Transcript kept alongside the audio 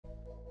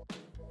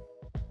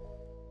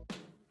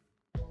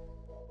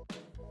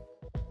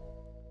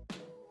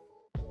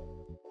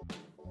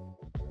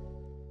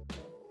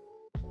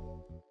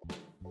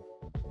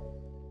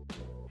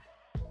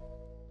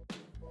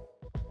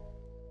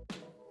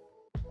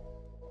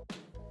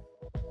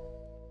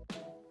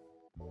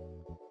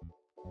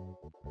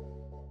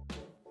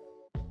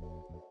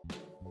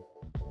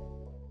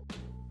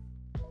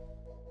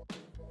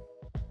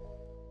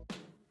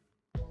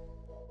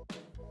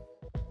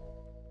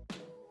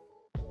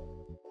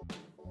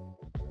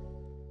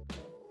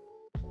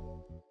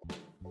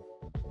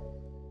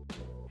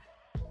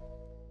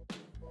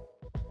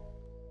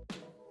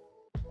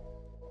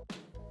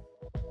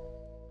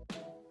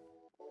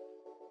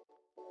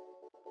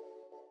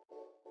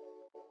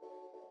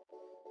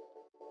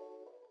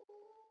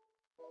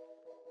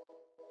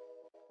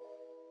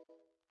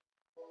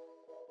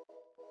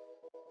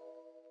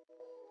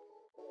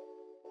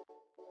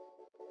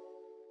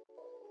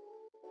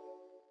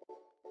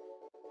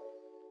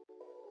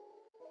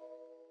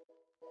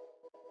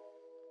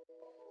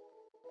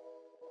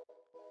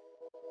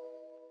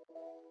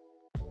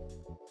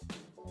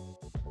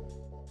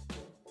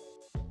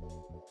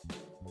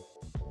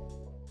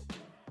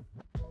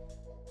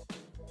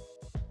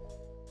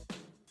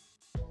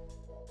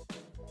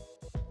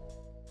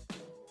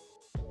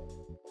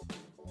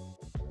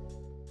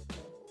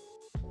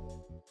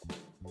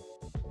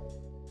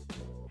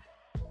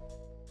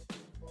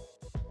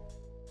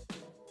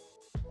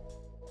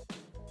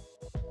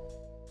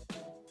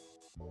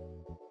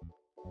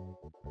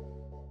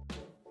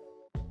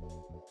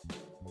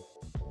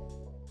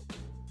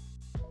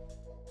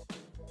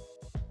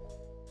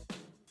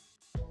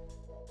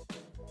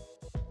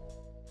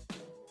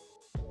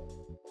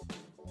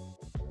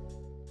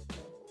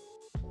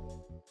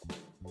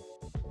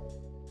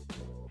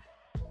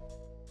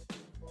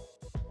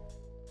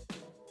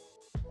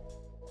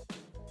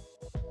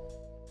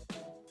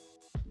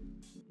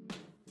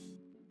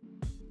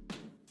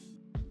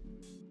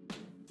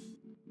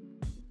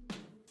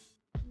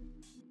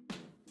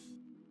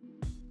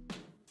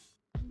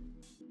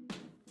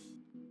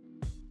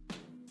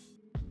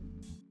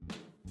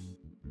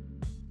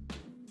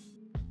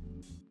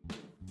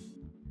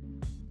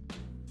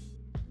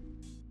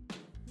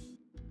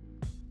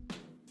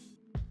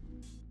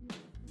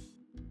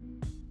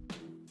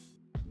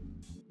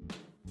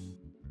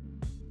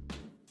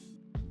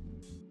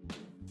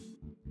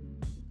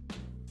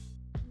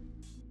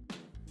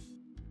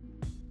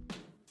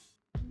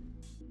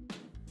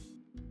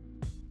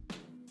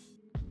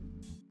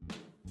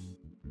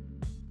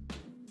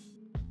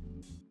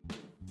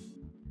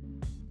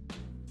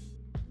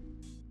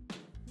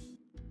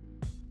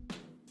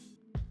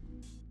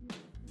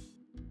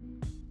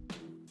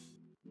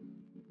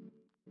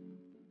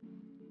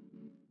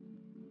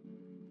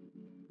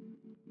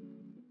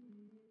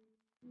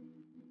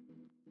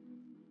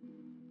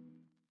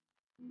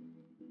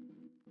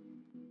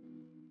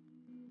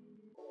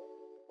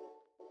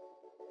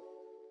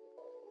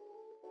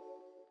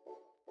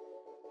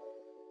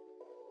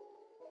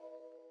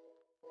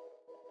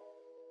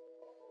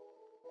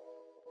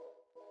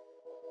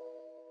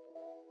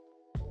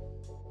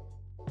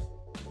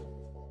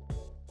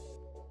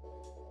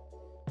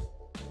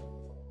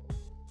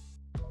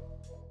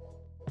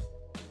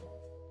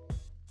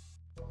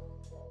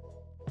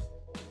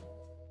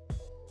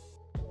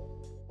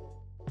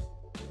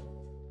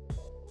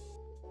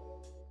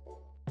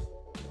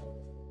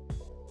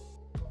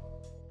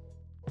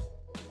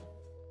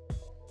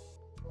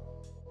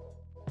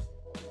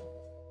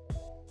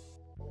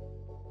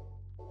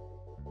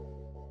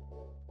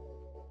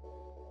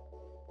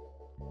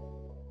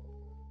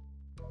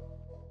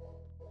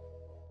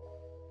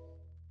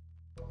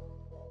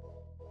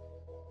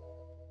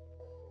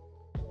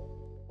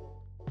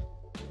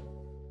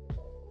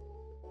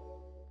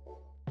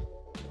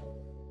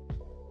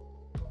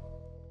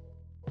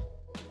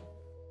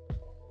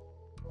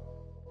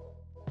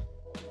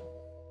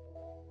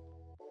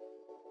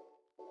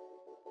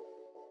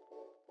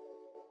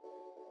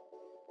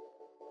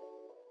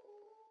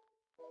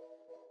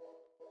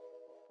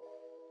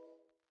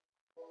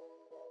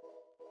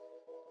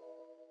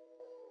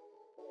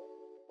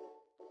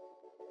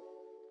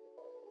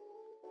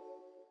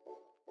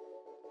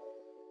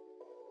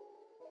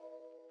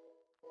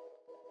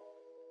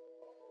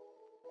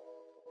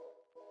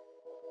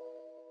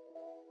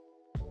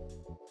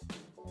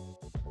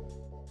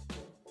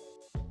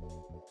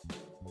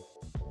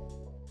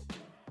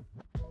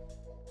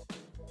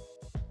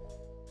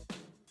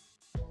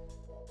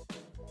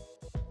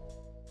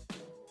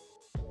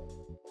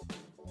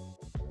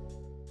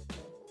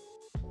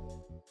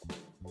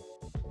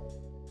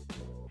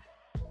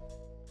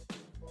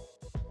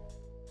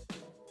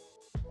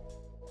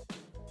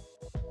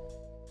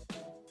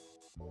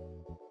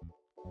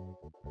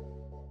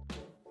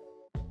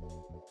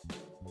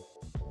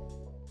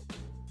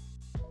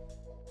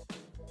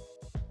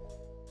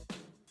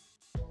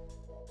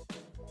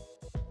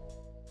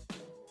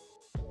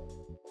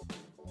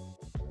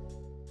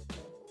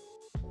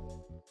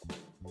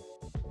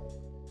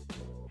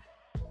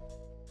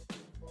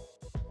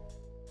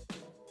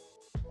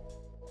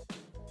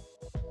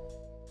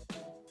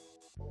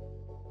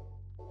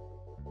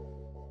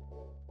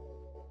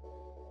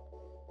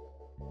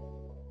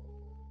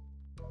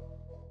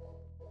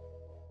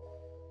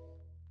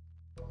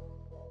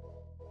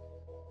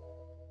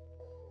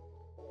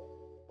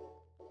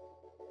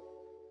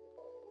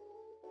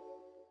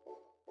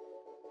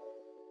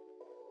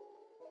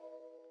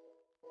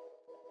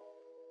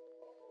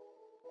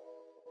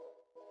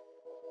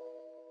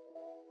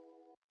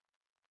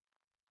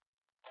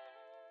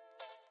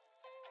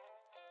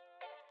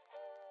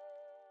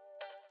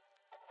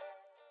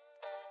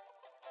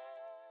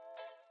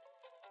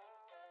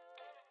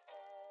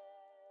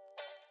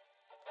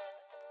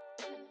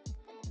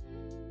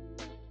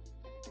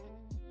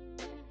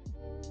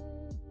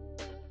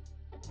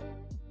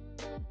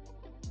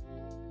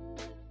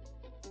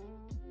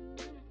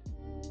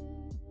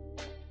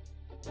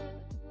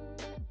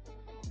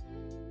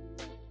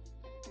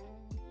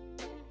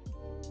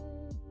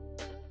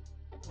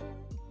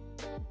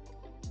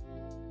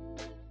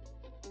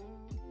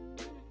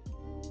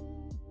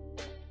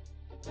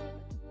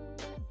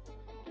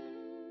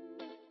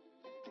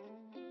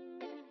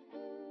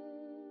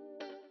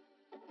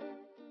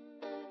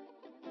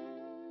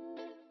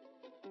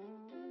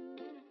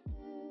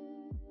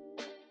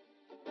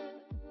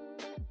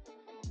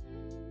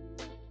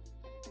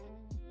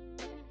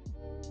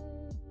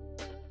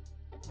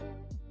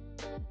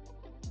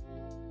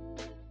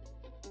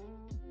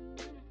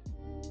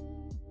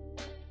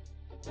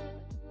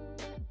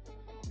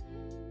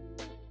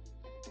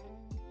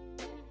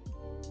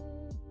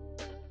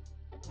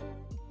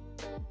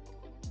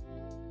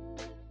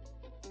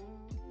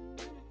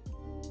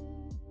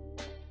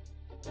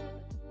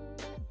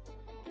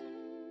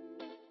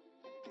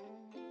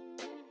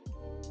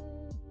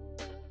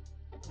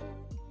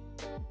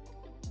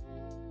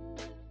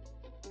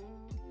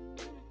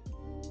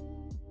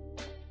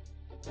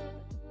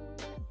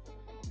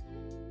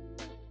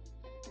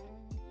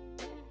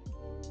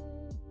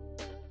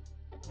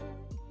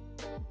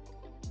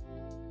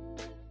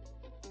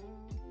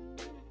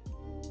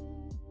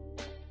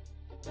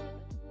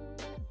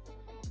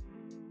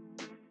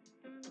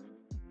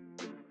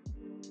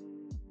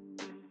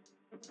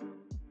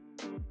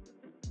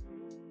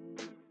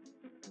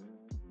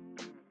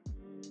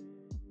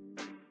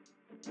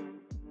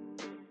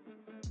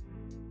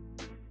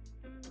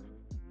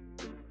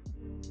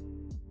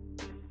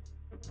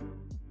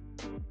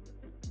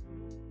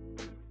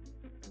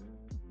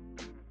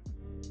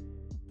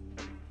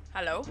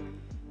Hello?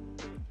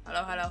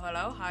 Hello, hello,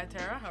 hello. Hi,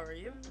 Tara. How are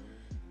you?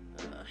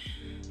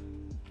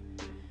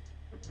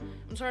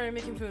 I'm sorry I'm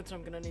making food, so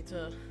I'm gonna need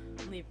to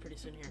leave pretty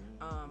soon here.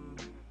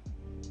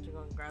 So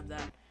go and grab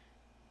that.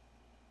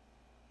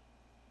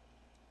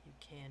 You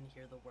can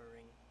hear the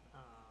whirring.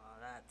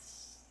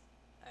 That's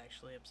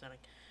actually upsetting.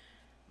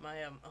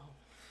 My, oh.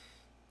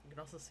 You can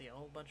also see a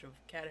whole bunch of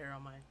cat hair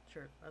on my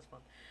shirt. That's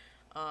fun.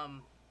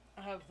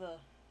 I have the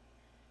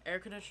air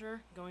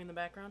conditioner going in the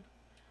background.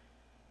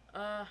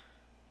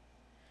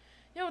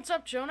 Yo, what's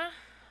up, Jonah?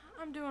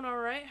 I'm doing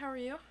alright. How are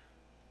you?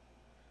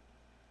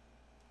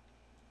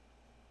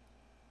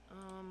 Do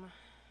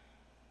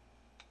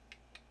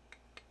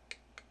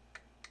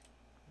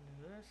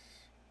this.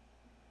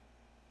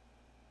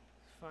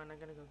 It's fine, I'm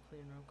gonna go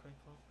clean real quick,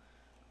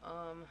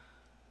 though.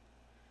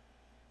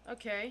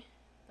 Okay.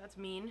 That's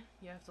mean.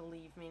 You have to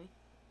leave me.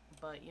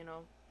 But, you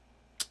know,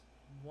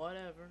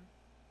 whatever.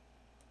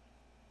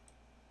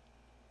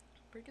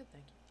 Pretty good,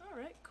 thank you.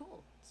 Alright,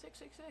 cool. Sick.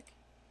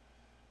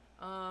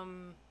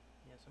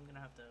 Yes, I'm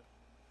gonna have to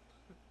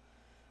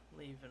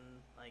leave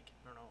in, like,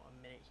 I don't know, a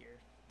minute here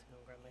to go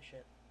grab my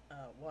shit.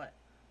 What?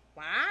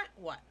 What?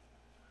 What?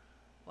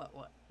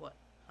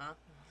 Huh?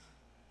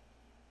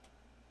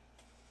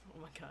 Oh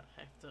my god, I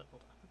have to,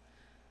 hold on.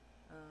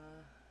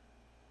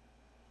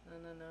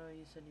 No,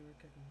 you said you were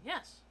cooking.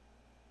 Yes!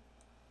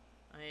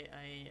 I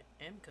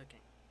am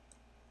cooking.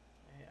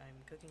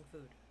 I'm cooking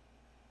food.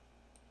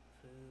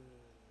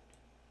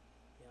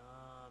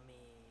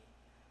 Yummy.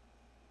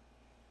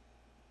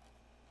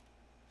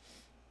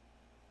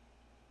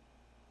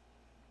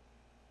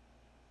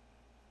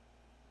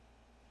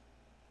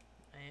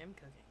 I am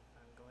cooking.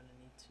 I'm going to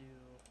need to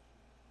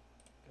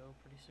go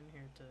pretty soon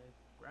here to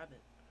grab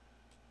it.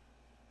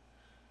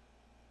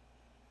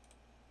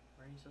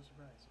 Why are you so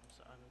surprised?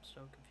 I'm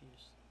so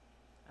confused.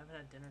 I haven't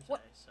had dinner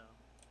today, so.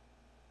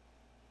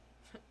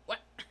 What?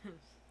 Sorry.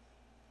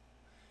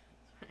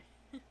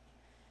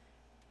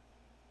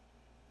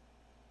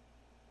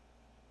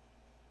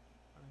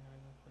 I'm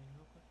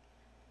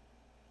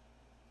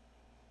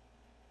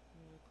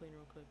gonna go clean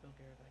real quick. I'll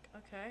be right back.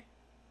 Okay.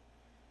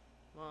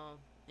 Well,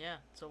 yeah,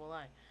 so will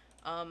I.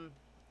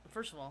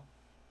 First of all,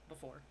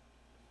 before,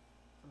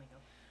 let me go.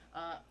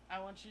 I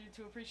want you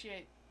to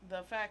appreciate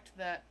the fact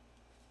that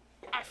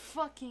I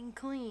fucking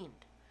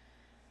cleaned.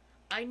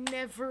 I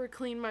never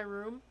clean my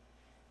room.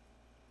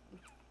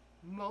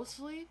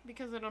 Mostly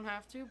because I don't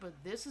have to,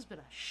 but this has been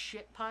a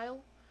shit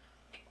pile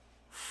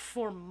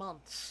for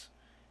months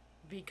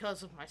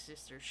because of my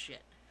sister's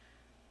shit.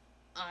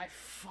 I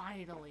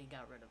finally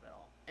got rid of it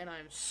all, and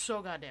I'm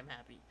so goddamn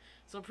happy.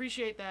 So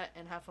appreciate that,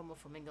 and have fun with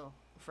Flamingo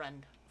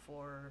Friend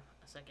for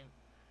a second.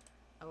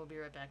 I will be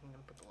right back. I'm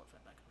gonna put the low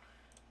fat back on.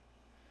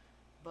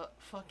 But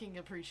fucking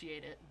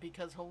appreciate it,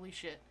 because holy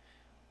shit,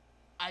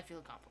 I feel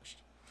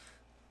accomplished.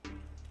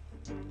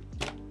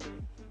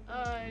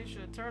 I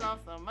should turn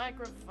off the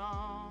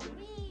microphone.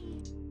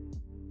 Whee!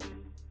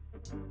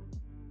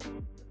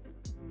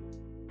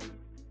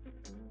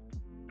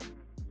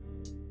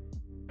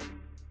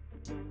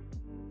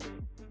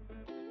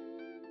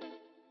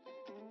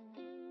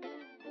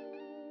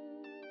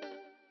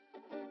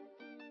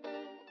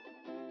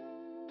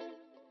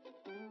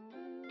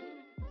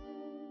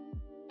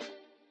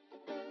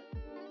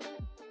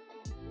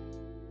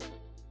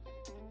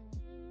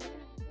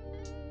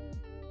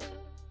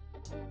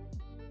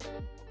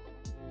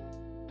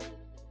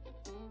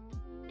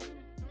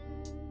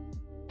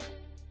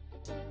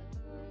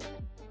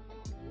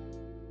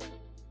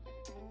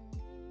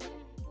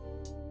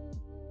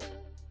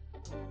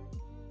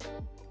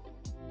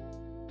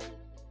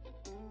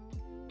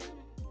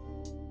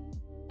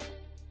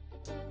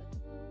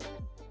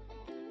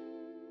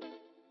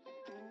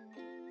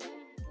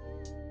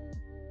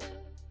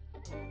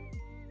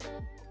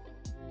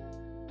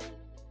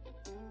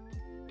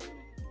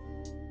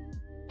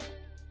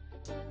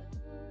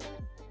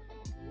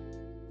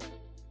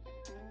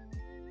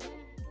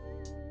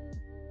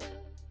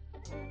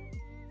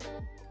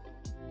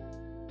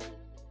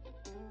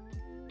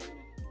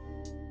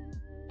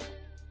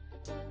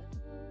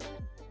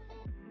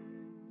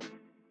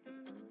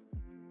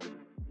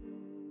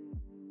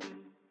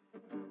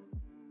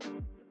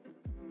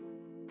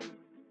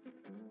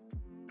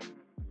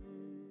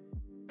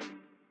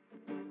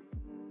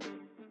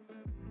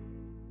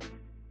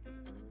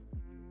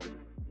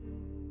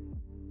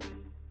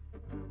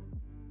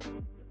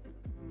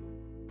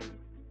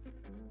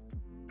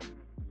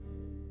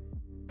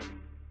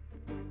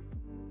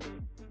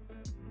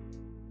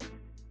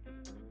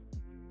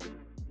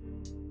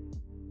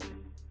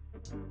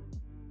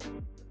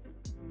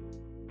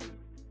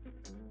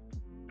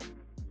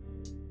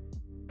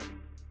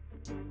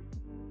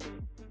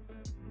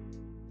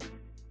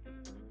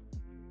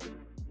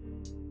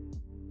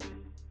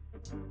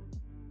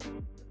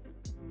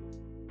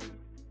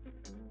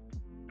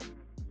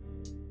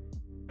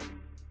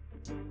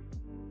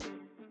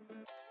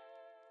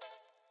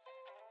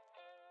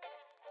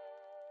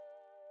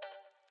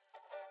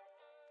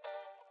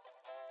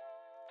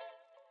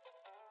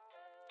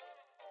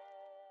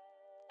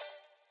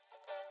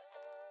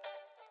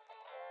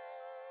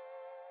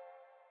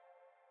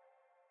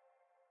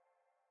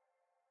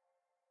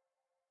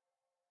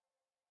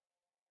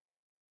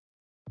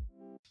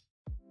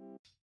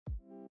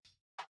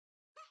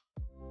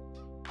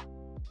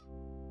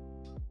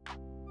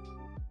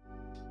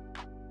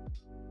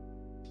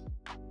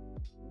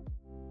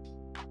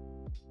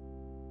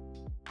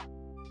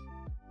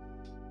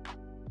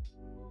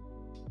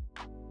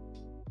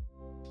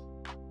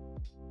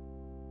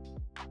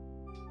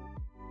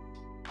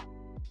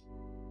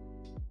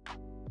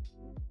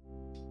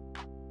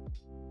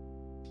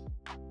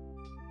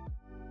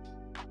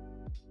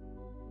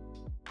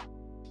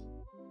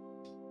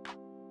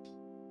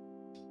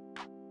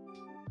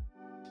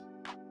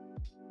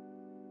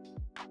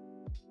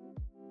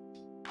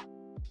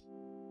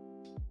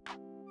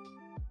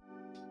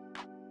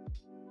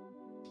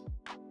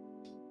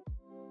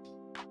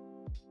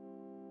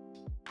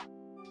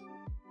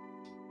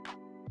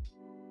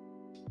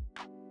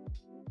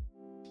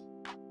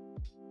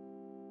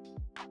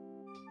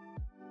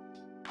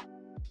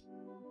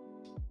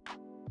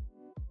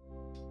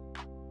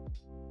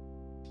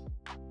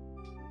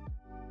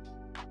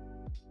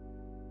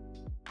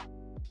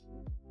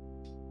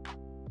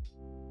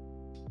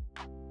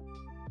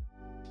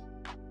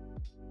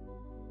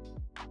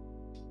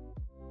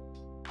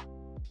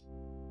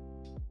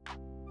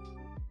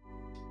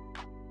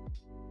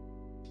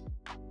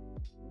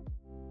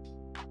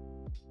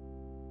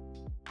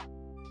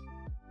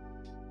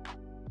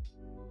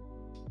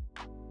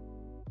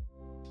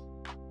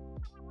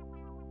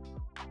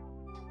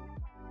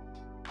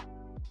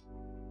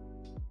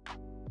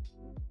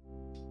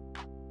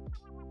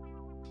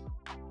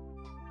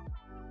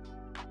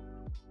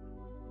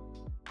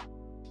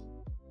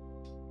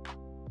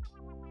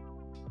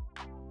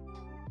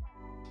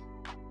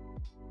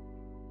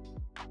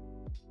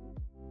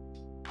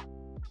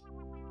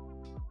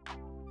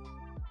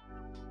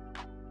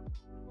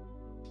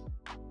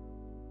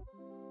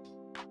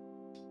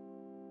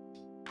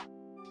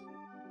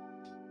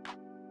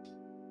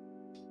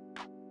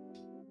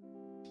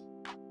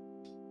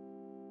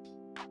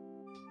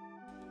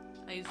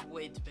 I used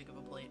way too big of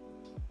a plate.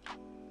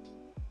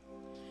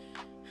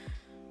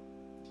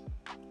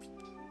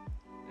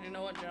 And you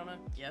know what, Jonah?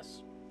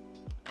 Yes.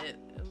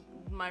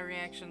 My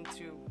reaction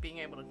to being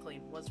able to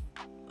clean was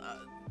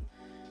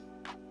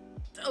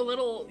a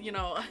little, you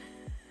know,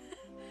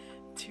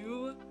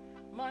 too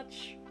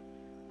much.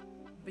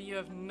 But you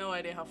have no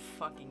idea how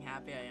fucking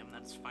happy I am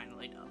that it's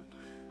finally done.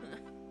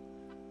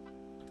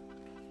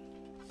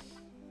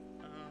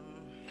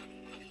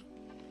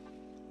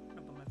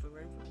 I'll put my food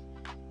right in front of me.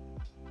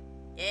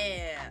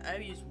 Yeah, I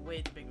used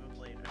way too big of a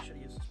plate. I should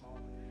have used a small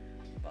one.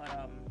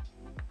 But,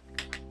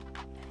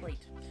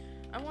 wait.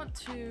 I want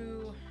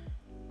to...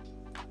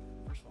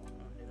 First of all, I'm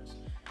gonna do this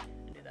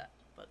and do that.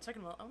 But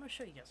second of all, I want to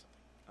show you guys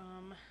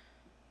something.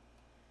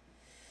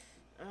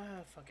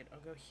 Fuck it. I'll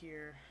go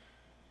here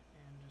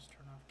and just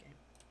turn off game.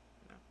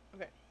 No.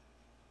 Okay.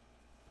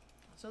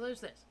 So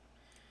there's this.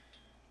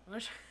 I'm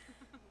gonna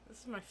this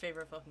is my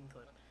favorite fucking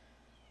clip.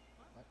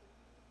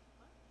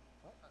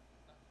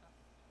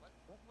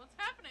 What's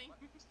happening? What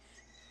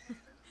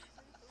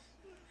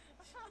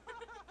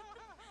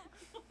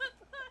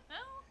the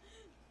hell?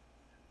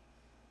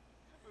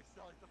 We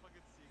sound like the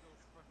fucking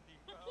seagulls from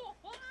Nemo.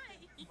 Why?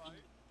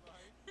 Mine.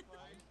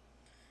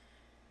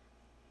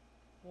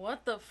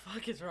 What the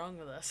fuck is wrong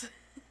with us?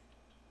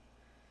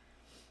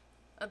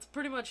 That's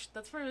pretty much it.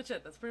 That's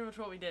pretty much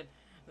what we did.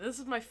 This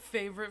is my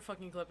favorite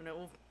fucking clip, and it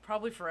will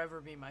probably forever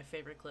be my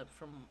favorite clip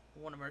from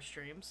one of our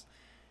streams.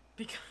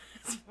 Because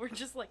we're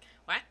just like,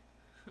 what?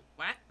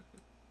 What?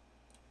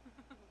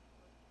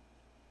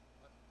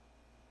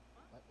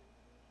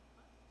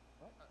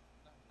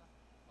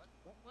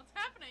 What's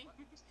happening?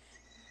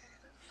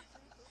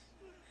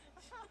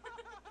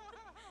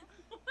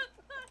 What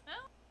the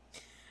hell?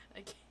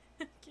 I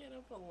can't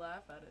help but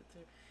laugh at it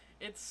too.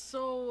 It's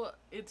so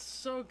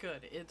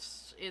good.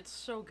 It's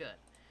so good.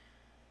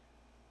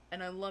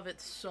 And I love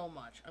it so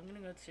much. I'm gonna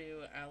go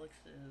to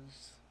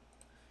Alex's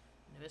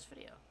newest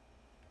video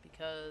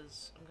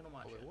because I'm gonna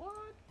watch it.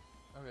 What?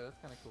 Okay, that's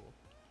kind of cool.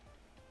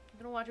 I'm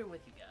gonna watch it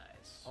with you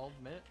guys. I'll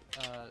admit,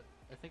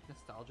 I think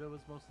nostalgia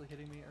was mostly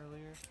hitting me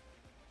earlier.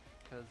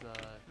 Because,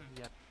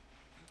 yeah.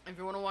 If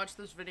you want to watch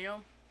this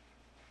video,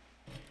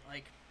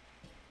 like,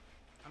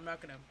 I'm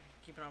not gonna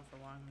keep it on for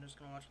long. I'm just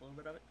gonna watch a little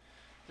bit of it.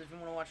 So if you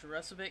want to watch the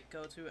rest of it,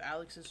 go to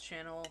Alex's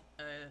channel,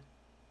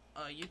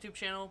 YouTube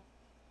channel,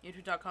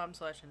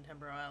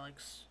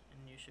 youtube.com/NintendoAlex,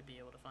 and you should be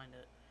able to find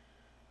it.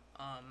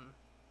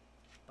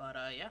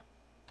 Yeah.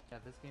 Yeah,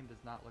 this game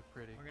does not look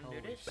pretty. We're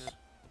gonna do this. Shit.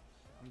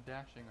 I'm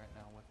dashing right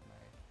now with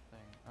my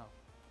thing. Oh.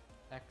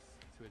 X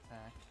to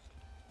attack.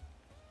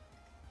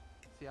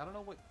 See, I don't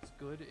know what's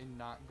good and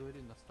not good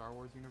in the Star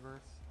Wars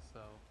universe, so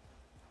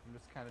I'm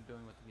just kind of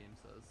doing what the game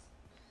says.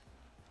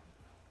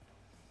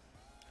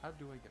 How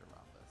do I get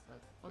around this?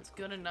 That's What's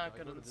good and not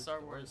good in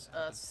Star Wars?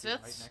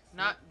 Sith's right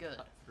not good.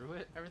 Cut through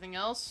it. Everything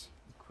else,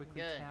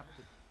 Quickly good. tap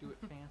to do it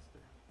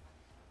faster.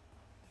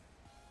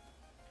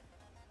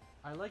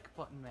 I like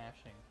button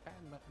mashing.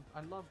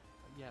 I love,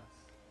 yes.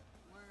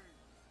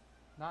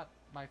 Not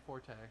my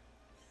forte.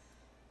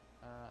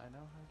 I know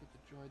how to get the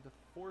droid. The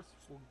Force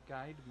will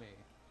guide me.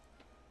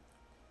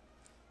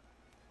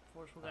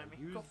 Force will guide me.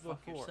 Use Go the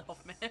fuck Force.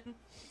 yourself, man.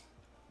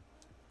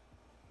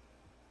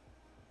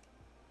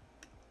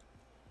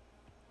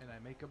 And I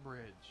make a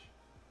bridge.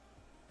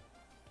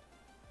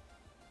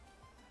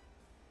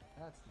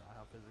 That's not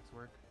how physics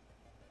work.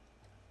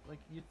 Like,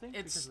 you'd think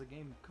It's- because the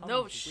game comes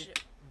no with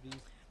shit. these...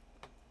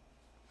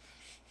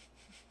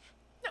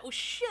 No Oh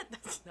shit,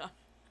 that's not.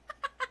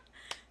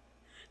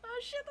 Oh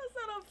shit, that's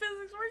not how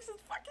physics works.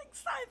 It's fucking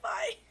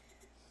sci-fi.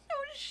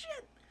 Oh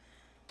shit.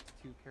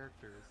 2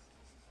 characters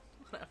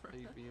Whatever. that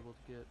you'd be able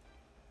to get.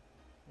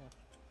 Yeah.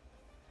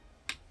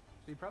 So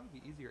it'd probably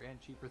be easier and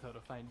cheaper though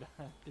to find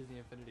Disney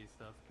Infinity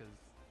stuff because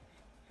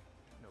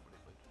nobody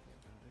played Disney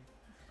Infinity.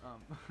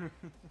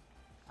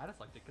 I just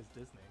liked it because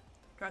Disney.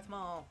 Try them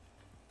all.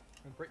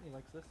 And Brittany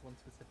likes this one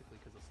specifically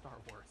because of Star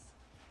Wars.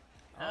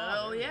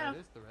 Oh, yeah. It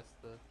is the rest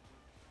of the.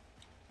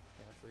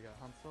 Yeah, so we got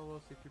Han Solo,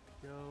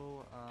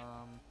 C-3PO,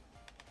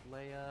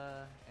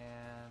 Leia,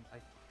 and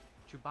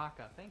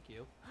Chewbacca. Thank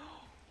you.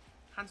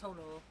 Han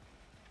Solo.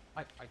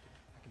 I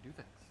can do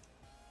things.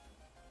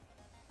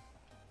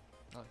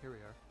 Oh, here we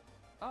are.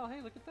 Oh,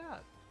 hey, look at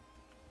that.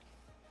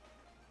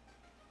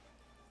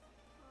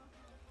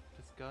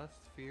 Disgust,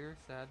 fear,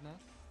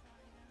 sadness.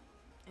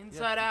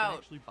 Inside yes, you Out. can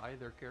actually buy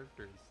their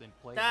characters and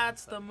play.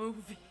 That's as the them.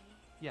 movie.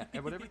 Yeah,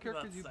 and whatever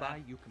characters That's you sad.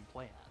 buy, you can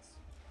play as.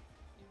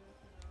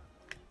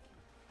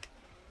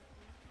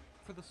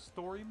 For the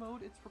story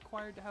mode, it's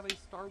required to have a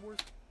Star Wars.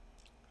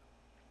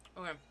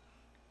 Okay.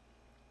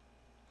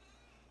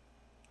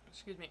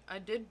 Excuse me. I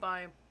did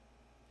buy.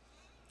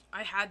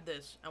 I had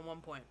this at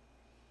one point.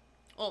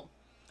 Oh,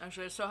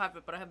 actually, I still have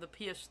it, but I have the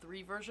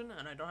PS3 version,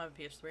 and I don't have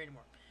a PS3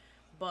 anymore.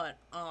 But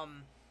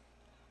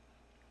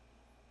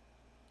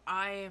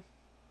I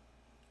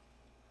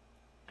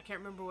can't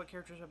remember what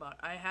characters I bought.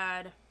 I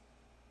had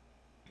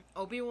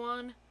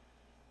Obi-Wan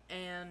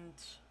and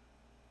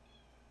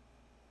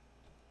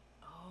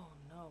oh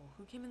no,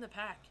 who came in the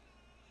pack?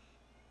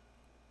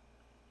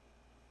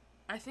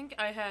 I think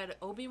I had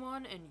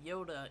Obi-Wan and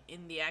Yoda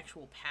in the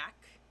actual pack,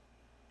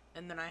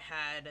 and then I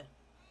had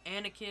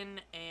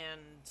Anakin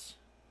and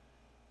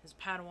his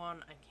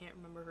Padawan. I can't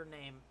remember her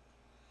name.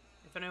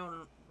 If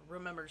anyone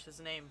remembers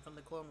his name from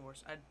the Clone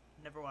Wars, I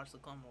never watched the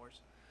Clone Wars,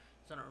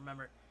 so I don't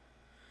remember.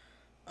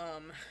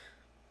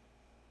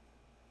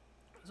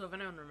 So if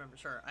anyone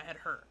remembers her, I had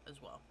her as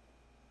well.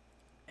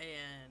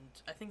 And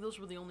I think those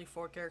were the only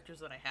 4 characters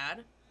that I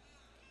had.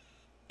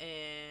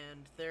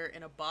 And they're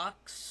in a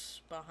box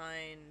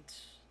behind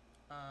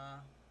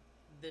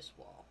this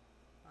wall.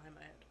 Behind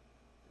my head.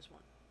 This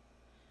one.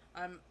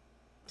 I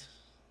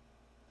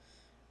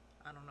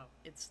don't know.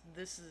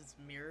 This is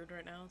mirrored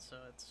right now, so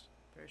it's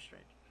very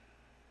strange.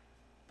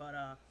 But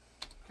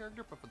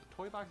Character, but for the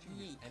toy box, you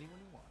can use anyone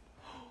you want.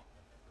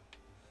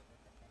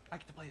 I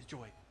get to play as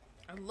Joy.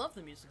 I love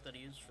the music that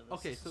he used for this.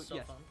 Okay, This so is so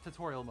yes, fun.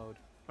 tutorial mode,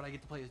 but I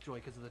get to play as Joy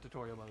because of the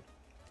tutorial mode.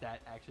 That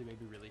actually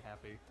made me really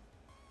happy.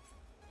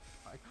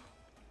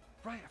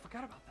 Right, I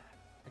forgot about that.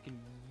 I can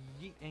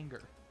yeet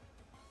anger.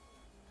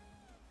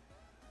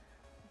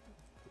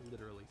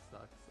 Literally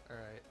sucks.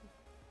 Alright.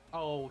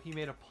 Oh, he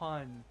made a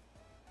pun.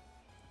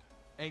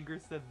 Anger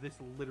said this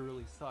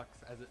literally sucks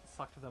as it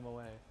sucked them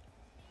away.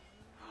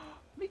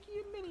 Mickey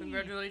and Minnie!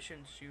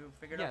 Congratulations, you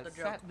figured out the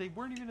joke. They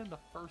weren't even in the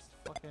first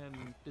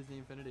fucking Disney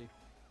Infinity.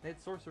 They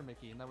had Sorcerer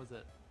Mickey and that was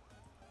it.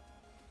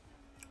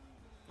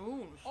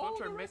 Ooh, Oh,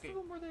 Sorcerer the rest Mickey.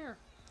 of them were there.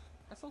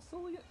 I saw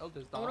Sully. Oh,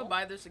 there's I Donald. want to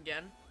buy this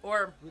again.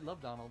 Or, We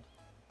love Donald.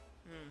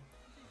 I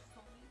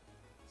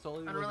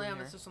Sully don't was really in have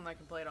there. a system that I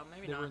can play it on.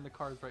 Maybe They not. were in the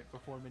cars right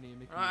before Minnie and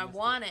Mickey. I missed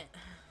want it.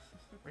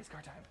 Race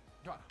car time.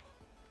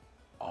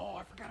 Oh,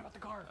 I forgot about the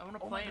car. I want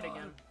to Oh play my it God.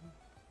 again.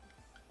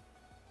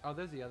 Oh,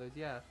 there's the others,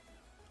 yeah.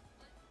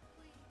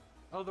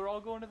 Oh, they're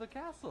all going to the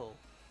castle.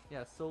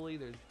 Yeah, Sully,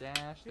 there's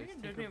Dash, You there's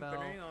can Disney Tinkerbell.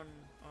 Infinity on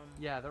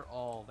Yeah, they're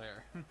all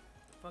there.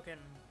 fucking.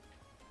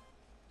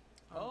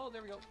 Oh,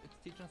 there we go. It's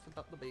teaching us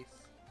about the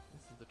base.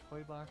 This is the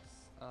Toy Box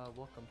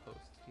welcome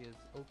post. He has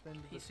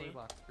opened the PC. Toy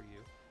Box for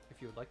you. If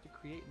you would like to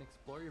create and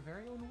explore your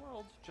very own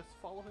world, just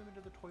follow him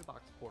into the Toy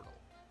Box portal.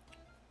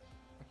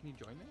 Can you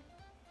join me?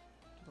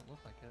 Doesn't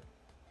look like it.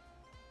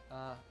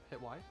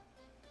 Hit Y.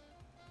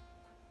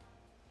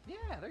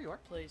 Yeah, there you are.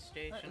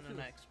 PlayStation Alright, let's do and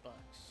this.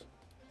 Xbox.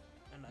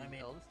 And He's I mean,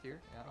 the eldest here.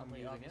 Yeah, I'm only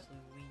using obviously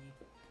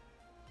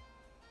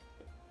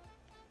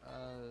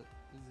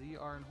it.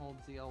 ZR and hold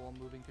ZL while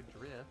moving to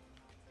drift.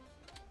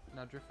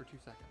 Now drift for 2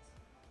 seconds.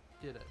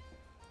 Did it.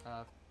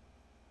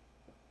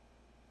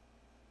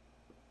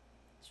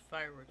 It's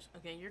fireworks.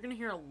 Okay, you're gonna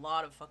hear a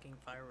lot of fucking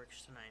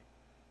fireworks tonight.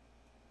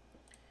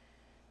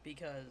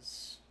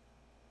 Because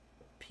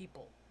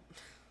people.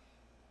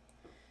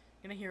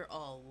 You're gonna hear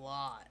a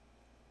lot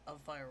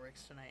of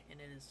fireworks tonight, and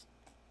it is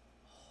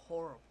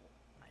horrible.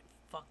 I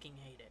fucking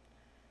hate it.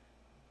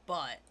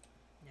 But,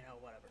 you know,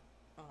 whatever.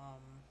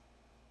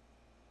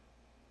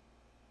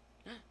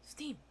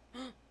 Steam!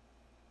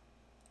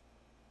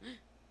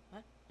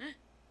 What?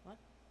 What?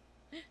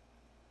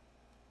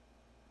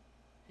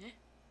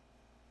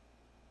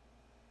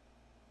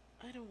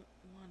 I don't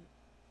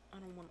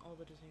want all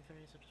the Disney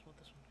Infinities, I just want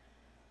this one.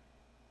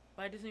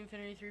 Buy Disney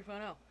Infinity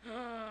 3.0.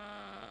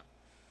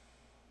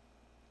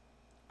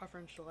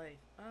 Offering delay.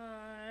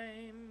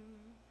 I'm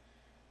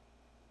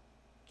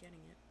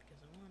getting it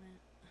because I want it.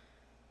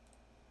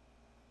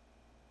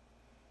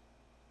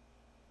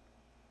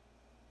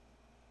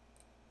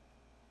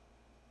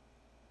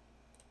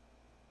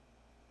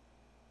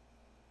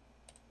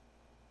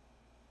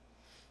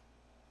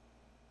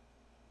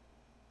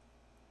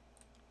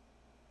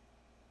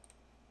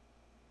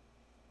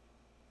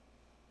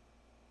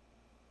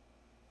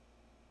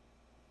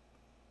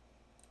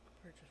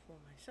 for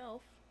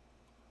myself.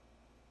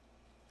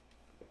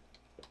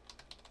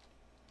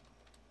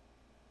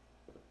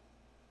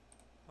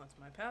 What's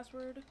my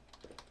password?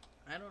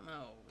 I don't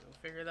know. We'll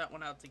figure that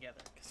one out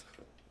together, because I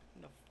have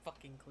no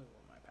fucking clue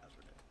what my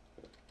password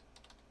is.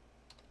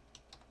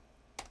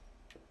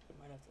 I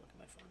might have to look at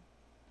my phone.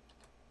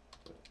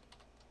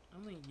 I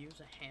only use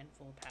a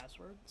handful of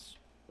passwords,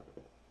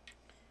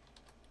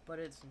 but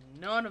it's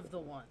none of the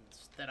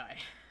ones that I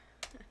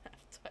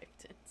have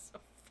typed in so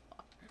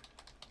far.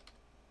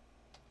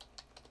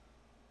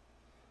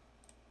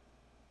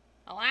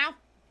 Hello?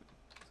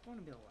 It's going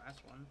to be the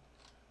last one.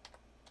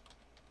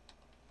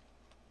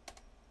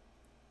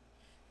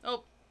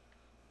 Oh!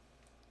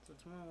 So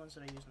it's one of the ones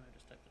that I use and I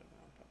just typed it in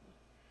wrong, probably.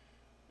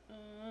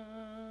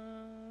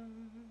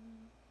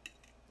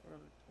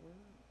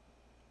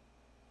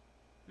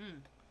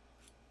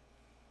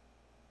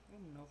 I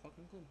have no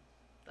fucking clue.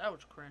 That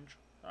was cringe.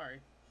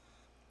 Sorry.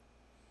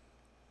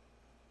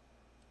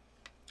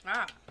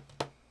 Ah!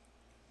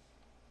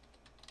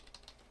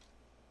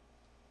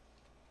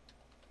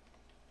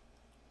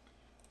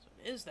 So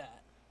it is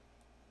that.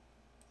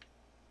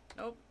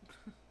 Nope.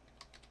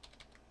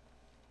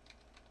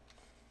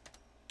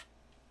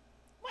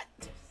 What?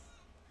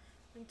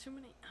 Been too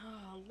many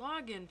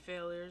login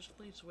failures.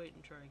 Please wait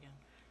and try again.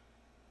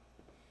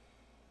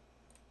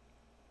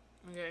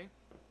 Okay.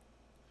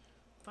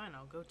 Fine,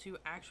 I'll go to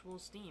actual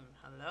Steam.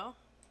 Hello?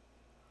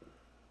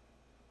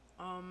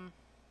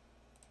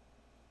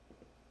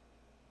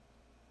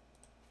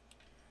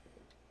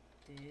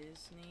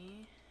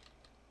 Disney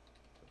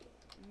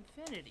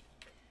Infinity.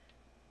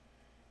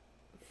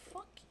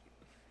 Fuck you.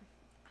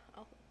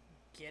 I'll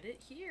get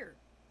it here.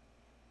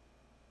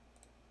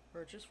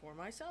 Purchase for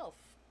myself.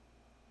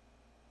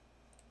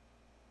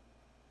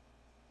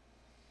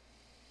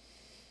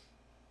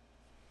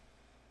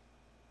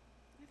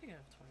 I think I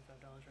have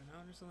 $25 right now,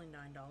 and it's only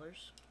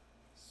 $9.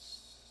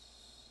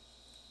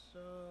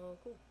 So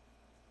cool.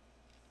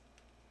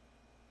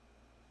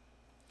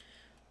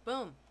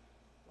 Boom.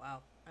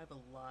 Wow, I have a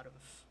lot of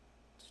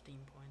Steam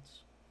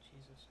points.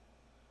 Jesus.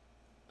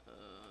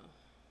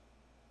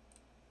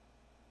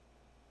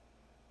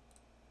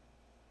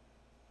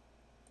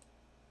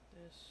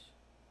 This.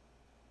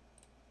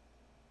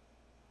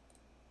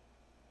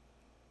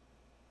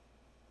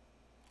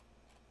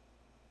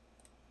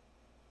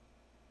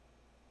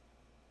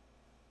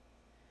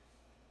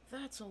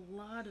 That's a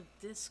lot of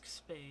disk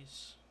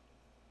space.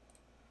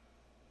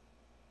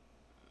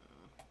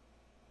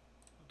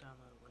 I'll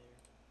download it later.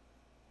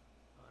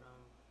 But,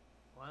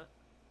 what?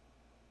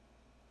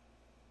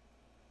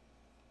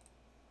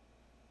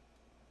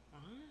 What?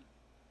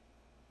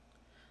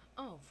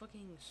 Oh,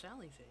 fucking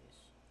Sally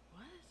face.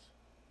 What?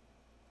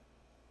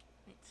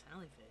 Wait,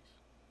 Sally face?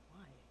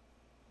 Why?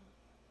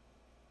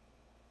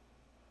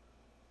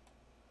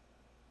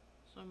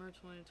 Summer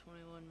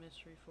 2021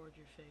 mystery, forge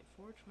your fate.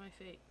 Forge my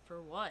fate.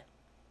 For what?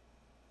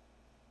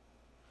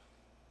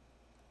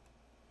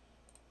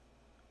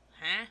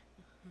 Huh?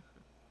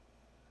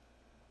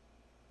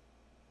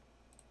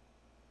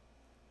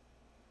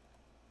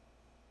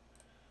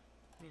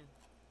 I mean,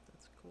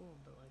 that's cool,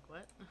 but like,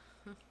 what?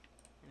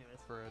 Anyways.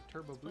 For a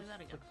turbo boost, that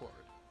again. click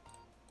forward.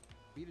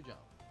 B to jump.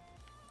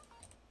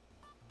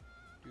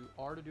 Do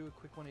R to do a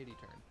quick 180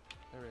 turn.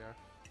 There we are.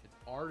 It's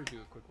R to do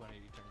a quick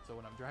 180 turn, so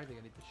when I'm driving,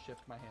 I need to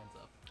shift my hands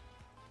up.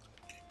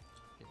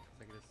 Okay,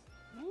 because I can just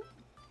whoop,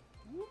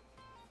 whoop.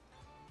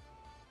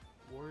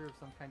 Warrior of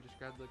some kind, just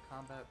grab the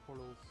combat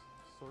portal's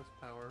source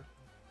power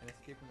and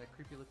escape from that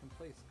creepy looking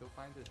place. Go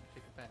find it and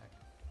take it back.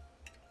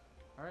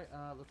 Alright,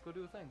 let's go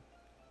do a thing.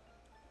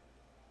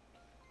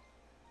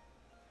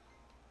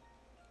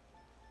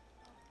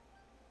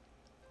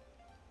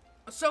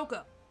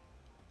 Ahsoka!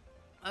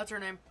 That's her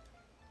name.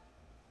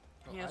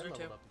 Oh, He has I her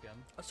too. leveled up again.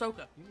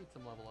 Ahsoka. You need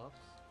some level ups.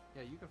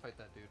 Yeah, you can fight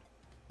that dude.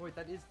 Oh, wait,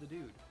 that is the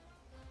dude.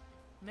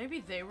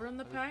 Maybe they were in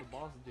the That pack, is the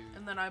boss dude.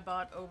 and then I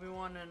bought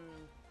Obi-Wan and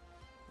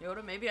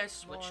Yoda. Maybe I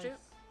switched it.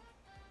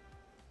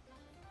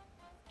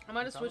 I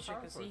might have switched it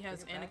because he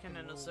has Anakin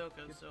and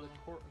Ahsoka, get so the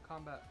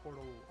combat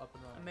portal up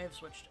and running. I may have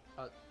switched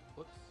it.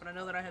 Whoops. But I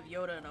know that I have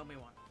Yoda and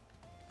Obi-Wan.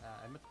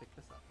 I meant to pick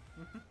this up.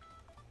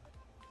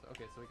 So,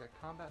 okay, so we got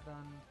combat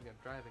done, we got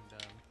driving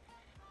done.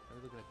 And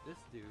we're looking at this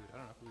dude. I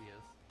don't know who he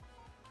is.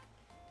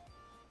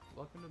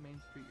 Welcome to Main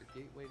Street, your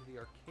gateway to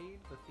the arcade,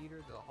 the theater,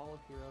 the Hall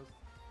of Heroes.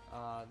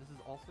 This is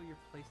also your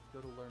place to go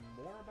to learn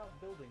more about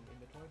building in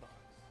the toy box.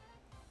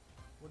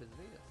 What is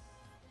this?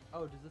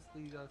 Oh, does this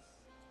lead us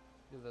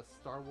to the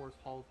Star Wars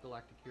Hall of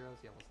Galactic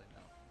Heroes? Yeah, we'll say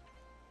no.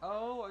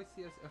 Oh, I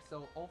see.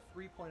 So all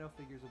 3.0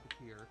 figures will be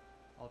here,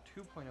 all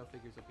 2.0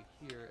 figures will be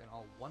here, and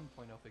all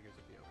 1.0 figures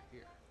will be over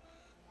here.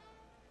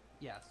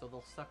 Yeah, so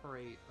they'll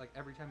separate, like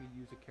every time you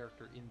use a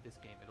character in this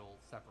game, it'll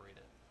separate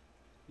it.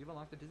 You've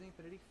unlocked the Disney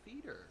Infinity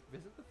Theater.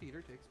 Visit the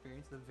theater to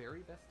experience the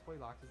very best toy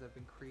boxes that have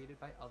been created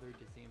by other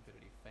Disney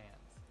Infinity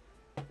fans.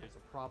 There's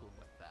a problem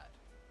with that.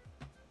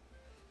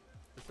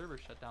 The server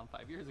shut down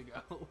 5 years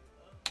ago.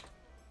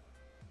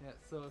 Yeah,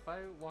 so if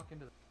I walk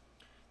into the...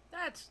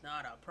 That's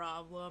not a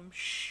problem.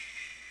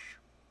 Shh.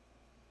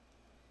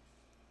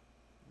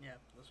 Yeah,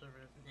 this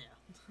server, yeah.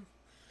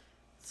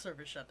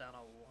 Server shut down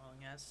a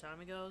long ass time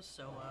ago,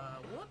 so,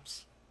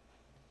 whoops.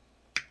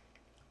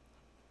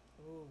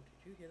 Oh,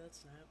 did you get that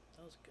snap?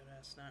 That was a good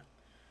ass snap.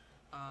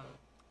 I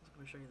was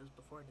gonna show you this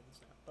before I did the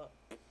snap, but.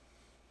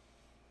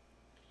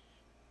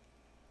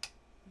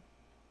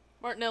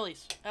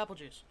 Martinelli's apple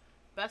juice.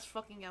 Best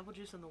fucking apple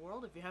juice in the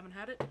world. If you haven't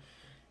had it,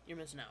 you're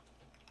missing out.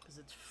 Because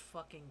it's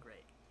fucking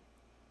great.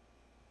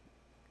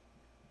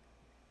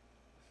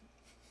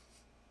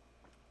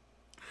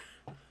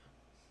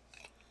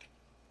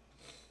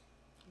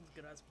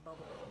 Good ass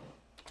bubble.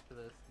 To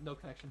this, no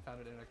connection found.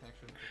 Internet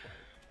connection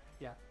required.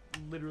 Yeah,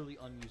 literally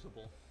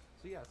unusable.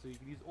 So yeah, so you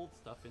can use old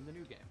stuff in the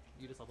new game.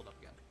 You just leveled up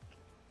again.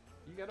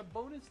 You got a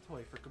bonus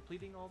toy for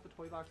completing all the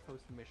Toy Box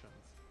Post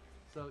missions.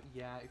 So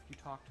yeah, if you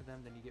talk to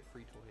them, then you get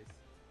free toys.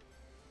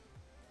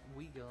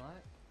 We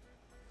got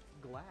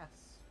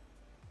glass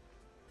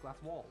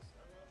walls.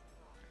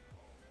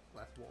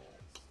 Glass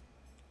walls.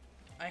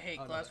 I hate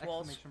oh, glass no,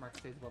 walls. Exclamation mark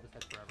stays above his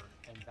head forever,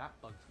 and that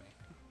bugs me.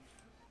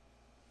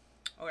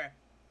 Okay,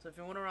 so if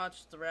you want to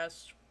watch the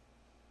rest,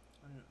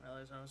 I didn't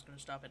realize I was going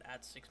to stop it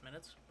at 6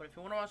 minutes, but if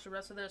you want to watch the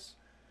rest of this,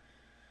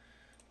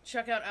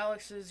 check out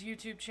Alex's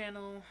YouTube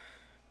channel.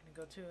 I'm going to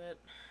go to it.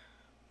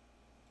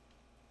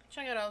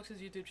 Check out Alex's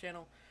YouTube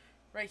channel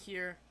right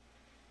here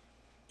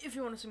if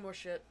you want to see more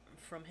shit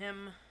from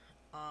him.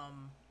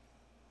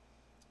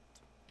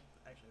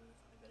 Actually, a really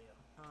funny video.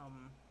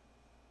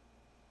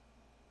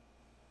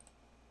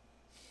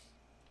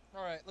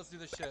 Alright, let's do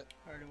this shit.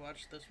 I already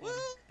watched this one,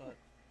 but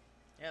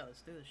yeah,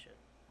 let's do this shit.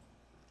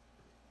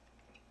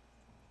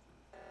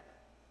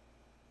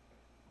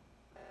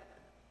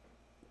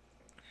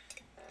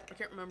 I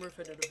can't remember if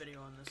I did a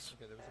video on this.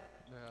 Okay, there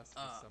has to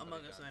be somebody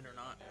Among Us down Night or here,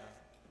 not. Yeah.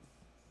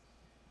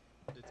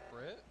 It's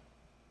Britt?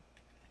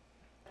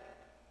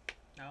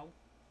 No.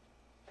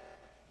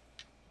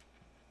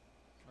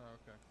 Oh,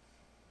 okay.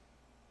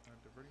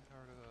 Diverting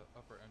power to the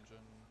upper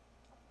engine.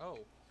 Oh.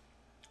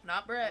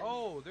 Not Brett.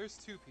 Oh, there's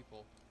two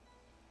people.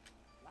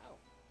 Wow,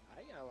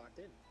 I got locked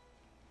in.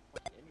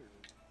 Injured.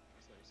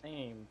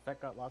 Same. That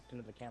got locked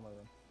into the camera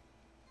room.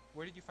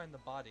 Where did you find the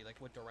body? Like,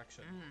 what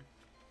direction?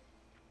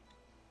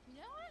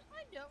 You know what?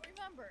 I don't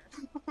remember.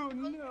 Oh I was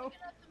no.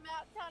 looking at the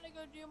map trying to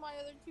go do my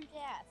other two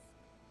tasks.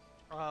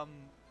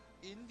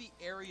 In the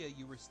area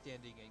you were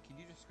standing in, can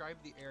you describe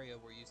the area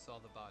where you saw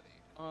the body?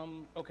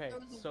 Okay, There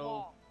was a so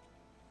wall.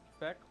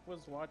 Beck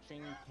was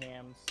watching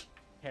cams.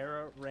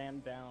 Tara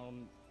ran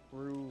down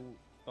through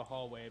the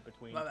hallway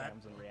between My bad.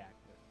 cams and reactor.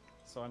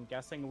 So I'm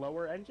guessing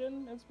lower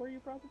engine is where you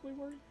probably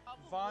were?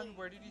 Probably, Vaughn,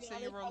 where did to you be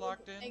say you honest, were I wasn't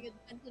locked in? paying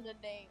attention to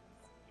names.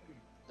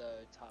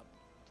 The top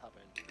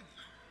end,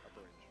 upper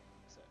end.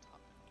 So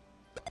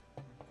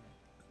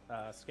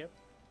top. Skip?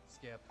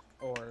 Skip.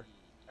 Or,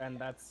 and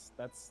that's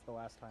the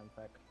last time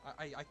Beck.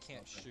 I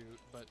can't Okay. shoot,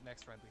 but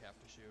next round we have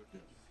to shoot.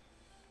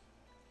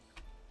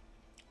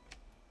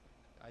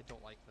 I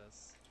don't like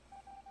this.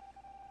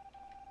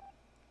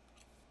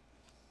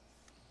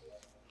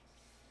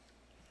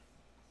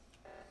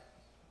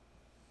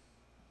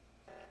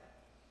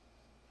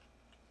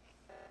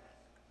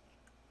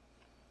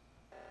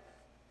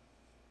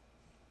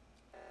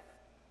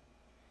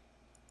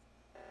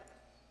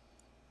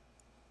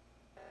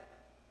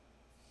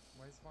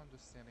 Why is Vaughn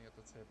just standing at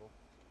the table?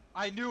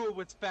 I knew it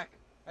was Spec!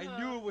 I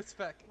knew it was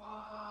Spec!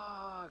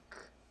 Fuck.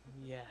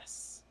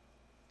 Yes.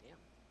 Damn.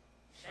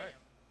 Alright,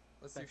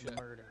 let's do Beck shit.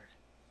 murdered.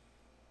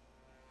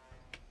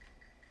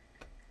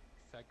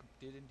 Feck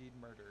did indeed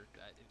murder.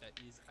 That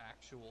is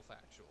actual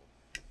factual.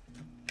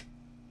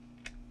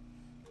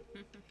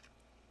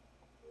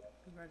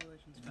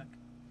 Congratulations, Beck.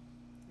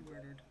 You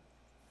murdered.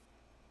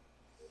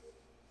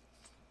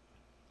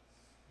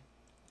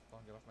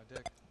 Vaughn, get off my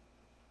dick.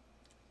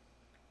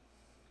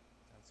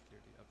 Down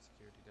security, up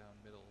security, down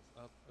middles,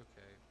 up.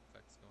 Okay,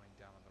 Feck's going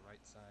down on the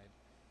right side.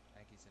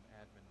 Hankey's in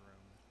admin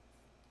room.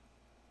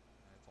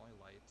 It's only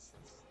lights.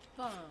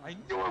 Fun. I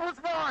knew it was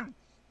Vaughn!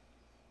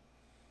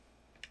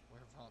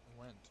 Where Vaughn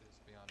went is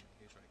beyond me.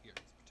 He's right here.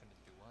 He's pretending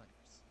to do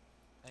wires.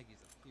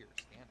 Hankey's up here,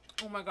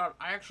 standing. Oh my god,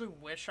 I actually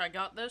wish I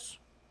got this.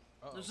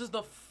 Uh-oh. This is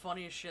the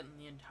funniest shit in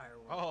the entire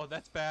world. Oh,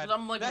 that's bad. 'Cause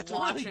I'm, like, that's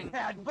watching- really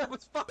bad. That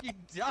was fucking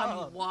dumb.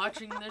 I'm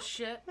watching this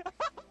shit.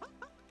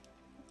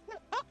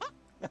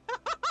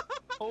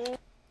 Oh.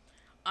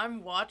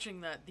 I'm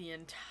watching that the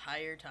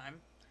entire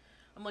time.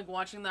 I'm like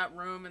watching that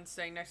room and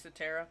staying next to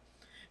Tara.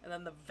 And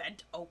then the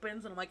vent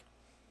opens and I'm like,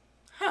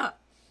 huh,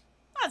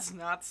 that's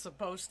not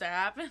supposed to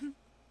happen.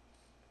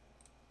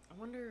 I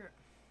wonder,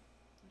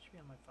 that should be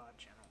on my VOD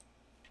channel.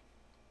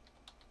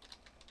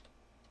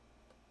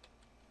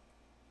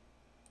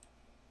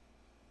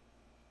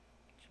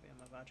 Should be on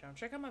my VOD channel.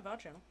 Check out my VOD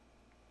channel.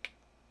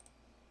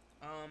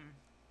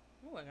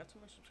 Oh, I got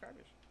some more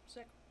subscribers.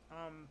 Sick.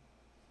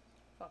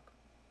 Fuck.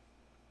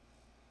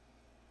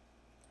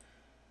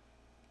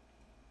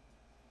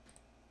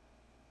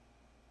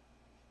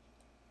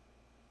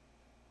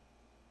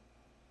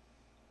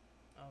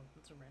 Oh,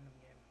 that's a random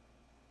game.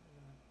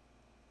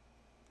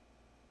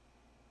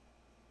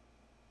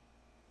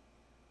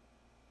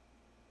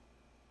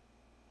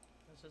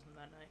 This isn't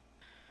that night.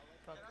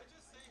 Fuck.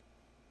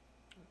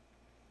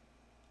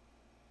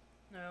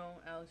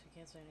 No, Alex, you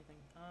can't say anything.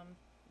 Fuck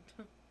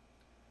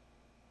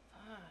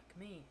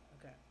me.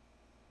 Okay.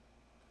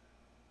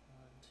 1,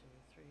 2,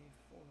 3,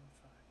 4,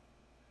 5,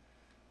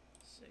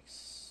 6,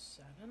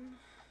 7.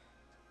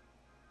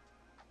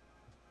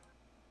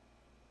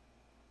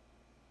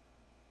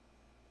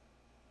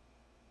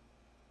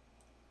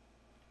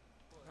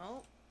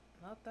 No,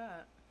 not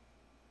that.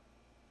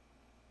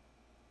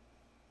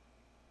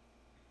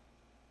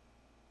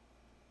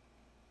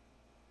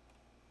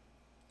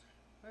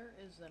 Where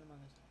is that among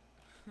us?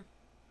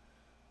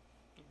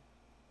 Yeah.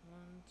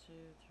 1, 2,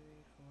 3,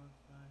 4,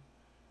 5,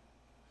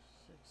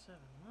 6, 7.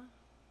 What?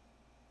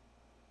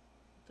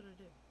 What did I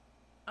do?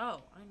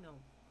 Oh, I know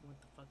what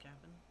the fuck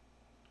happened.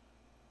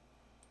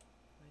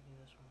 Maybe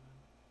this one then.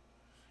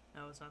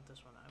 No, it's not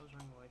this one. I was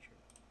wearing a white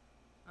shirt.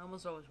 I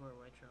almost always wear a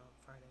white shirt on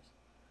Fridays.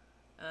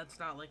 And that's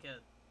not like a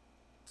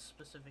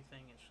specific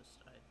thing. It's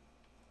just it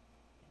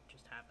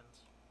just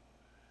happens.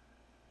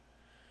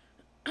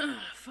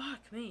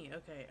 Fuck me.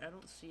 Okay, I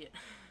don't see it.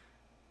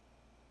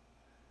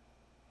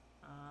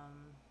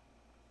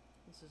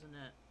 This isn't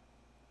it.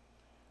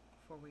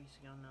 4 weeks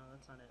ago. No,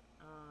 that's not it.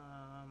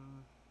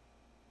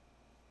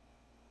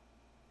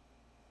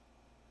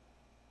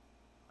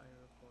 I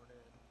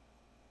reported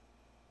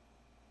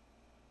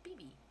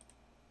BB.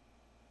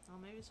 Oh,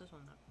 maybe it's this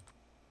one though.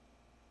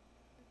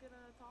 You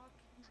gonna talk?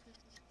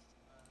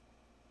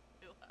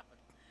 Too loud.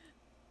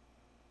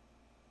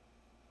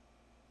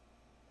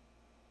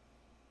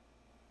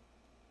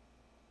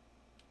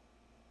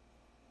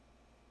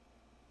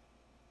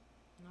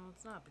 No,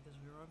 it's not because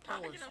we were on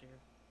Polish here.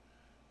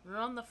 We're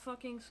on the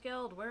fucking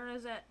Skeld. Where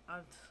is it?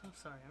 I'm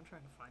sorry. I'm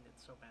trying to find it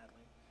so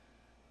badly.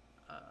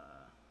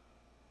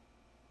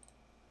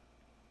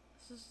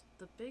 This is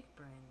the big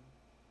brain,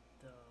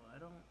 though. I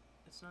don't.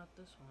 It's not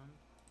this one.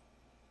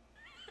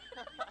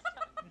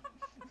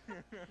 No,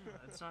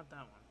 it's not that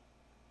one.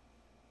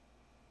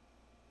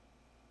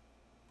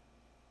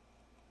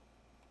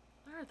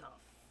 Where the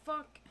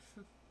fuck?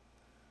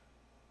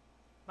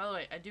 By the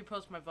way, I do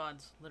post my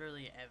VODs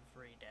literally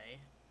every day,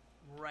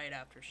 right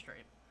after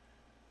stream.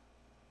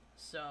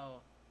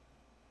 So,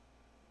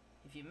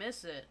 if you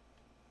miss it,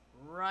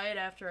 right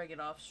after I get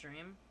off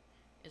stream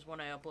is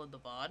when I upload the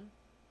VOD.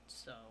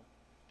 So,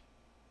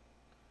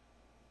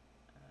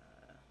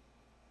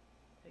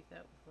 take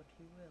that with what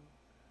you will.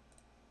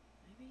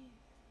 Maybe.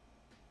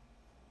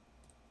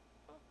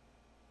 Oh.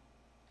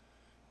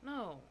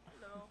 No.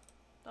 Hello.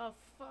 The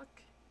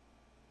fuck?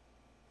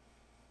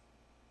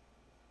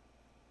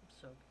 I'm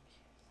so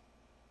confused.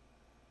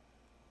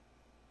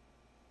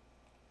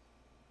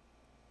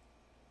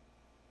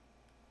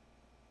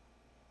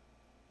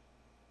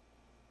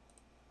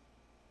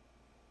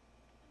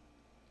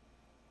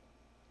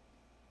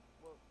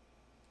 Well,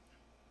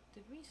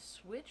 Did we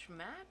switch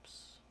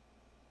maps?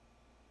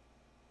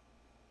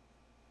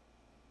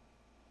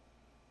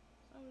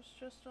 I was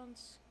just on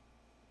Skeld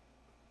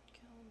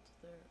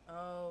there.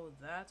 Oh,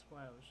 that's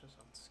why I was just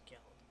on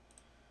Skeld.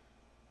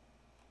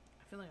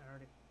 I feel like I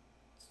already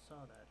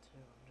saw that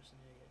too. I'm just an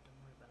idiot. Don't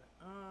worry about it.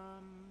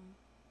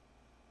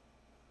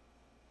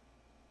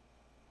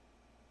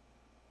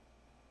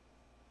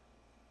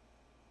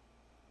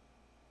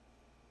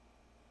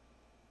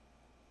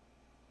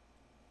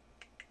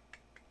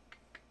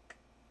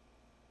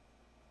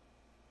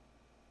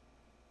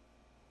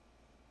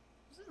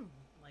 Was it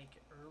like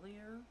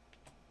earlier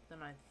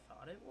than I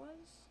thought it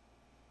was?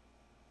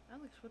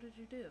 Alex, what did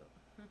you do?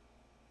 Was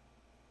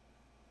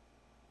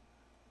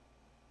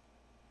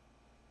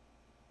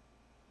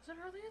it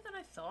earlier than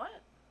I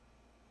thought?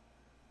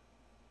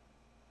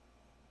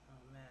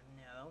 Oh man,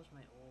 yeah, that was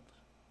my old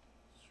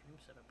stream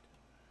setup too.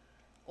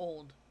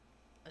 Old.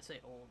 I say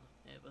old.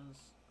 It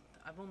was.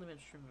 I've only been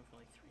streaming for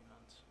like 3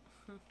 months.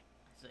 I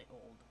say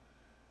old.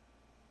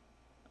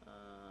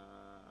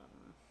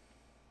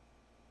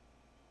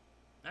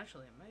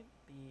 Actually, it might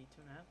be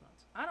 2.5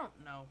 months. I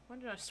don't know. When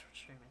did I start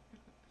streaming?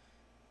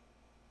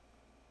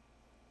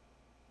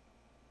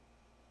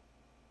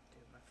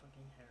 Dude, my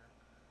fucking hair.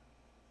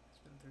 It's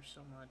been through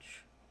so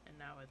much, and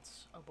now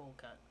it's a bowl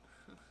cut.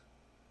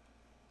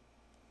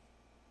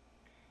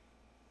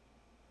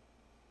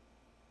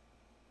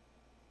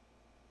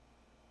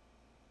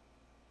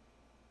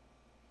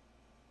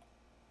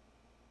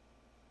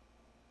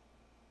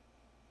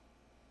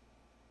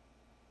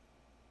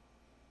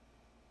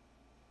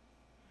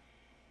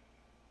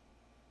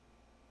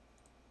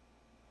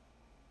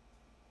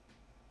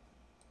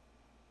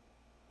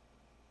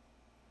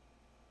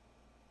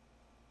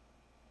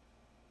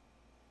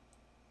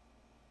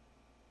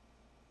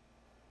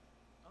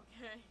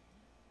 Okay.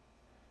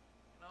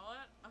 You know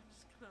what? I'm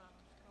just gonna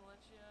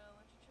let you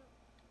chill.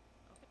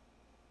 Okay.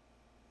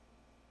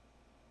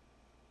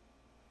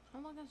 How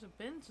long has it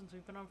been since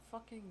we've been on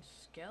fucking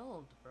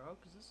Skeld, bro?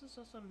 Because this is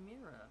just a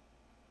mirror.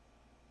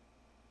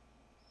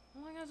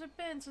 How long has it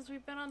been since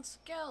we've been on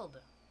Skeld?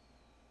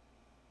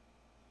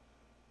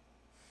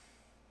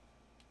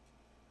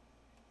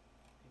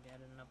 Maybe I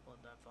didn't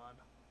upload that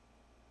VOD.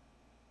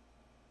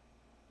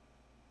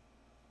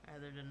 I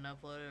either didn't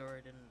upload it or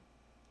I didn't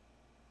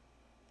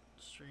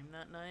stream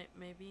that night,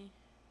 maybe.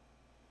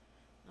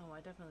 No, I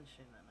definitely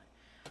streamed that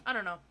night. I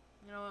don't know.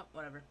 You know what?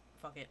 Whatever.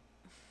 Fuck it.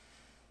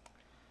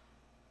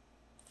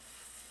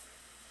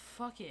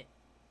 Fuck it.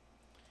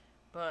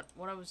 But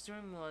what I was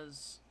doing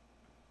was...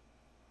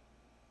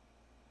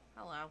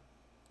 Hello.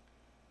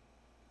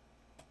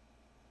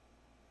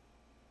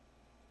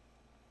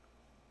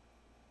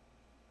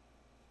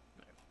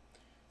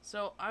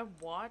 So, I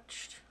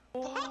watched...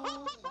 Went is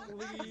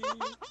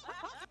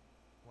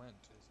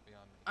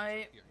beyond me.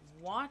 I He's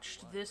a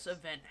watched what? this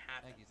event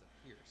happen. Maggie's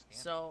a fierce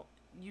scammer. So,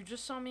 you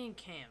just saw me in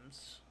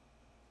cams.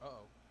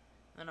 Uh-oh.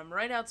 And I'm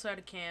right outside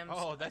of cams.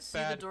 Oh, that's I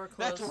see bad. the door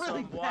closed, That's really so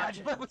I'm bad.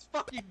 watching. That was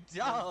fucking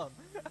dumb.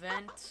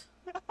 Vent.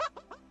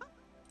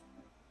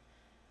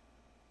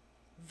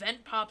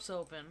 Vent pops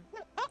open. Yeah,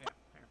 there.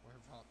 Where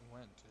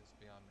Went is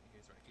beyond me.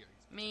 He's right here.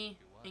 He's Me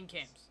pretending to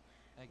in was. cams.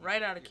 Maggie's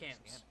Right a out of fierce cams.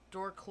 scammer.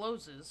 Door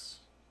closes.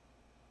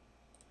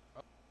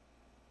 Oh.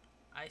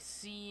 I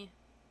see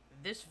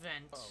this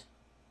vent Uh-oh.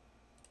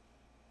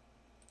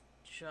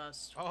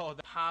 just Oh,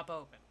 pop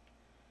open.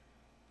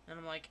 And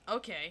I'm like,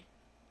 okay,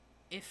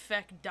 if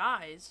Feck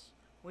dies,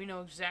 we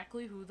know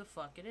exactly who the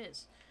fuck it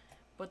is.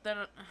 But then,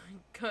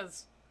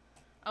 because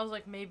I was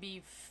like,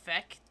 maybe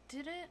Feck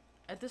did it?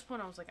 At this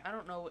point, I was like, I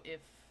don't know if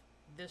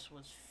this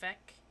was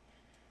Feck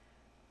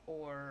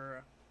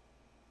or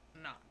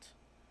not.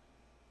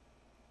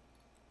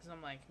 Because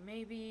I'm like,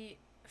 maybe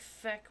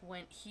Feck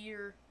went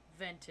here,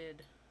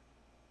 vented,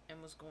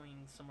 and was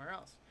going somewhere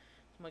else.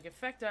 So I'm like, if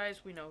Feck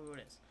dies, we know who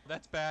it is.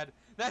 that's bad.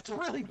 That's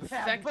really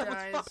bad. Feck That was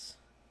fu- dies.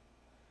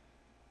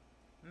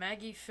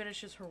 Maggie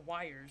finishes her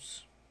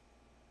wires.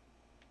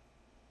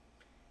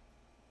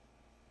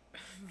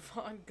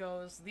 Vaughn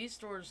goes, these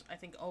doors, I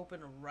think,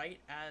 open right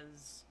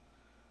as,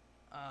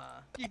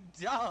 You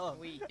dumb.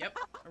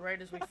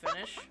 right as we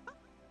finish.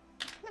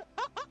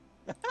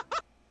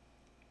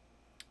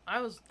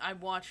 I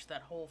watched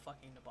that whole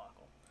fucking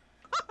debacle.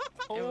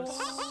 It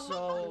was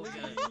so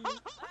good.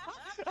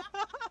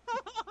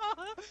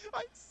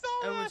 I'm so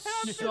It was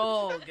happy.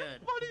 so good.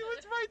 Buddy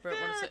was right Brett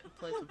there. wants to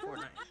play some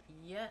Fortnite.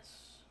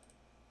 Yes.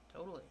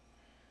 Totally.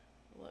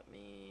 Let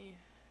me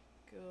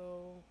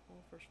go... Well,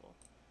 first of all,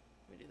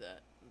 let me do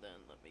that. Then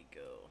let me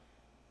go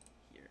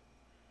here.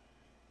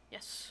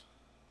 Yes.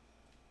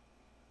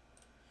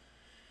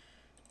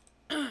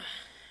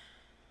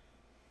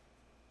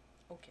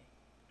 Okay.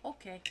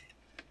 Okay.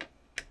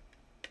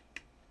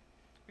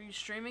 Are you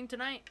streaming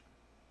tonight?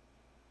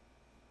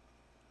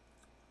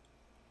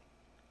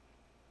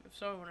 If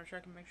so, I want to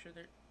check and make sure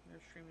that your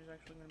stream is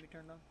actually going to be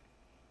turned on.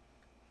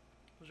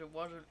 Because it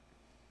wasn't.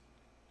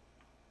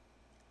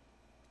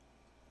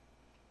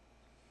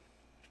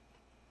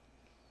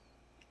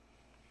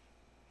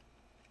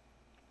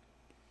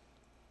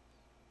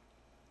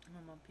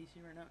 I'm on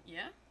PC right now.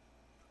 Yeah?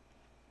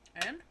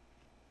 And?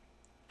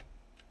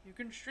 You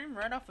can stream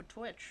right off of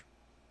Twitch.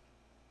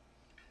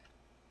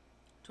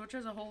 Twitch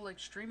has a whole, like,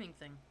 streaming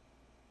thing.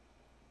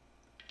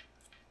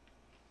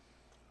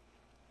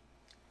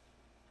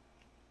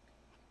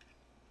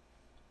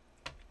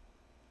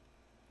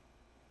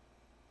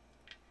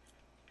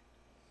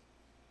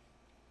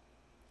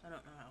 I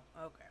don't know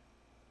how. Okay.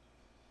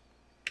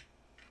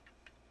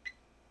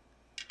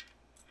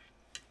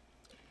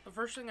 The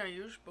first thing I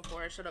used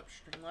before I set up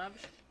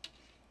Streamlabs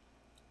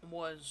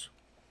was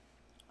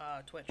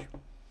Twitch.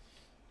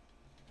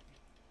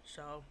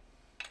 So,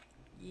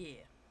 yeah.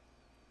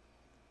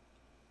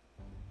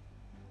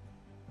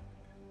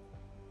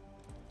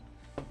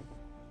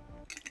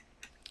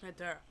 Right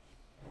there.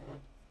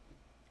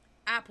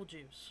 Apple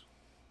juice.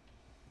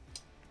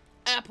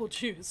 Apple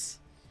juice.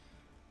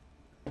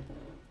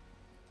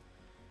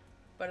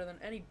 Better than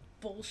any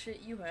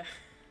bullshit you have.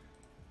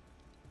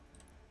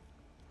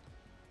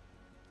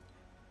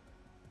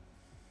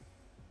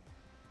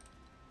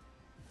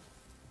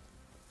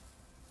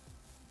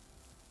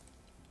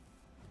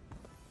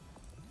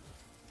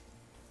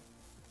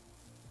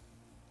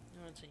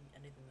 I'm not seeing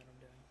anything that I'm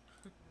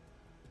doing.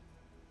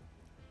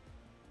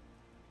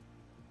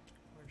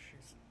 Where's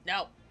shoes?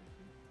 No!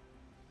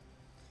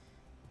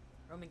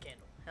 Roman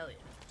candle. Hell yeah.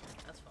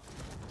 That's fun.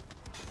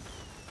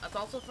 That's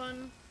also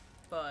fun,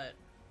 but...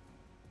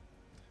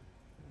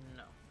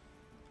 no.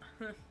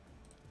 What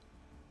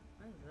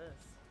is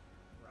this?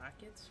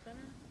 Rocket spinner?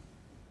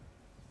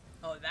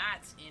 Oh,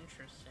 that's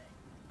interesting.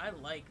 I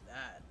like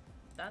that.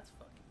 That's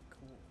fucking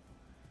cool.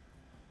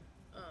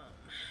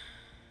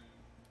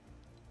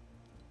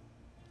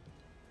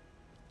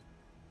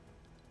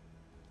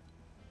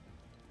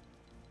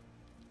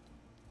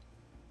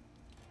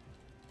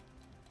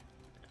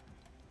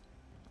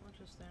 How much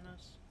is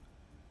Thanos?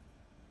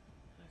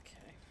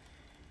 Okay.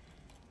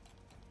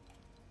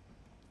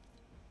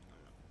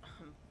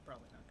 I'm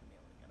probably not gonna be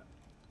able to get him,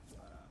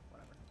 but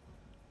whatever.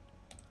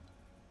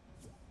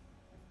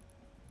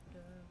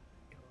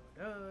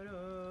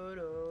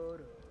 Hello.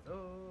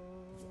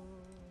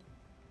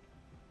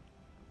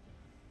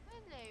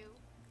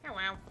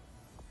 Hello.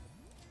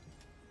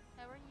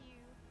 How are you?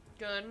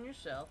 Good, and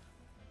yourself?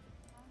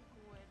 I'm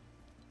good.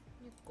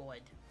 You're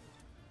good.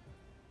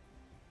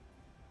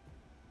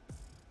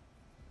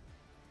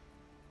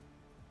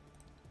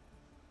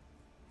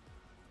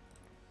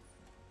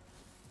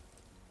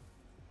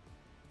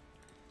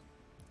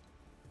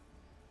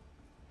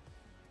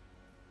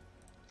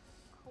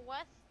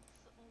 West's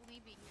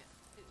leaving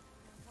soon.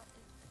 What is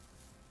this?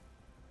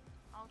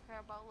 I don't care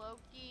about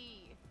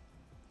Loki.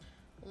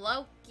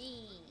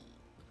 Loki.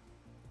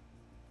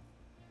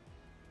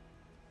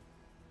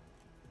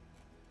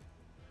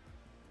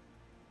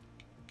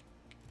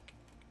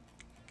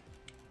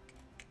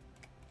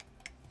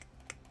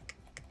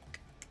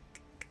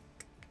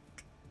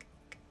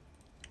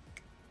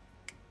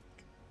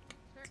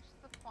 Search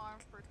the farm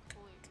for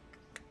clues.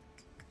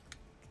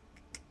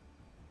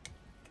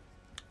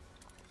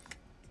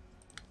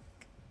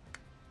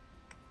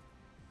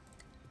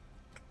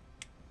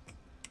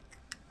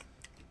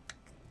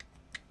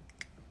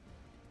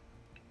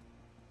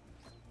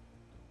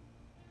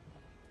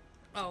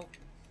 Oh.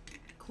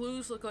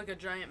 Clues look like a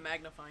giant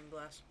magnifying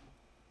glass.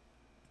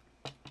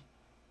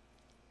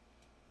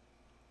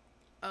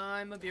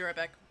 I'm gonna be right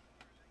back.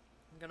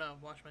 I'm gonna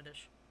wash my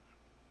dish.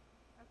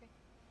 Okay.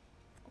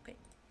 Okay.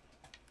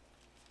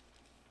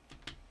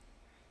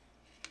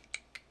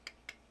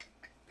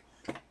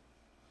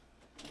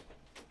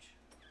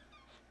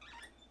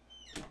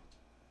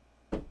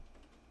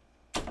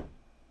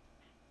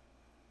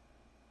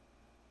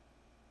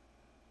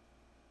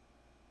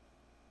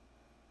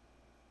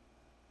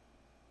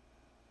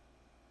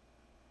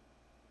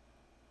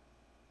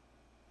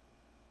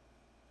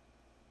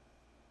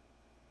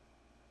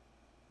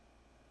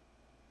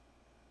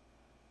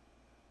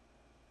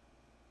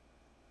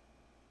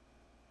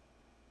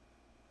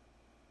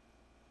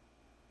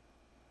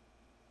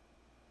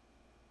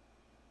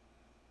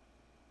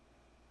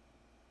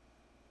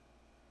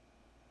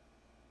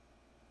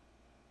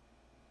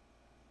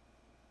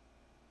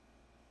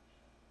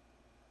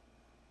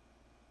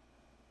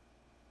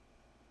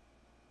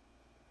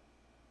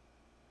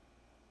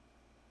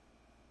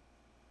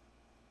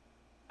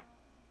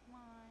 My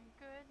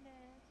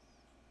goodness.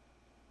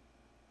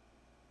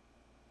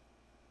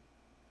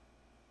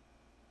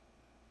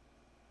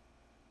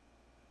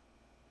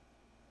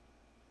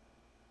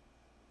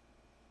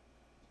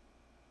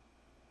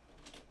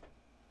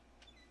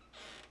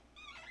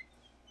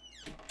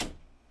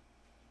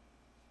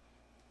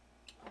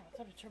 Oh, I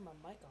thought I turned my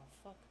mic off.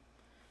 Fuck.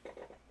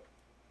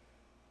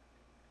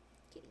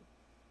 Kitty.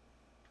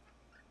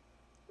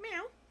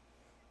 Meow.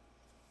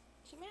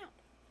 She meowed.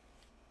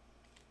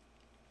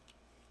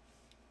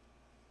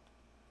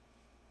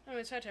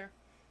 Anyways, hi, Tara.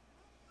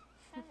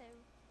 Hello.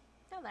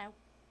 Hello.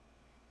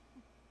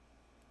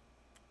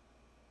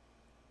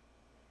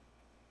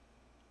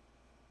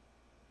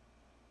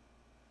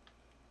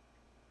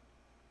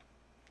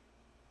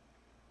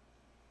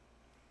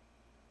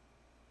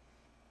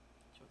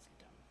 She wants to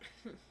get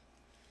down.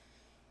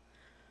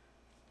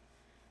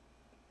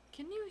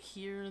 Can you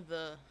hear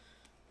the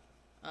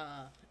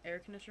air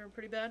conditioner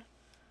pretty bad?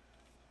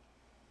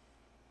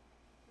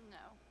 No,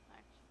 I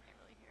actually can't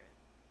really hear it.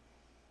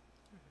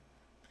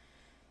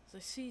 So I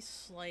see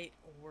slight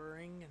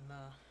whirring in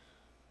the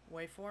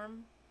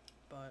waveform,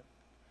 but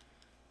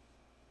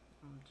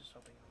I'm just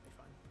hoping it'll be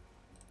fine.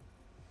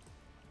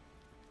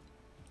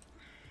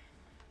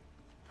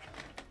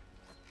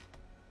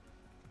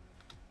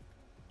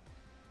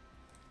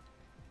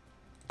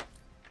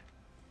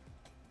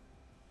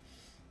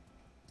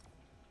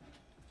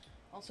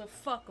 Also,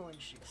 fuck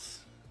orange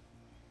juice.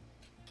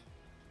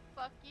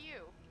 Fuck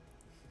you.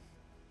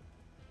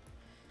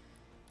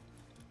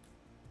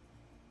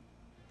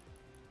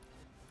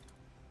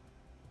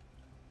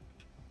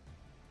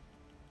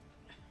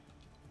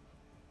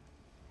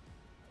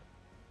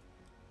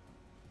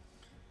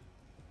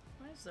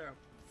 Why is there a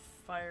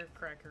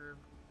firecracker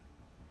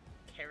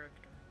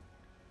character?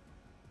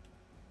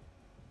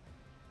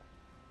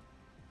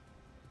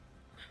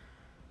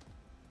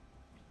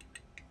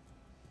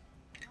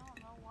 I don't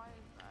know why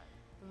is that.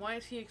 And why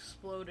is he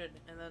exploded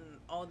and then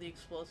all the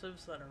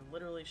explosives that are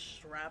literally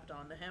strapped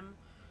onto him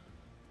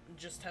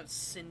just have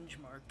singe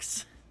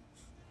marks?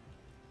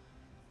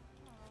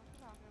 I don't know what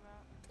you're talking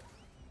about.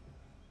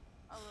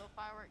 A little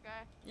firework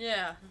guy?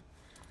 Yeah.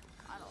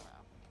 I don't know.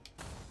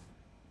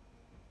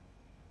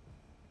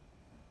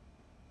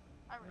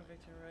 I really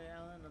Victor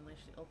Royale and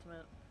unleash the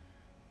ultimate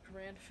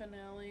grand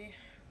finale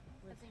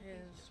with think he's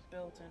his just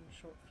built-in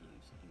short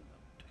fuse emote.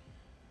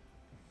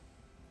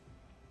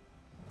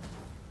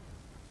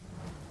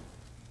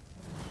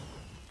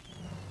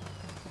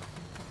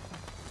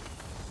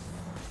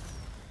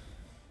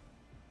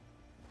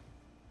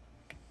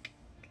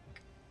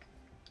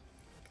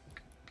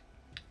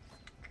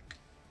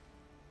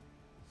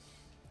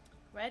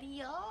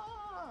 Ready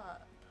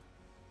up!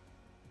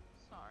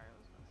 sorry, I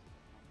was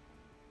messing with my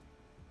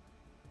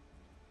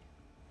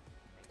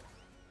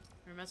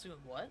thing. You're messing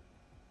with what?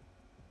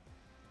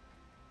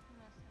 I'm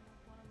messing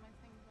with one of my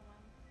things on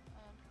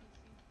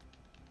PC.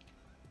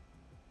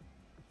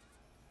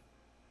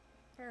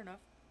 Fair enough.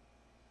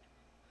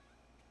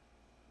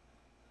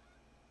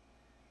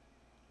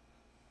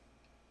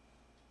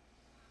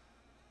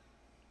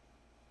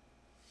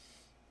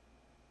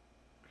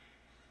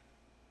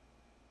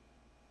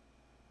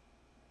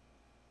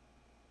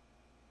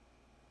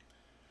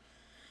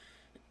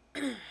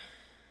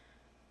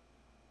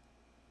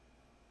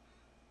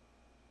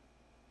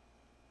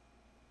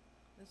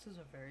 This is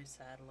a very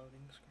sad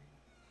loading screen.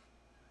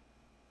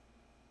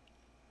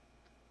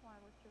 Why?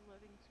 What's your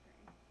loading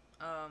screen?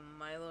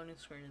 My loading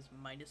screen is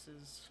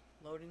Midas's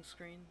loading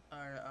screen,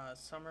 or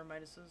Summer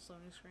Midas's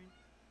loading screen.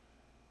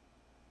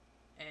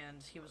 And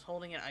he was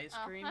holding an ice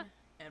cream,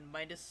 and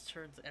Midas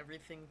turns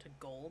everything to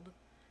gold,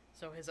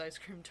 so his ice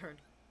cream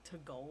turned to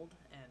gold,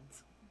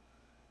 and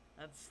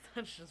that's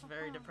just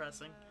very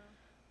depressing.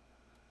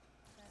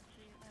 That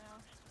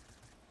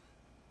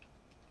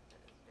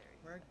is very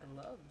Wear sad.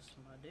 gloves,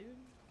 my dude.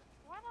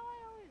 Why do I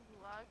always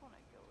lag when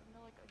I go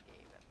into like a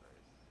game at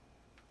first?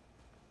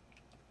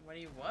 What do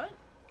you what?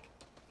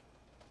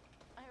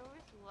 I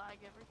always lag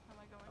every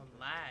time I go into a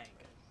lag.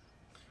 game at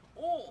first.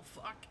 Oh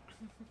fuck!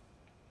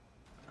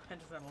 I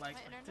just had a lag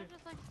My spike internet too.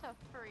 just likes to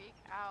freak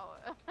out.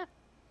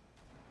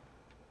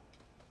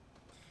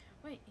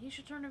 Wait, he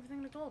should turn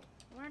everything to gold.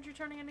 Why aren't you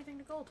turning anything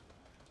to gold?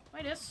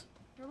 Midas,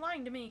 you're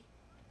lying to me.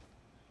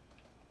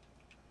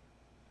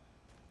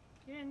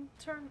 You didn't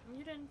turn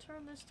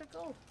this to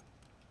gold.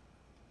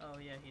 Oh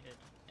yeah, he did.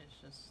 It's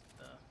just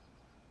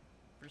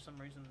for some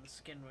reason the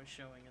skin was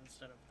showing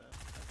instead of the. Okay.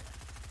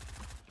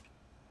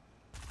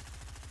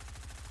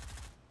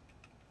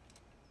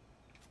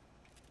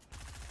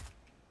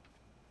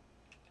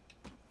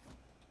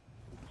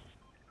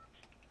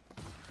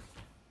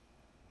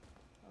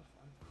 That was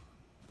fun.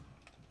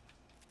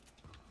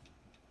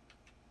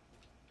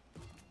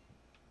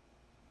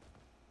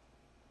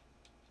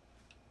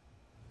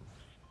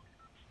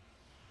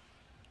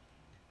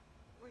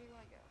 Where do you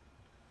want to go?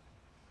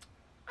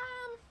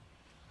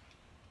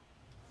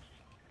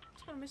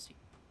 Let's go to Misty.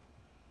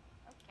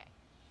 Okay.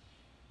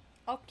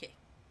 Okay.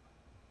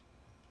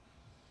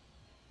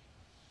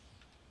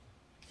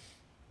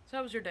 So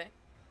how was your day?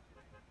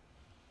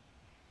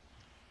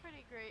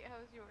 Pretty great.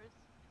 How's yours?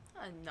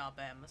 Not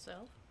bad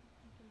myself.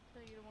 I can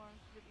tell you tomorrow's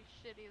gonna be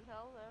shitty as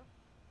hell though.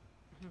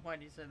 Why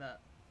do you say that?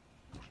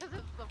 Because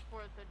it's the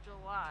 4th of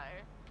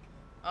July.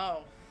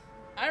 Oh,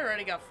 I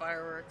already got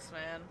fireworks,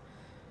 man.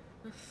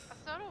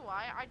 So do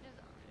I.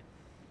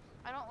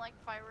 I don't like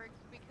fireworks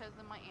because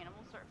then my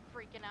animals start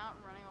freaking out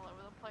and running all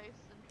over the place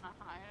and I'm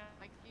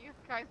like, you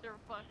guys are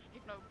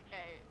fucking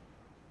okay.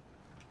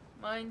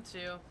 Mine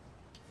too.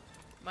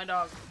 My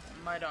dog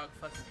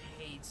fucking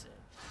hates it.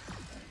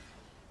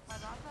 My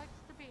dog likes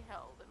to be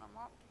held and I'm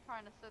not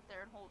trying to sit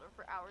there and hold her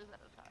for hours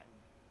at a time.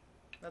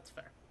 That's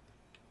fair.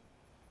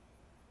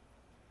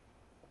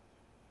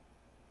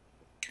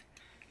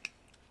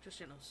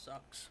 Just,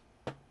 sucks.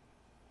 Yeah,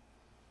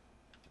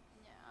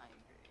 I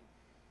agree.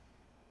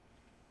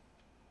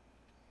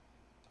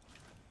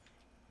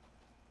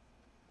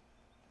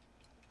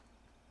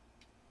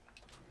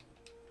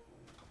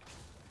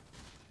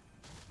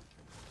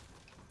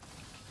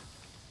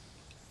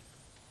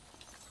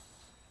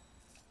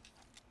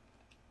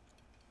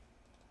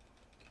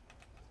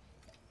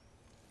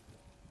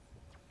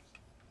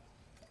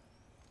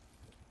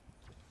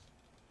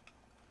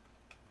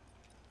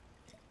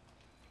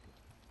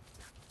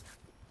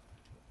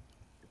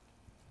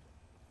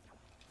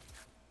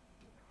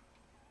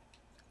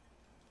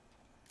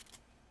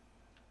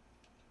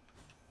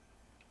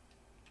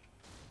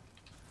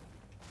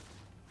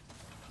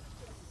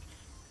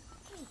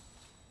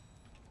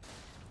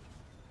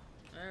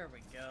 There we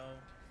go.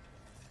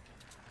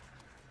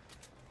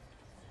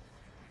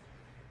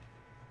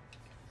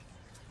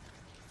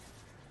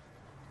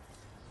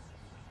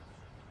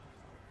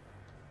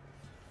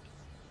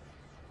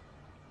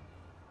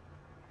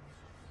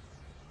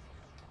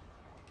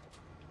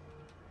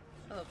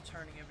 I love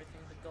turning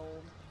everything to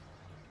gold.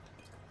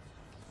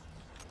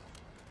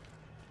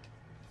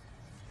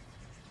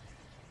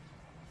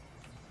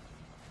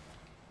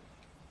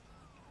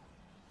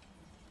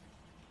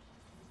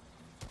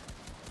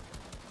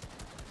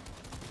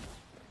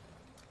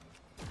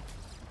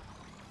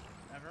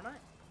 Never mind.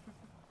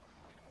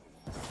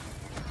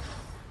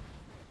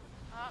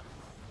 Oh,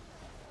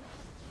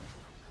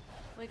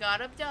 We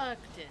got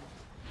abducted.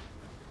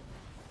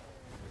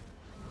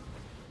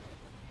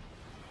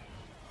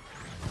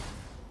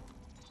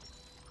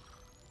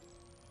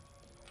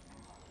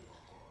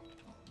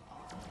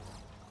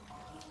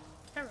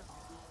 Hello.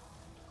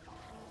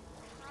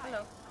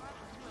 Hello.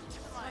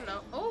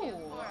 Hello.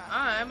 Oh,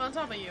 I'm on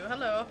top of you.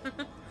 Hello. Switch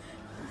to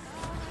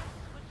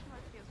my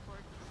PS4.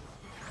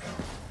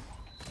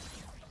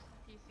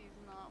 PC's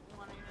not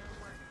wanting to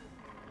work with me.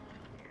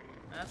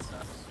 That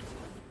sucks.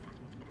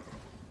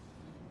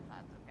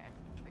 That's okay.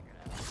 Figure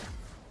it out.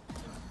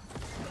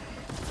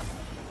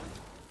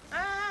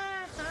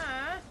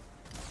 Ah!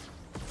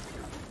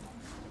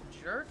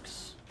 Jerks.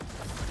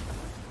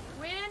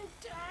 When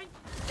I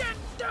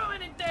didn't do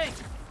anything!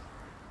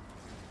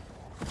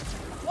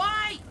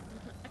 Why?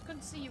 I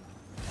couldn't see you.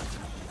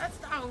 That's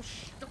oh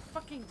the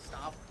fucking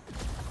stop.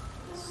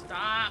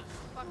 Stop.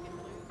 Fucking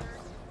loser.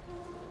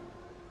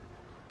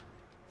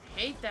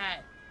 Hate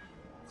that.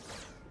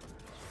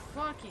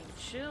 Fucking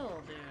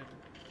chill, dude.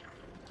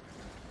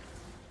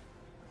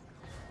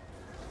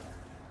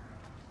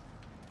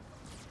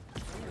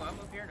 Ooh, I'm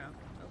up here now.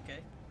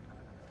 Okay.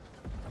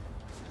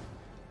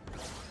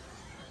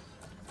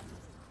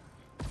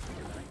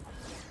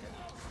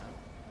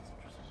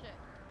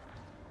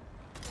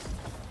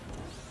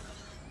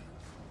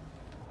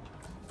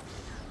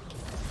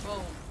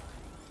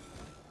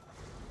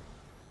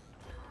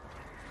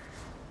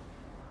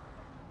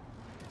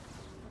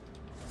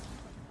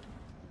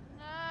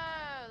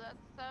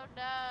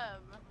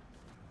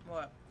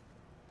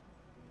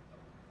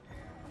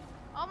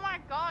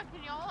 god,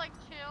 can y'all like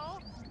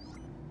chill?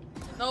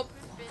 Nope.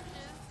 Stupid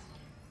bitches.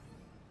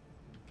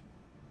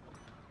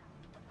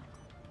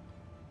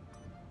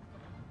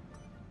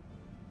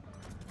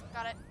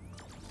 Got it.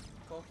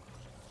 Cool.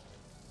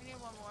 We need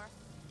one more.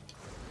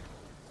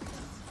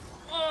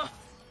 Oh!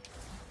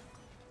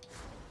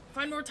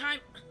 Find more time.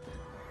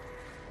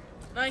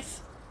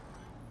 Nice.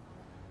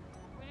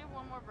 We need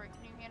one more break.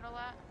 Can you handle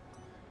that?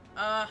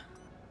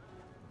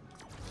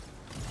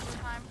 More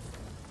time.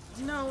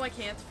 No, I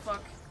can't.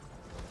 Fuck.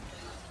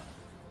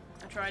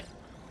 I tried.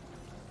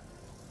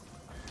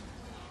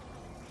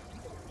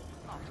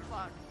 Oh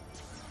fuck.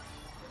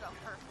 We got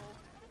purple.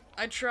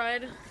 I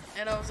tried,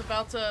 and I was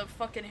about to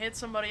fucking hit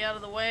somebody out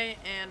of the way,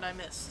 and I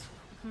missed.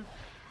 Oh, no,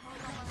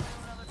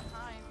 another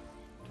time.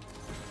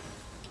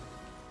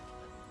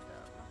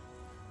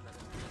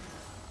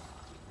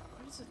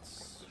 Why does it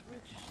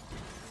switch?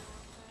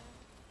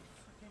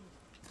 Fucking.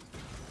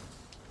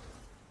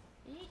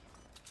 E?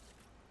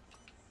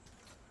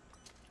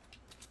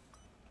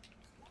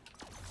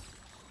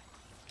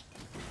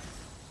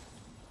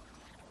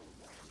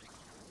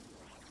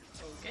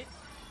 Okay.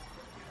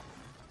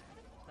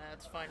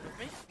 That's fine with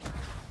me.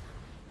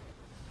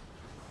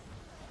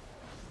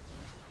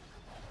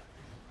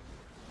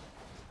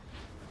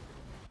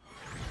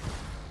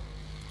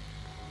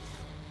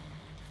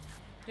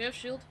 Do you have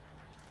shield?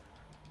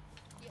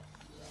 Yes.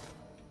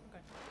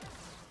 Okay.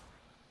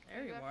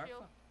 There you have are.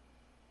 shield? Fuck.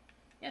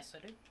 Yes, I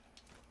do.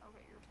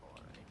 Okay, you're full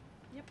already.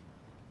 Yep.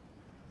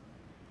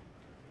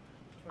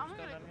 I'm gonna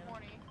go to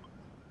corny.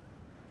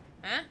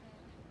 Huh?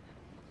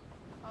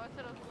 Oh, I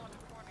said I was going to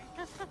corny.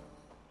 This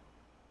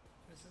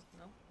is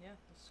no. Yeah,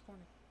 this is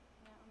corny.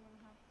 Yeah, I'm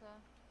gonna have to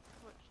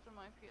switch to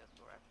my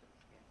PS4 after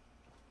this game.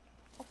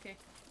 Okay.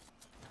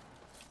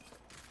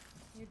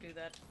 You do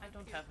that. I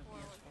don't have a PS4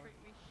 would PS4. treat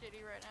me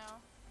shitty right now.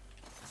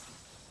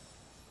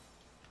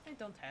 I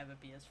don't have a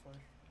PS4.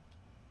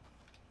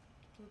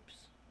 Oops.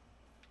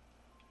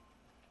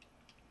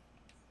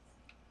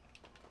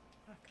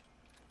 Fuck.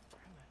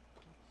 Where am I?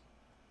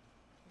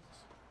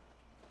 Jesus.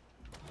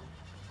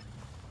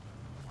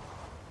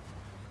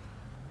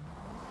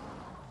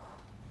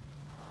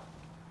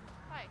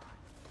 Hi.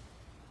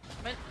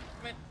 Come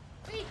in.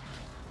 Wait.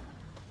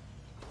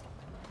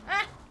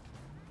 Ah!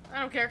 I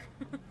don't care.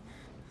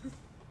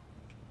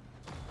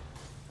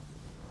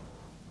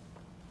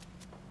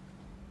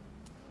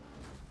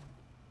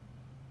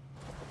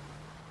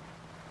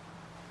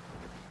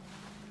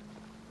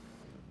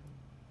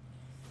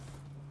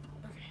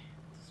 Okay.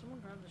 Did someone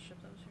grab the ship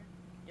that was here?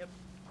 Yep.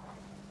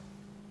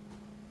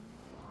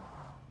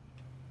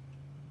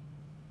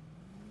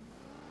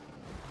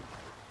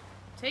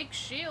 Take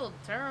shield,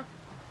 Tara.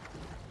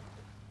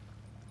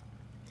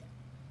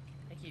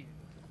 Thank you.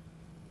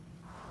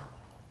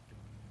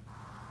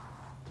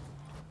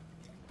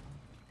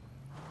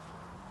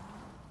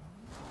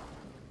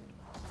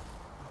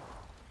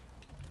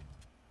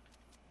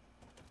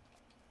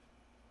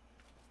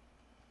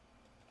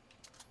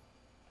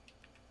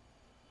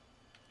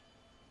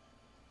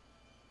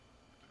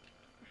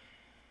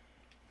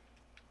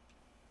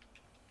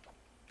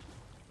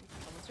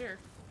 Someone's here.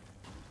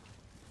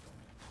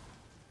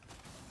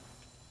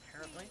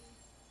 Apparently.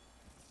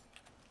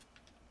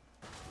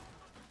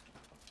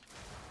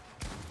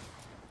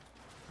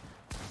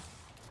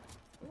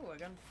 Ooh, I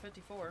got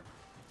 54.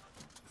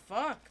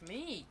 Fuck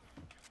me.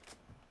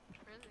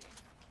 Frizzy.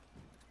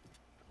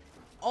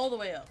 All the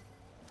way up.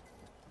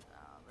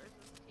 Oh, there's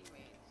his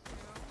teammates too.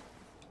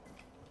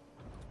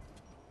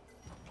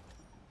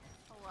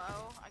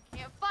 Hello? I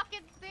can't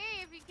fucking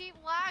see if you keep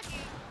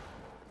lagging.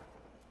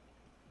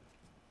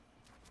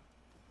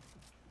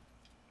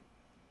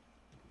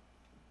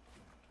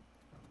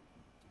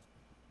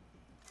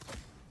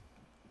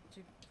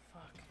 Dude,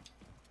 fuck.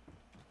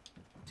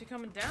 Is he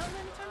coming down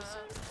anytime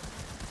soon?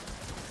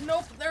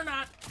 Nope, they're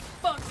not.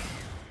 Fuck.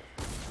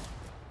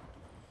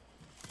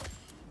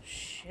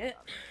 Shit.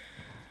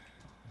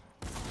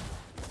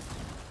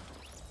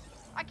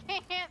 I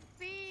can't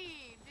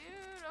see,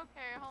 dude.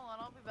 Okay, hold on.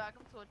 I'll be back.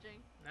 I'm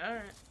switching.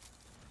 Alright.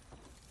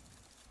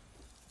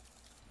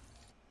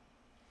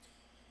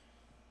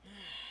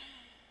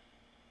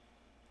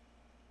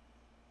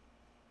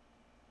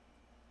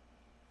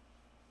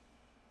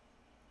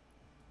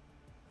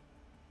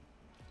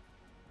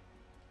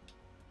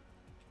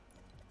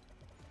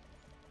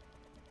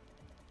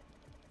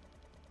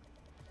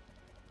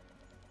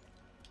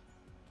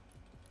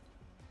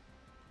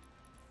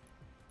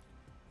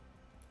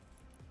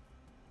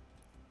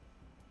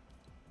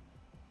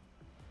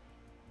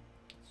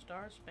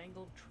 Star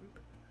Spangled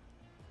Trooper.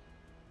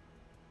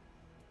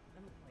 I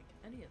don't like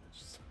any of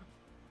this stuff.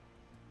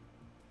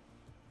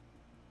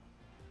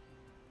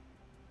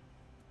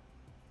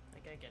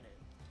 Like, I get it.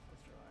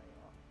 Let's rely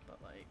off, but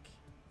like,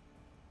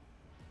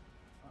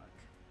 fuck.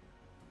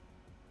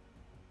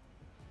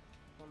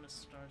 I'm a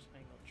Star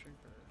Spangled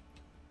Trooper.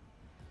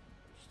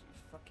 Just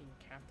use fucking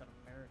Captain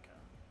America.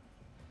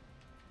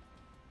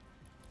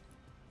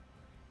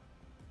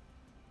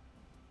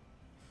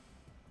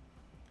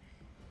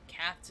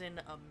 Captain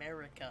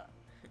America.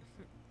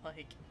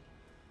 Like,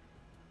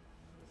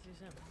 Let's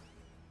use him.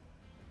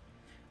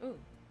 Ooh.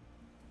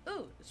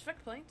 Ooh, is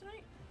Feck playing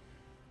tonight?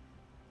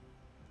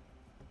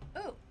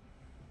 Oh!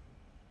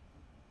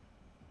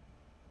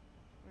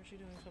 Or is she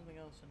doing something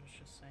else and it's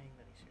just saying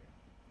that he's here?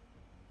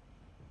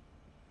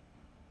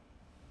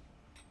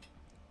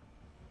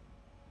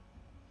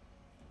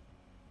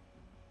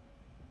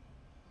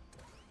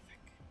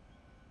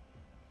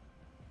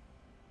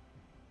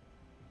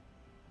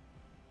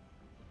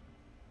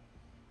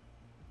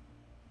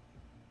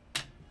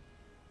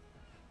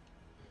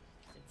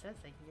 It says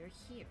that you're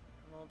here.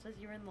 Well, it says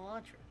you're in the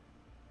launcher.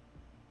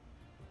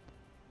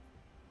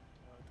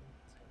 Well, it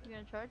doesn't say that. You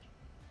gonna charge?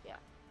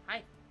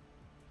 Hi.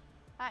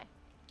 Hi.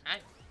 Hi.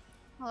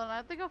 Hold on,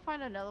 I think I'll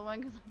find another one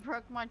because I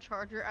broke my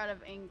charger out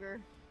of anger.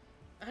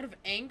 Out of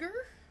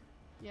anger?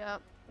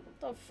 Yep. What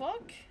the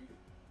fuck?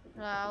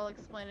 I'll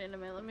explain it in a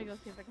minute. Let me go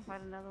see if I can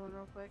find another one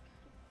real quick.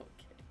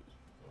 Okay.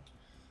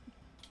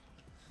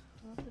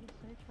 What did it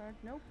say? Charge?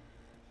 Nope.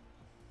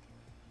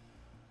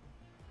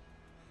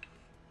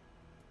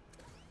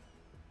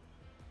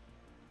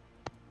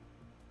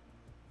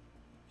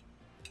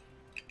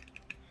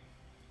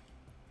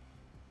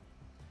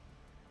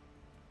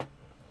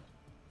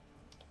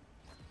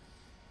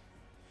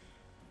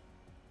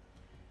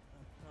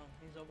 Oh,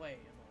 he's away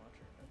in the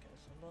launcher. Okay,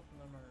 so both of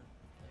them are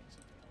playing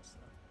something else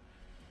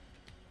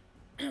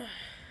then.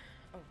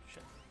 Oh,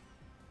 shit.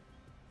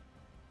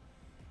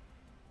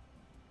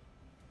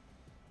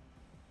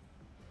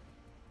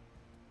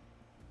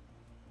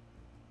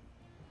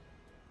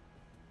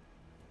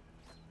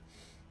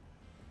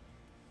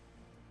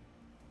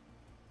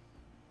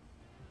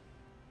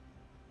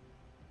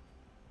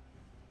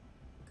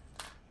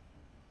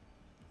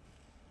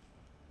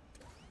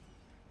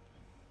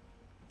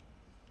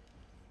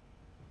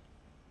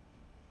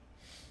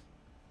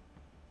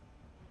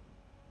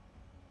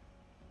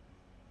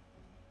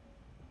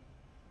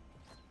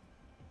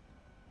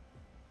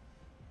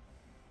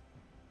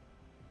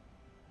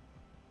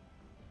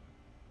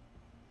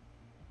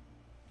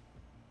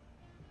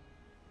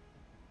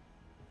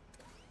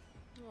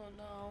 Oh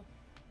no.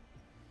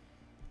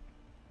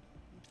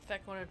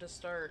 Feck wanted to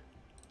start,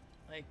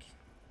 like,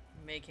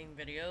 making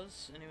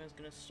videos, and he was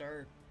gonna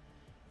start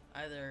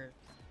either,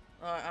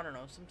 I don't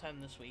know,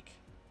 sometime this week.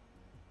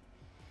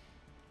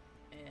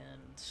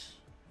 And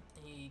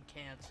he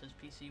can't, his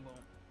PC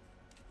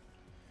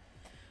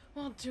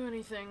won't do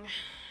anything.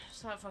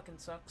 So that fucking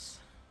sucks.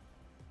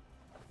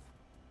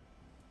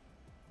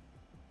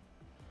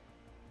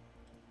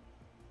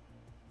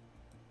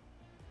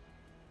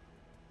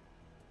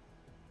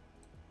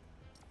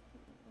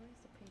 Where's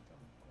the paint on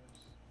the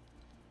clothes?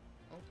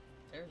 Oh,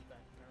 there's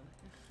back apparently.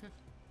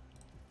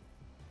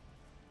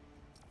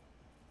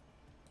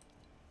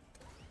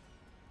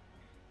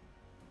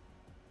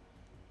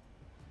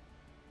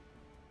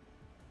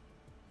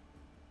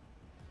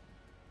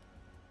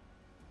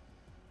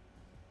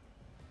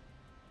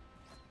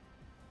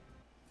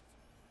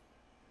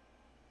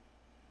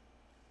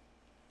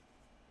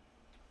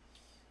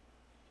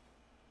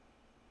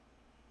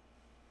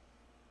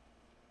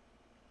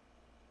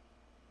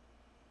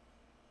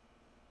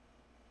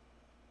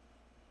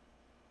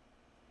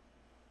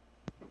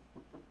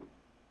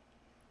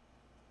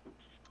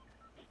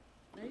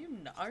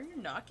 Are you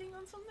knocking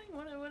on something?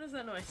 What is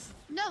that noise?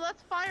 No,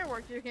 that's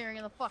fireworks you're hearing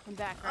in the fucking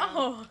background.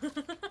 Oh.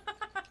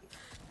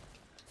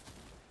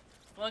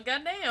 Well,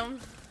 goddamn.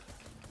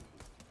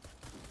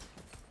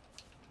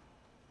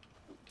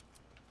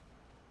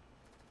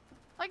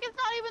 Like, it's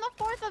not even the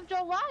 4th of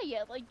July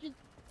yet. Like, just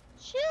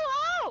chill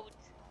out.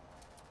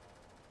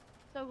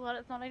 So glad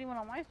it's not anyone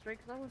on my street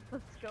because I was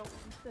supposed to go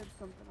and said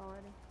something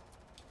already.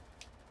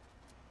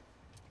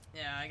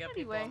 Yeah, I got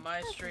Anyway, people on my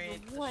this is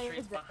street. The way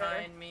street's better.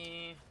 behind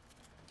me.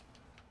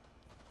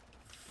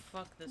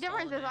 Fuck this. The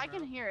difference is holiday, I can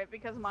bro. hear it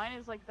because mine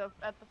is like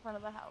at the front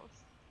of the house.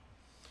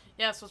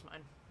 Yeah, this was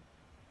mine.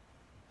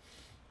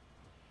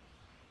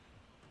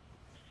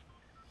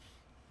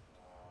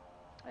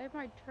 I have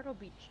my Turtle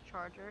Beach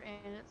charger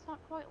and it's not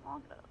quite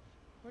long enough.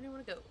 Where do you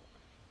want to go?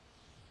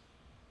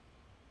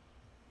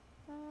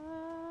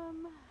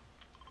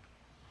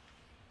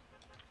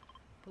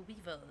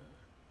 Beweeva.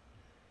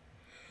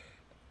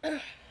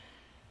 Hey,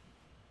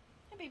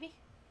 baby.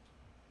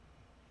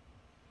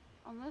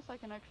 On this I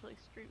can actually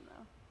stream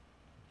though.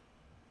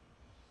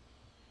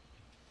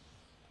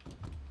 So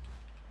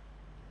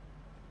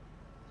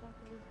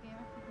after this game I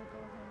think I'll go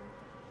ahead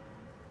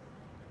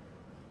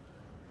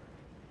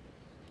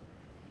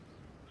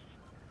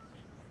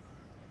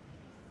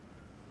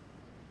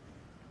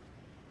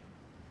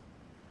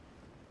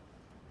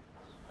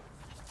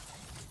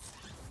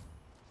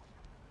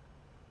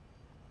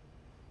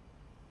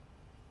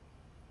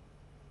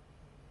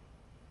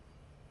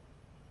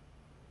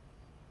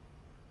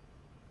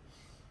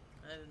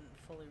and I didn't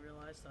fully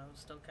realize that I was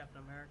still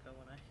Captain America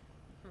when I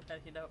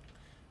readied up.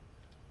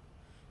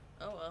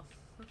 Oh well.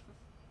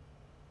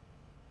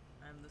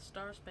 I'm the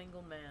Star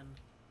Spangled Man.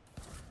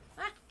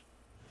 Ah!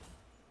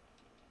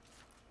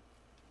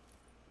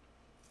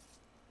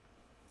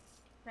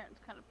 parents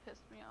kind of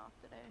pissed me off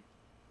today.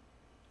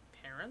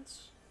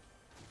 Parents?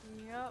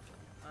 Yep.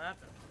 What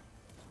happened?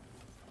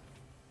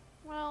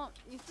 Well,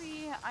 you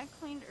see, I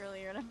cleaned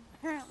earlier, and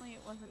apparently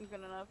it wasn't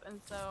good enough,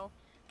 and so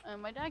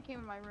my dad came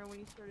in my room when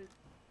he started.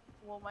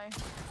 Well,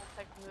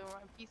 technically where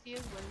my PC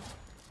is when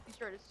he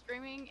started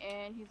streaming,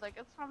 and he's like,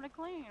 "It's time to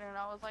clean," and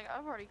I was like,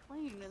 "I've already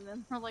cleaned," and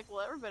then they're like,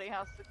 "Well, everybody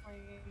has to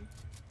clean." And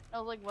I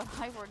was like, "Well,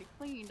 I've already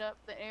cleaned up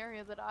the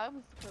area that I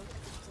was supposed to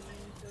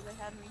clean," so they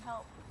had me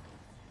help.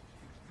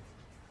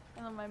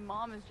 And then my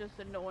mom is just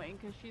annoying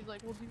because she's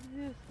like, "Well, do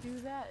this, do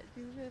that,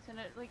 do this," and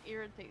it like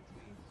irritates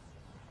me.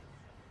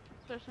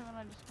 Especially when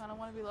I just kind of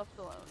want to be left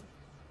alone.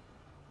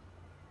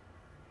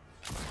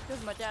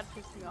 Because my dad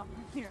pissed me off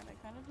here and I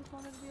kind of just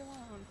wanted to be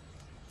alone.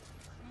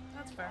 And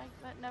That's fair.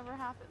 that never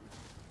happens.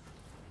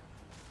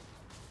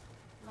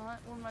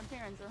 Not when my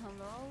parents are home.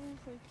 They're always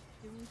like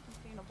doing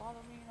something to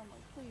bother me and I'm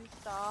like, please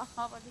stop.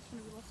 I just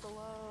want to be left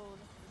alone.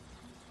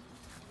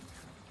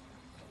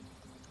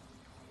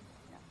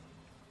 Yeah.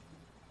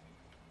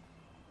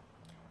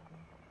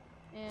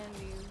 And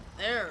these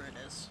There it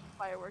is.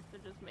 fireworks are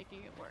just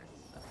making it worse.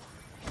 So.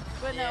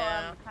 But no,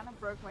 Yeah. kind of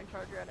broke my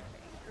charger out of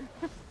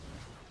anger.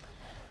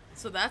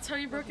 So that's how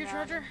you broke your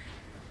charger?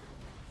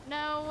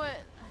 No,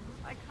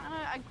 I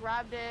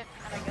grabbed it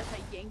and I guess I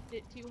yanked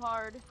it too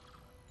hard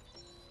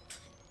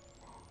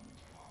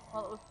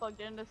while it was plugged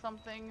into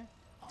something.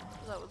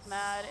 So I was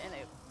mad and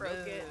it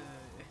broke it.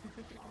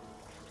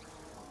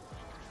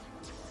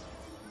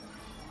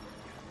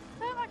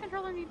 Maybe my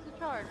controller needs to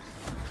charge.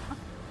 I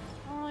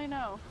don't really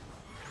know.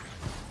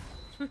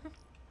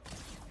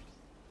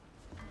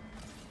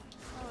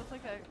 Oh, it's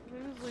like a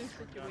lose-lose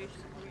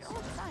situation for me. Oh,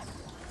 it's time.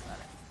 Got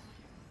it.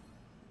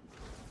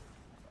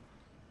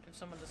 If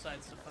someone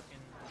decides to fucking,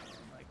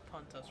 like,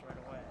 punt us right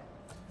away,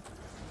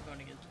 I'm going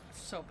to get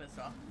so pissed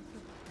off.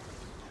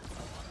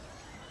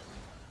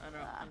 I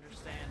don't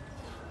understand.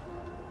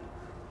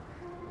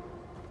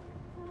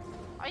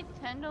 I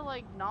tend to,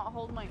 like, not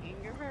hold my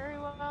anger very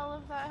well,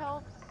 if that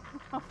helps.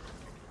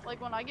 Like,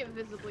 when I get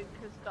visibly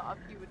pissed off,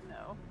 you would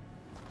know.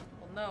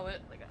 Well, no,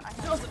 it Like,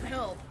 doesn't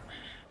help.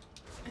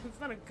 It's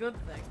not a good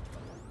thing.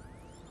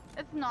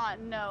 It's not,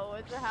 no.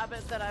 It's a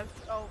habit that I've,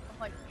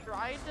 like,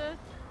 tried to,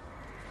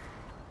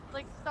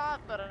 like,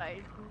 stop, but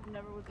I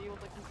never was able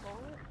to control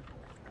it.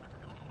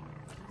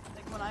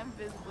 Like, when I'm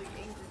visibly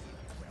angry,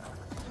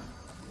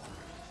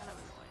 kind of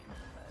annoying,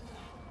 but...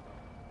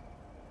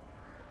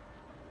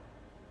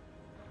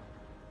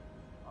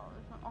 Oh,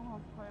 there's no... Oh,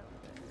 quite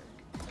okay.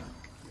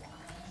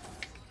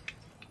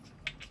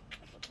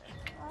 Okay.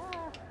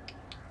 Ah!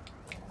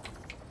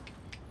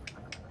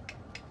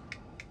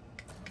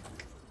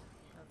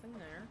 Nothing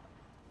there.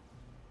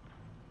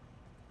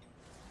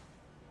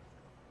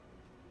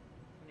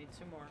 We need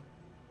 2 more.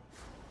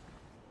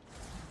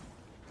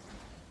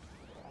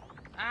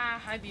 Ah,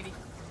 hi, BB.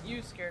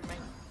 You scared me.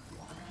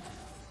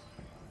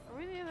 Are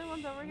we the other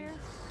ones over here?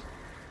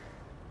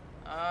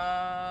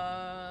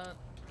 I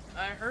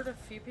heard a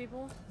few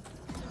people,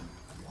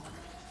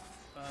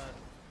 but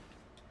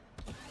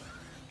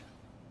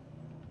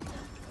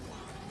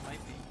might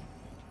be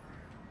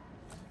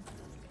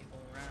people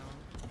around.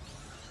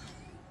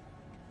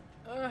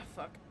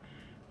 Fuck.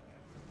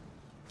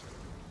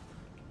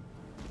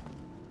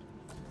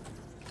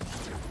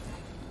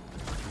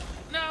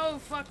 No,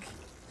 fuck.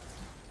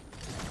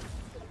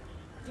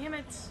 Damn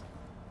it.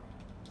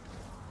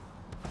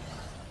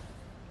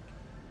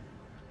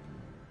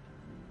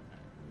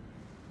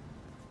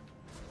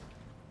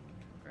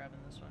 Grabbing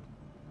this one.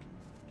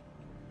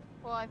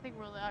 Well, I think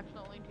we're actually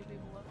only 2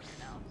 people left here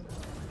now, so...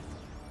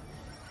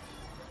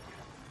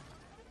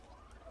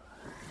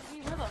 Hey,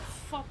 where the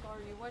fuck are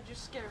you? Why'd you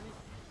scare me?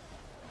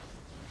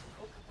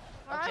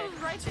 I was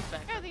right take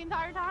back. there the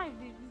entire time.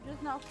 Did you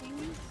just now see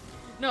me?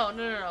 No,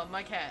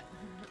 my cat.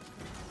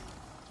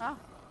 Oh.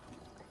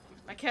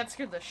 My cat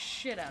scared the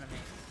shit out of me.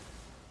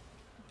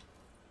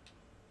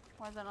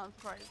 Why is that not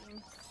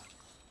surprising?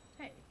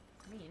 Hey,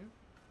 mean.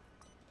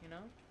 You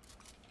know?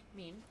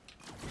 Mean.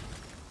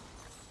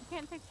 You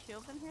can't take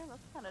shields in here?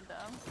 That's kind of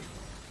dumb.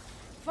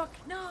 Fuck,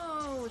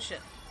 no!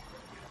 Shit.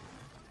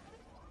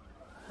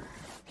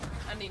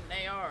 I need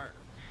an AR.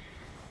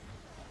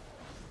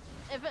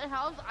 If it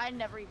helps, I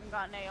never even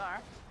got an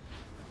AR.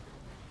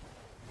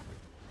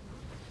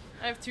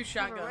 I have 2 I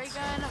have a ray shotguns.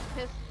 gun, a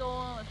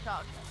pistol, and a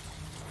shotgun.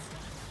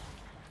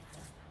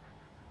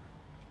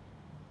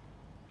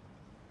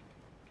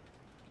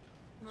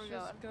 Where we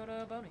going? Just go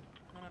to Boney.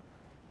 Why not?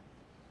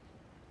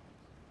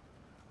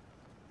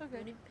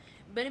 Okay.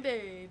 Bunny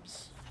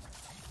babes.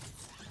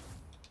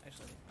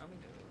 Actually, I'm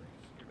gonna go over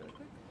here really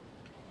quick.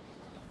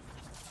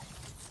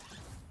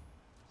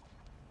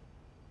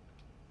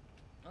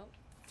 Oh,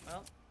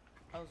 well,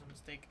 that was a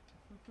mistake.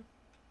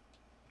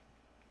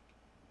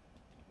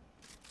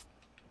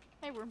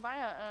 Hey, we're by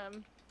a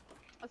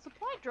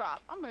supply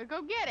drop. I'm gonna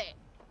go get it.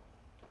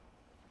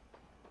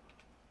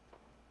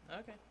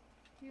 Okay.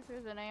 See if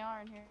there's an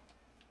AR in here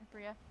for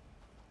you.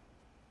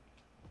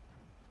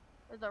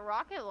 There's a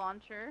rocket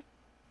launcher.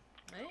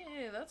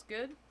 Hey, that's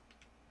good.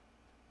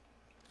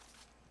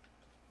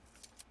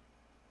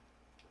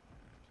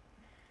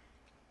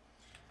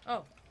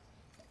 Oh,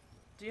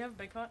 Do you have a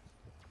big pot?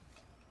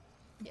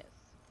 Yes.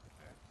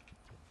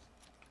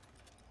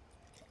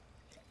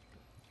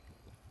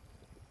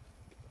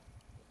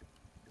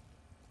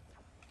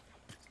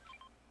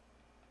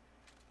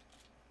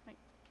 Like,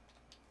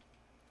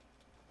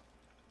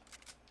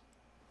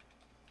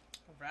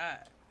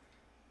 Alright.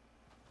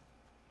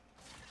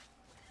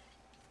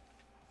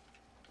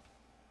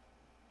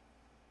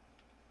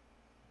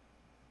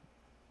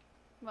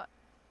 what?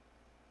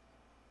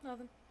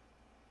 Nothing.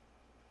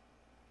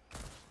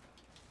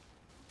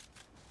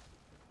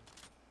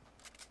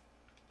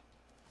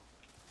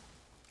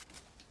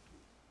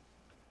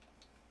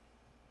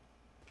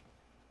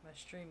 My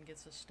stream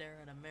gets a stare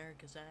at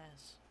America's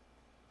ass.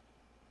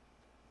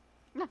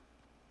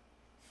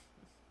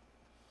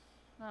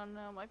 Oh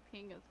no, my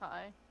ping is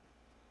high.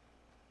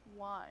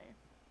 Why?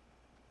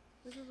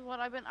 This is what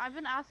I've been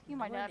asking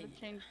my dad to Money.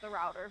 change the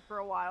router for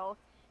a while,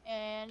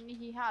 and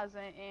he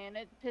hasn't, and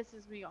it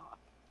pisses me off.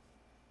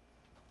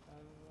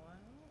 Well,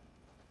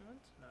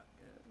 that's not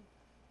good.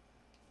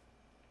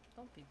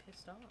 Don't be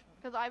pissed off.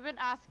 Because I've been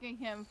asking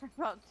him for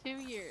about 2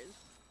 years.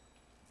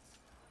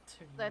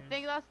 2 I years.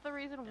 think that's the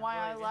reason why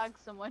I Right. lag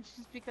so much,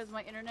 is because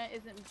my internet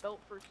isn't built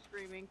for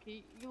streaming.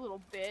 You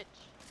little bitch.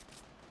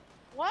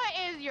 What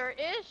is your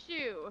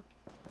issue?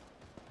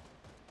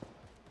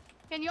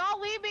 Can y'all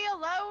leave me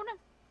alone?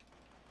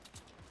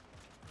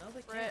 No,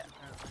 they Brit. can't,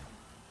 apparently.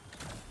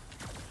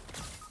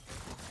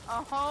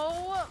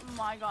 Oh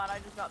my god, I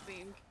just got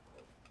beamed.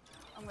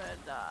 I'm gonna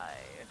die.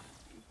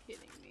 Are you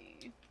kidding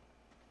me?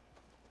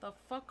 The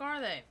fuck are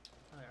they?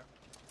 Oh, there.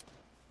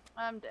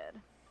 I'm dead.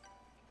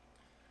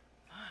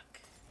 Fuck.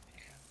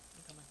 Okay,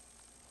 I'm coming.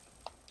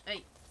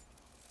 Hey!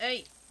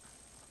 Hey!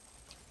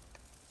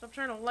 Stop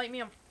trying to light me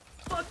on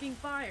fucking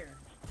fire!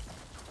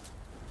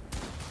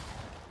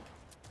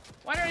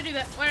 Why did I do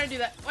that? Why did I do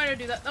that? Why did I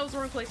do that? That was the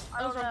wrong place. I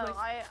That was don't the wrong know.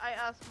 place. I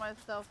asked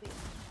myself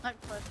that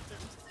question.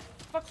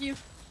 Fuck you.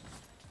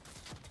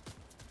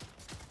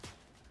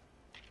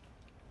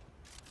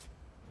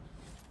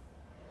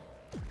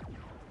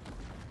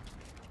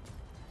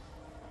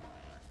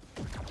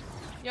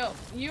 Yo,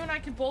 you and I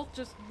could both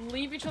just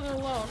leave each other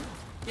alone.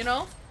 You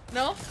know?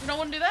 No? You don't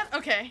want to do that?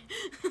 Okay.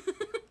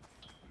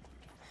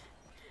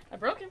 I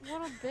broke him.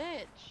 What a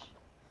bitch.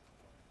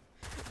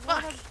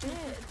 What Fuck. a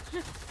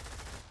bitch.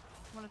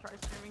 I'm gonna try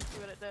streaming, see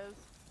what it does.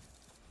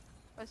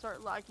 If I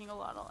start lagging a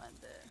lot, I'll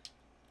end it.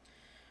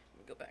 Let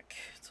me go back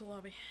to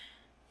lobby.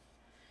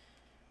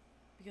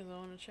 Because I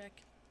want to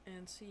check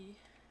and see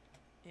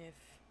if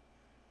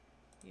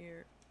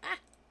you're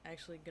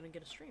actually gonna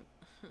get a stream.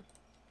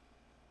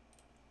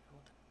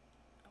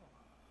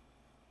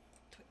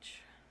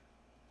 Twitch.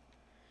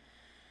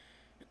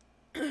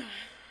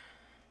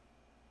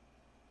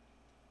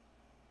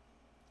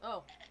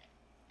 Oh,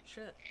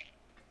 shit.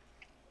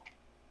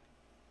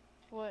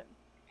 What?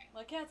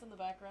 My cat's in the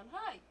background.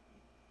 Hi!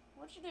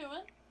 What you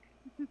doing?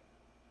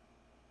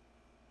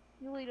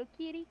 You little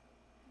kitty?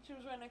 She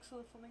was right next to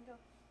the flamingo.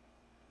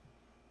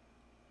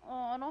 Oh,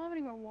 I don't have any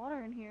more water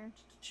in here.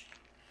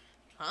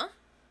 Huh?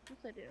 Yes,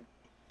 I do.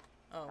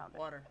 Oh, Found it.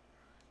 water.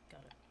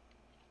 Got it.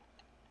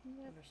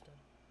 Yep. Understood.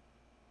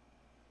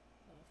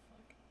 Oh,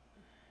 fuck.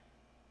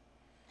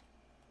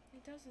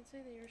 It doesn't say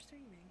that you're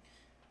streaming.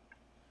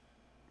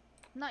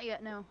 Not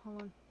yet, no.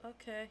 Hold on.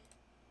 Okay.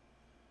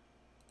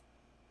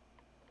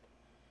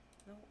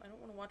 No, I don't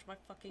want to watch my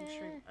fucking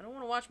stream. I don't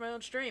want to watch my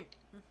own stream.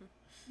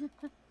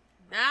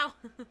 Now!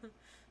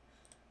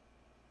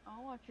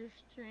 I'll watch your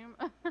stream.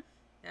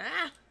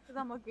 Ah! Because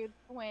I'm a good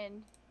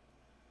friend.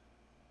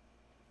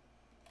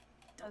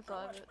 I Don't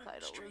saw watch the my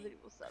title, stream. Resident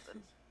Evil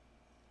 7.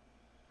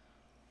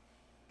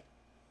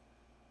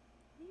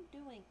 What are you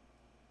doing?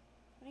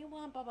 What do you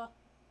want, Bubba? What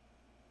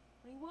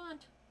do you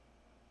want?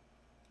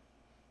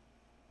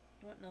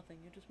 You want nothing.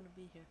 You just want to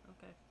be here.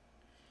 Okay.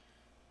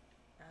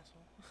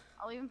 Asshole.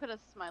 I'll even put a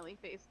smiley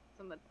face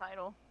in the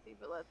title. See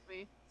if it lets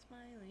me.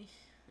 Smiley.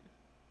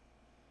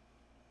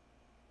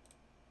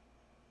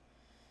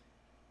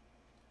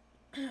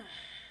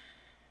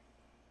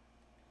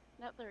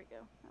 Nope, there we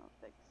go. Now it's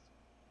fixed.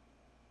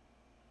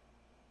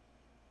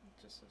 It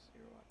just says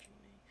you're watching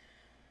me.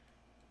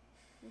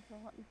 If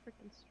I'll let me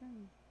freaking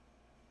stream.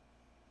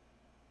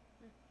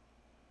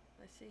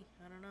 I see.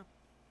 I don't know.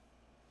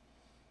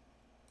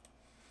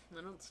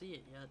 I don't see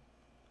it yet.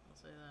 I'll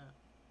say that.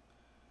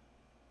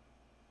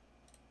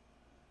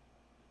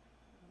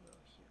 I'll go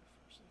here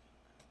for a second.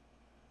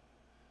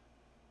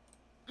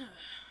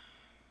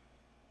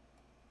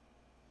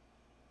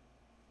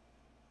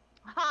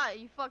 Ha!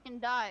 You fucking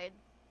died.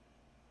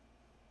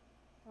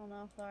 Oh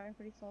no, sorry. I'm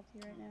pretty salty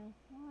right now.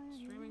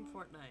 Streaming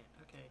Fortnite.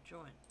 Okay,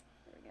 join.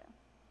 There we go.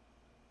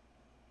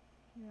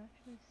 Can you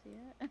actually see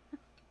it?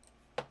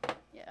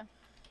 Yeah.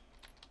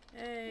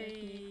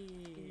 Hey!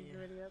 He's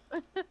already up.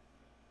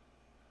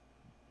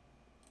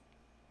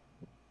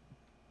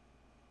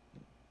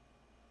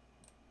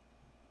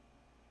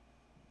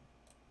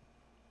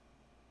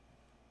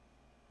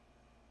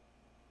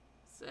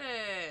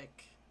 Sick!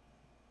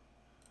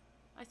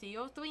 I see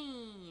your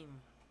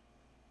stream!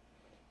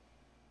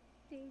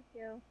 Thank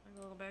you. I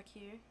go back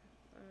here.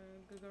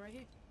 Go right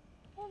here.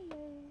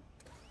 Hello.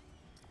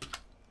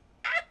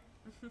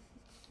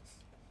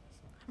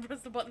 I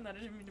pressed the button that I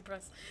didn't mean to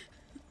press.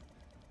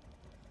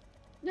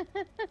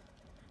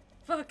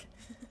 Fuck.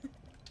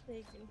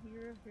 They can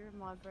hear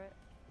Margaret.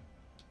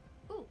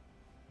 Ooh.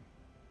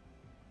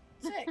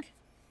 Sick.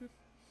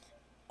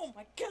 Oh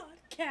my god,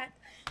 cat.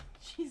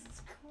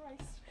 Jesus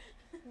Christ.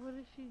 What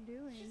is she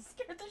doing? She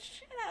scared the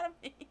shit out of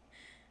me.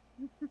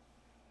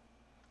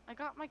 I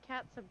got my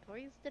cat some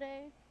toys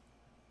today,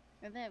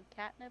 and they have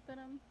catnip in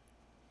them.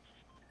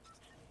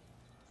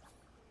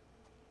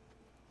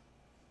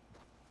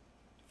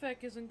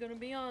 Feck isn't gonna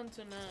be on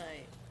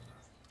tonight.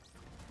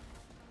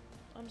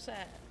 I'm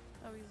sad.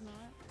 Oh, he's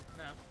not?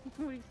 No.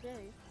 What do you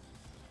say?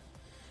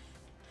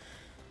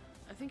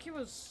 I think he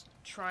was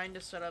trying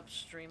to set up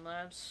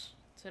Streamlabs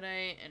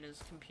today, and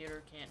his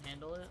computer can't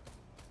handle it,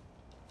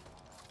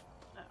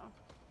 Oh.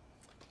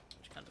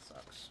 which kind of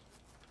sucks.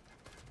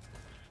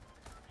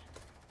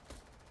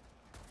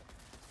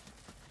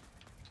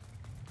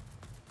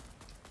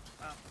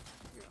 Wow.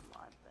 You're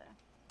alive there.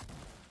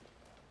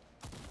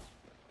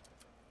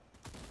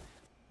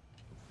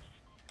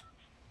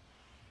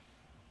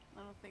 I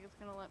don't think it's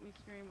gonna let me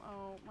stream.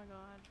 Oh my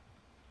god.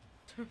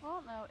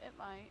 Well, no, it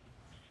might.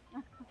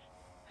 I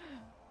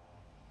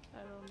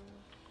don't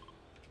know.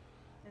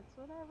 It's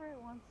whatever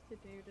it wants to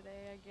do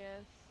today, I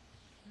guess.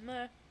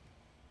 Meh.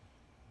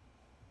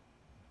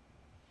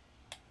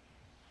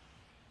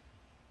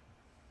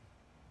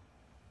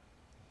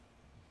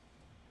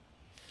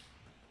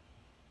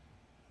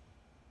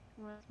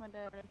 I'm gonna ask my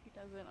dad, if he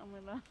doesn't, I'm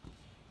gonna...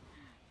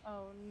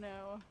 Oh no.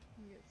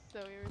 I'm gonna get so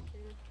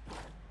irritated.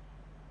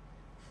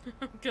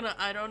 I'm gonna,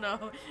 I don't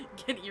know,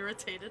 get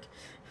irritated.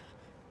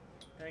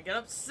 Gonna get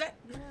upset.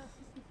 Yeah.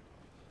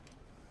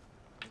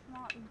 It's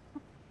not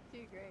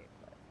too great,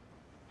 but...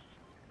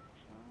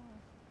 Oh.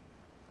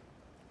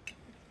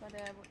 It's my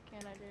dad, what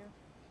can I do?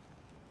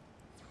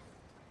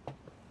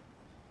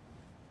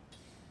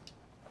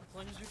 As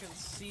long as you can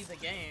see the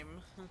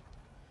game.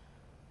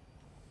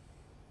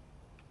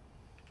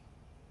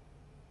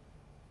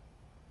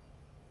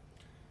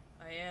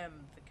 I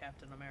am the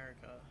Captain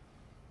America.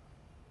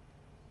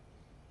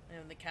 I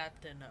am the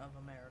Captain of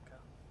America.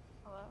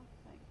 Hello?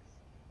 Thanks.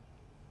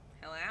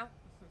 Hello?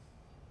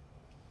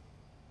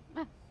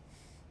 Go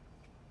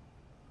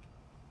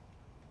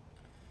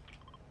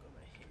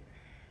right here.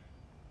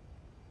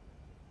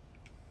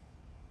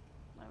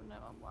 Oh no,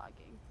 I'm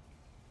lagging.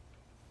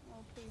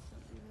 Oh, please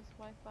don't do this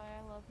Wi-Fi,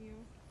 I love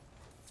you.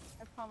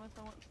 I promise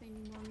I won't say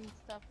any more mean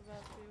stuff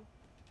about you.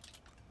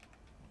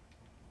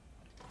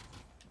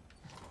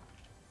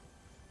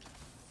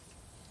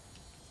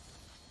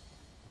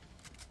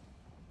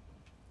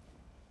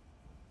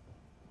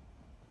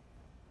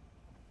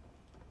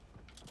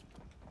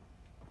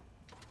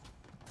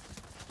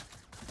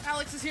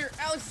 Alex is here!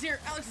 Alex is here!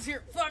 Alex is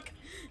here! Fuck!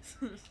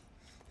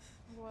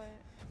 What?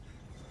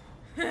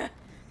 Britt,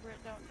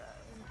 don't die.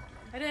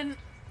 I didn't.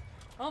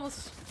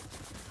 Almost.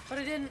 But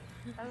I didn't.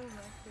 I don't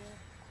know, dude.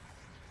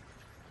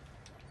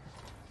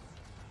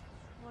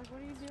 Like,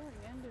 what are you doing,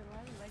 Ender?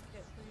 Why did I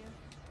get for you?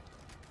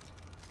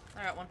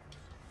 I got one.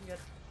 I'm good.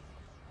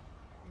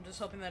 I'm just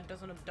hoping that it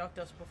doesn't abduct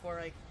us before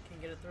I can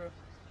get it through.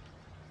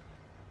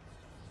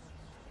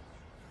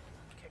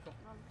 Okay, cool.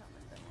 I'm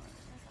coming, don't worry.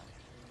 I got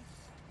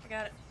you. I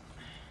got it.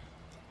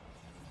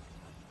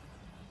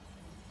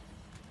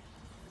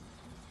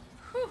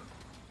 Whew.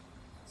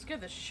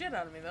 Scared the shit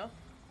out of me, though.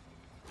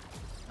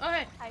 Oh,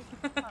 hey! Hi.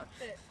 Oh,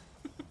 shit.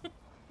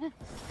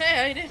 Hey,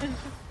 how you doing?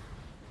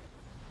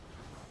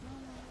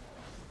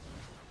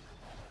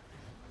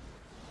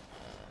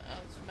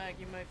 Alex and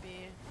Maggie might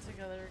be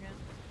together again.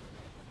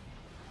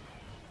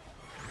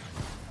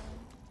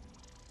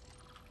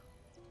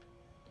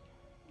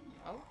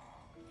 Oh?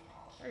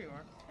 There you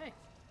are. Hey.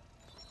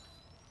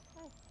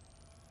 Hi.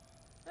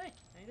 Hey,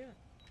 how you doing?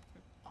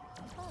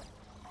 Oh.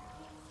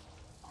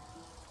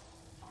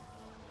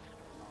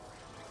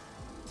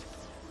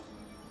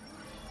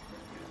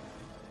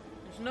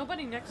 There's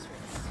nobody next to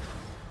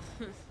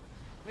us.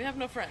 We have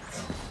no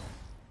friends.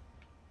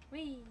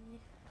 Wee.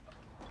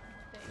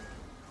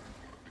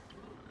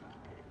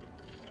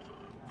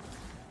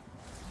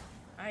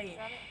 I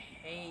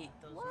hate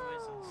those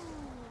noises.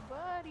 Whoa,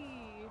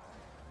 buddy.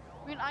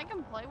 I mean, I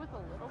can play with a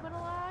little bit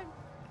of lag.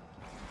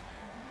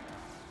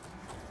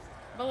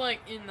 But like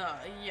in the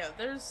yeah,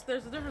 there's a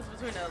difference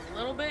between a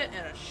little bit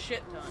and a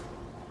shit ton.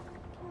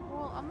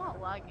 Well, I'm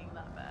not lagging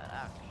that bad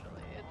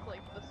actually. It's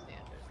like the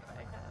standard that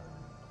I have.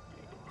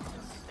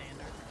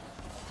 Standard.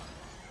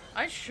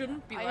 I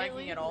shouldn't be I lagging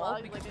only at all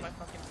lag, because like, my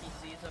fucking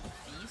PC is a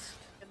beast.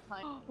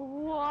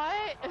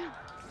 What? Oh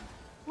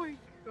my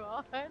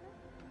god.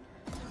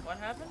 What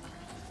happened?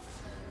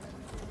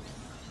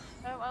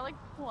 I like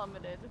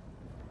plummeted.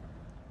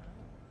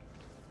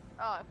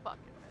 Oh, I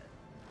fucking did.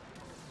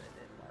 I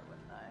did, why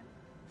wouldn't I?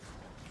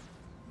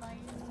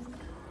 Mine.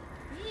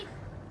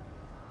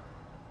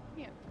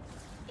 Yeah.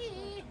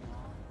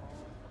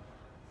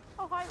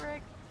 Oh, hi,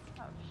 Rick.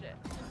 Oh, shit.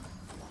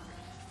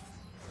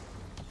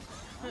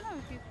 I don't know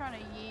if he's trying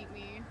to yeet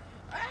me.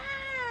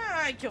 Ah!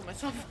 I killed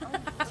myself.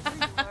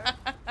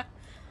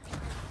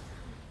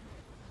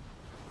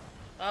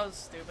 That was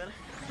stupid.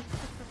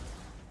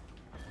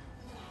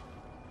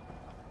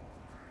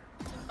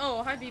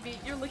 Oh, hi,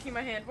 BB. You're licking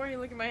my hand. Why are you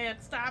licking my hand?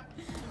 Stop.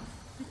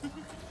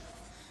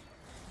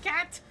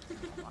 Cat.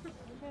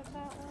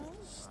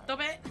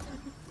 Stop it.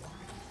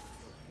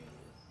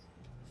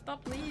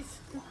 Stop, please.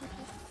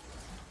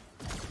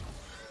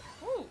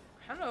 Ooh,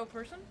 hello,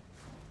 person.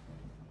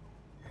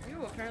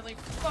 You apparently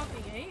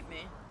fucking hate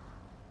me.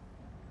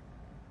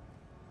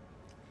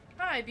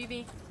 Hi,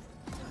 BB.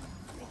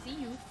 I see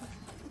you.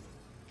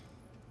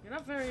 You're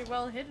not very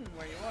well hidden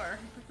where you are.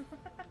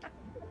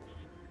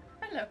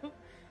 Hello.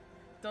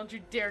 Don't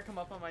you dare come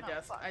up on my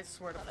desk. Fuck. I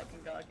swear to fucking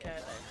God,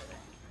 cat.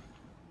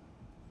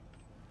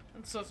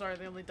 I'm so sorry,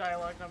 the only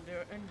dialogue I'm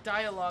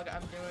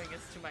doing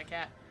is to my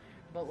cat.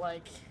 But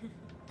like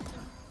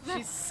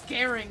she's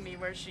scaring me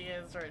where she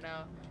is right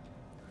now.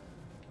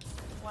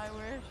 Why,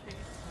 where is she?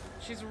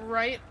 She's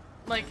right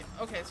like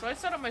okay, so I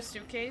set up my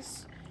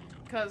suitcase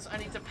because I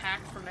need to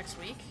pack for next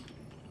week.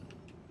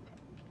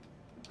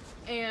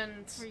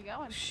 And Where you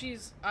going?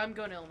 I'm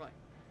going to Illinois.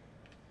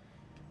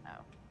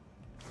 Oh.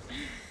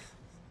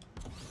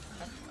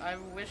 I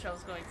wish I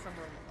was going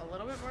somewhere a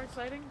little bit more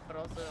exciting, but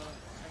also,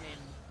 I mean,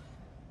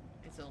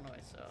 it's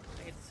Illinois, so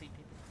I get to see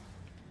people.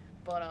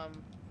 But,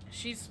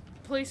 she's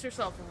placed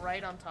herself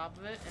right on top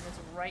of it, and it's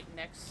right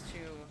next to...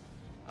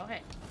 Oh,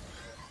 hey.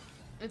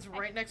 It's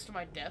right next to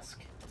my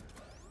desk.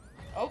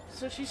 Oh,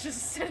 so she's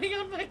just sitting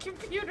on my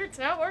computer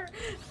tower.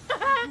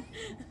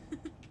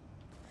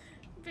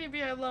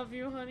 Baby, I love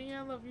you, honey.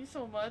 I love you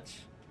so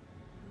much.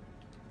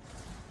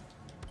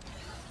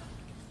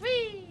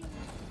 Whee!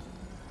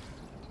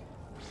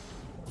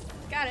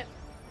 Got it.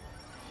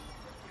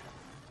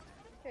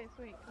 Okay,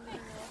 sweet. Come to the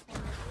last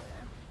one over there.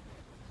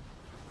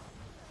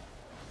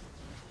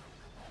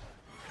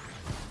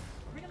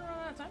 Are we gonna run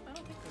out of time? I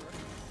don't think we were.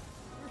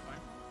 We're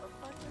fine. What the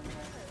fuck is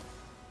that?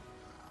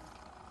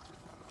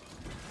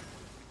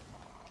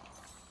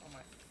 Oh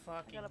my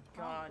fucking got a pump,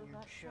 god, does you're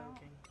that count?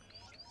 joking.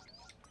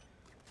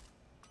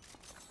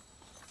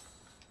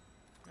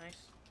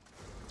 Nice.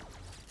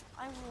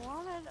 I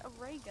wanted a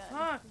ray gun.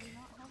 Fuck. Do you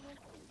not have it?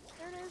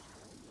 There it is.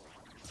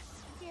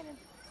 Cannon.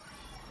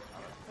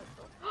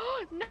 Oh,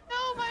 no,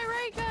 my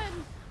ray gun!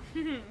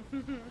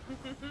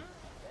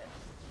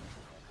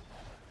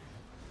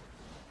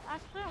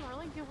 Actually, I'm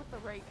really good with the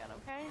ray gun,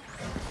 okay?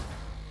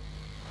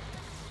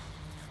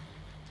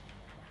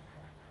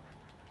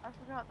 I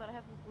forgot that I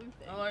have the blue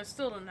thing. Oh, I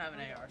still don't have an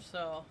AR,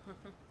 so...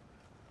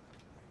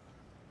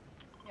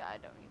 Yeah, I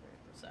don't either.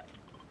 Sorry.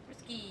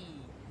 Risky!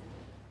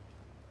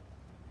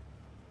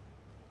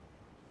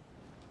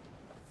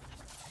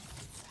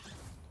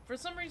 For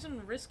some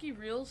reason, Risky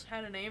Reels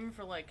had an aim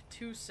for like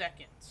 2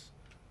 seconds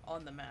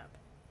on the map.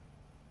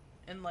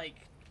 And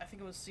like, I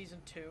think it was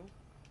season 2.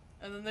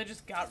 And then they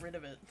just got rid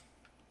of it.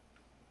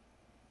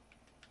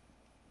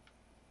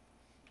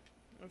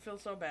 I feel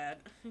so bad.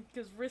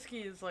 Because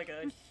Risky is like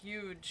a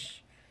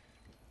huge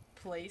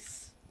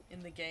place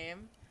in the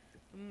game.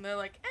 And they're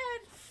like,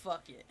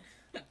 fuck it.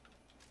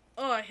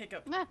 Oh, I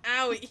hiccuped. Nah.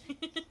 Owie!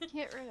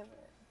 Get rid of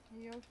it. Are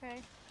you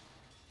okay?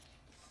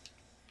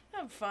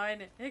 I'm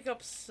fine.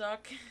 Hiccups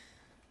suck.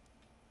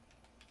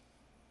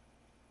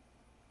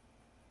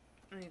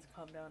 I need to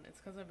calm down. It's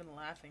because I've been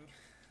laughing.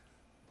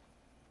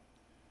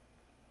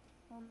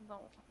 Oh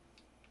no.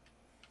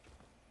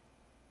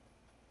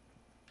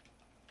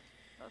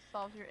 That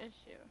solves your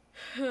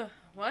issue.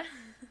 What?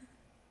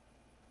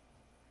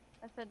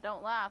 I said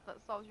don't laugh, that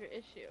solves your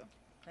issue.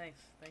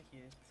 Thanks. Thank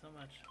you so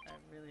much. I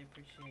really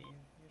appreciate you.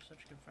 You're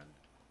such a good friend.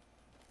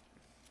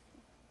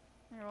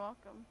 You're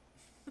welcome.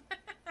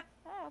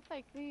 I'll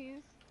take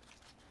these.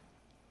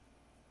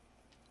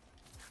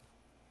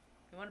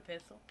 You want a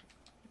pistol?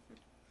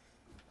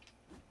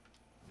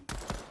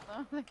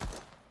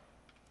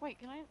 Wait,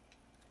 can I?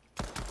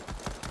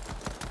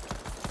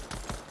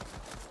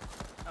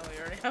 Oh, we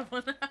already have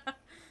one.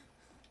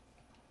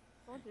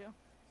 Told you.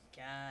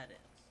 Got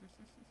it.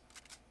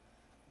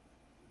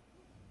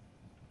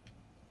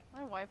 My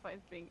Wi-Fi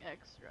is being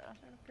extra. Is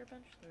there an upgrade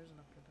bench? There is an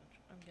upgrade bench.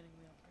 I'm getting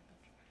the upgrade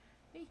bench.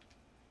 Hey.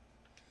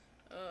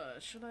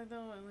 Should I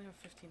though? I only have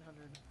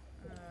 1,500.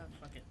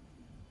 Fuck it.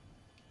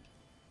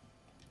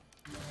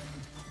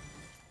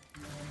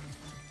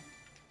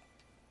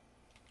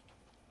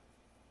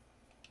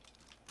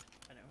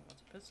 If anyone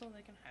wants a pistol,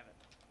 they can have it.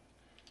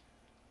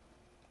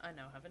 I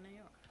now have an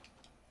AR.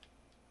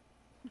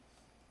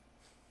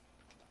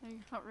 You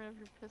got rid of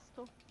your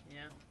pistol?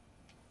 Yeah.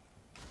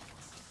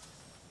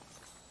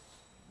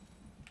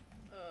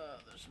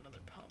 There's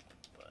another pump,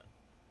 but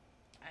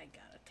I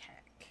got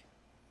attack.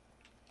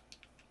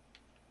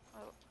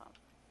 Oh, pump.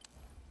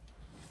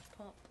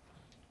 Pump,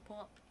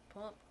 pump,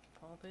 pump,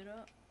 pump it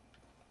up.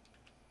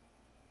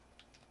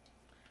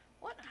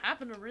 What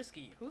happened to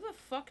Risky? Who the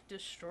fuck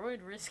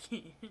destroyed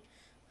Risky?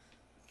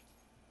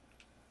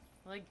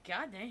 Like,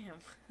 goddamn.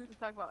 You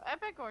talk about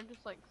Epic or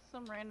just like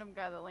some random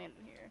guy that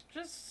landed here?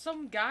 Just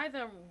some guy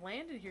that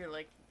landed here.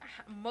 Like,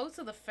 most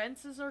of the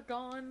fences are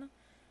gone.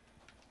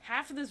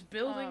 Half of this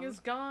building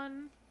is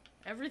gone.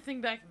 Everything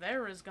back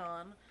there is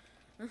gone.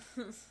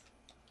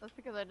 That's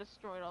because I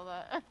destroyed all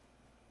that.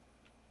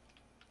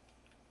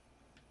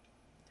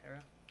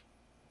 Tara?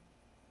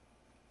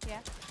 Yeah.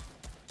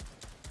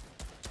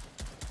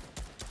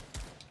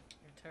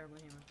 You're a terrible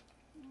human.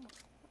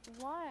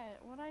 What?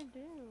 What'd I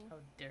do? How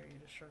dare you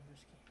destroy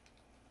Risky?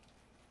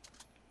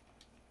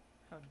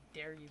 How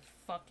dare you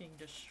fucking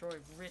destroy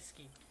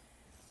Risky?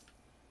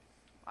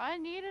 I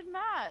needed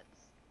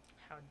mats.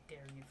 How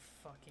dare you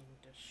fucking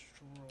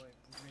destroy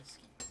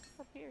Risky? What's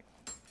up here?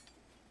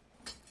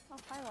 Oh,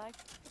 hi, like.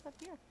 What's up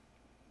here?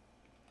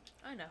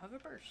 I now have a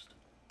burst.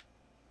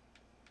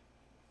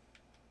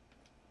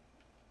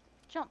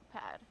 Jump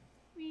pad.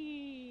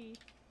 Whee!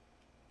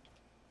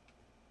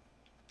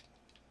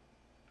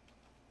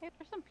 Hey,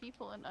 there's some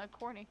people in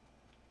Corny.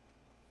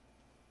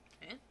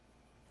 Eh?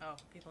 Oh,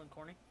 people in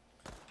Corny?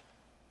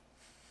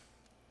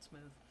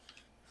 Smooth.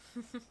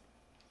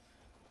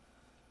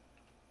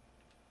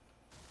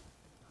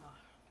 Ah,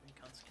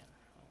 recon scanner.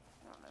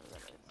 Oh, I don't know who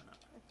that is. why not?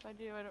 If I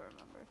do, I don't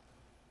remember.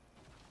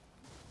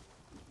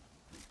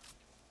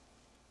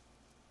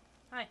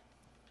 Hi.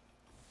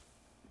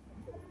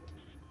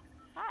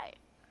 Hi.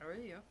 How are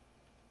you?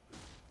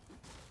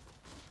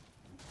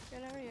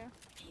 Good, how are you?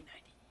 P90.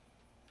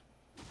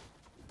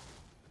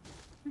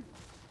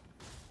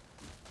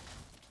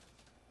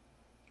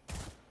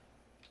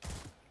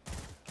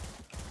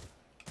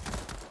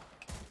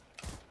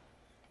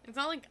 It's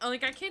not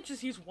like I can't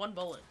just use one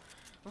bullet.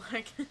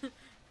 Like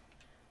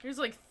there's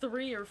like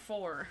 3 or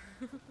 4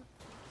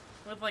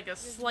 with like a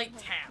slight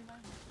tap.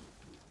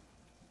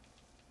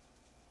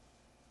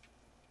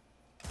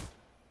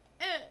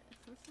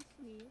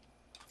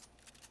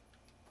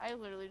 I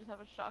literally just have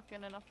a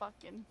shotgun and a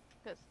fucking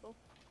pistol.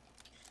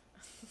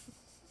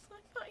 I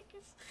thought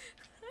you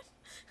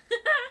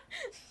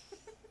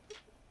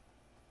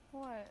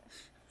What?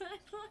 I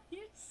thought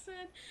you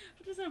said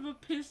I just have a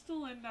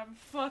pistol and I'm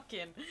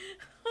fucking.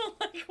 I'm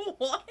like,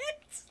 what?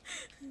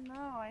 No,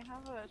 I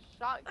have a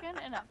shotgun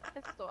and a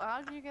pistol.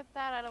 How did you get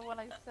that out of what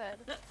I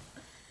said?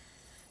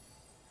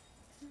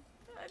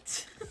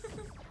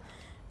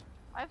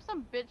 I have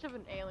some bitch of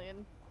an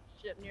alien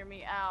ship near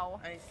me. Ow.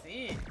 I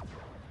see.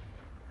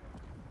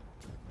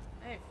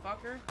 Hey,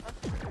 fucker.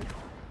 That's rude.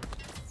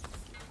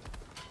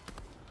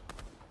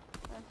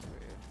 That's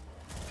rude.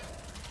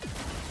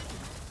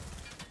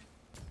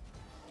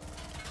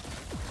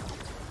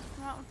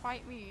 Come out and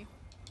fight me.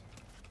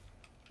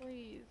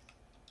 Please.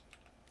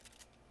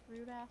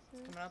 Rude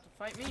asses. Coming out to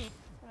fight me.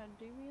 Gonna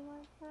do me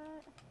like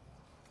that?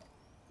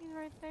 He's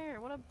right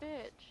there. What a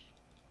bitch.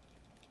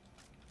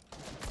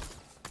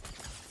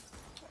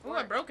 Ooh,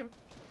 I broke him.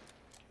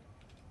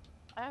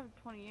 I have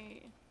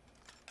 28.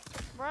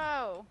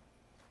 Bro!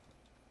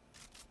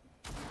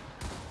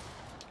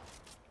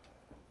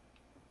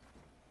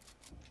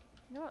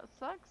 You know what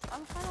sucks?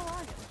 I'm kinda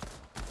lagging.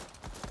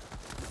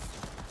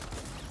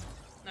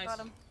 Nice. Got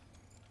him.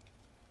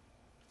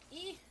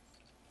 E.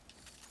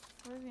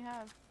 What does he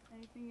have?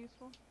 Anything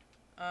useful?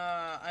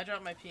 I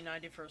dropped my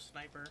P90 for a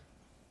sniper.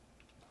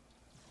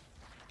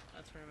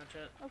 That's pretty much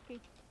it. Okay.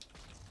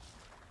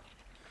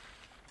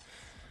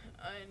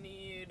 I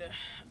need...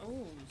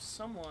 Oh,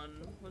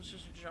 someone was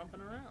just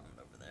jumping around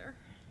over there.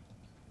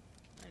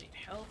 I need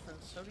health, and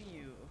so do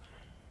you.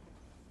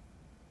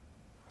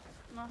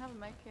 No, I have a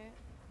med kit.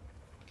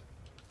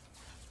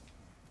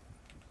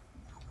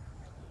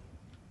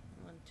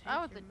 Well, then take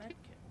Oh, it's your a med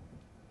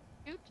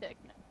kit. 2-tick.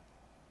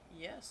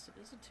 Yes, it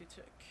is a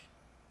 2-tick.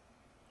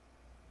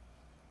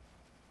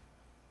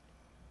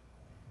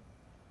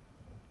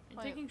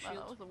 Are you taking Wow, that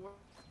shields? was the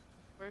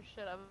worst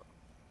shit I've...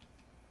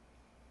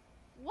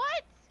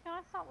 What? Can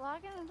I stop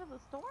logging into the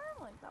storm?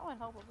 Like, that would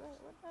help a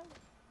bit. What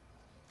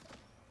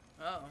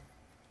the... Uh-oh.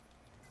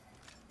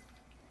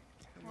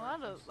 Well,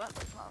 that does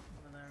not,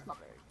 Over there. not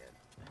very good.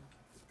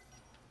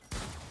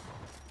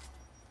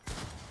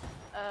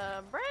 I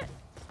think. Brett?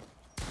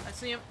 I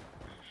see him.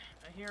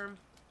 I hear him.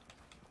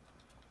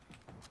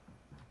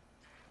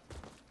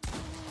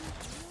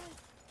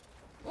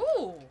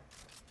 Ooh!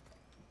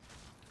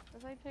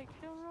 Does I take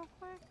shield real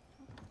quick?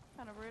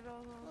 Kind of weird.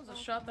 That was a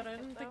shot that I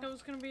didn't think I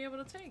was going to be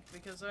able to take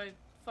because I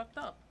fucked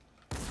up.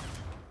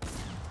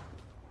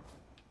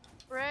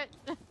 Brett.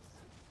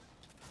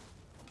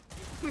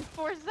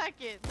 4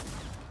 seconds.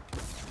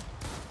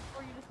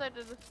 Or you decide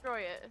to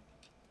destroy it.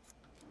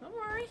 Don't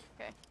worry.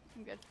 Okay,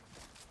 I'm good.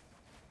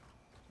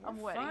 We're I'm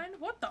waiting. fine.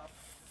 What the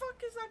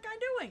fuck is that guy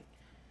doing?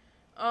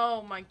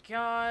 Oh my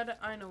god.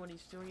 I know what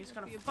he's doing. He's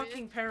got a fucking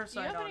Do you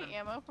parasite have on him. any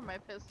ammo for my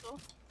pistol?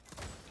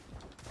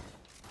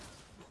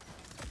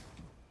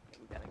 Okay,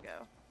 we gotta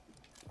go.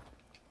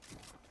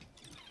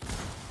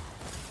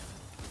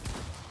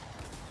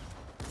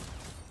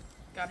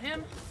 Got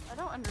him. I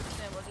don't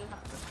understand what just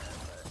happened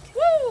there, but...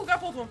 Woo! Got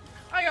both of them.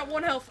 I got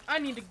 1 health. I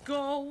need to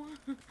go.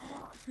 Let's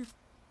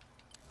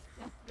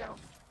go.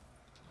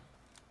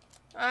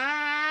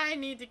 I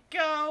need to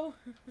go.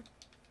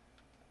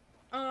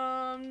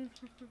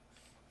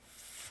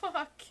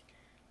 Fuck.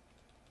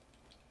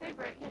 Hey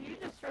Brett, can you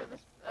destroy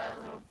this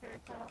little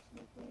parasite off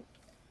me, please?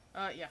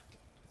 Yeah.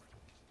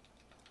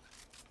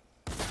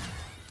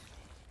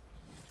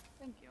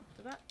 Thank you.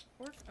 Did that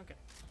work? Okay.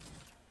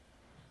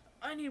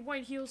 I need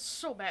white heels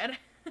so bad.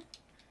 I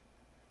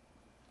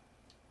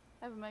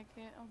have a med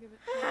kit. I'll give it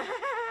to you.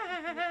 I'll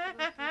give it to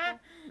those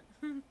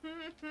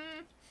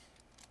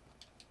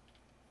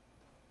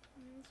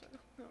people.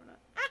 No, we're not.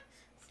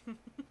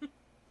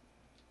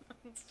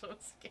 I'm so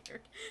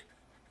scared.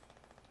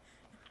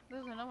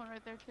 There's another one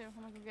right there too. I'm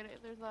gonna go get it.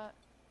 There's that.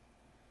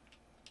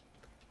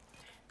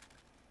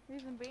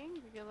 Reason being,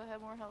 because I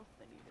have more health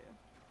than you do.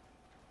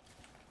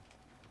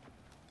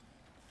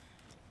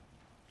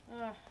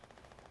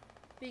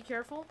 Be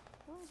careful,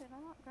 Oh, did I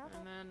not grab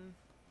and it? then,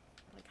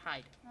 like,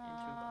 hide into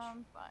a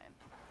bush. Fine.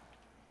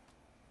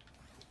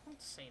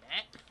 Don't say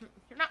that.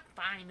 You're not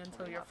fine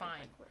until you're Hold on,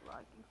 fine. I quit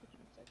logging for 2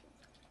 seconds.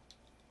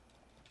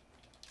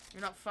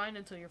 You're not fine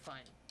until you're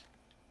fine.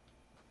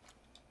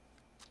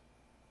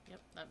 Yep,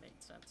 that made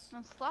sense.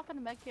 I'm slapping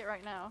a med kit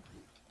right now.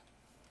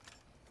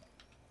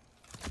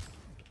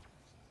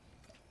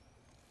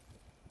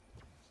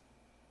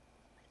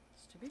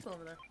 There's 2 people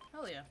over there.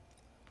 Hell yeah.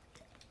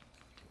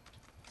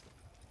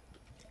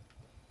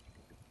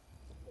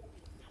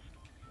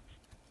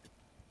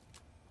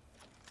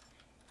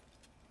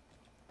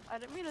 I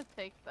didn't mean to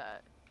take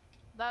that.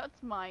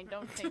 That's mine.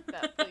 Don't take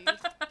that, please.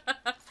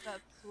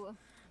 That's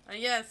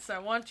Yes, I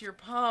want your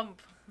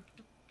pump.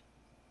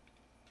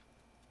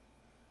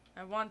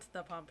 I want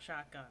the pump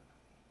shotgun.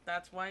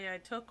 That's why I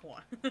took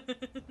one. The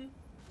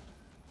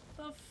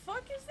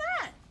fuck is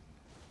that?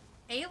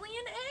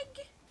 Alien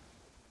egg?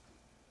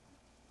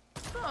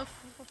 The what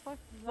the fuck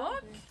does that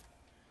fuck? do?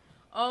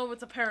 Oh,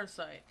 it's a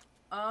parasite.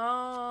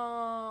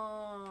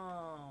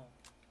 Oh.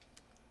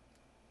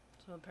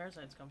 So the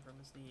parasites come from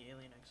is the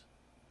alien eggs.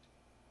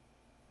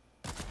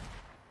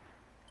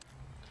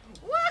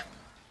 What?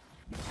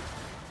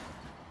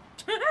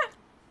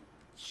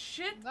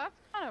 Shit. That's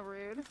kind of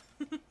rude.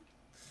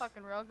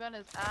 Fucking railgun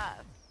is ass.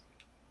 I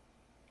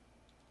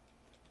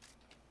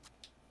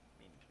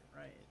mean,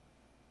 you're right.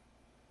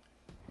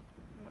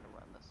 I'm gonna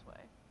run this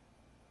way.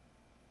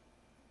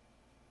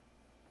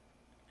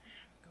 I'm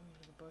going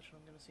to the bush and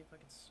I'm gonna see if I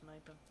can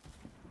snipe him.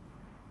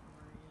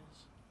 Where he is.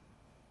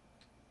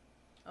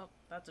 Oh,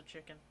 that's a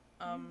chicken.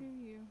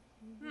 You.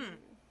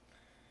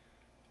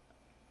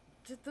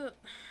 Did the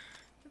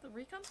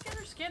recon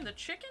scanner scan the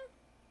chicken?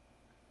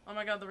 Oh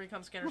my god, the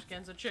recon scanner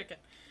scans a chicken.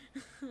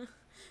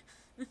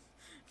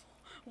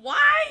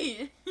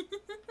 Why?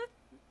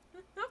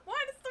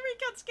 Why does the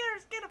recon scanner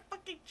scan a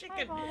fucking chicken?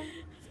 Hi, Mom.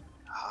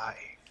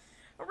 Hi.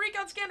 A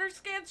recon scanner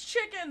scans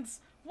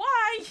chickens.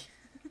 Why?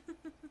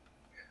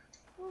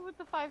 We're with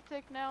the 5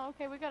 tick now.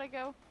 Okay, we gotta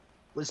go.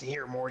 Listen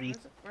here, Morty. Where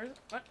is it? Where is it?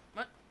 What?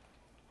 What?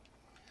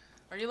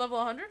 Are you level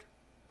 100?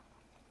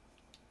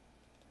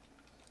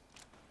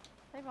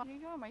 Hey, Mom, can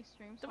you go on my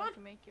stream so Come I on.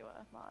 can make you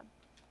a mod?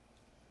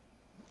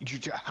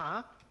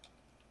 Huh?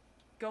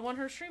 Go on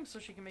her stream so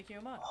she can make you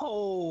a mod.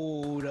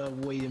 Hold up,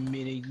 wait a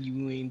minute.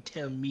 You ain't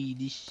tell me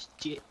this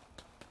shit.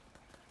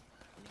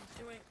 What are you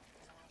doing?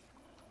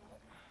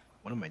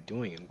 What am I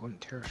doing? I'm going to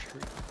Terra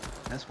Street.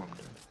 That's what I'm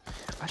doing.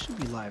 I should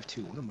be live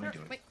too. What am I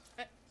doing? Wait,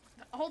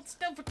 hold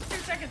still for 2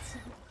 seconds.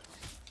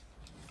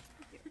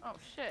 Oh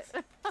shit.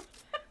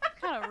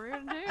 Kind of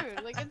rude,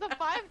 dude. Like, it's a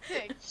 5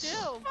 tick.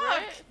 Chill,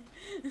 Fuck.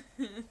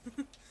 Britt.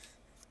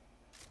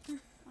 I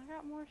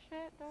got more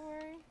shit. Don't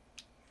worry.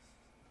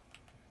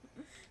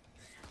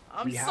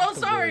 I'm We so have to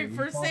sorry worry.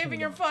 for We're talking saving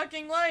your about-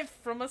 fucking life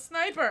from a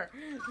sniper.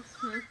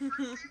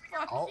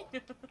 Fuck Oh.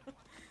 you.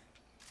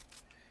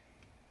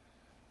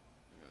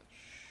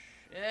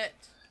 Shit.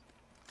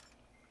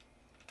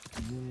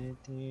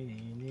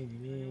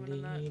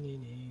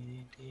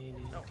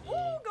 No.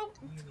 Ooh, go.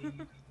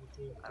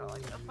 I don't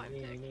like that 5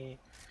 tick.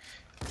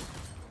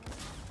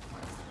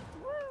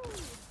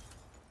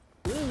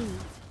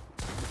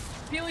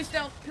 Peely's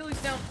down.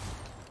 Peely's down.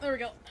 There we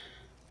go.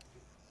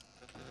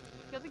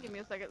 You have to give me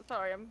a second.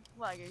 Sorry, I'm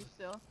lagging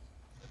still.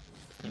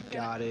 You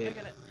got it. I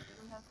get it.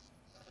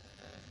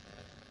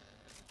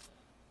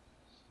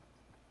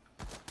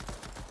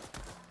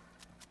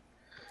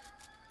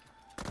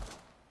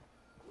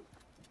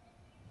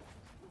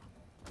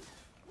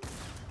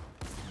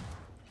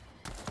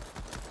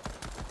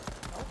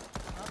 Nope,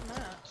 not in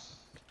that.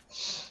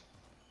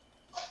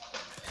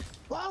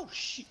 Wow,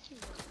 shit.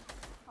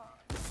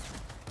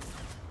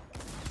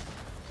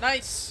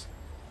 Nice.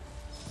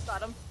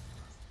 Got him.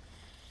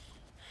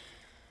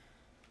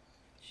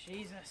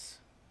 Jesus.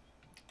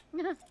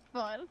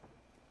 Fun.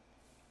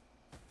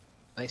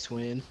 Nice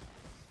win.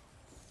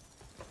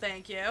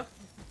 Thank you. There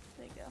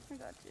you go. I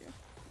got you.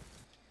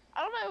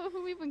 I don't know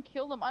who even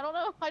killed him. I don't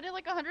know. I did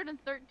like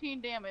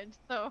 113 damage,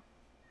 so.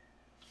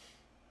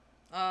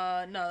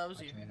 No, that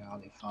was you.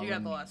 You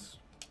got the last.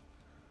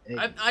 Hey,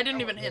 I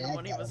didn't even hit him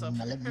when he was up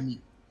there.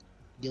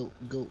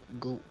 Go.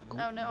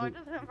 Oh no, I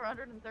just hit him for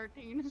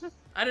 113.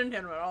 I didn't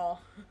hit him at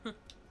all.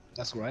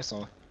 That's what I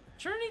saw.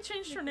 Trinity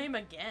changed her name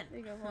again. There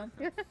you go, Vaughn.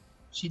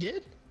 She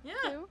did? Yeah,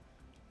 Two.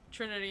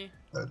 Trinity.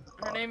 Her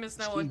name is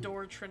now excuse me.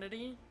 Adore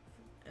Trinity,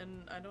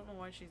 and I don't know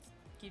why she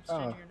keeps Oh.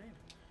 changing her name.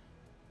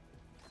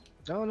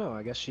 I don't know.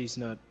 I guess she's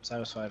not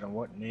satisfied on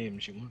what name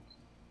she wants.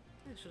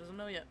 Yeah, she doesn't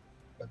know yet.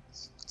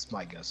 It's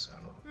my guess. I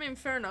don't know. I mean,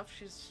 fair enough.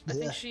 I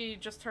think she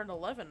just turned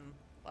 11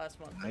 last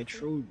month. didn't she?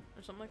 Nitro,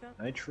 Or something like that.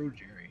 Nitro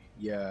Jerry.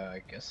 Yeah,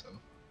 I guess so.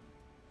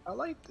 I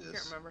like this.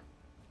 Can't remember.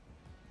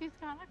 He's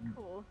kind of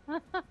cool.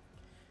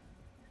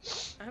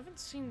 I haven't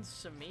seen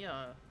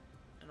Samia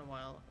in a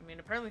while. I mean,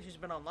 apparently she's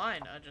been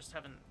online. I just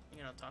haven't,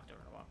 talked to her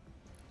in a while.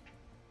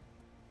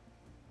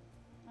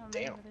 I don't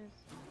Damn. know what it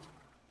is.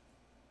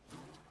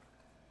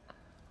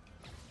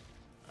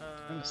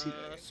 wanna see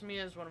that.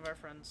 Samia is one of our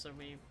friends that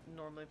we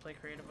normally play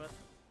creative with.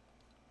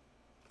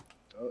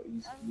 Oh,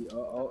 he's I'm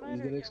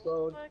gonna here,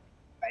 explode. what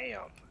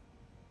Bam.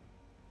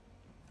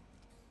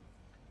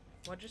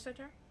 What'd you say,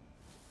 Tara?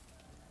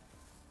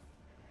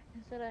 I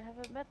said I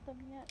haven't met them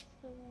yet,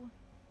 so...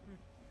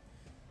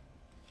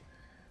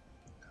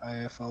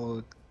 I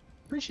followed.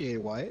 Appreciate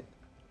it, Wyatt.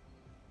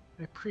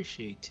 I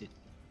appreciate it.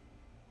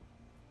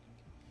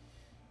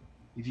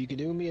 If you could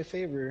do me a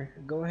favor,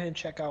 go ahead and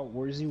check out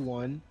warsee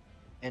 1,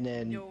 and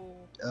then Yo.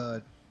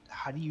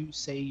 how do you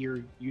say your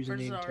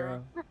username, Verzara.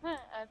 Tara?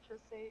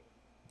 Atrophy.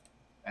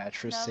 No,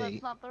 Atrocate.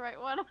 that's not the right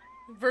one.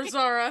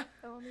 Verzara.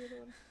 I want the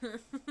other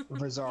one.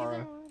 Verzara.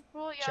 Either one.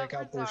 Well, yeah, Check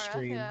out their Verzara,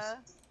 streams. yeah.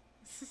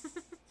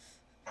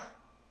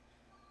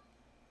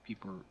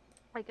 People.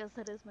 I guess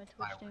that is my Twitch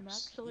name,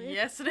 Fireworks. actually.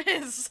 Yes, it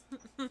is.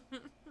 Hold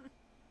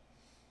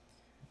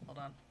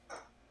on.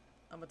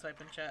 I'm gonna type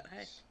in chat.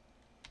 Hey.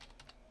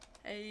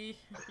 Hey.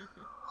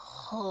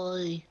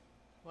 Hi.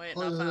 Wait,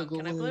 not found.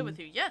 Can I play with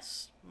you?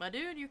 Yes, my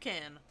dude, you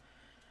can.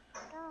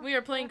 We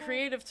are playing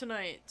creative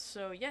tonight,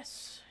 so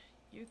yes,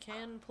 you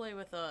can play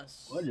with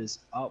us. What is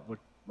up with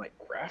my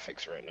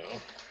graphics right now?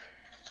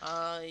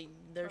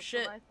 They're That's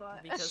shit what I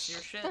thought. because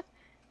you're shit.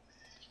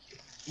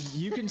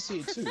 You can see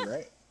it too,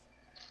 right?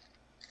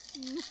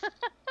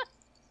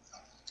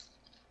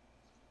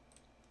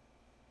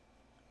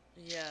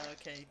 Yeah,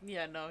 okay.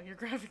 Yeah, no, your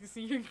graphics,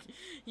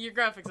 your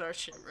graphics are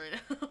shit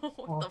right now.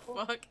 What the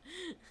fuck?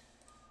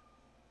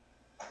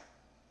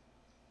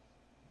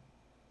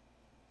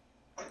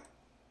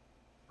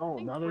 Oh, I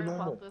think now Bert they're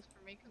normal. bought this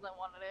for me because I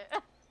wanted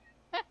it.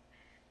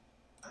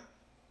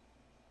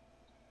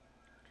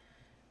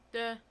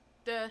 Da,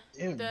 da,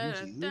 Damn, da, New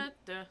da, Zealand?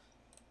 da.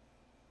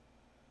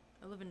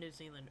 I live in New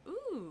Zealand.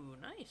 Ooh,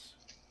 nice.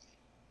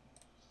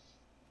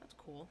 That's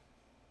cool.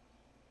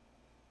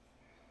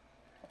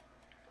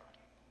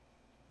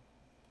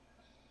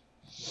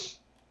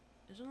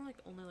 Isn't it like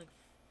only like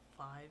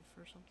 5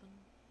 or something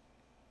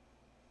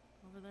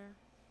over there?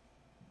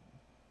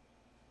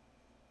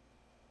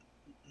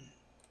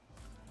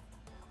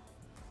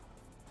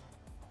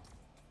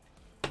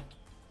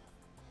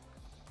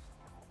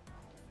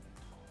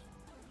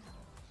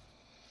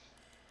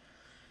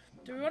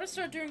 Do we want to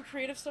start doing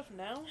creative stuff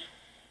now?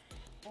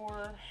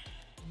 Or...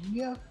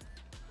 Yeah.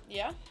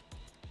 Yeah?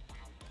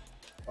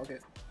 Okay.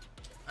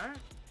 Alright.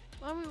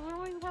 Well, we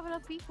don't even have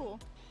enough people.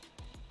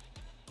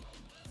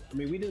 I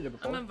mean, we did it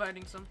before. I'm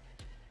inviting some.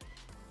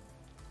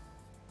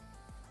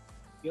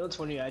 You know, it's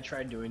funny. I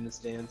tried doing this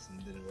dance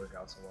and it didn't work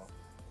out so well.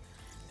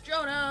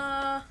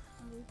 Jonah!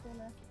 I'm just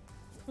gonna...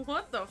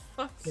 What the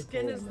fuck Good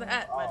skin boy, is man.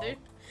 that, my Oh. dude?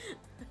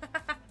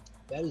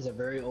 That is a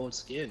very old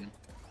skin.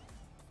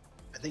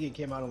 I think it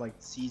came out in like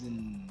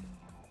season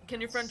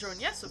Can your friend join?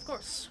 Yes, of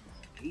course.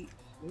 8,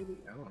 maybe.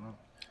 I don't know.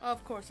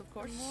 Of course, of The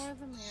course. more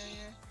the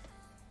merrier.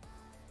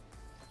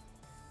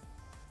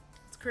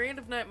 It's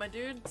creative night, my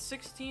dude.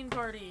 16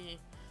 party.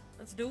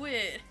 Let's do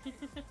it.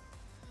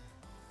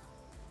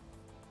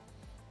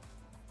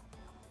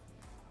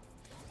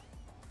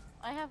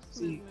 I have See,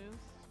 smooth moves.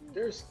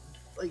 There's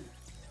like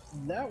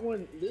that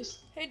one. This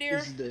Hey, dear.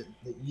 is the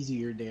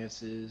easier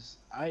dances.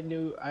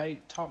 I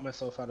taught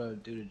myself how to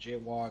do the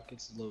jaywalk.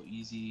 It's a little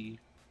easy.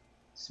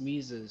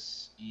 Smeeze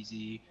is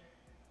easy.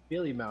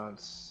 Billy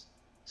mounts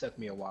took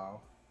me a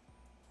while.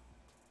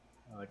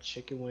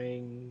 Chicken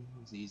wing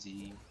is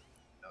easy.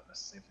 No,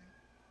 that's the same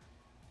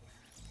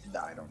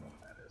thing. I don't know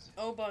what that is.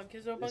 Obunk.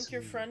 Is Obunk This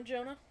your is- friend,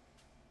 Jonah?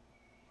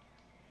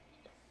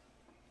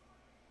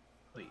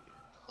 Wait,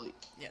 wait.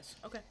 Yes.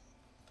 Okay.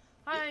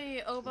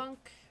 Hi, Obunk.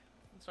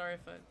 I'm sorry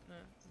if I'm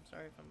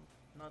sorry if I'm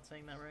not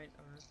saying that right,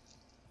 or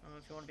I don't know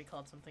if you want to be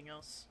called something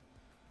else.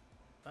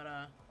 But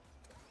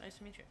nice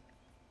to meet you.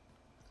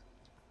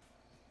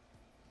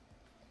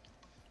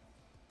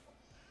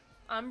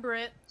 I'm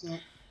Britt. Yeah.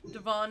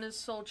 Devon is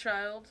Soul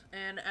Child,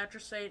 and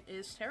Atrocate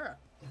is Tara.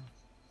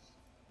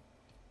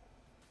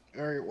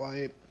 All right,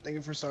 Wyatt. Thank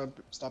you for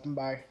stopping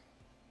by.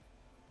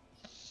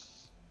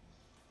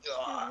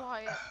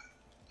 Why?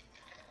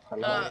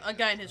 A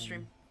guy in his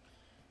stream.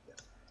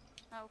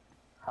 Oh,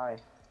 Hi.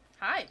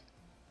 Hi.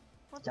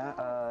 what's Yeah,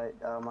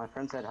 wrong? my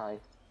friend said hi.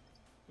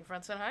 Your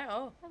friend said hi.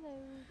 Oh, Hello.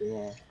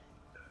 Yeah.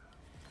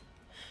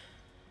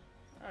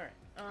 all right.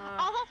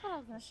 Oh, that's what I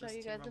was gonna Let's show just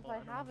you Team guys if Rumble. I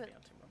don't have wanna it. be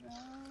on Team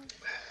Rumble.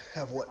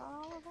 Have what?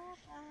 All about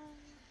that.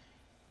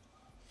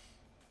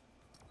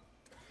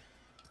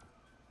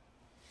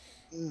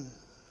 Alright.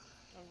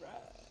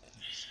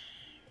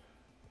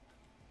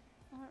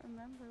 I don't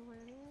remember where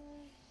it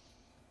is.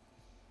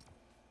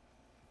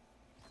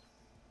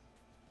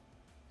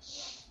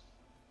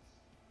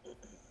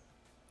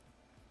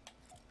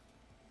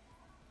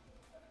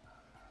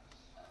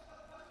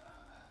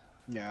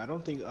 Yeah, I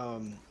don't think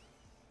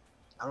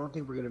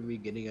we're gonna be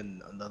getting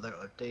another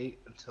update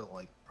until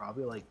like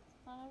probably like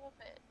Son of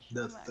a bitch.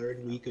 the I'm actually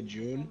third week of gonna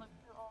June, look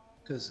through all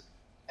of because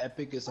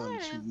Epic is on There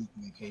it is. 2 week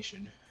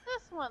vacation.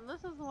 This one.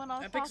 This is the one I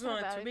was Epic's talking on a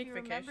about. If 2-week you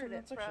vacation. remembered it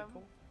That's actually from.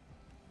 cool.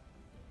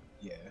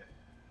 Yeah.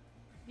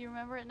 Do you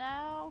remember it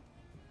now?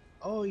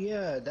 Oh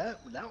yeah, that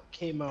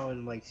came out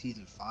in like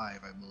season 5,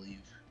 I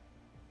believe.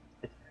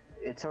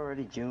 It's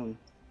already June.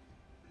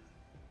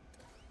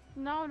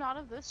 No, not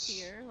of this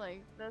year.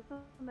 Like that's when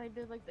they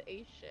did like the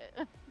ace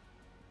shit.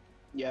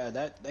 Yeah,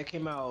 that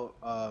came out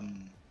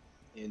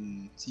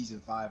in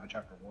season 5 of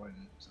chapter 1,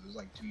 so it was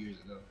like 2 years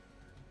ago,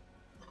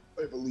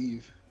 I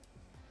believe.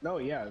 No,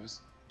 yeah, it was.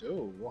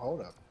 Oh, well,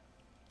 hold up.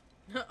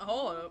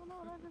 Hold up.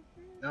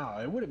 No,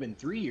 it would have been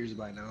 3 years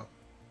by now.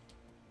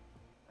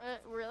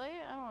 Really?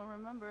 I don't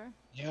remember.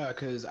 Yeah,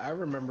 because I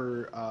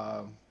remember,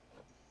 I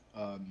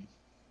don't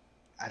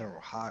know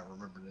how I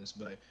remember this,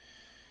 but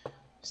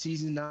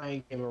season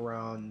 9 came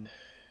around,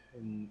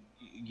 and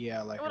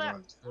yeah, like What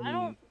around 20. I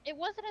don't. It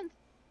wasn't in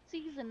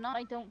season 9.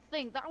 I don't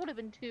think that would have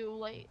been too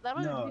late. That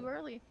would have No. been too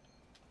early.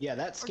 Yeah,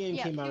 that Or, skin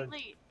yeah, came too out.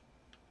 late.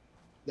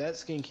 That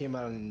skin came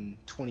out in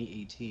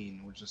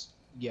 2018, which is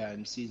yeah,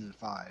 in season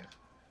 5.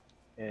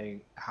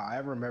 And how I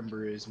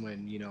remember is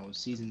when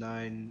season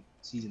 9,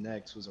 season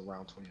X was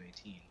around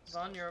 2019.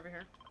 Vaughn, you're over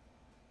here.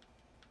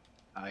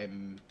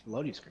 I'm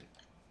loading screen.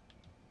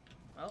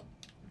 Oh,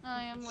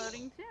 I am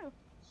loading too.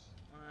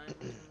 I'm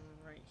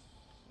right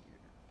here.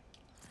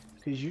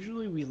 Because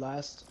usually we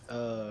last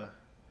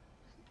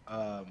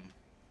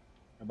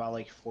about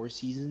like 4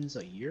 seasons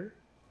a year,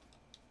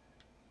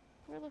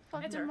 Where the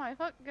fuck Enter. did my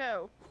hook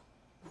go?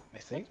 I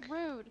think. That's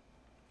rude.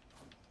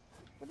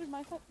 Where did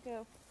my hook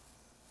go?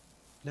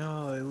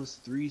 No, it was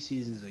 3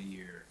 seasons a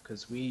year.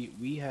 Because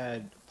we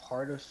had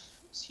part of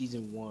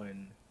season 1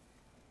 in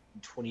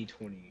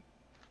 2020,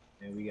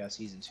 and we got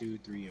season 2,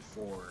 3, and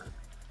 4,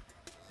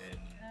 and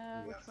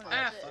we got which 5 one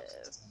Ah, is fuck.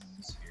 it?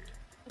 seasons here.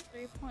 The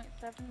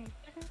 3.7. You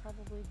could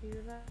probably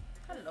do that.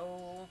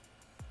 Hello.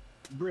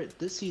 Britt,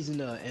 this season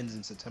ends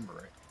in September,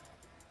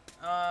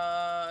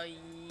 right?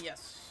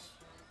 Yes.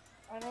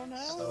 I don't know.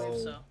 I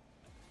believe so.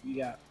 We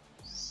got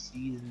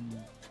season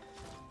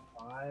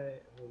 5.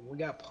 We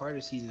got part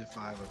of season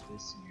 5 of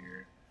this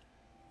year.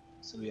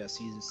 So we got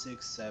season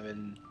 6,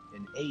 7,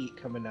 and 8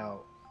 coming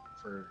out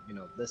for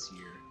this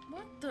year.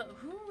 What the?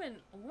 Who and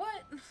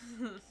what?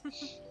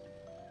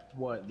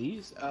 What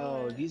these?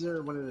 Oh, these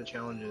are one of the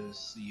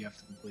challenges that you have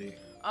to complete.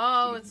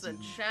 Oh, Yeah, it's the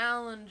season-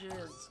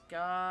 challenges.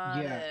 Got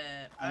Yeah,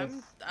 it. I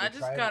I just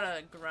tried it.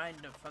 gotta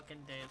grind a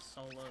fucking day of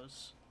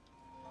solos.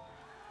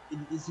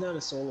 It's not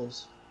a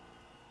solos.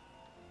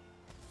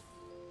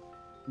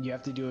 You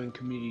have to do in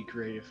community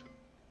creative,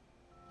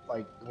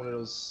 like one of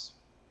those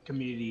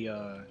community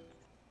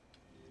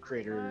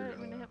creator. What?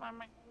 I'm gonna hit my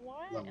mic.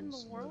 What in the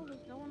levels. world is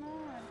going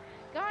on?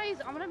 Guys,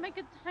 I'm gonna make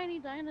a tiny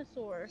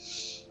dinosaur.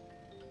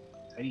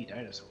 Tiny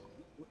dinosaur.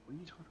 What are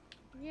you talking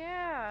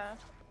Yeah.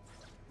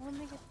 I'm gonna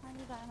make a tiny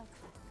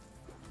dinosaur.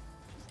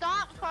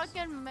 Stop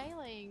fucking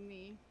meleeing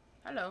me.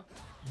 Hello.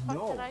 What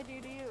No. did I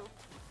do to you?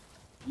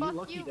 You're Fuck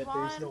lucky you, that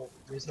Vaughn.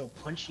 there's no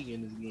punching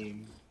in this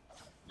game.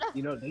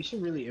 They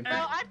should really Bro,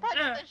 implement. I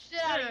punched the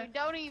shit out of you.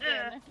 Don't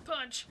even.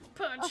 Punch,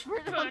 punch, Oh, we're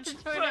not punch,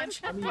 doing punch,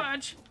 it. I mean,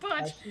 punch,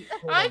 punch. Actually,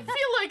 hold I on. feel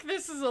like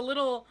this is a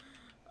little,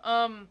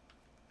 I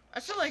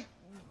feel like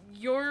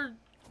your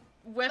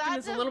weapon That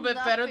is a does little bit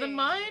better than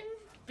nothing. mine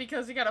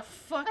because you got a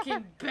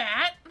fucking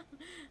bat.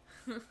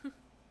 I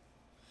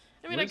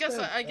mean, Where's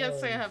that, I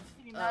guess I have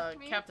Can you match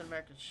me? Captain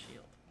America's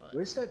shield, but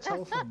Where's that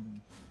telephone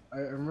booth? I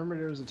remember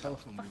there was a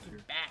telephone booth fucking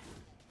here. bat.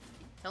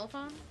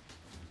 Telephone?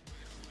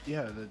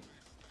 Yeah, the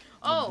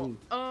Oh,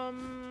 booth.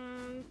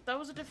 that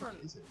was a What different.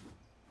 is it?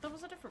 That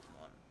was a different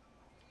one.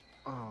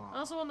 Oh, That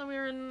was the one that we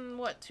were in.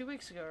 What, 2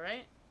 weeks ago,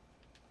 right?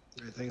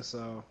 I think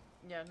so.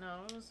 Yeah,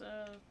 no, it was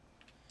God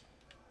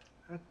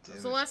it damn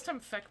was the it. last time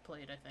Feck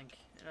played, I think,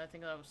 and I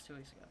think that was 2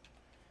 weeks ago.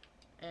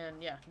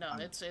 And yeah, no,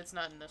 I'm- it's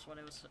not in this one.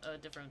 It was a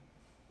different.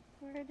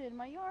 Where did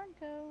my yarn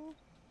go?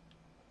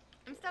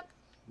 I'm stuck.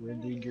 Where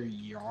did your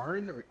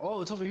yarn?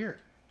 Oh, it's over here.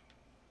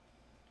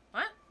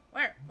 What?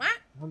 Where? What?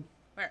 Um,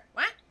 Where?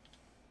 What?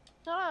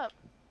 Shut up.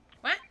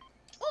 What?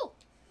 Oh.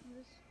 I'm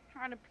just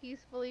trying to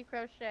peacefully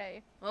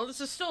crochet. Well, this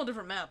is still a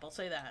different map. I'll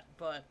say that,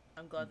 but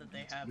I'm glad that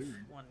they It's have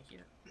weird. one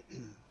here.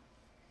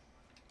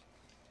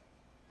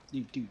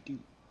 Do.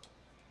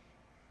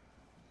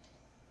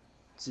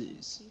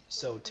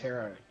 So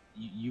Tara,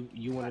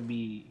 you want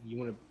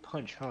to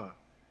punch, huh?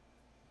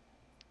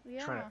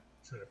 Yeah. Trying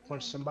to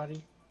punch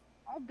somebody?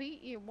 I'll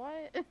beat you.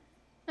 What?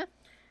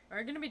 Are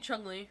you gonna be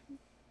Chun-Li?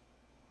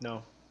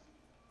 No.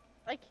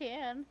 I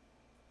can.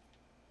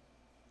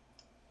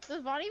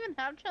 Does Vaughn even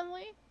have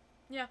Chun-Li?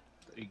 Yeah.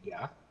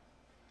 Oh,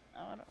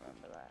 I don't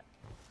remember that.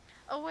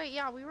 Oh wait,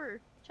 yeah, we were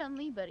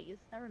Chun-Li buddies.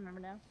 I remember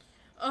now.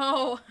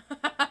 Oh.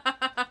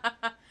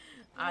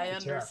 I Hey, Tara,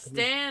 come here.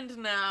 understand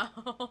now.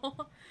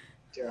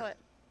 Tara. What?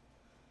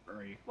 Where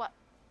are you? What?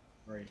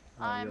 Where are you?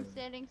 Oh, I'm you're-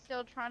 standing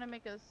still trying to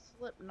make a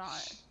slip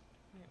knot.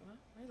 Wait, what?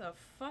 Where the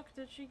fuck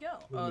did she go?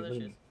 What Oh, do there you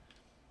she is. mean?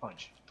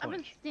 Punch. I've been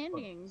punch,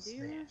 standing, punch, dude.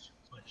 Smash.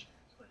 Punch.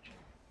 Punch.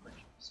 Punch.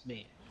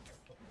 Smash.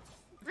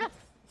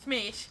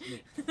 Smash.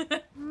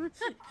 Smash.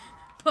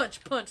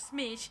 Punch, punch,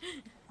 smash.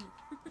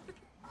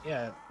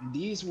 Yeah,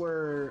 these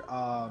were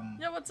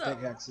Yeah, what's up?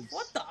 pickaxes.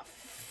 What the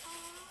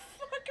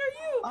fuck are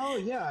you? Oh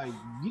yeah,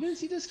 you didn't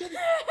see this kid?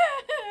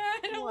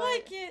 I don't What?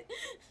 like it.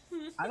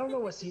 I don't know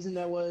what season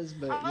that was,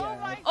 but Oh yeah.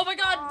 my Oh my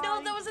god, no,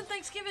 God. that wasn't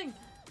Thanksgiving.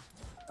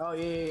 Oh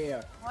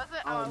yeah. Was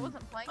it? Oh, I Um,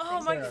 wasn't playing.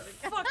 Oh my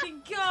Thanksgiving.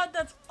 fucking god,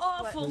 that's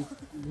awful.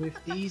 With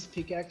these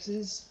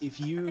pickaxes, if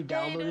you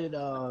downloaded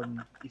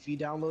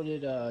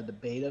the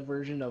beta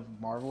version of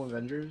Marvel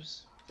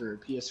Avengers for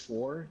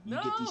PS4, you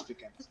get these No.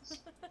 pickaxes.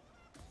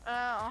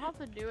 I'll have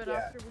to do it Yeah.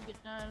 after we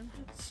get done.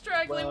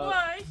 Straggling, Well,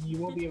 why? you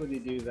won't be able to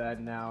do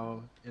that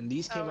now. And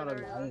these came out of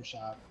the really? item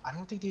shop. I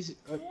don't think these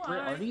Brett, Why?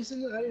 are these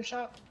in the item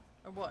shop.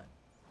 Or what?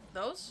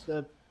 Those?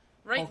 The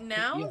Right Oh,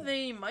 now, yeah.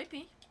 they might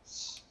be.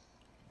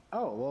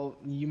 oh well,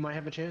 you might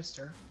have a chance,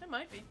 sir. They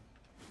might be.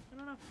 I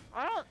don't know.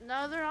 I don't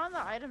know. They're on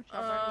the item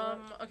shop. I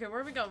can look. Okay,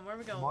 where are we going? Where are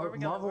we going? Where are we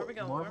going? Where are we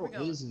going? Where are Marvel we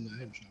going? is in the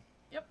item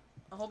shop.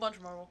 A whole bunch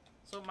of Marvel.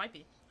 So it might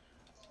be.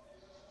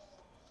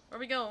 Where are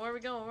we going? Where are we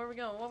going? Where are we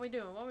going? What are we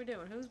doing? What are we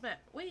doing? Who's back?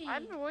 Wee!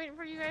 I've been waiting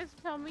for you guys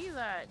to tell me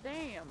that.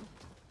 Damn.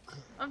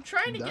 I'm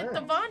trying to get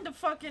Damn. Devon to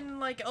fucking,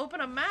 like,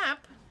 open a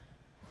map.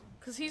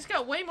 Cause he's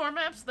got way more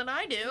maps than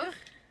I do.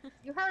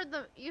 You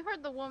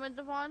heard the woman,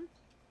 Devon?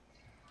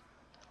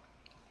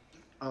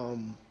 I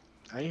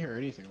didn't hear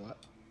anything. What?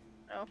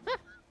 Oh.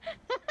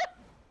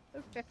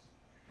 Okay.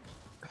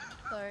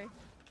 Sorry.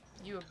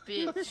 You a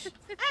bitch.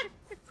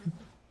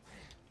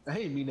 I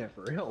didn't mean that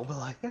for real, but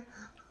like.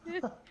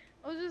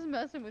 I was just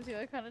messing with you.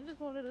 I kind of just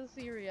wanted to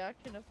see your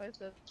reaction if I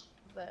said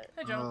that.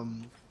 Hey,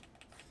 John.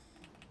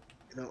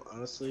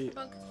 Honestly,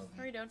 Punk.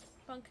 How are you doing?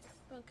 Punk.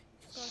 Punk.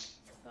 Punk.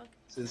 Punk.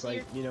 since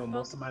like Here,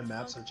 most bunk, of my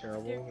maps are bunk,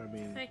 terrible. here. I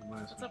mean, Hey, you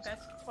might as what's well up, guys?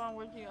 Spawn,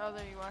 where'd you? Oh,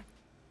 there you are.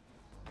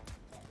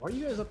 Why are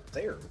you guys up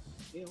there?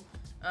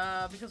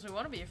 Damn. Because we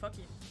want to be. Fuck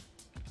you.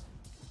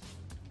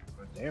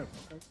 Oh, damn.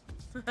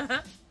 Okay.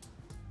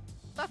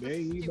 That's a There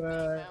you stupid go.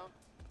 emote.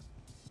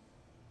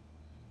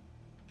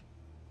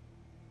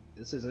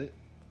 This is it.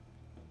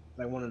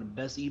 Like one of the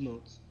best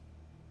emotes.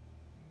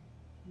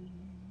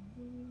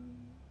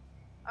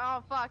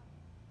 Oh fuck.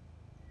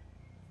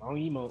 Wrong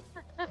emote.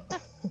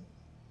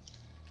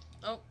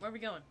 Oh, where are we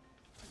going?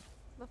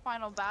 The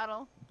final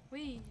battle.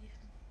 Wee.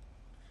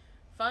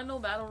 Final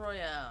battle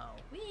royale.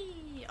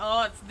 Wee.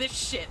 Oh, it's this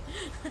shit.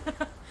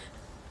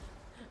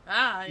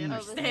 I Oh, this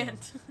understand.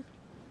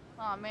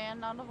 Aw man,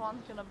 now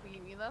Devon's gonna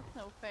beat me. That's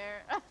no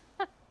fair.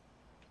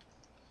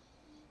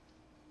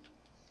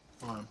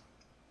 Hold on.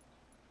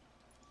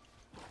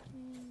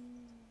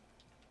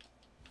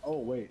 Oh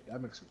wait,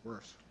 that makes it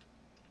worse.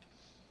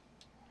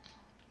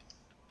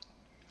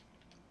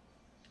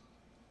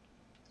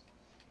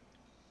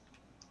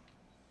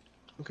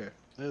 Okay,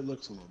 it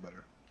looks a little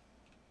better.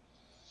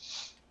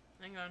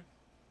 Hang on. I'm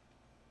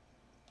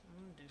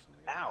gonna do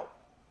something. Ow.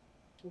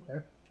 Okay.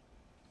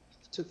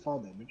 Took fall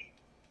damage.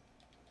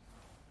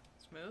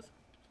 Smooth.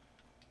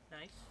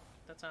 Nice.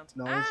 That sounds.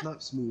 No, Ah! it's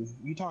not smooth.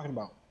 What are you talking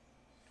about?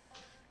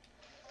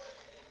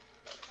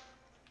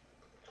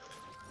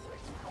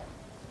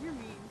 You're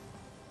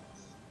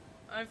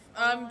mean.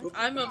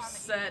 I'm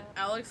upset.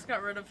 Alex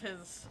got rid of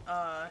his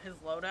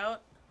loadout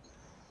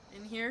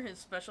in here, his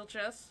special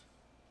chest.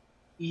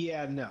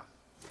 Yeah, no.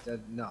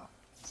 No,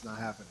 it's not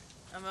happening.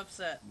 I'm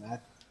upset.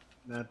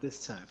 Not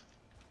this time.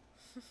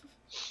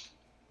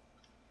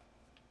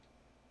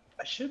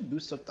 I should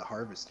boost up the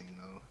harvesting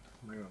though.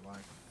 I'm not gonna lie.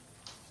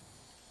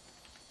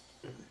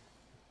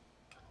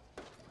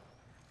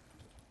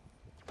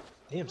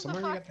 Damn, What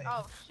someone the already fuck?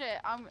 got the. Oh shit,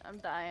 I'm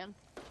dying.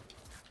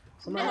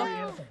 Someone No! already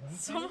had the hand cannon?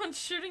 Someone's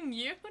shooting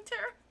you,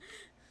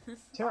 Tara?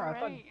 Tara,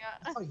 Alright,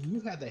 I thought you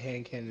had the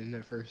hand cannon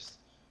at first.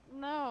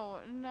 No,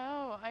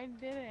 I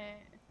didn't.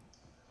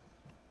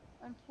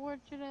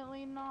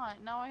 Unfortunately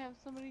not. Now I have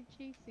somebody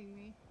chasing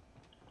me.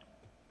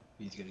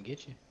 He's gonna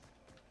get you.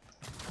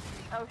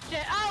 Oh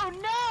shit! Oh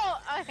no!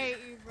 I hate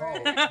you, bro.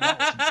 Oh.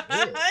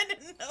 I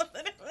didn't know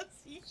that it was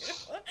you.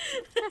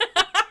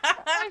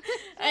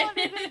 I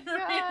wanted to didn't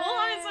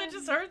realize I die.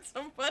 just heard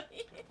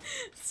somebody.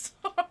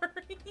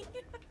 Sorry.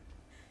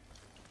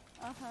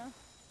 Uh-huh.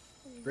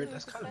 Britt,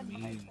 that's kinda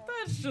mean.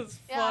 That's just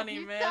Yeah, funny,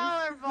 you man. tell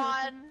her,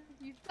 Vaughn.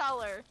 You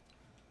tell her.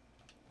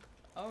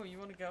 Oh, you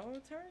wanna go,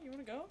 Tara? You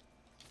wanna go?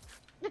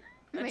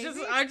 Maybe.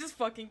 I just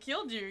fucking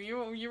killed you.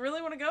 You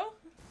really wanna go?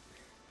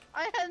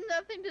 I had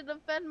nothing to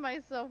defend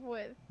myself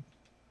with.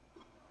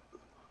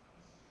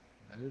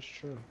 That is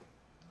true.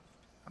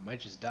 I might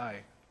just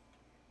die.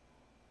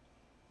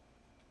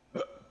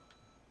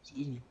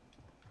 Excuse me.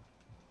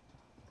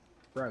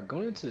 Bro,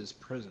 going into this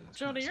prison. is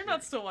Johnny, kinda you're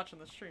not still watching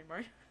the stream, are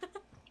you?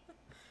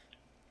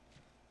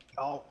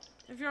 Oh,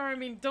 If you are, I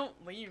mean,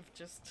 don't leave.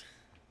 Just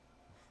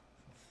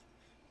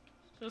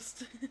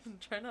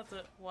try not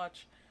to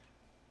watch.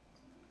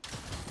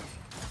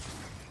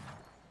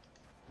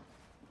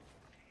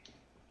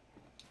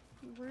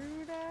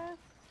 Rude ass.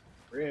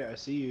 Britt, I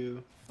see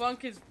you.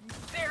 Funk is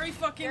very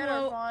fucking Get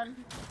her, low. Vaughn.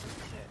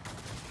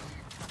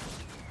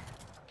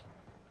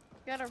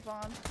 Get her,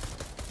 Vaughn.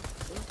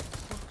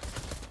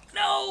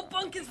 No,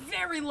 Bunk is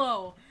very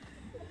low.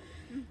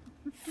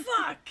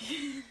 Fuck.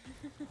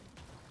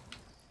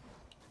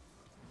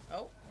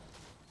 Oh.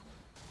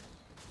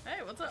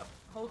 Hey, what's up?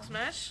 Hulk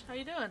Smash, how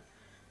you doing?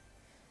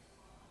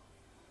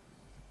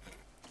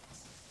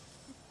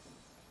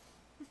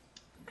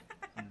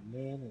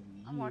 Man of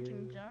the I'm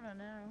watching year. Jonah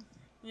now.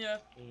 Yeah,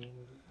 Man of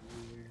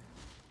the year.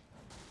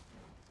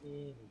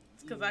 Man of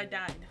it's the because I year.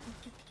 died.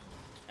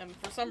 And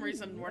for some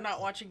reason, we're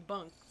not watching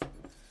Bunk.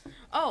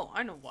 Oh,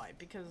 I know why.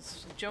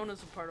 Because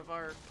Jonah's a part of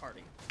our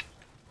party.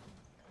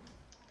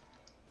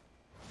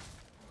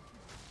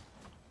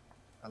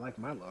 I like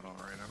my load on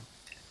right now.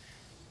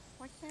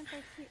 Why can't I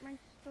keep my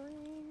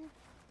screen?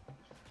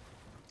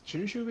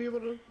 Shouldn't you be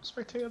able to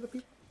spectate other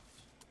people?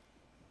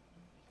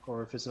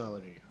 Or if it's not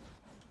letting you.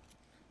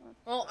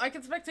 Well, I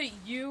can spectate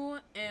you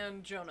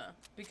and Jonah.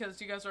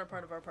 Because you guys are a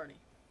part of our party.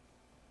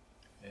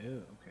 Oh, okay.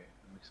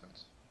 That makes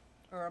sense.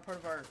 Or a part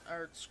of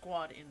our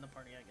squad in the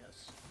party, I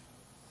guess.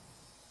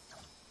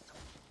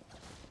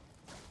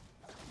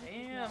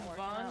 Damn, not working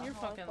Vaughn, out you're how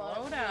I fucking thought it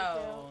low would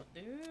out,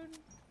 dude.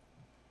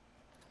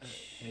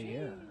 Hey,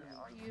 yeah.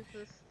 I'll use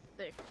this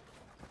stick.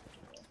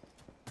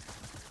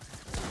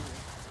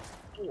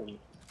 Oh.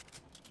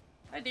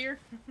 Hi, dear.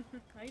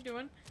 How you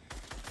doing?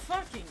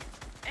 Fucking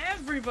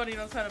everybody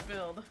knows how to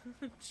build.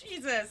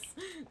 Jesus.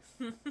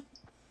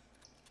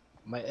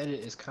 My edit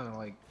is kind of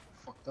like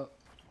fucked up.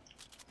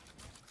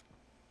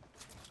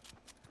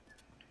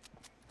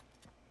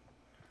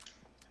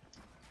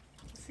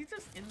 Is he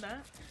just in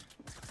that?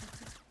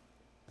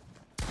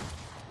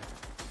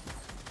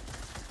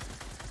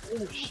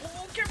 Oh shit.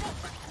 Oh,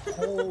 careful!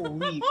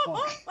 Holy Oh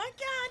fuck. my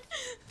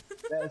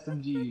god! That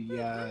SMG,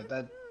 yeah,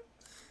 that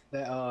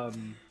Oh,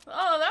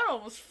 that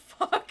almost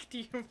fucked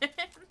you, man.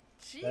 that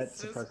Jesus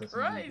suppressed SMG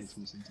Christ. gets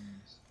me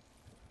sometimes.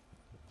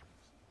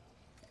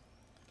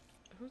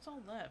 Who's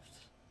all left?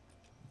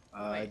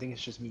 I Wait. think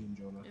it's just me and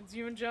Jonah. It's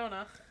you and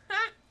Jonah.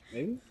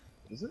 Maybe?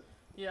 Is it?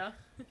 Yeah.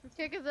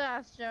 Kick his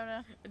ass,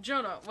 Jonah.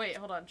 Jonah, wait,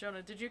 hold on.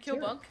 Jonah, did you kill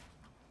Sure. Bunk?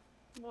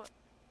 What?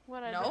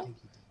 What I No? I do? think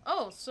he did.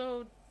 Oh,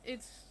 so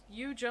it's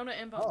you, Jonah,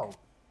 and Bunk. Oh.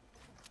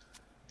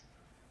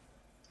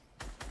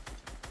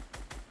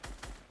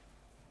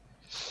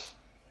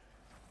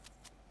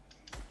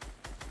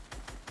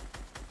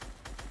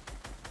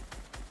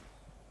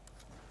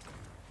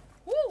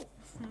 Woo!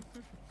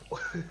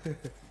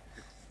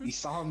 He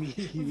saw me.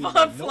 He was Vaughn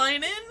like, nope.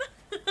 flying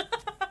in?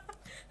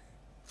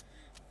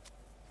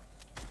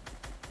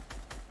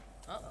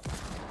 Uh-oh.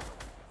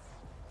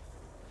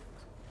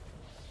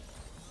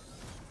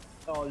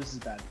 Oh, this is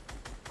bad.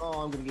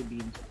 Oh, I'm gonna get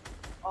beamed.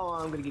 Oh,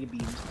 I'm gonna get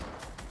beamed.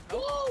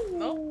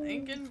 Nope,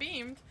 ain't getting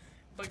beamed.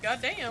 But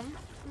goddamn.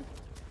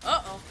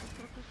 Uh-oh.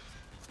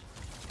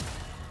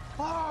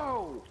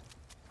 Oh!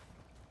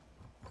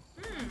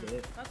 Hmm,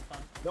 Dead. that's fun.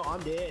 No,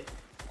 I'm dead.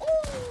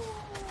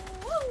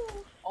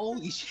 Ooh!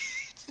 Holy shit.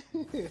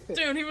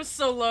 Dude, he was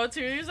so low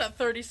too. He was at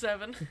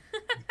 37.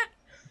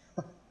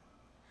 That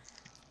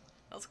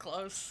was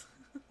close.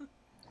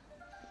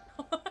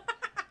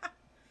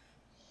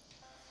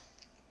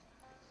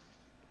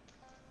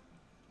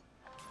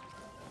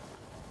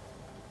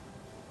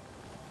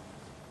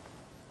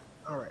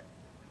 Alright.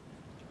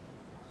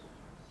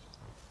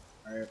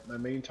 Alright, my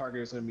main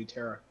target is gonna be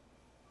Terra.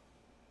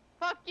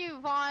 Fuck you,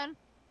 Vaughn.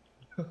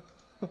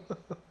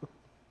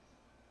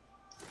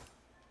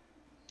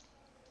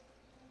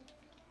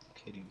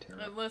 Kidding, Terra.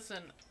 Now,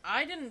 listen,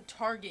 I didn't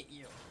target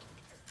you.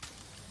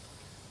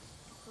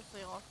 That's what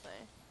they all say.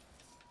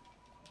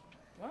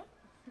 What?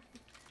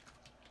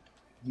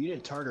 You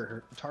didn't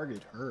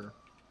target her.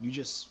 You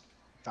just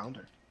found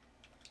her.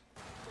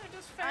 I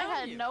just I found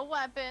had you. no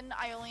weapon,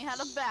 I only had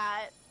a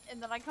bat,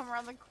 and then I come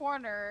around the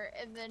corner,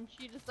 and then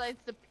she decides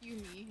to pew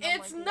me. and I'm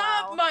It's like,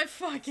 not wow. my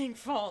fucking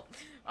fault.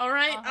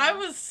 Alright? I Uh-huh.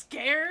 was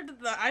scared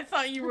that I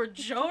thought you were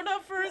Jonah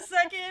for a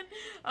second.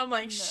 I'm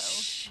like, No,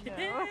 shit.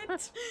 no.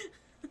 It's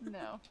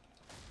No.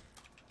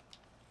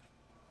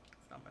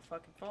 not my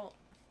fucking fault.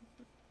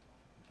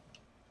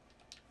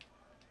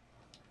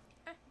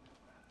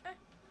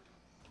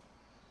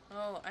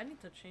 Oh, I need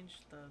to change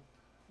the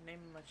name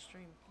of my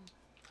stream.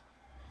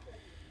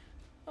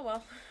 Oh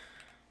well.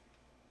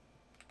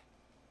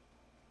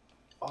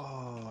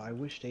 Oh, I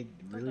wish they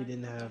Don't really die,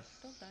 didn't don't die, have.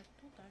 Don't die,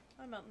 don't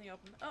die. I'm out in the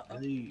open. Uh-oh.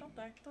 Really- Don't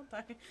die, don't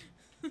die.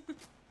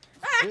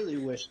 I really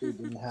wish they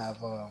didn't have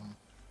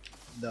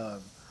the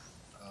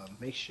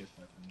makeshift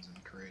weapons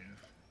in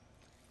creative.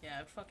 Yeah,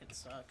 it fucking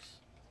sucks.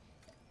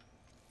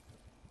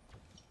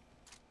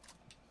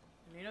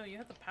 And you know, you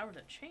have the power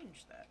to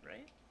change that,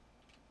 right?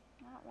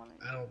 I don't want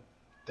to. I don't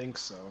think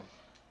so.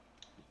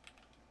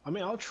 I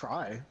mean, I'll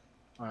try.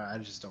 I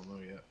just don't know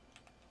yet.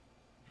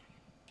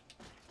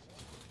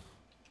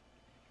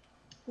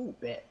 Ooh,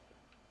 bet.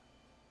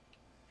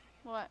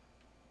 What?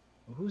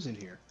 Well, who's in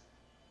here?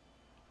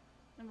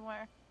 And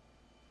where?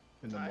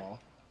 In the Hi. mall?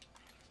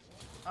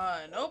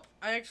 Nope.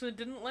 I actually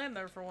didn't land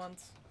there for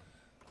once.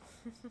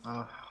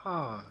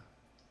 Uh-huh.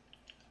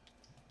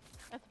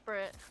 That's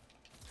Brit.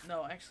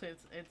 No, actually,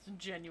 it's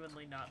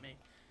genuinely not me.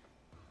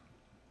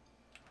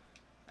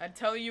 I'd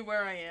tell you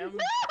where I am,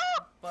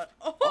 but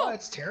Oh,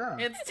 it's Tara.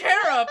 it's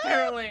Tara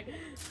apparently.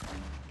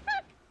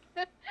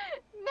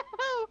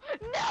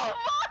 No!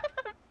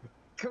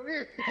 Come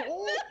here.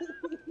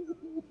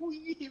 Oh,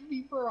 you hit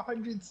me for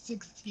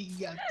 116.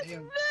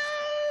 Goddamn. No!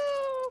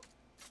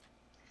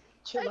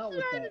 Chill out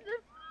with that.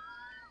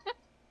 I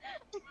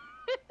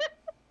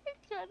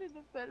tried to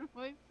defend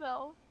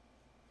myself.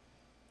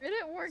 It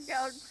didn't work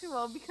out too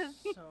well because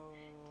he So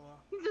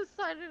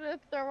decided to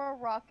throw a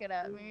rocket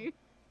at me.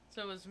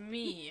 it was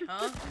me,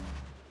 huh?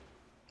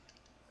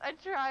 I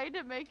tried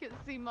to make it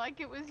seem like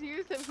it was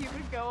you so he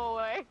would go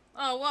away.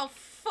 Oh well,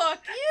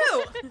 fuck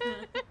you.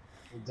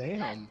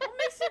 Damn.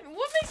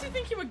 What makes you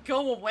think he would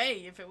go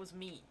away if it was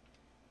me?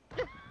 I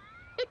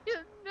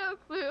have no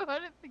clue. I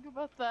didn't think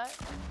about that.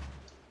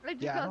 I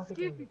just Yeah, asked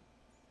you.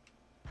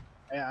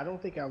 I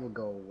don't think I would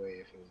go away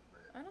if it was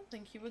Brett. I don't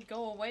think he would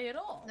go away at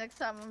all. Next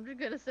time I'm just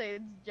gonna say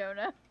it's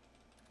Jonah.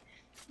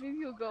 Maybe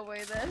he'll go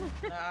away then.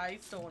 Nah, he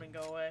still wouldn't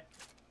go away.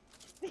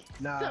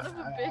 Nah, Son of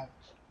a bitch.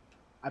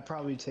 I'd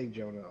probably take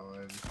Jonah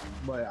on,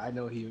 but I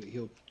know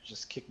he'll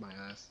just kick my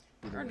ass.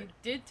 I Either already way.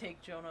 did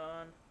take Jonah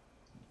on.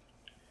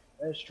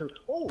 That's true.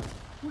 Oh,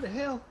 who the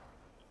hell?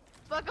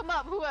 Fuck him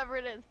up, whoever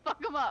it is.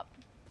 Fuck him up.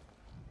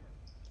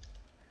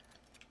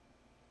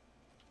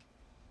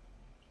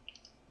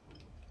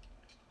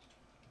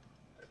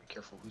 Gotta be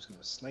careful who's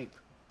gonna snipe.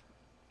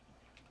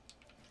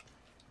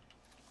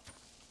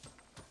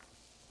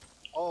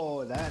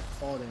 Oh, that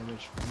fall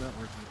damage was not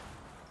worth it.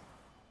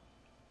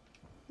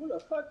 Who the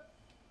fuck?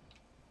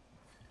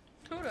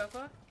 Who the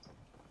fuck?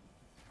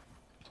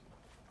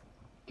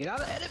 Get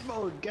out of edit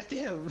mode!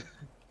 Goddamn!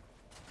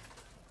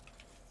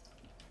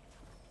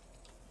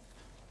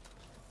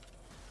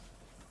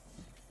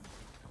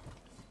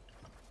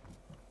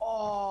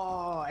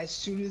 Oh, as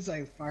soon as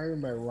I fire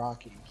my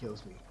rocket, it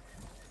kills me.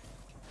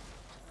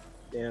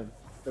 Damn.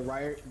 The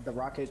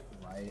rocket,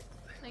 riot.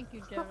 Thank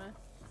you, Jonah.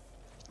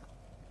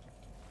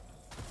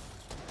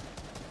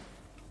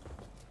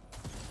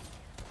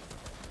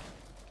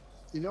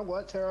 You know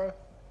what, Tara?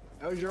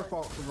 That was your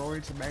fault for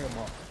going to Mega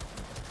Mall.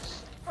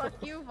 Fuck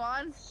you,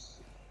 Vaughn.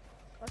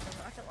 Fucking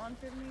rocket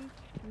launcher me.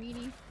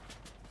 Meanie.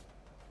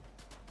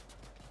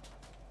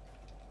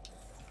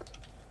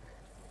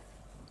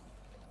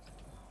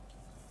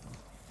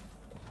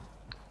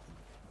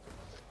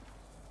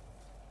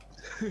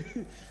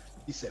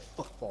 He said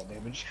fuck fall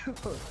damage.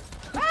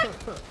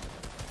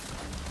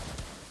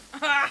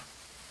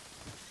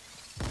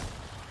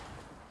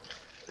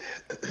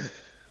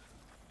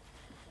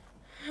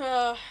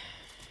 Ah!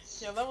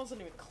 Yeah, that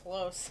wasn't even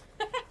close.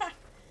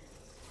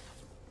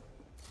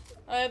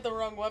 I had the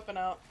wrong weapon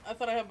out. I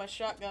thought I had my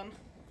shotgun.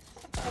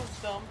 That was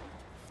dumb.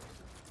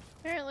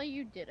 Apparently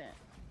you didn't.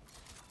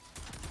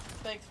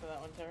 Thanks for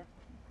that one, Tara.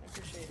 I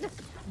appreciate it.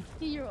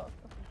 You're welcome.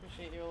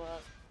 Appreciate you a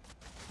lot.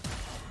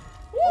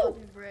 I love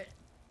you, Britt.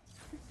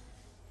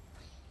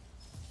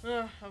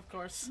 Of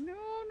course. No,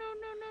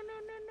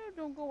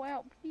 don't go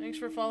out, please. Thanks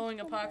for following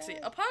Don't Epoxy.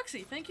 go out.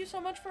 Epoxy, thank you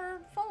so much for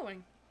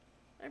following.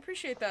 I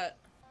appreciate that.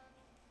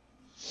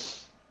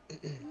 No.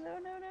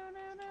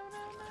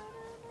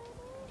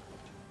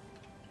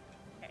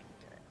 Okay,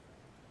 good.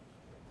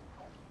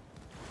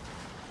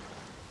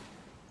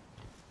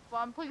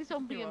 Vaughn, please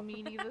don't be a You're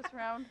meanie this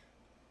round.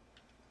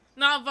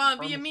 Nah, Vaughn,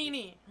 be a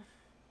meanie.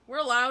 We're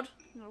allowed.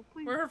 No,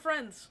 please. We're her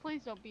friends.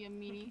 Please don't be a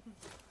meanie.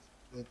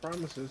 No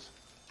promises.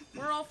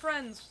 We're all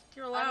friends.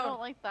 You're I allowed. don't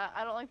like that.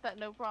 I don't like that.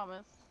 No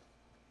promise.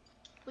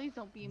 Please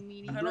don't be a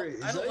meanie. I don't- Bray,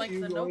 is I don't that like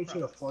you the no going to the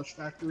promise. Flush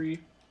Factory?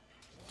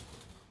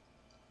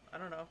 I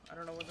don't know. I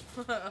don't know what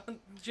the...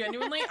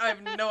 Genuinely, I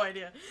have no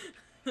idea.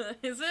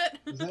 Is it?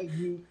 Was that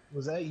you?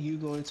 Was that you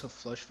going to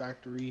Flush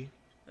Factory?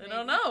 I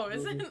don't know.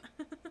 Is it?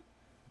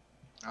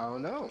 I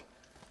don't know.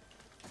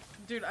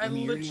 Dude, I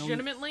mean, you're the only-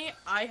 legitimately,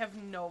 I have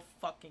no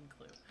fucking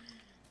clue.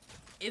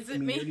 Is it I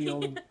mean, me? you're the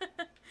only-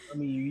 I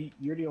mean,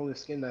 you're the only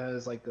skin that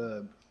has like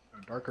a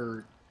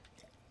darker.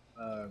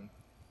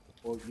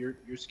 Well, your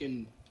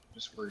skin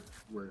just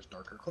wears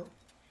darker clothes.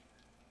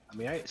 I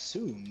mean, I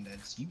assume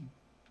that's you.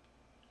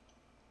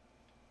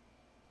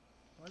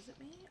 Was it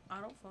me?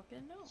 I don't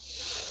fucking know.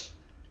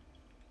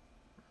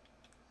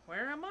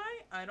 Where am I?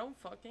 I don't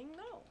fucking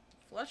know.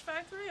 Flesh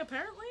Factory,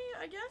 apparently,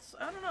 I guess?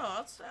 I don't know.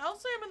 I'll say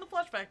I'm in the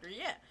Flesh Factory,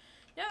 yeah.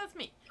 Yeah, that's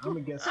me. I'm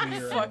gonna guess that I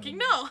you're. fucking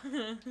know.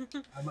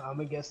 I'm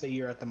gonna guess that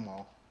you're at the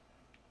mall.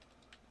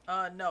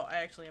 No, I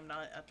actually am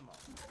not at the mall.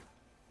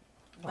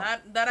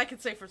 That I can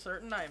say for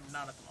certain, I am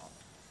not at the mall.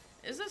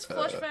 Is this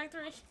Flesh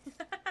Factory?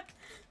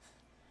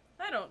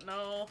 I don't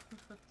know.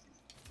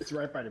 It's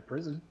right by the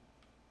prison.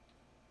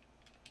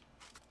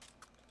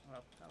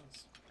 Well, that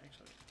was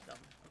actually dumb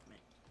of me.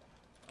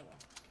 Oh well.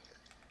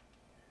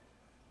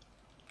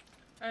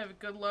 I have a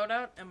good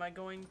loadout. Am I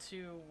going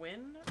to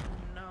win?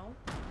 No.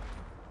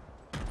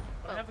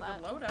 But I have a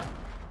good loadout.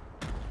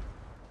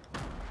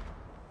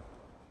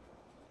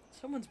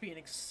 Someone's being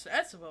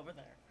excessive over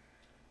there.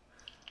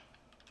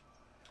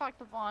 Talk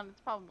to Vaughn. It's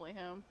probably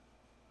him.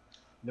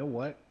 You know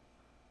what,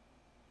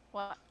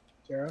 What?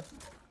 Sarah?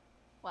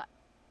 What?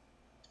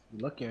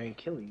 You're lucky I ain't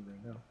killing you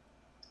right now.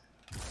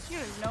 You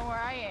don't even know where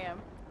I am.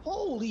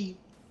 Holy!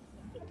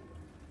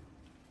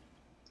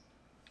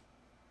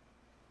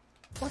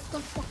 What the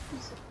fuck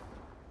is it?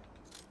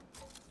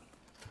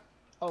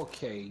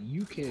 Okay,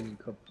 you can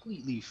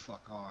completely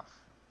fuck off.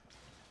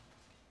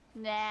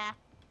 Nah.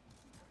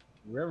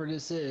 Wherever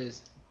this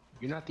is,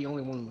 you're not the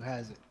only one who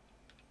has it.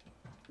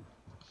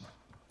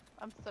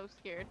 I'm so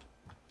scared.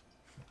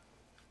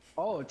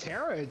 Oh,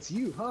 Tara, it's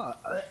you, huh?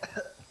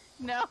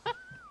 No.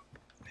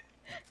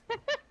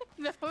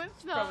 No,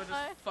 it's not. Probably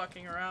just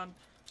fucking around.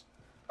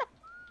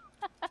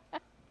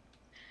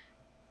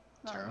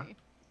 Not Tara? me.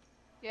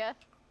 Yeah.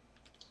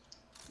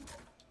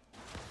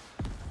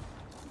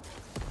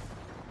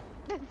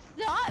 It's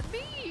not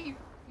me,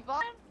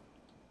 Vaughn.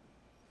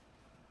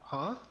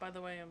 Huh? By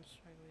the way, I'm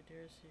struggling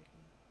dear, so you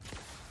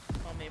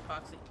can call me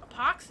Epoxy.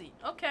 Epoxy!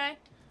 Okay.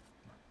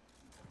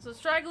 So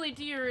Straggly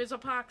Deer is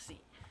Epoxy.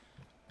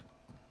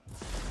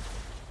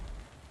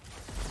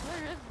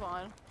 Where is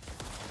Vaughn?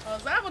 Oh,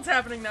 is that what's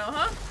happening now,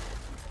 huh?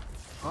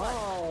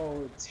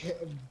 Oh,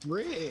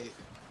 Brit.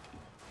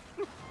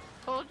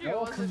 Told you it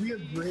Oh, wasn't come here,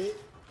 me. Brit.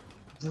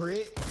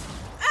 Brit.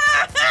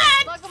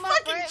 Fuck 'em up,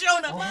 Fucking Britt.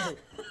 Jonah!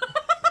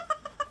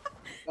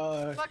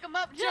 Fuck him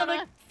up, Jonah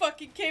Jonah.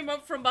 fucking came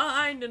up from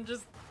behind and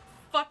just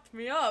fucked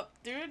me up,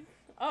 dude.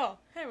 Oh,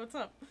 hey, what's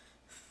up?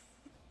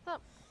 What's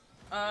up?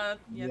 Yeah,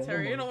 Yeah.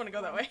 Terry, you don't want to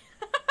go that way.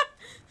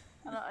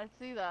 I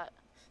see that.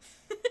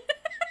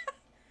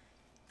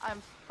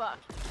 I'm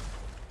fucked.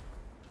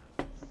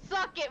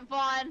 Suck it,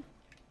 Vaughn.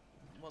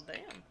 Well,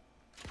 damn.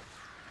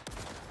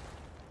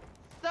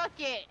 Suck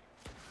it.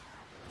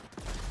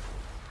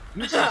 I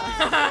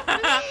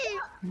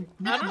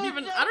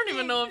Please. don't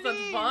even know if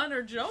that's Vaughn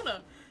or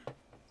Jonah.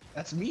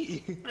 That's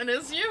me. And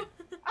it's you?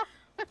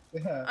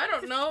 Yeah. I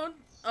don't know.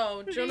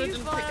 Oh, Jonah Please,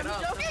 didn't Vaughn, pick it I'm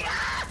up. joking.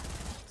 Ah!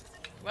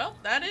 Well,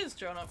 that is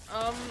Jonah.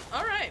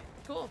 Alright,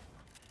 cool.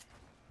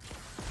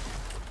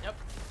 Yep.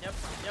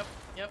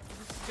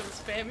 Just gonna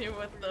spam you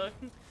with the...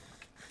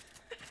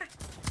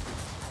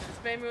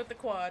 spam you with the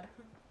quad.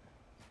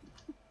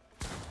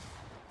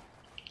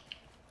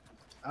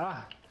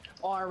 Ah.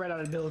 Oh, I ran out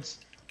of builds.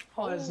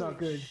 Oh, that's not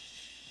Holy good.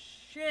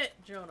 Shit,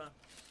 Jonah.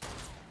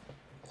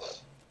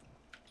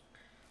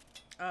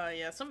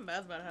 Yeah, something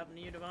bad's about to happen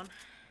to you, Devon.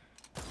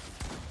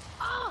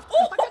 Ah!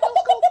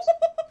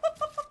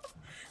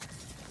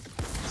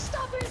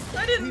 Stop it!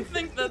 I didn't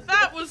think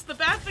that was the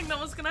bad thing that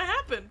was gonna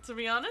happen, to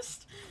be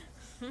honest.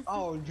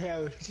 Oh, yeah,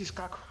 it just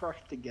got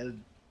crushed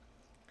again.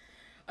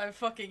 I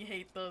fucking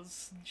hate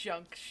those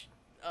junk,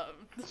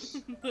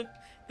 the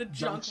junk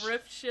Junks.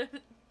 rift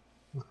shit.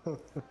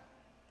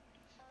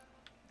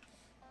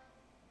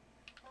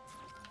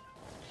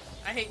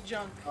 I hate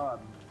junk.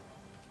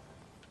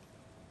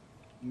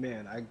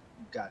 Man, I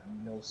got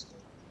no scope.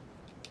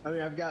 I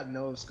mean, I've got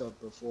no scope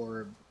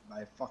before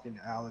by fucking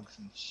Alex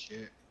and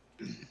shit.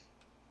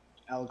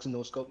 Alex no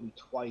scoped me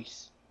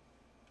twice.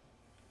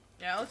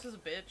 Yeah, Alex is a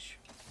bitch.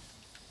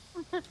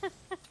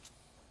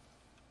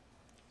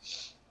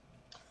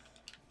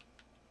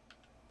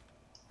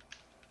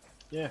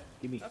 Yeah,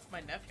 give me. That's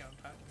my nephew I'm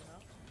talking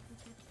about.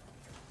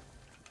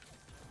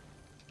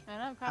 I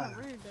know, kind of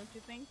rude, don't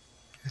you think?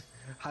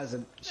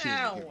 Hasn't. She Oh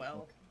doesn't give a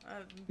well.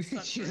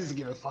 fuck. She doesn't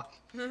give a fuck.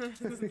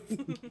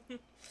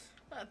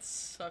 That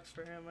sucks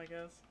for him, I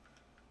guess.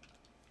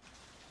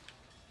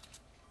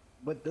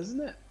 But doesn't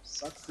that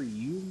suck for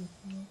you?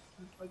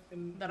 Like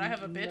That I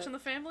have a bitch in the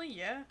family?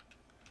 Yeah.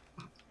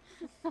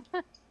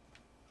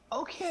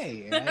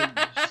 Okay.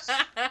 I just-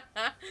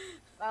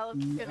 Alex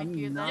is gonna I'm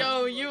accuse not- us.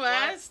 Yo, you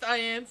asked, I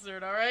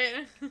answered,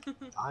 alright?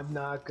 I'm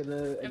not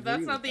gonna. If that's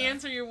agree not with the that.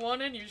 answer you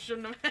wanted, you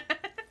shouldn't have asked.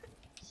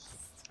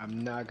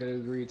 I'm not gonna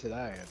agree to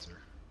that answer.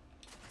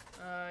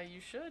 You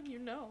should, you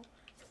know.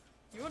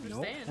 You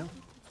understand. No.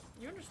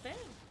 You understand.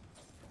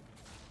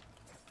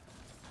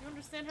 You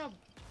understand how...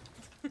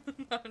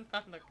 I'm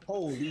not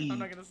Holy. I'm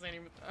not gonna say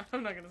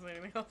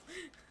anything else.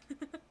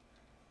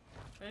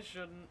 I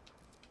shouldn't.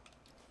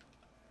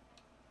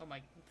 Oh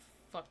my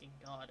fucking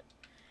god.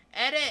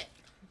 Edit!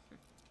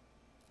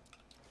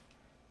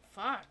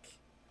 Fuck.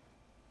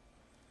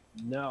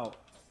 No.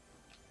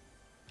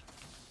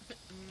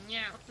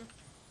 Meow.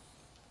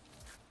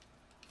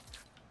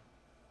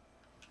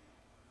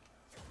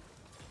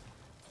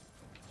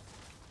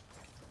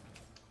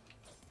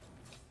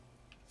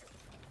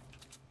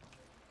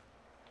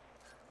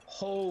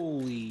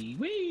 Holy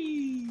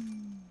wee.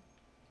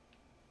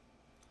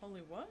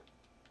 Holy what?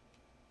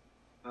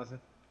 Nothing.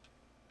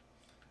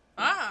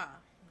 Ah!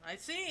 I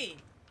see!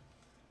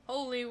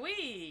 Holy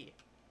wee!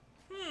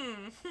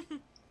 Hmm.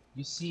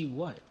 You see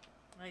what?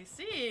 I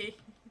see.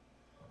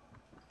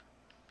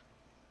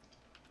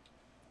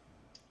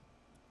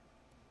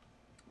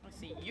 I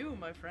see you,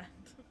 my friend.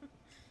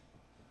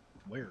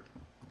 Where?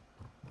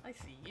 I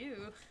see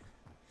you.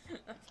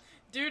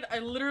 Dude, I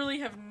literally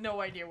have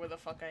no idea where the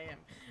fuck I am.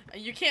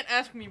 You can't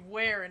ask me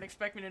where and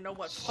expect me to know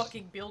what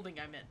fucking building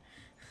I'm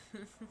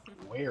in.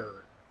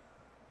 Where?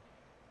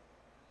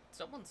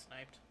 Someone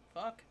sniped.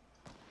 Fuck.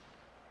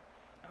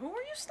 Who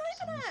are you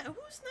sniping at?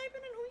 Who's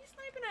sniping and who are you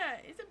sniping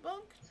at? Is it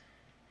Bunk?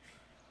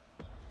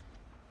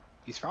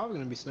 He's probably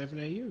gonna be sniping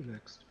at you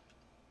next.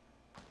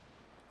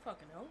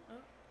 Fucking hell.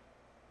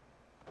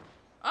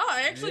 Oh,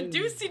 I actually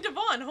do see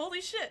Devon.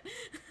 Holy shit.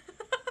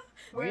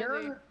 Where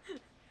is he?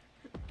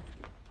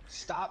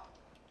 Stop,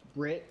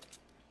 Brit.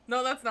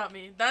 No, that's not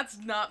me. That's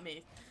not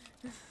me.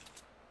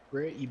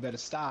 Brit, you better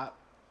stop.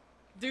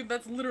 Dude,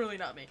 that's literally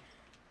not me.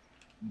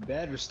 You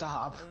better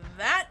stop.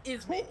 That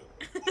is me.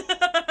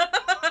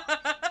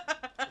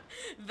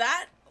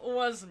 That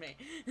was me.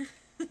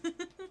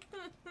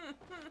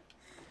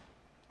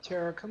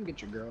 Tara, come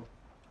get your girl.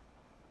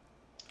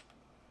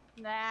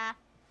 Nah.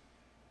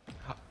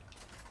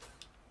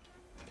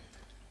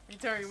 Hey,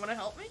 Tara, you want to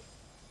help me?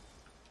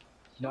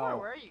 No. Sure,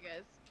 where are you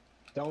guys?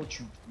 Don't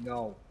you?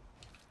 No.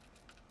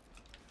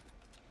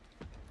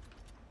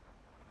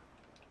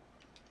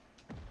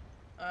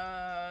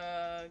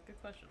 Good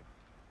question.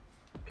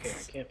 Okay,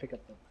 I can't pick up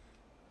the.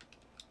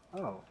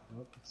 Oh,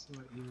 well, it's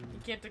not even. You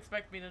can't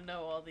expect me to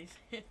know all these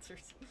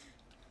answers.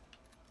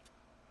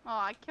 Oh,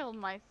 I killed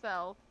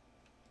myself.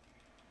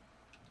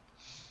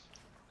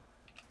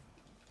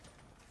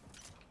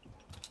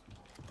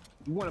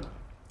 You want to?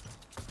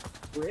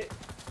 Brit?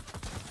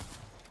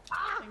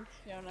 Thanks,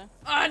 Jonah.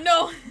 Ah,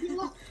 no!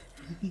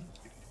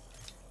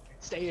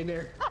 Stay in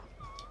there.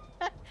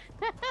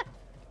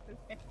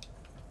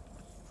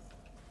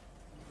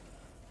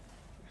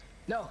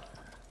 No.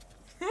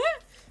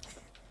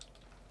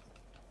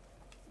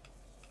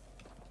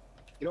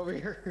 Get over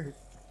here.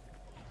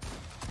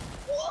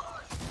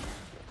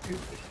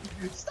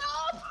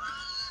 Stop!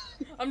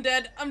 I'm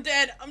dead. I'm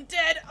dead. I'm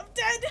dead. I'm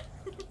dead.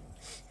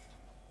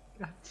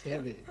 God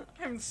damn it.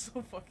 I'm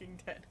so fucking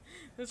dead.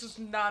 This is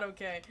not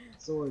okay.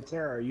 So,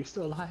 Tara, are you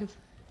still alive?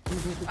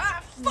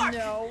 Ah, fuck!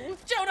 No.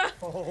 Jonah!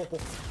 Oh,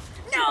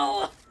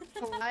 No!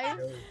 I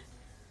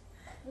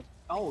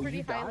oh pretty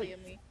you highly died.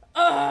 of me.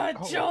 Ah,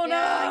 Oh. Jonah!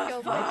 Yeah, I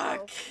killed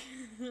Fuck!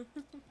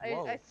 I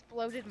Whoa.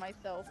 exploded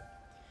myself.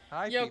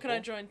 Hi, Yo, people. can I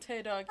join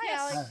Tay-Dog? Hi,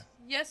 Yes. Alex.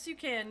 Yes, you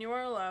can. You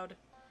are allowed.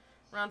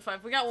 Round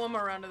 5. We got one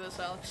more round of this,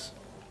 Alex.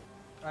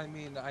 I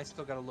mean, I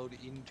still gotta load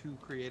into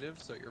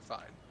creative, so you're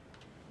fine.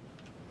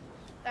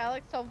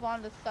 Alex told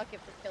Vaughn to suck it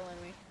for killing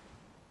me.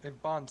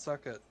 If Bond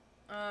suck it.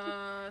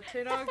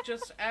 Tay-Dog,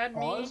 just add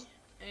me, Pause.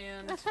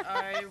 and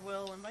I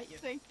will invite you.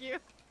 Thank you.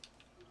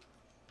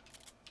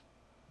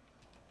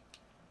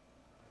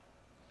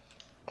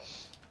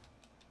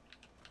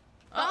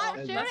 Uh-oh, Stop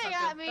that's shooting not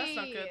at good. That's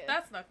not me. good.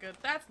 That's not good.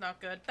 That's not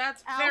good.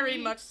 That's Ow, very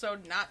me. much so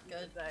not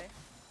good.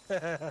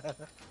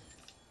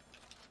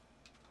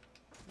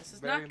 This is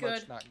Very not good.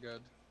 much not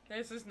good.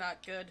 This is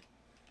not good.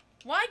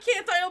 Why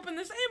can't I open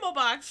this ammo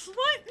box?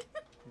 What?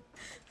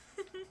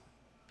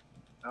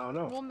 I don't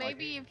know. Well,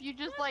 maybe if you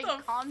just What like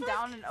the calm fuck?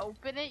 down and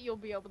open it, you'll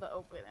be able to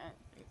open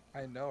it.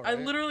 I know, I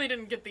right? literally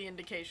didn't get the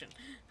indication.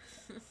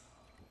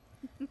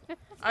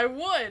 I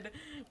would,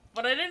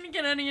 but I didn't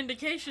get any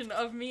indication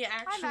of me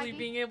actually Maggie.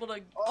 being able to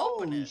Oh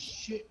open it.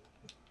 shit!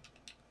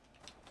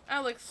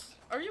 Alex,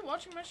 are you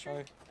watching my stream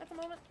Hi. at the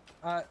moment?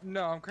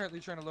 No, I'm currently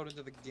trying to load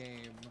into the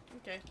game.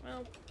 Okay,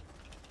 well,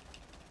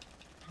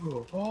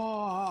 Oh,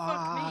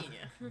 fuck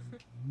me.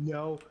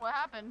 No. What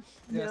happened?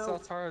 Yeah, No. so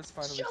Tara's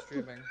finally Shut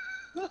the-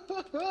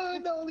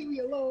 streaming. Don't leave me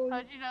alone.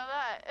 How'd you know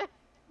that?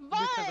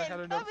 Because I had Vaughn,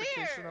 a come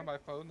notification here. on my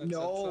phone that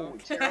No,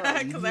 said so. Tara,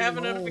 leave Because me I have a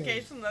alone.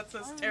 notification that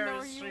says I didn't Tara know is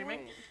where you streaming.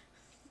 went.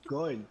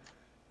 Good.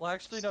 Well,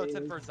 actually, no, it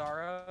said Stay-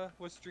 Verzara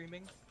was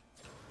streaming.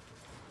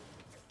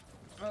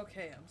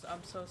 Okay,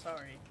 I'm so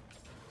sorry.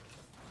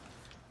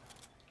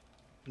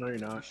 No, you're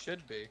You not.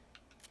 should be.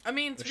 I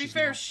mean, to But be she's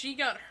fair, not. she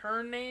got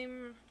her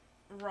name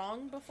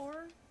wrong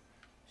before.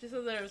 She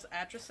said there was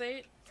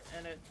Atrocate,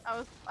 and it.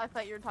 I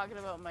thought you were talking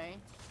about my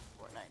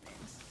Fortnite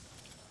names.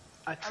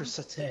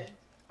 Atrocity.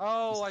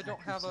 Oh, It's I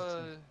don't have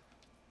a.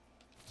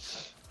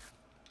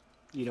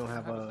 You don't I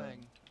have have a. a thing.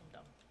 I'm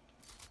dumb.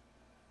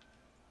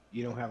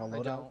 You don't have a I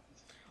loadout. don't.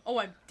 Oh,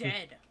 I'm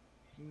dead.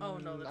 Oh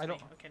no, Mm, that's I don't.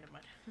 me. Okay, never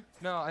mind.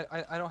 No,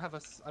 I don't have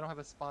a. I don't have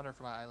a spawner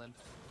for my island.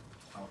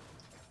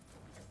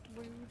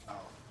 Rude. Oh.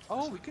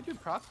 Oh, we could do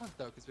prop hunt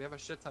though, because we have a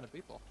shit ton of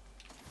people.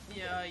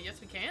 Yeah, yes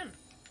we can.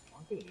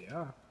 Okay,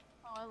 yeah.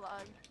 Oh, I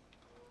lagged.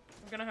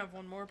 We're gonna have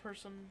one more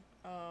person.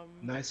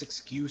 Nice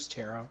excuse,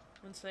 Tara.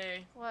 And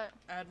say What?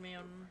 add me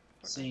on.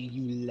 Fortnite. Saying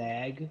you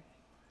lag.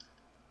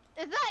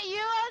 Is that you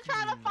I'm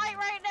trying to fight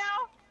right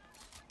now?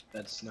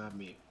 That's not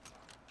me.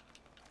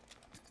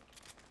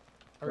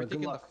 Are we Well, good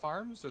thinking luck. the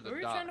farms or the Who are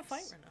you docks? trying to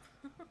fight right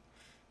now?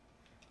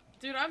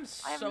 Dude, I'm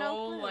I have so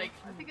no clue. like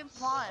I think it's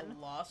Vaughn.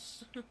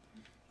 lost.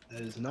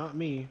 That is not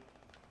me.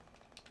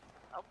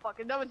 Oh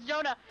fucking no, it's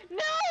Jonah. No!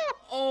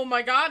 Oh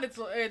my god,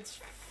 it's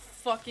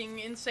fucking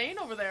insane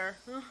over there.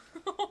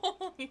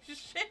 Holy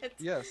shit.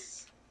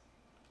 Yes.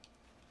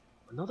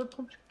 Another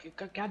punch.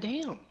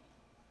 Goddamn.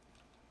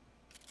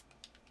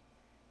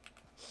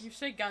 You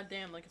say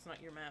goddamn like it's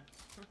not your map.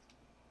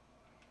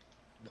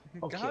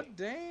 Okay. God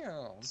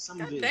damn.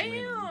 Some of it is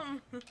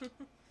random. Goddamn.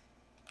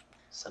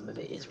 Some of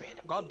it is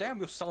random. God damn,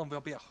 you son of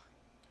a bitch.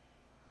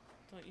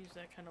 Don't use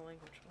that kind of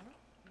language.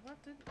 What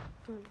did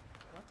he do?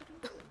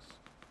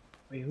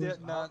 Wait, who's Yeah,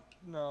 not.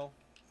 No.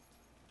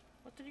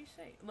 What did he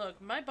say?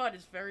 Look, my bot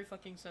is very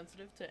fucking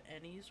sensitive to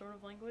any sort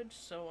of language,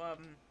 so,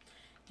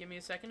 give me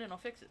a second and I'll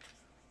fix it.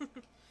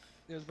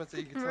 I was about to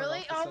say you can turn Really?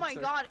 off the Oh my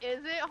sensor. god,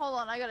 is it? Hold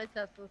on, I gotta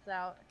test this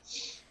out.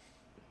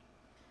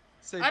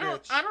 Say I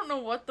bitch. don't know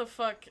what the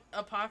fuck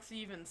Epoxy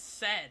even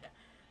said,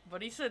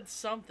 but he said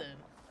something.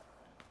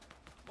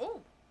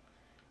 Oh,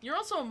 you're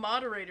also a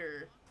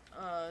moderator,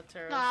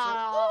 Tara.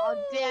 Oh,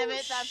 so... damn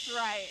it, that's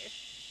right.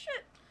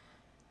 Shit.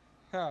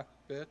 Ha,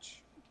 bitch.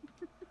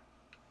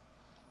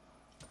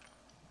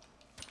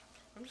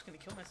 I'm just gonna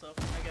kill myself,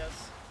 I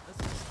guess. This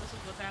is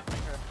what's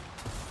happening.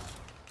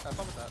 Have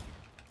fun with that.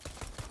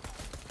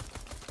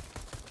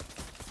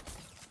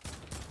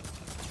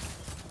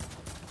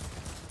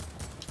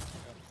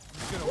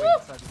 I'm gonna wait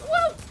inside the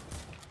Whoa!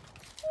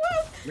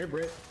 Whoa! Come here,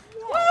 Britt.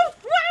 Whoa!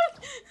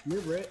 Whoa! Come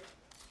here, Britt.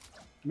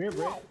 Come here,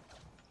 Britt.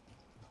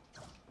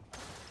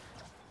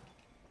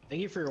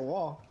 Thank you for your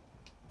wall.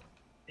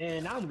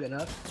 And now I'm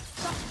gonna.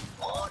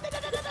 Oh, no, no,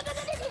 no, no, no, no,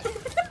 no,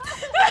 no.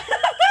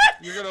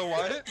 You're gonna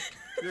what?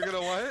 You're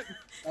gonna what?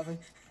 Nothing.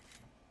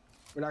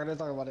 We're not gonna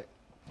talk about it.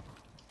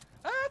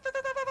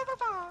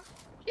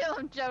 Kill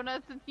him,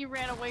 Jonah, since he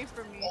ran away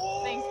from me.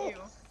 Oh. Thank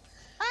you.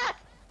 Ah!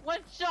 One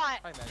shot!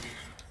 Hi, Maggie.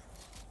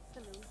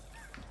 Hello.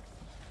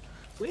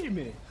 Wait a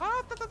minute.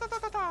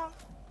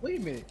 Wait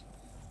a minute.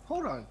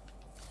 Hold on.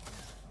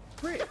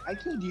 Britt, I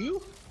killed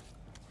you?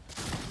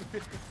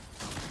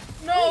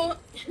 No!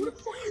 Who the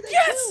fuck did I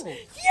Yes! kill?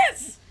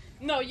 Yes!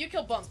 No, you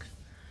kill Bunk.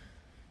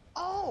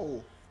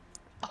 Oh!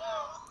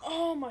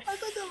 Oh my I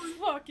thought that was-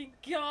 fucking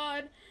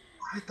god.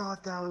 I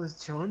thought that was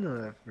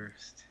Jonah at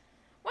first.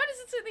 Why does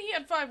it say that he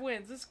had 5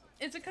 wins? Is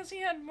it because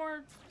he had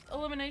more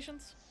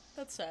eliminations?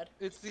 That's sad.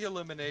 It's the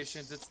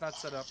eliminations. It's not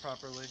set up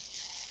properly.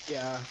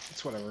 Yeah,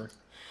 it's whatever.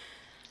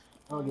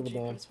 I don't give a gee,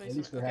 damn. space At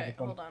least we're okay, having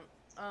fun. hold on.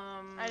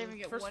 I didn't even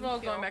get first one of all,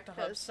 kill, going back to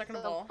hubs. 'cause Second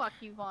of so all, fuck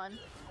you, Vaughn.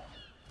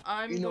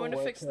 I'm You know going to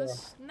what, fix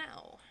this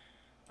now.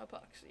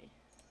 Epoxy.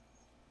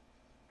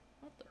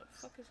 What the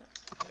fuck is that?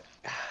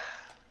 Okay.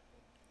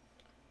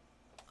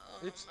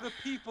 It's the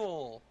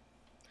people.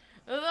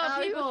 The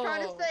Oh, he people. was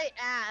trying to say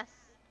ass.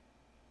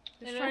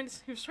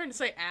 He was trying to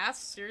say ass.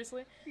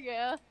 Seriously.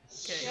 Yeah.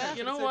 Okay. Yeah.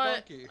 You know Say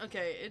what? donkey.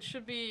 Okay. It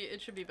should be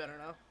better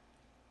now.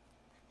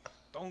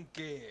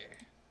 Donkey.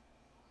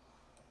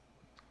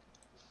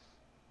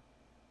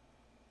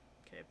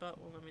 Okay, but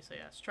well, let me say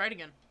ass. Try it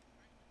again.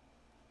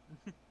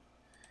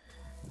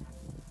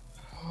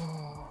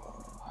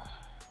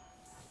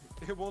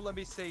 It won't let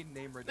me say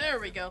name redacted. There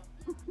we go.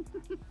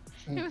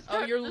 He was Oh,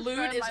 trying your to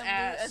loot describe is my loot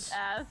ass. as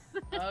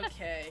ass.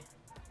 Okay.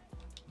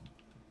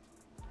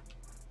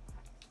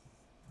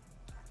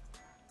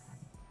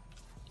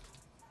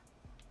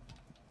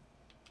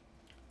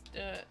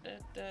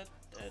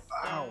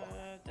 Ow.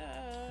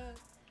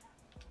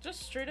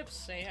 Just straight up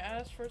say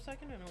ass for a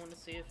second, and I want to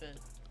see if it.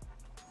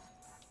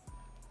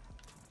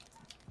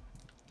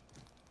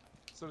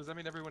 So does that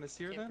mean everyone is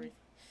here Can't then? breathe.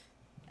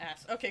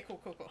 Ass. Okay, cool.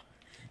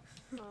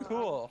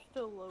 Cool.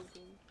 Still loading.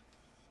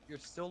 You're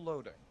still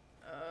loading.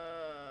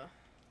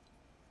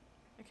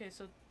 Okay,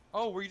 so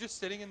Oh, were you just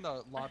sitting in the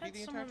I lobby had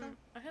the entire time?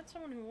 I had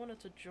someone who wanted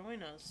to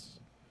join us,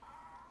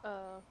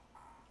 Uh,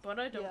 but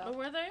I don't Yeah. know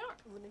where they are.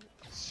 when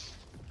it-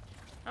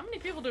 How many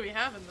people do we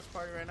have in this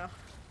party right now?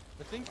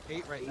 I think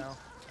 8 right now.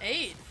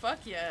 8.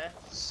 Fuck yeah.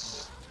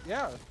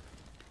 Yeah.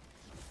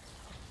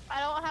 I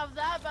don't have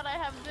that, but I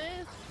have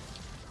this.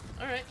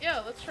 All right, yeah.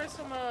 Let's try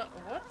some.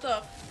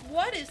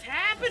 What is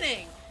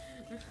happening?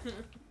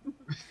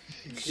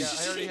 Yeah,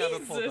 I already have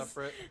it pulled up, Jesus.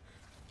 Britt.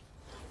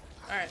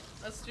 All right,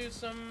 let's do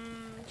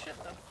some shit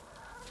then.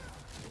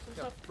 Do some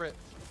Yeah, stuff. Britt.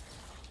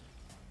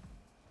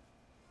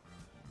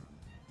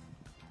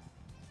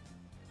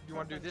 Do you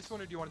want to do this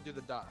one or do you want to do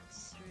the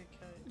dots?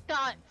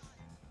 Dots.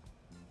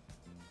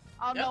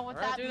 I'll Yep, know what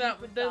alright. that Do means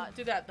that. with Then, dots.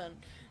 do that then.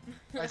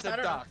 I said don't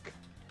know. doc.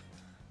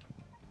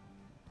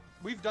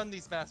 We've done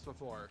these maps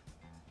before.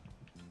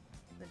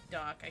 The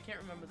dock. I can't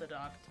remember the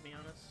dock, to be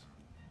honest.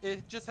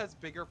 It just has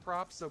bigger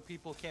props so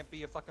people can't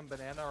be a fucking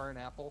banana or an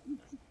apple.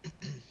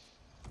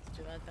 Let's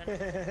do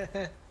that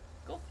then.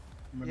 Cool.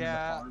 Remember the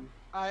Yeah. farm?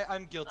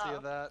 I'm guilty Oh.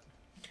 of that.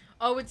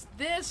 Oh, it's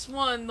this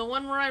one, the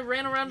one where I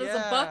ran around as a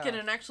Yeah. bucket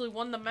and actually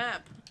won the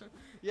map.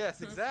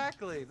 Yes,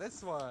 exactly.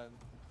 This one.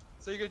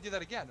 So you're gonna do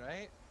that again,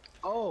 right?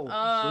 Oh,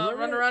 Run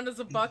remember- around as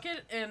a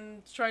bucket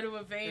and try to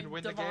evade And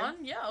win the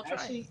Devon. Yeah, I'll try.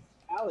 Actually,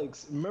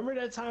 Alex, remember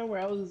that time where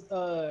I was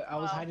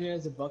Wow. hiding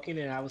as a bucket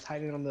and I was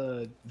hiding on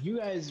the. You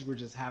guys were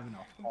just having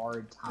a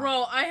hard time.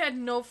 Bro, I had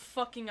no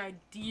fucking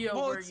idea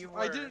Well, were it's- you were.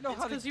 I didn't know it's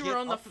how to because you get were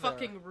on the up there.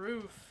 fucking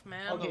roof,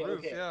 man. On the Okay, roof,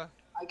 okay. yeah.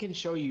 I can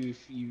show you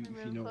if you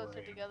Move know where closer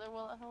I am. together,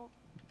 will it help?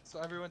 So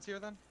everyone's here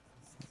then?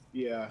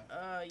 Yeah.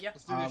 Yeah.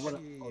 Let's do this What,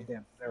 sheet. oh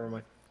damn, never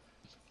mind.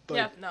 But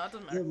Yeah, no, it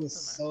doesn't matter. it was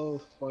Doesn't matter.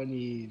 so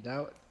funny.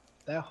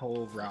 That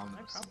whole round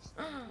No was so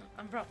problem.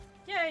 I'm pro.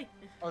 Yay!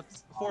 Oh,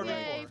 it's 4 by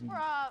Yay, 4.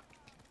 prop!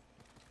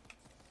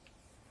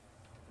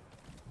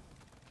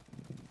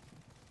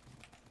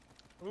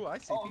 Ooh, I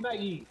see Oh, people.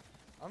 Maggie,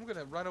 I'm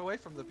gonna run away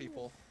from the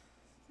people.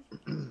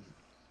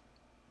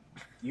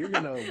 you're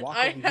gonna walk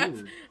I over have,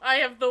 here. I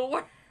have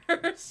the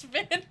worst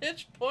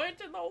vantage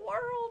point in the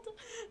world.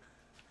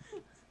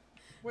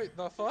 Wait,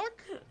 the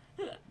fuck?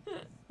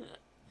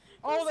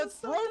 Oh, This that's is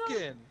so dumb.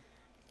 broken!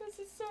 This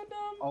is so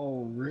dumb.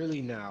 Oh,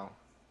 really now?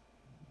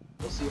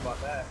 We'll see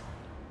about that.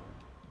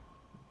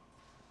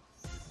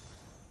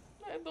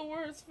 I have the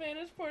worst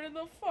vantage point in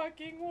the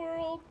fucking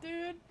world,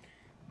 dude.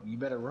 You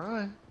better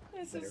run.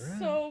 This Better is run.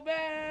 so I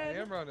bad.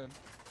 am running.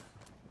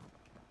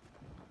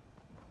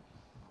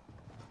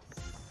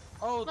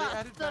 Oh, they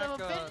added Son back,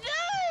 of a bitch.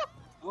 No!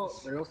 Oh,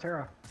 there goes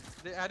Tara.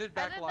 they added I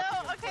back didn't locking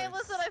know. in Okay,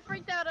 place. listen, I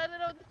freaked out. I didn't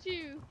know what to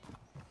choose.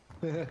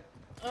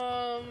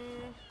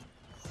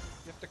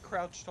 You have to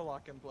crouch to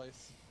lock in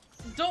place.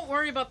 Don't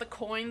worry about the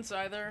coins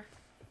either.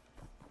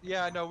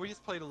 Yeah, no, we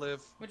just play to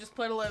live. We just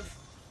play to live.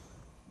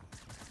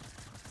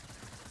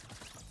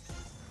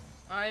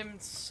 I'm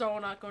so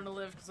not going to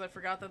live because I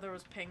forgot that there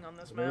was ping on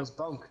this There map. goes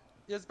Bunk.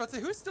 Yeah, I was about to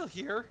say, who's still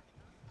here?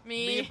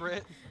 Me Me. and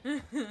Britt.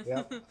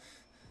 Yep.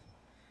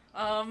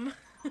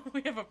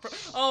 We have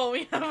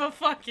we have a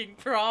fucking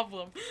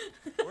problem.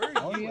 Where are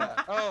Oh, you yeah.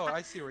 at? Oh,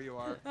 I see where you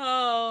are.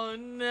 Oh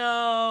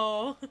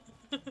no.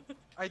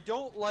 I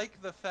don't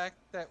like the fact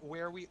that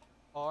where we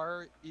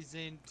are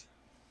isn't...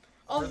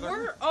 Oh,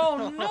 further. oh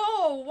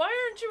no! Why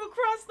aren't you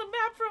across the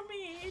map from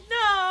me?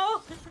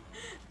 No!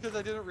 Because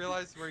I didn't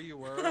realize where you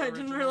were. I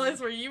didn't realize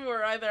where you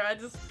were either. I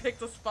just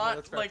picked a spot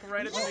that's fair. like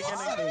right at the beginning.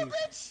 Hi.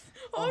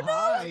 Oh, Oh, no!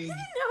 hi.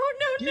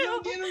 No! Get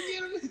him, get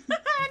him, get him. No!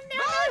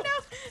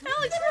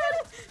 Alex,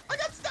 run! I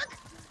got stuck!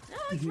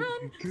 Alex,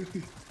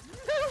 run!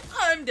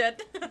 I'm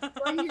dead.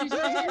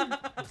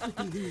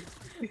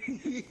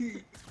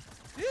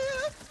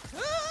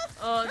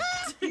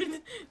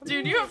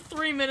 Dude, you have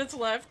 3 minutes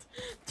left.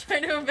 Try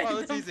to evade Oh,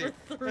 that's them easy.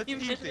 for 3 That's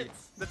minutes. easy.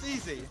 That's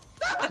easy.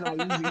 It's not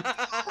easy.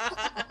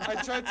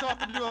 I tried to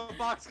hop into a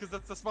box because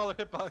that's the smaller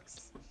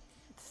hitbox.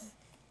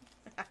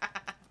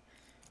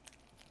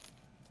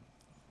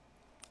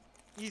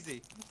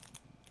 Easy.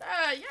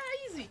 Yeah,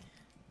 easy.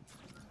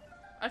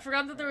 I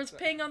forgot that there was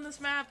ping on this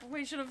map.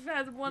 We should have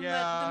had one that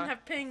Yeah. didn't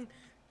have ping.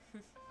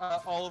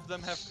 All of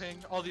them have ping.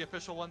 All the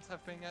official ones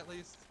have ping at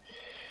least.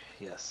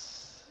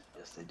 Yes.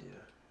 Yes, they do.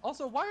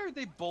 Also, why are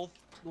they both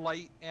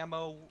light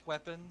ammo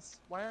weapons?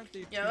 Why aren't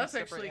they Yeah, two that's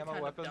separate actually ammo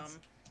kind weapons? of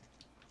dumb.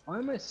 Why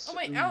am I Oh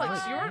wait, so-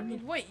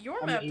 Alex, why- your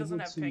I'm map doesn't able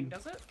have to- ping,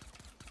 does it?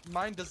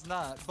 Mine does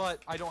not,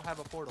 but I don't have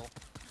a portal.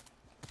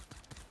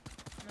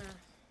 Eh.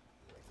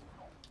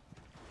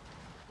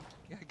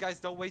 Yeah, guys,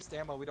 don't waste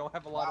ammo. We don't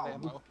have a lot Wow. of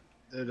ammo.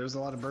 There's a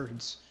lot of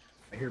birds.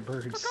 I hear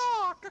birds.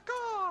 Caw,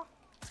 caw.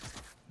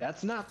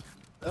 That's not.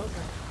 Okay.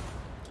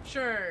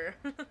 Sure.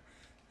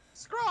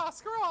 Scraw,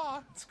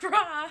 scraw.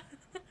 Scraw.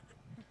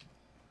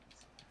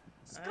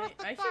 Scraw.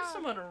 I hear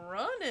someone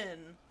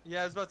running.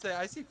 Yeah, I was about to say,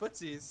 I see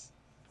footsies.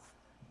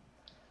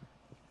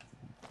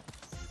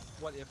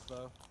 What if,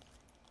 though?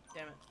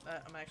 Damn it,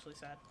 I'm actually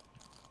sad.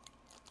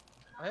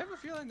 I have a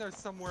feeling there's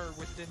somewhere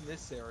within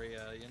this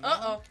area, you know?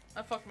 Uh-oh,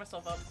 I fucked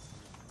myself up.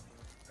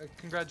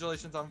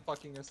 Congratulations on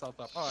fucking yourself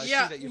up. Oh, I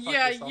Yeah, see that you fucked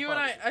yeah, yourself you up.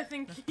 and I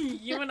think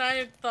you and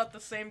I thought the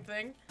same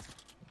thing.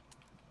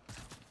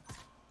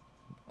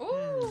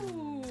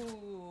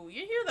 Ooh,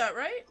 you hear that,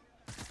 right?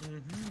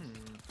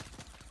 Mm-hmm.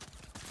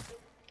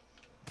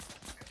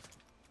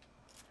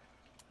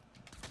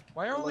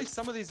 Why are only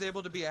some of these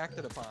able to be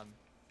acted upon?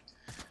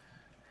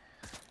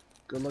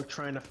 Good luck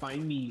trying to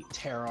find me,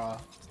 Tara.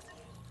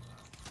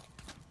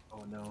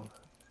 Oh no.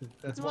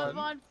 That's Come on, one.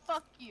 Vaughn,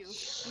 fuck you.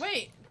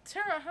 Wait,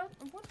 Tara,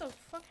 what the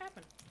fuck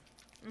happened?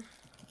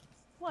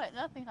 What?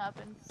 Nothing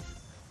happened.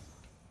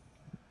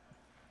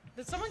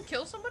 Did someone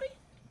kill somebody?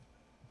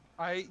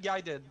 Yeah,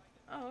 I did.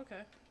 Oh,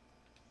 okay.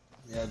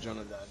 Yeah,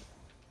 Jonah died.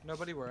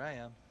 Nobody where I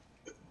am.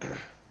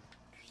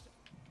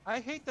 I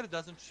hate that it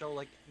doesn't show,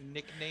 like,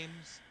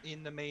 nicknames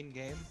in the main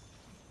game.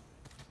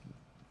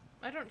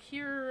 I don't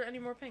hear any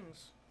more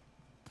pings.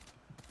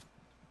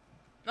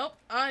 Nope,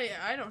 I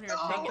don't hear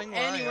a Nothing ping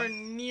where I anywhere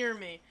am. near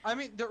me. I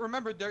mean,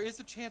 remember, there is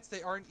a chance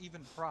they aren't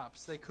even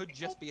props. They could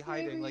just be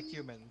hiding like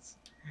humans.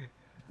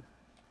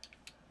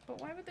 But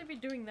why would they be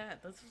doing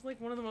that? This is like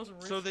one of the most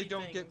risky So they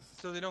don't things.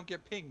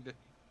 get pinged.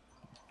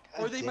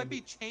 Or they might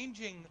be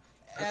changing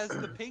as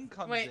the ping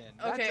comes Wait, in.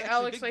 That's okay, actually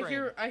Alex, big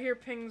brain. I hear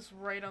pings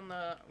right on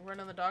the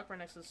dock, right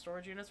next to the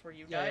storage units where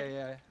you Yeah,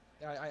 died.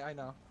 yeah. I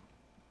know.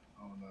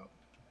 Oh no.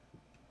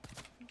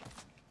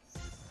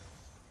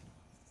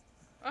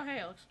 Oh, hey,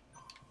 Alex.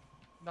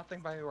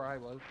 Nothing by where I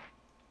was.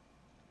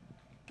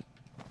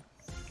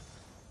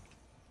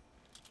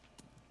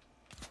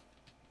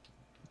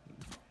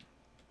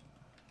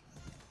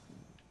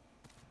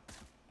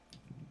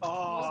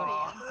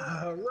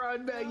 Oh,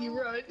 run, Maggie,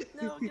 run!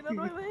 No, get out of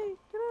my way!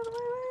 Get out of my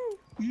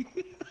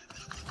way!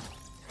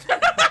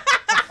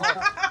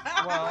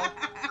 Well,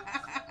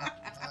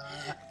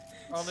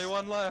 only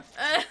one left.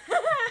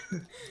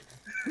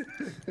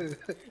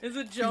 Is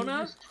it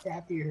Jonah?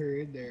 Trapping her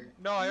in there.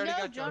 No, I already no,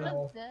 got Jonah.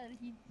 Jonah's dead.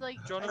 He's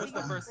like. Jonah I was think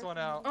the he's first one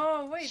out.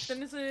 Oh, wait,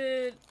 then is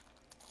it...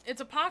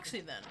 It's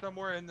Epoxy, then.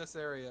 Somewhere in this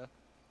area.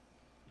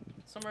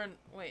 Somewhere in...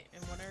 Wait,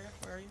 in what area?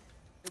 Where are you?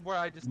 Where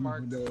I just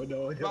marked.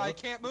 No. But I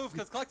can't move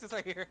because Clux is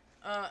right here.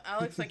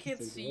 Alex, I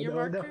can't see your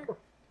marker.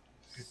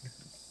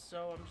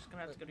 So I'm just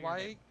gonna have to go to your Why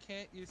name.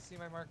 can't you see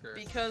my marker?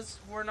 Because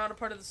we're not a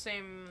part of the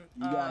same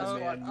You got it,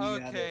 squad. man. You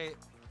got Okay, it.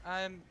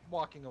 I'm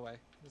walking away.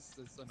 This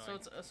is annoying.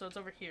 So it's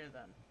over here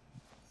then.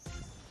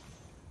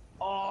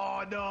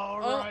 Oh no!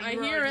 Oh, run, I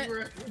run, hear it.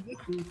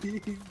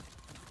 run.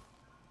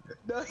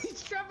 No,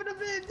 he's trapping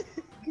him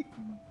in.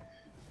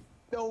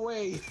 No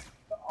way.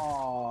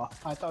 Oh,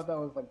 I thought that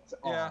was like.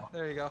 Yeah, Aw.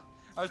 there you go.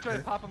 I was trying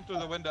to pop him through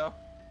the window.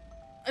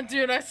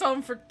 Dude, I saw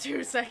him for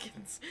 2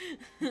 seconds.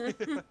 What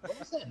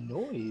was that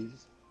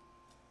noise?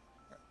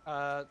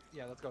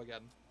 Yeah, let's go again.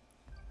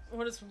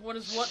 What is what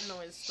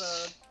noise?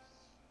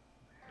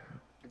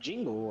 The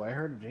Jingle. I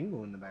heard a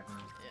jingle in the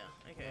background.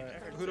 yeah. Okay. Alright, I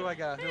heard who it do too. I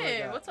got? Who do I Hey,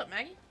 got? what's up,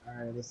 Maggie? All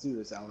right, let's do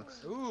this,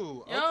 Alex.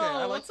 Ooh, okay, Yo, I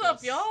like what's up,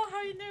 this. y'all?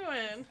 How you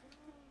doing?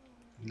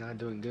 Not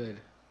doing good.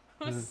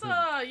 What's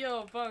up,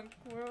 yo, Bunk?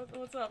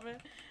 What's up, man?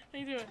 How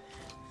you doing?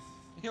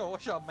 Yo,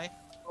 what's up, man?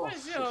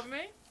 What's up,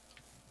 man?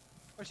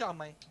 What's up,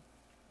 man?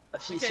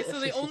 Okay, so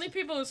the only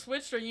people who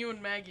switched are you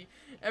and Maggie.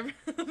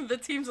 The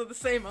teams are the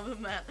same other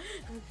than that.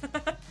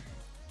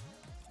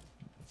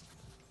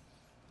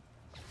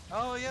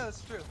 Oh, yeah,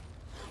 that's true.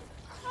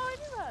 Oh, I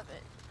do have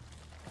it.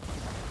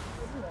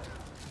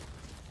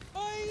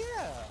 Oh,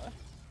 yeah.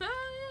 Oh,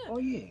 Oh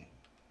yeah.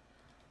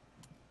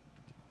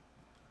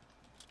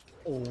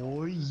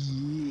 Oh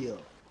yeah.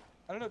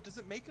 I don't know, does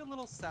it make a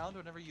little sound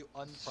whenever you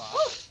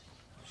unprop?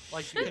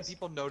 Like, can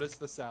people notice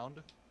the sound?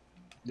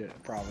 Yeah,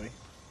 probably.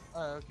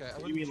 Oh, okay, I You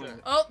wasn't mean sure.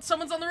 like- Oh,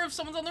 someone's on the roof!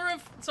 Someone's on the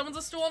roof! Someone's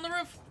a stool on the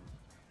roof!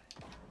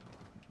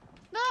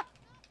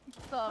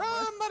 Run,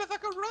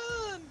 motherfucker,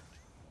 run!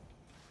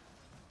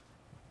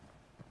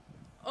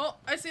 Oh,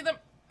 I see them!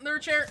 They're a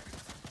chair!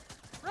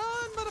 Run,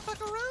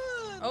 motherfucker,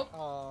 run!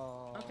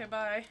 Oh. Okay,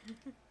 bye.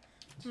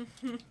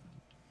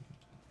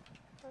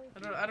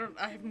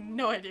 I have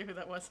no idea who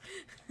that was.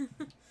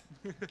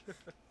 It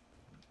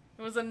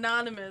was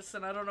anonymous,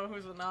 and I don't know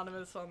who's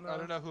anonymous on the... I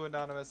don't know who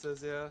Anonymous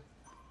is, yeah.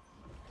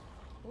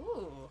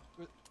 Ooh.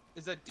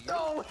 Is that Deer?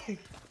 No.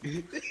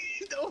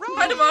 No.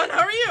 Hi, Devon,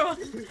 how are you?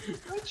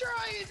 I'm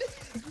trying.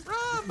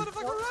 Run,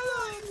 motherfucker,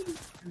 run!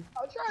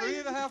 I'm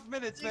trying. 3.5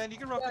 minutes, man. You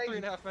can run for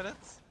 3.5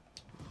 minutes.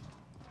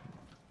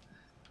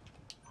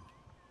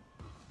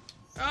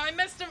 Oh, I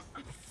missed him!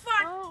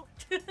 Fuck! Oh,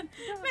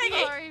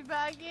 Maggie! sorry,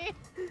 Maggie.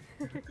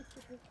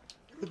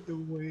 The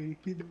way.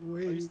 The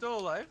way. Are you still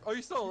alive? Oh,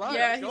 you're still alive.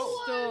 Yeah, Let's he's go.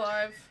 still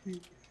alive.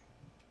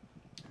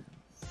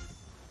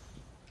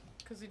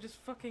 Cause he just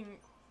fucking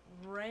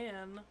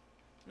ran.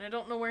 And I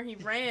don't know where he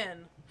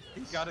ran.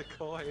 He got a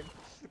coin.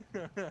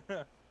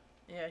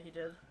 Yeah, he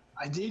did.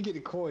 I did get a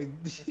coin.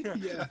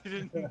 Yeah. I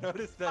didn't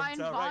notice that Fine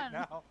until right fun.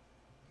 now.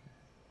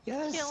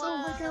 Yes. Kill Oh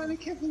my god! him. I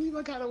can't believe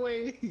I got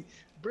away.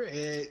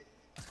 Britt.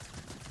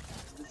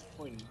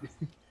 Disappointed.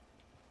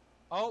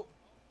 Oh,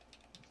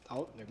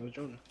 Oh, there goes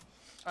Jonah.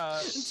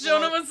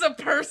 Jonah was a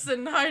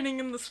person hiding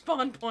in the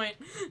spawn point.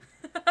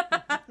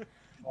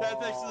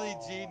 That's actually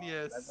Aw,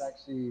 genius. That's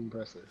actually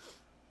impressive.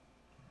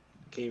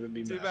 Can't even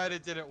be Too mad. bad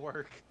it didn't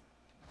work.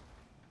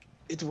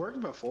 It's worked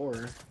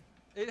before.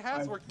 It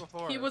has I- worked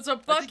before. He was a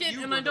think bucket,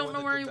 you and were I the don't one know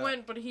that where did he that.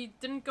 went, but he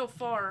didn't go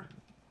far.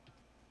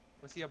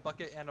 Was he a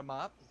bucket and a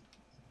mop?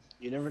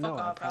 You never Fuck know.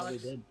 off, I probably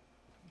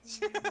Alex.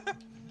 did.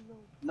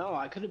 No,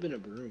 I could have been a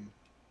broom.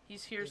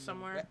 He's here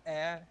somewhere.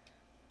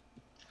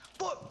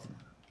 Fuck!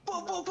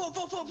 Fuck! Fuck! Fuck!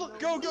 Fuck! Fuck! Fuck!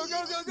 Go, go,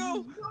 go, go,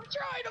 go! I'm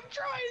trying! I'm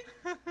trying!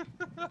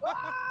 Go,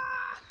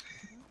 Ah!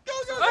 go,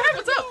 Oh, go, hey,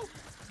 what's go, up?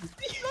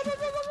 Run, run,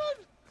 run, run,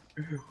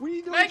 run! What are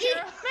you doing, Maggie!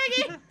 Sarah?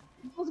 Maggie!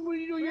 What are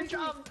you doing your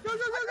job? Go, go,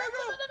 go, go,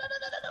 go!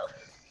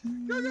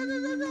 Go, go,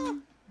 go, go, go!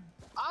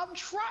 I'm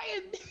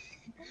trying!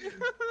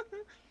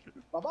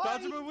 Bye-bye!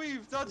 Dodge him and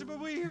weave, dodge him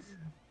and weave!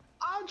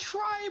 I'm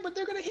trying, but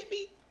they're gonna hit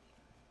me!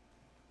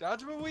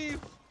 Dodge him and weave!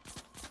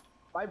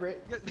 Bye,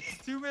 Britt. You got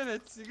 2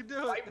 minutes, you can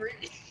do Bye, it!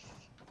 Britt.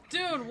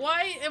 Dude,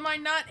 why am I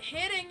not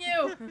hitting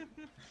you?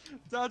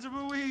 Dodge him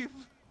and weave!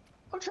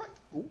 I'm trying.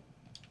 Ooh.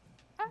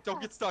 Don't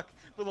get stuck,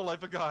 for the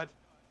life of God.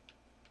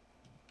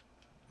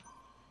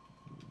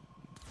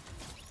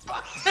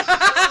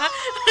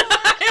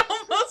 I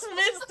almost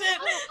missed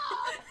it!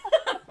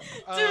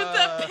 Dude,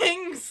 that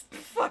ping's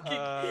fucking...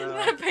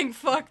 that ping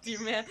fucked you,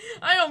 man.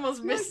 I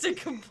almost missed it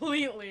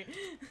completely.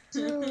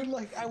 Dude,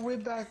 like, I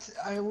went back to,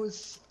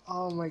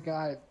 oh my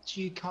god.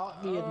 She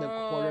caught me in the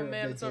corner Oh,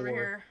 man, of it's the door. over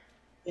here.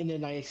 And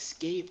then I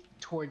escaped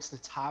towards the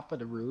top of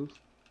the roof.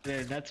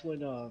 And that's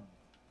when, yeah,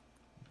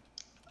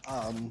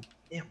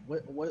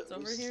 what It's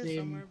over was his here name?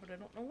 somewhere, but I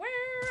don't know where.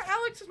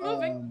 Alex is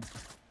moving.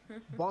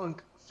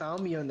 Bunk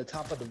found me on the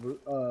top of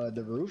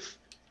the roof.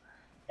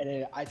 And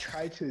then I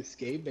tried to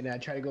escape, and I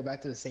tried to go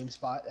back to the same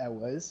spot I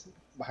was,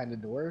 behind the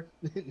door.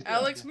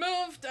 Alex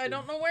moved. I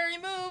don't know where he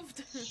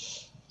moved.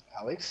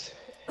 Alex?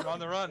 I'm on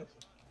the run.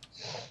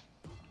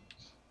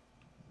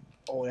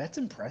 Oh, that's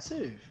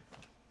impressive.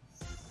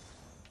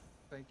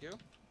 Thank you.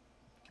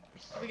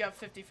 We got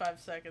 55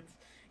 seconds.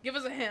 Give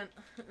us a hint.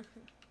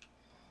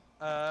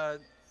 I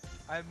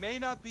may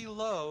not be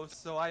low,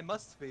 so I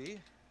must be.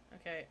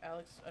 Okay,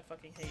 Alex, I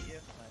fucking hate you.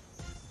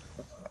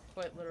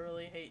 Quite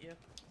literally hate you.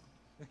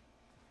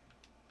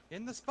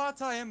 In the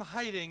spot I am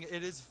hiding,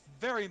 it is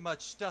very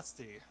much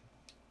dusty.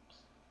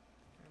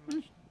 Very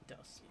much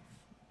dusty.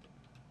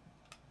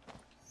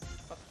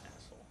 Fucking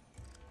asshole.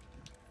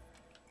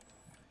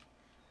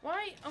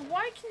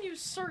 Why can you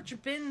search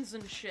bins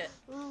and shit?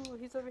 Ooh,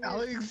 he's over here.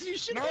 Alex, you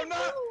should. No, I'm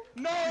not!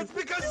 No, it's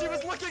because she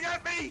was looking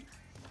at me!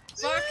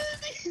 Fuck!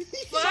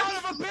 Son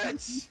of a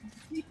bitch!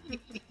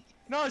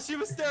 No, she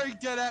was staring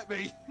dead at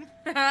me.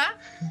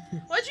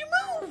 Why'd you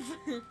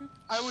move?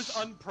 I was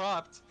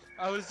unpropped.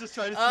 I was just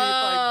trying to see if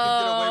I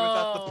could get away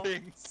without the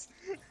pings.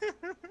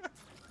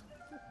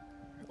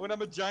 When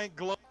I'm a giant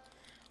glow.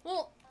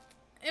 Well,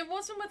 it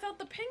wasn't without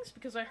the pings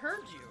because I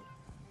heard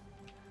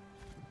you.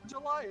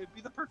 July, it'd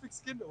be the perfect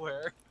skin to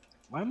wear.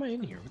 Why am I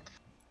in here?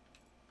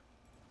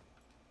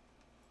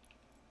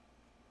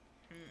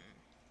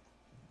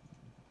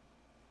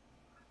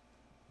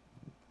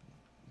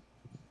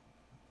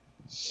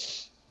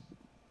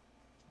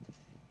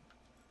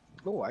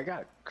 Oh, I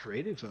got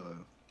creative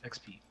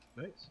XP.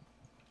 Nice.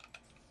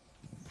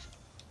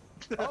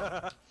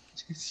 Oh.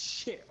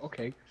 Shit.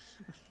 Okay.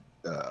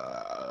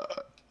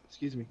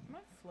 Excuse me. Am I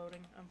floating?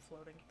 I'm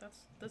floating.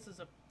 This is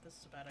a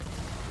bad idea.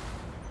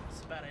 This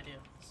is a bad idea.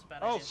 This is a bad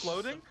Oh, idea.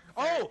 floating?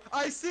 Very- Oh,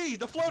 I see!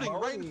 The floating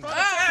right in front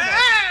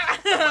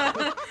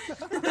of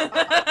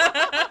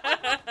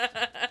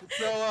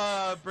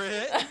So,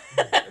 Britt,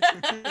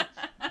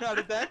 how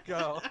did that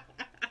go?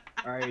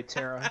 All right,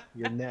 Tara,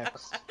 you're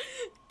next.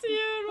 Dude,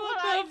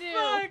 what the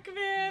fuck,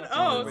 man? That's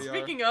Oh, where we are.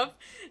 speaking of,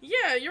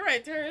 yeah, you're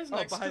right. Tara is Oh,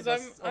 next behind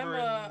because us, I'm over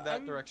in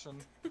that direction.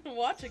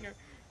 watching her.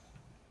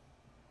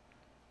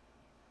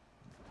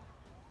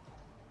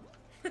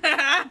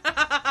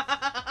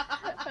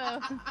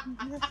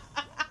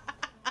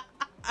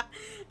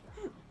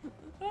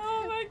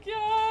 Oh my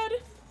god!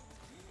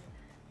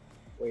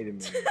 Wait a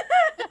minute.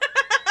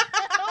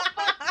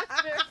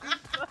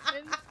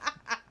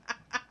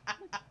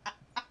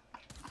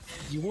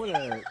 You wanna?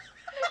 No. Okay.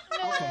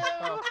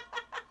 Oh.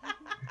 I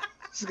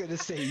was gonna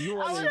say you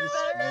I wanna. was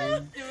better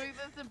at doing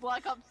this in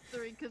Black Ops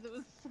 3 because it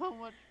was so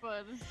much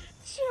fun.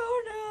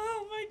 Jonah,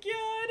 oh my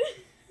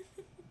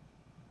god!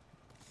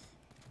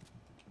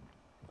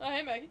 Oh,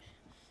 hey Maggie.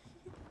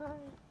 How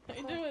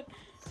you doing?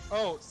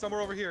 Oh,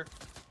 somewhere over here.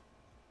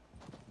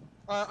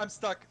 I'm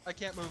stuck. I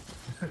can't move.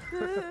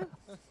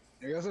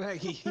 There goes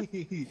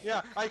Maggie.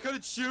 Yeah, I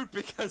couldn't shoot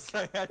because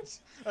I had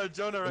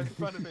Jonah right in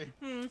front of me.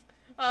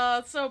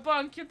 So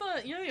Bunk, you're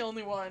the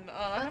only one.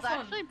 Have That's fun.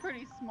 actually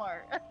pretty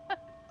smart.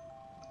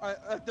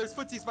 There's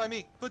footsies by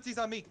me. Footsies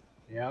on me.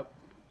 Yep.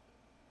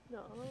 No.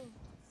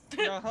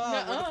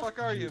 Uh-huh, where the fuck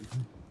are you?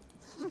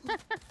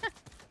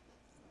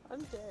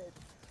 I'm dead.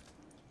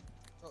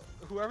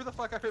 Whoever the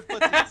fuck I heard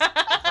footsies,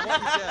 I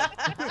want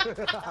you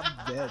dead.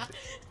 I'm dead.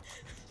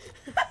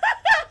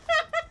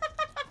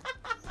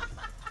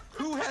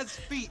 Who has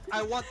feet?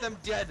 I want them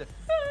dead.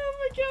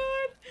 Oh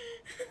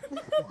my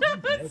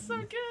god! That's so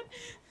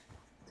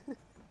good.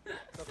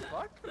 The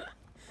fuck? What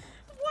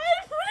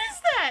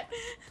is that?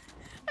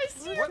 I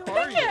see your What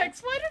are you?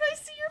 pickaxe. Why did I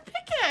see your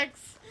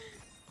pickaxe?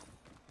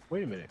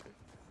 Wait a minute.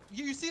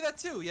 You see that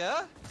too,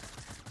 yeah?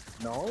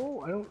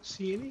 No, I don't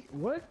see any.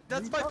 What?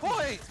 That's What my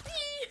are you point.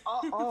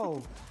 talking-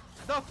 Oh.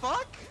 The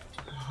fuck?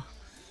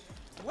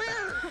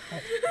 Where?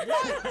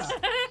 What?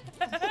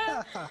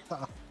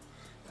 Oh.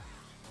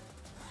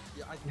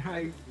 Yeah,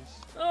 I-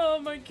 Oh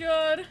my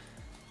god.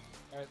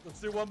 Alright, let's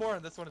do one more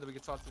and this one and then we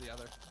can swap to the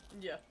other.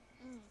 Yeah.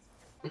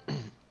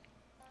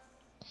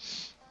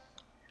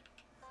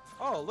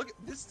 Oh, look,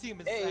 this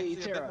team is Hey, actually a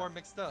bit Tara. more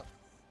mixed up.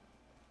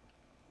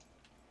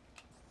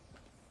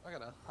 I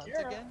gotta hunt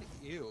Tara. again?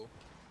 Ew.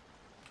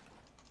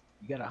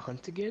 You gotta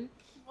hunt again?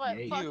 What?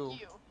 Yeah, Fuck you.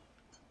 you.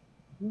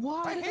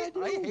 What? I did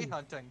hate do?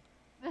 hunting.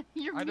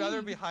 You're I'd rather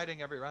mean. be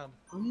hiding every round.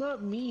 I'm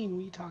not mean.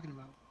 What are you talking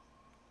about?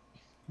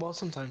 Well,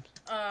 sometimes.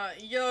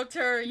 Yo,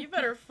 Tara, you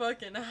better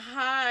fucking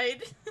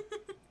hide.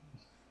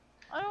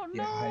 I don't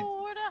Yeah,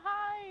 know where to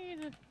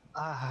hide.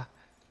 Ah,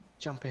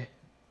 jump it.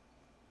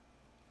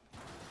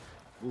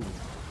 Ooh.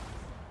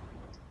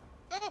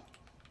 Oh!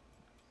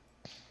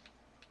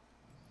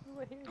 Oh,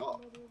 I hear Oh.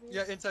 somebody over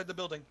here. Yeah, inside the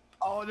building.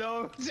 Oh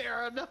no,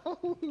 Sarah,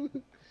 no.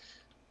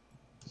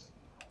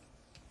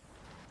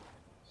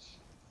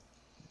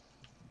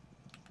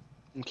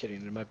 I'm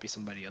kidding. There might be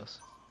somebody else.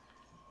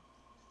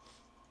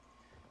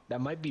 That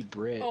might be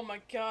Brit. Oh my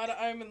god,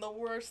 I'm in the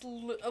worst,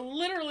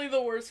 literally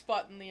the worst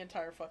spot in the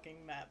entire fucking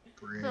map.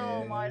 Brit.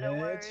 So am I, don't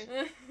worry.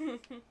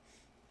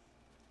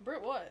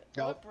 Brit, what?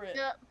 Nope. What Brit?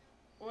 Yep.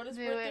 What is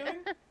Do Brit it.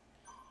 doing?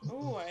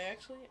 Ooh, I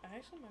actually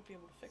might be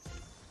able to fix it.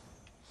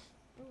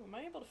 Ooh, am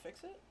I able to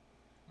fix it?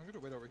 I'm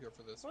gonna wait over here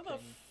for this. Where the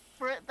ping.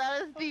 Brit,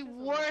 that is the Fuck is it?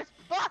 worst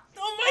boss.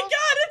 Oh my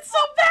god, it's so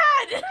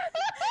bad!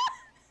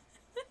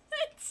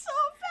 It's so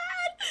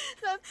bad!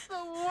 That's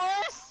the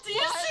worst. Do you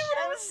see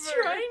what I was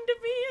ever. trying to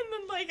be and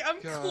then like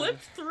I'm God.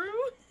 clipped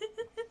through?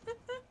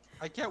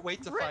 I can't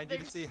wait to Brit, find you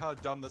to there's- see how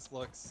dumb this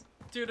looks.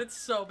 Dude, it's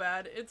so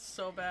bad. It's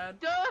so bad.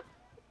 Duh.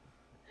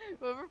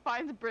 Whoever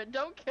finds Brit,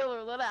 don't kill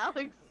her. Let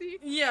Alex see.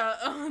 Yeah,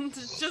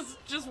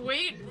 just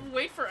wait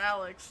for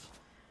Alex.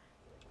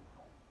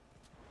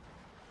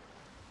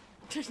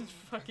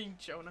 Fucking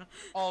Jonah.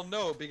 Oh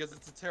no, because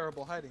it's a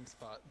terrible hiding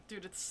spot.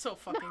 Dude, it's so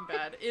fucking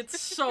bad. It's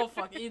so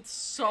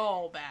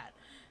bad.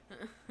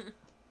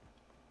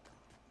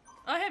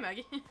 Oh, hey,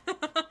 Maggie.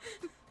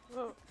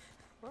 Oh,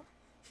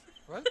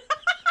 What?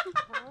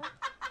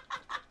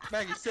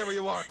 Maggie, stay where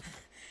you are.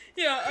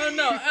 Yeah,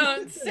 no,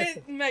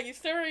 Maggie,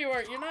 stay where you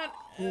are. You're not,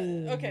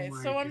 okay,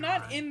 Oh so my I'm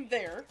not God. in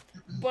there,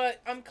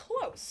 but I'm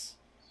close.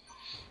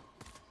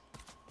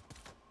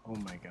 Oh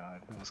my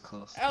god, that was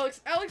close.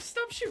 Alex,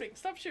 stop shooting,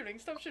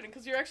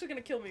 because you're actually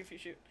gonna kill me if you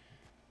shoot.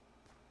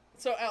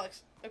 So,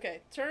 Alex,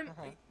 okay, turn,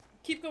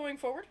 keep going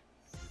forward.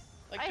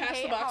 Like, I past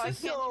hate the how I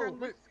boxes. can't turn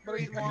Wait, but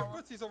screen your while-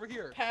 footsie's over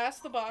here.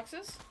 Past the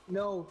boxes.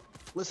 No,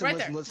 listen,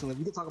 Right listen. We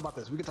can talk about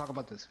this.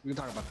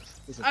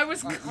 Listen. I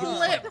was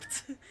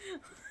clipped.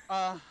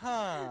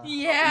 Uh-huh.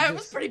 Yeah, it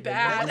was pretty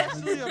bad. That's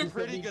actually a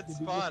pretty good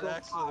spot,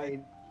 actually.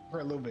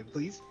 For a little bit,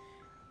 please.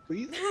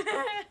 Please?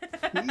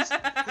 You're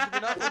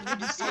not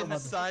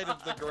inside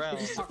of the ground.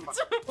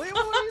 Wait.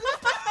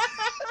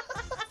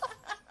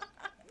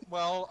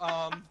 Well,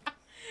 I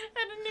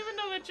didn't even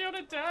know that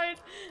Jonah died.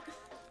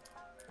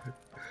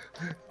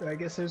 I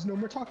guess there's no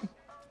more talking.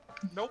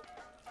 nope.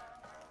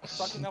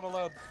 Fucking not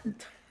allowed.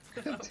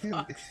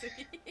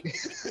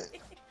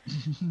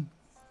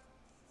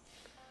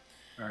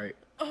 Alright.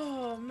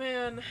 Oh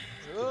man.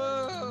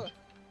 Ugh.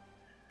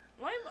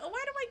 Why do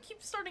I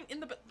keep starting in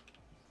the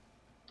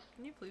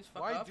Can you please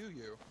fuck Why off? do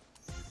you?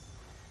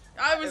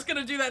 I was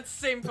gonna do that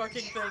same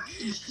fucking thing.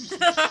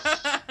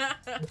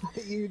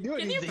 You do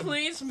Can you anything.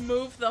 please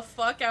move the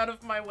fuck out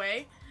of my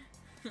way?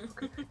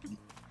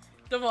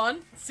 Devon,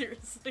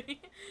 seriously.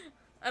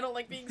 I don't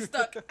like being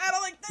stuck. I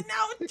don't like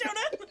no,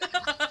 Jonah!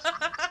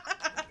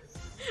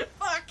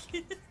 Fuck!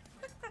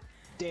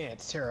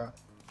 Dance, Tara.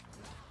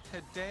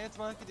 Dance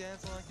monkey,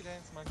 dance monkey,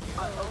 dance monkey.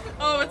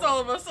 Oh, it's all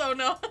of us. Oh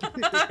no.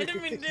 I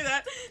didn't mean to do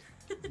that.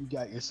 You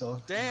got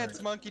yourself.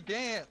 Dance monkey,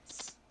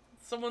 dance.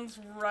 Someone's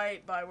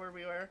right by where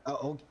we were.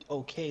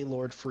 Okay,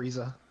 Lord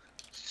Frieza.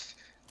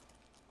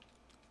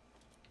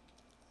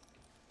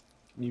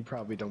 You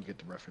probably don't get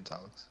the reference,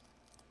 Alex.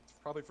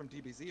 Probably from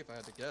DBZ if I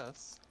had to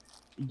guess.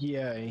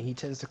 Yeah, and he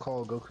tends to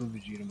call Goku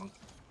Vegeta monkey.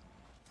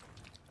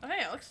 Oh,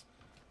 hey, Alex.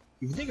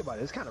 If you think about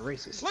it, it's kind of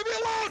racist. Leave me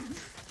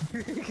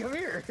alone! Come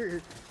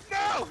here.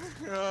 No!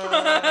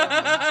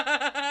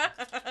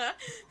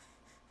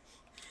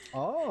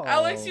 Oh.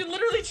 Alex, you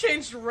literally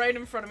changed right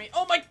in front of me.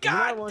 Oh my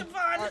god, one-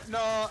 Devon!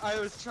 No, I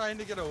was trying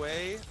to get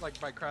away, like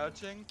by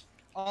crouching.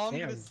 All I'm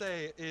gonna Damn.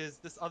 say is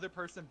this other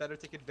person better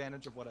take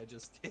advantage of what I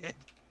just did.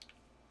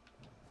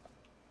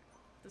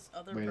 This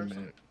other Wait a person.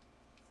 minute.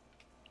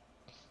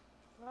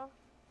 well,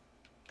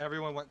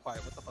 Everyone went quiet.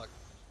 What the fuck?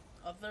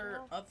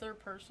 Other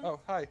person? Oh,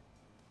 hi.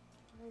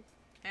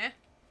 Eh?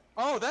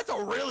 Oh, that's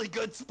a really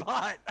good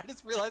spot. I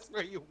just realized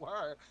where you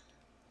were.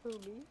 who,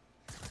 me?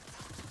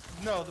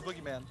 No, the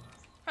boogeyman.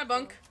 Hi,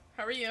 Bunk.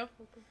 How are you?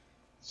 Okay.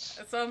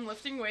 So I'm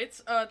lifting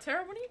weights.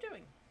 Tara, what are you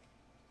doing?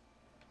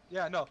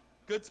 Yeah, no,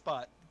 good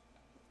spot.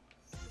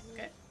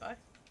 Okay, bye.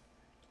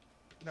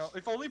 No,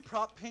 if only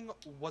prop ping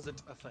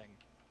wasn't a thing.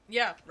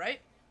 Yeah, right?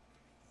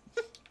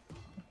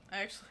 I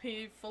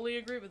actually fully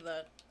agree with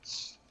that.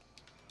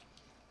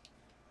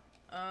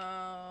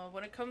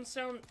 When it comes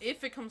down,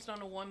 if it comes down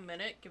to 1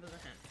 minute, give us a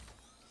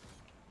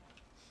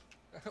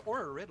hint.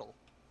 Or a riddle.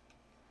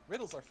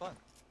 Riddles are fun.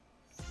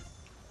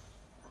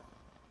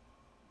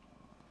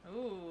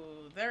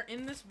 Ooh, they're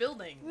in this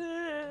building.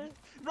 Run,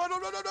 run,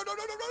 run, run, run, run,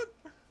 run,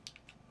 run!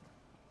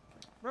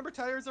 Remember,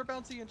 tires are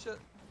bouncy and shit.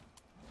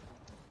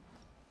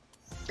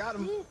 Got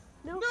him.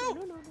 No, No!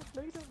 no,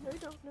 you don't, no, you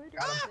don't.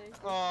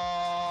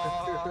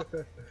 Aww.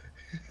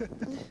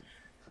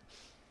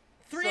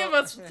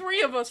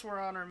 Three of us were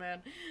on her,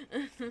 man.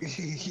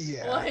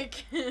 Yeah.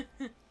 Like,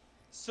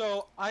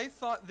 So, I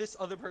thought this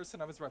other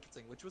person I was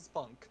referencing, which was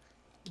Bunk,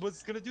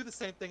 was gonna do the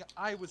same thing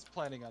I was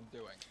planning on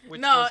doing.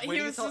 Which No, was he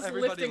waiting was until just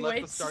everybody lifting left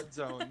weights. the start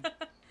zone.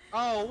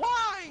 Oh,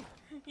 why?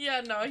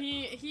 yeah, no,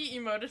 he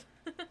emoted.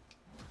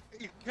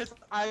 Because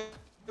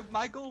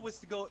my goal was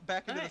to go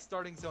back into the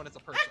starting zone as a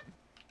person.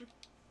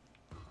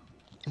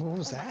 What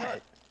was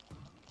that?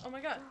 Oh my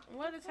god,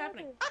 what is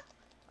happening?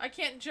 I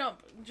can't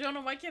jump.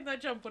 Jonah, why can't I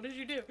jump? What did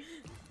you do?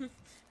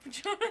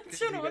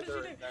 Jonah, what did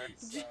you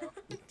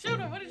do?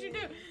 Jonah, what did you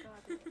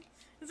do?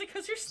 Is it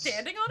because you're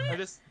standing on I it?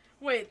 just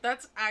Wait,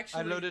 that's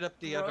actually loaded up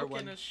the other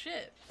broken one. as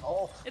shit.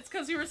 Oh. It's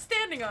because you were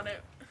standing on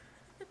it.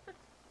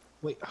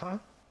 Wait, huh?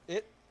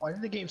 it Why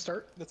did the game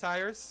start? the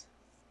tires.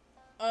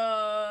 Yeah,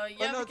 Oh,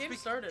 no, the it's game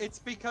started. It's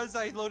because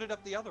I loaded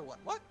up the other one.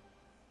 What?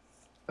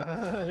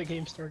 The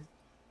game started.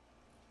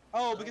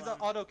 Oh, because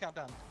of auto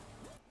countdown.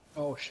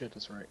 Oh shit,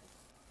 that's right.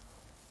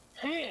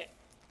 Hi.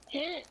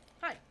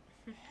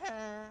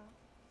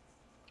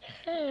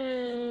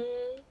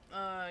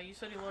 You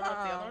said you loaded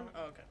up the other one?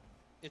 Oh, okay.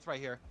 It's right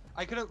here.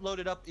 I couldn't load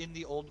it up in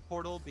the old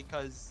portal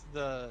because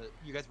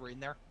you guys were in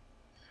there.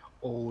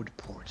 Old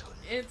Portland.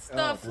 It's Oh,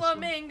 the this one.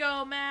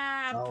 flamingo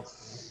map. Oh,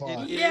 fuck.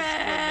 It is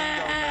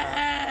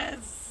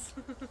Yes.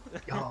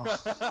 Oh.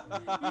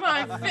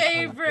 My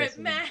favorite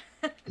Listen. map.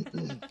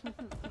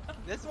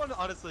 This one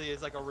honestly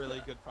is like a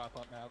really good prop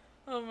up map.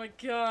 Oh my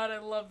god, I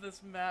love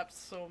this map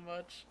so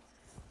much.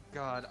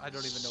 God, I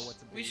don't even know what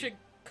to be. We should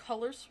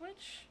color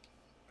switch.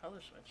 Color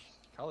switch.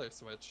 color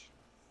switch.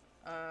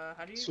 How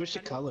do you Switch the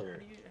how do you-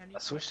 color. how do you I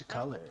switched the huh?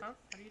 color. Huh?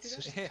 How do you do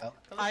that? Switch the color.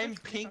 Color I'm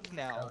switch? pink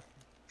now.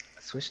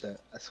 I switched that.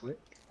 I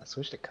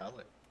switched the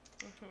color.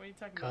 What are you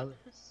talking Colors.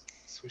 about?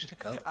 Switch the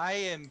color. I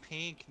am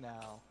pink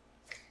now.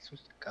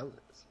 Switch the colors.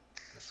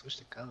 I switched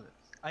the colors.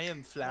 I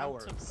am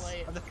flowers. Want to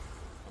play. I'm the-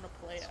 Want to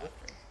play after.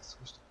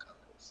 Switch the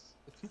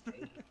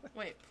colors.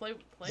 Wait, play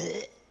what?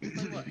 Play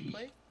what?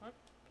 Play?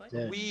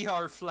 Yeah. We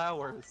are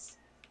flowers.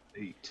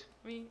 8.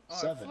 We are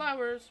 7.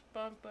 flowers.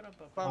 Bum, ba, da,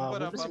 bum. Bum, we're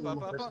ba-da, missing bum, one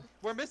more bum, bum. person.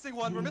 We're missing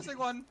one. We're missing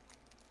one.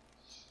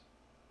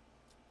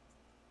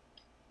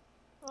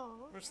 Aw.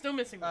 We're still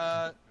missing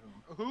one.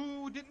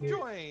 Who didn't Here.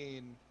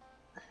 join?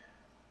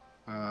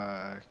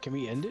 Can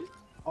we end it?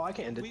 Oh, I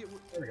can end it. We,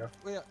 There we go.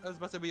 I was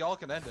about to say we all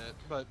can end it,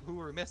 but who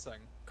are we missing?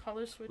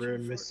 Color switch. We're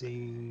and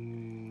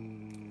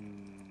missing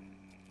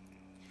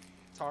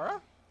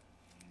Tara?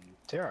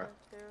 Tara.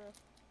 Tara.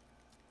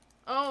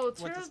 Oh,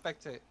 Went to Tara.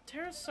 spectate.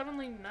 Tara's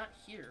suddenly not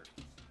here,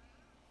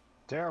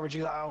 Tara, where'd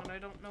you go? and I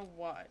don't know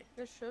why.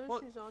 It shows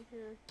Well- she's on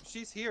here.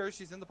 She's here.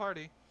 She's in the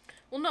party.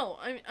 Well, no,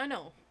 I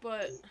know,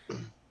 but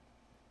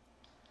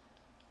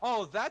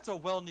Oh, that's a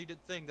well-needed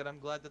thing that I'm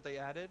glad that they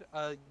added.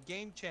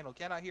 Game channel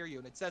cannot hear you,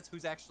 and it says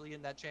who's actually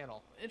in that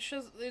channel. it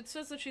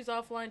says that she's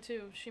offline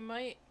too. She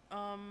might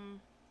have Mhm.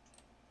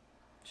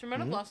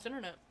 lost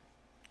internet.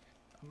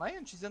 On my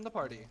end, she's in the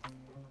party.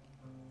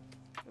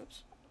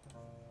 Oops.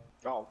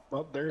 Oh,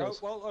 well, there it Oh,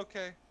 is. well,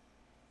 okay.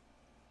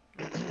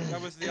 That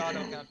was the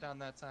auto countdown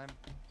that time.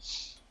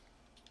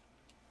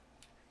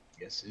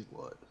 Yes, it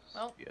was.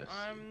 Well, Yes.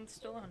 I'm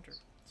still a hunter,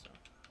 so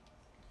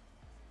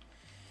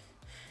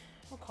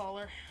we'll call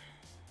her.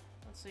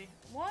 Let's see.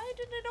 Why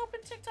didn't it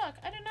open TikTok?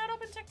 I did not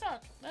open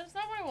TikTok. That is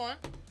not what I want.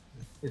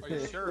 Are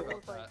you sure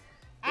about that?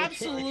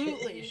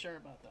 Absolutely sure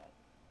about that.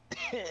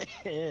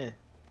 Excuse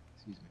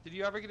me. Did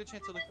you ever get a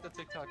chance to look at the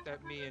TikTok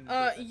that me and...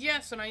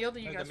 Yes, and I yelled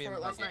at you Oh, guys me for and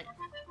it last Buggy. night.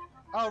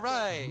 All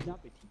right.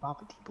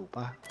 Boppity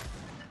boopa.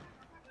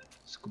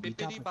 Scooby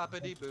Bippity Doppa.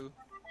 boppity boo.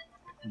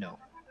 No.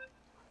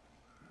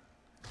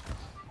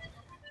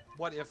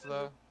 What if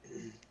though?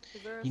 Is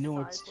there a You know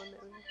size what's-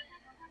 limit?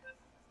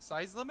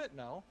 Size limit?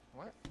 No.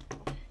 What?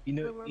 You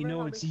know, Remember you know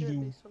how it's we could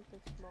even. be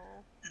something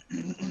small?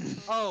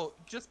 Oh,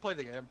 just play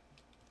the game.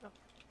 Oh.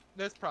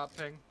 There's prop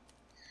ping.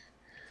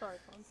 Sorry,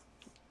 Pons.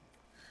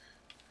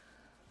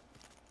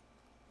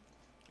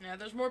 Yeah,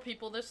 there's more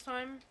people this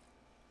time.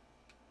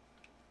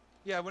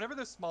 Yeah, whenever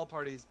there's small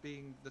parties,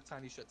 being the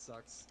tiny shit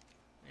sucks.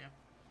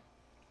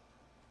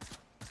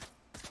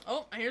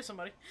 Oh, I hear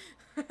somebody.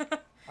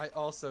 I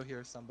also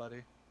hear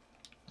somebody.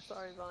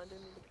 Sorry, Vaughn.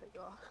 Didn't mean to cut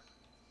you off.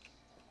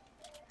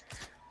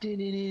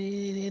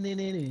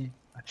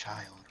 A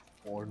child.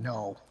 Or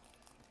no.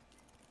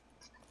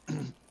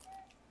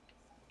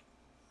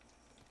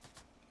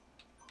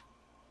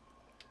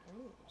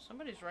 Ooh,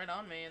 somebody's right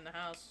on me in the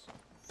house.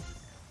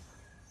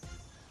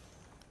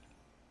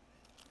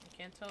 I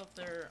can't tell if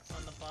they're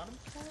on the bottom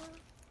floor.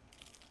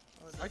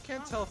 Or the I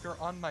can't top. tell if you're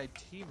on my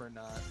team or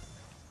not.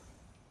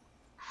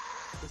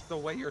 It's the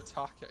way you're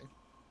talking.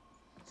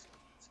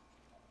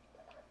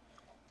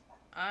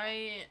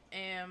 I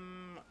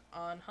am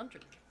on Hunter.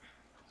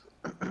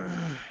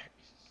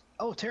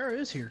 Oh, Tara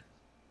is here.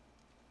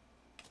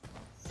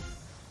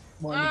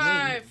 Well, in the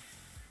I game,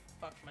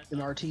 fucked myself.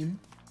 in our team.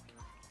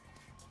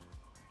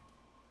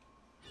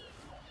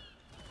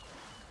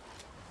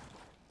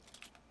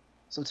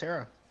 So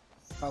Tara,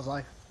 how's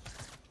life?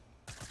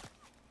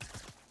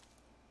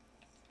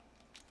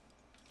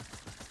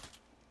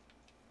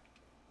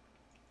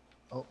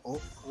 Oh,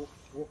 oh, oh,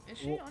 oh, Is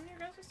she oh. on your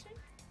guys' team?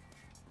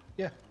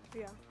 Yeah,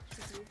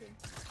 she's moving.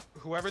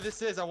 Whoever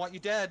this is, I want you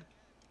dead.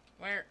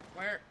 Where?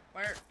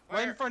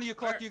 Right in front of you,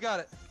 Cluck. where? You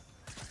got it.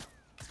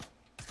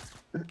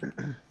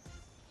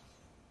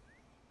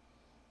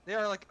 They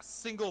are like a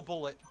single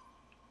bullet.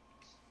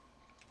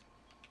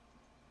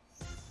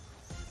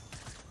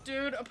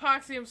 Dude,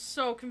 Epoxy, I'm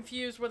so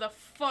confused. Where the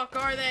fuck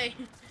are they?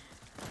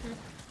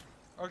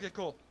 Okay,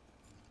 cool.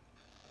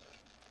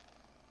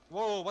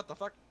 Whoa, what the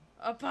fuck?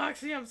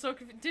 Epoxy, I'm so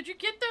confused. Did you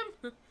get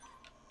them?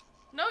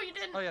 No, you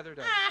didn't. Oh yeah, they're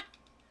dead. Ah!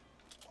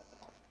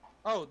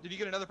 Oh, did you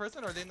get another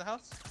person? Are they in the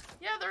house?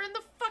 Yeah, they're in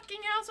the fucking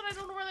house and I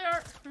don't know where they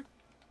are.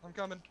 I'm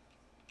coming.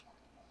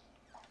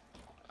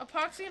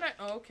 Epoxy and I.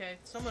 Oh, okay.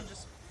 Someone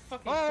just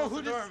fucking Oh, closed who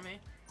the door just- on me.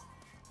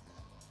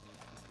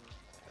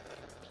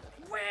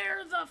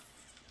 Where the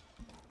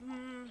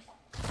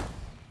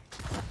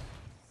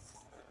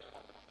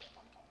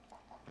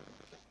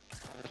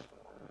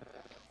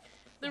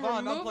They were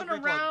Vaughn, moving unplug,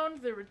 replug.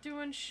 around. They were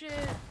doing shit.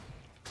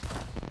 Oh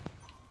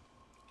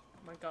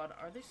my god,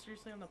 are they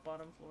seriously on the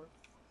bottom floor?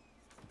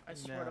 I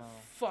swear to No.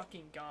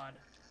 fucking god.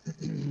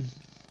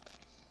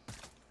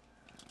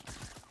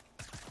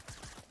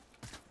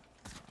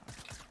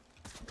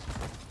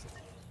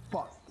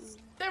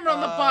 camera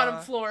on the bottom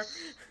floor.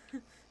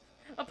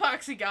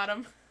 Epoxy got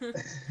him.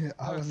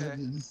 I was Okay.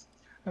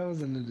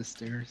 under the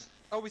stairs.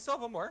 Oh, we still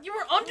have one more. You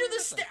were under the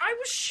stairs. I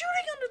was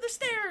shooting under the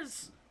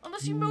stairs.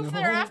 Unless you moved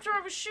there No. after I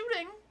was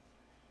shooting.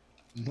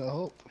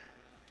 Nope.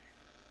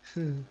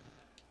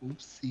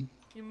 Oopsie.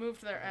 You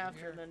moved there after,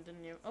 here. then,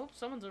 didn't you? Oh,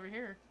 someone's over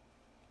here.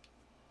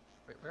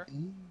 Wait, where?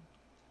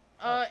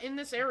 In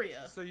this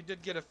area. So you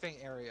did get a faint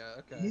area.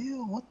 Okay.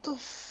 Ew, what the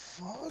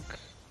fuck?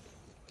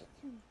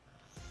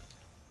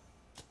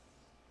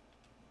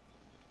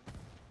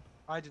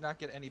 I did not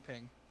get any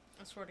ping.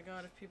 I swear to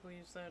God, if people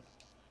use that,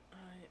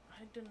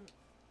 I didn't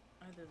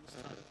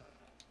stop.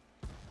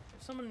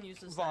 If someone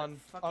uses Vaughn,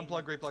 that fucking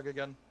unplug, replug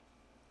again.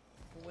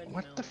 windmill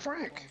What the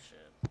frick?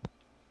 bullshit.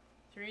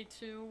 3,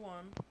 2, 1.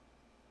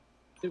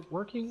 Is it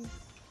working?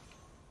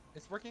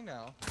 It's working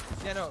now.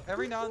 Yeah, no.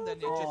 Every now and then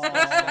it just. Oh.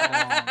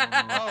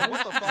 Oh,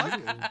 what the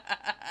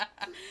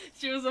fuck?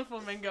 She was a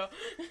flamingo.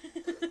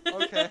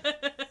 Okay.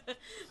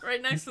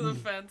 Right next to the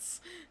fence.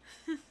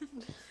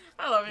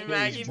 I love you, Wait,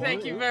 Maggie. is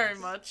Thank you Jonah- very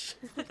much.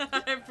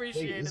 I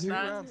appreciated is it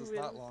that. Rounds is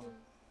not long.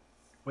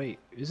 Wait,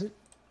 is it?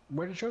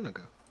 Where did Jonah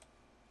go?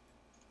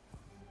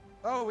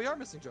 Oh, we are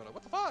missing Jonah.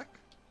 What the fuck?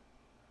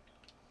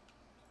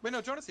 Wait,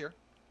 no, Jonah's here.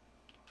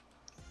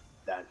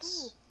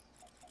 That's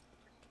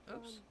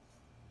Oops.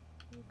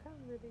 You can't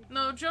really.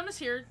 No, Jonah's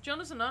here.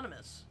 Jonah's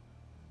anonymous.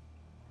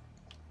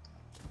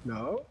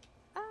 No.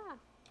 Ah!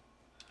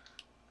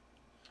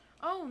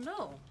 Oh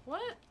no.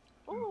 What?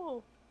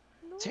 Oh!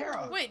 No.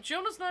 Tara! Wait,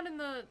 Jonah's not in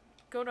the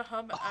go to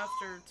hub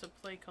after to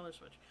play color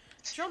switch.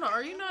 Jonah,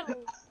 are you not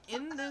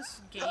in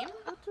this game?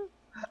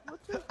 What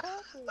just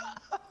happened?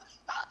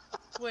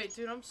 Wait,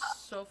 dude, I'm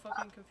so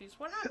fucking confused.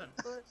 What happened?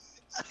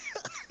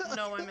 What?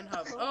 No, I'm in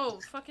hub. Oh,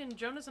 fucking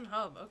Jonah's in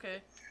hub.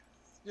 Okay.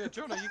 Yeah,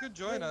 Jonah, you could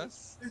join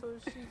us. So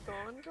is she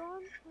gone in the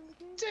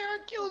game? Tara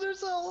killed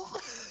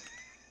herself!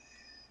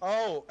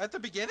 Oh, at the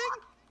beginning?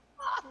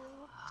 Yeah.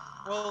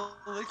 Well,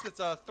 at least it's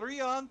a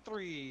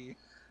 3-on-3.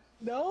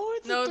 No,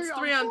 it's No, a it's 3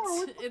 3 on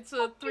on. 4. It's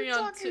a 3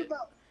 on 2.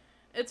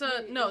 It's a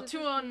Wait, no is it 2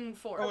 just on me?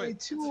 4. Oh wait,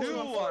 two 2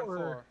 on on four.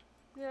 4.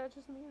 Yeah,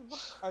 just me and Mom.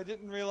 I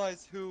didn't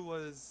realize who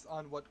was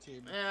on what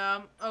team.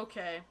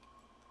 Okay.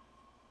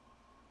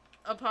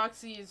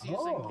 Epoxy is using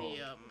Oh.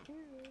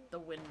 the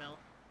windmill.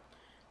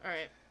 All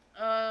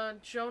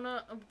right.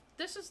 Jonah,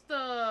 this is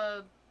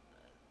the.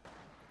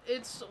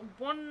 It's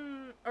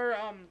one or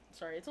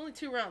sorry, it's only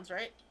 2 rounds,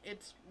 right?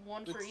 It's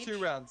one for It's each. 2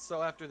 rounds,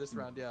 so after this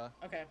round, yeah.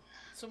 Okay,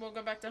 so we'll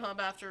go back to hub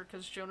after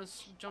because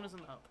Jonah's in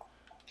the hub.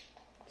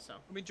 So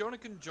I mean, Jonah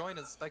can join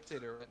as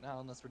spectator right now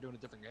unless we're doing a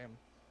different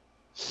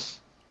game.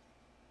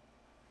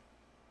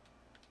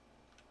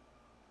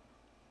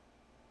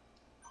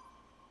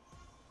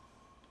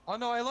 Oh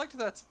no, I liked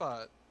that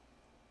spot.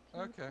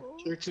 Okay.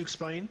 Care to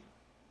explain?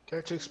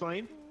 Care to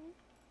explain?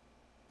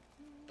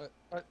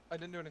 I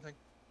didn't do anything.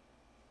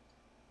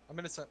 I'm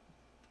innocent.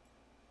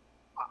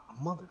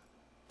 Mother.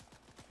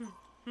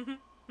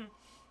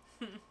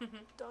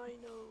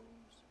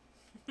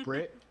 Dinos.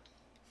 Britt.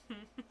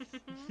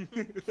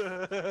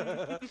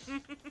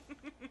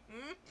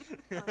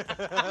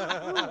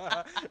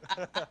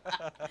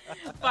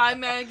 bye,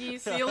 Maggie.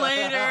 See you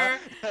later.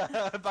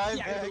 Bye,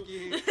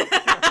 Maggie.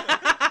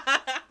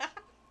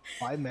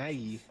 Bye,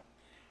 Maggie.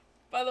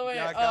 By the way,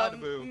 Yeah, gotta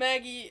boo.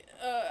 Maggie,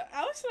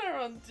 Alex and I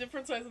are on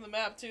different sides of the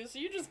map too, so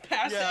you just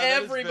passed Yeah,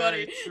 that is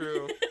everybody. very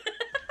true.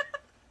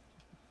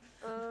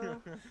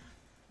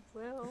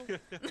 Well.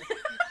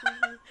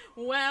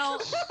 Well,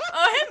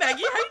 oh hey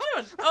Maggie, how you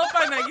doing? Oh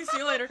bye Maggie, see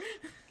you later.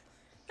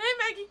 Hey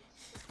Maggie.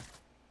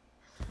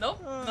 Nope,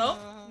 nope,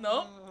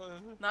 nope,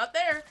 not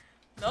there.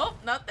 Nope,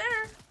 not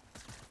there.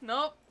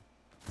 Nope.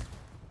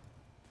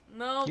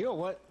 Nope. You know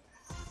what?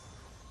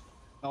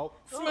 Nope.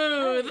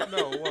 Smooth.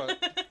 No, what?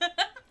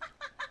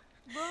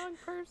 Wrong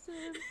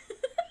person.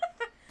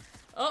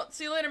 Oh,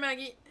 see you later,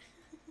 Maggie.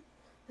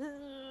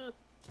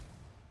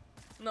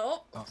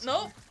 Nope, Oh, sorry.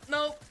 nope,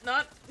 nope,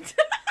 not.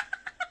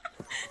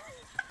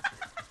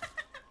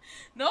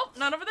 Nope,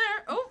 not over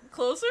there. Oh,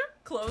 closer,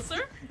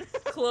 closer,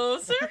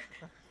 closer,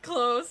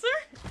 closer.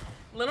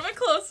 A little bit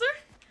closer.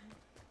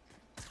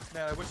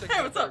 Man, I wish I could Hey,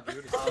 have what's up?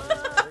 better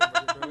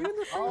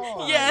beauty.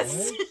 Oh,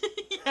 Yes,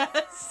 what?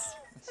 yes.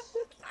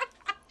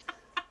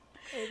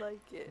 I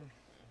like it.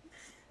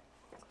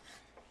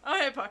 Oh,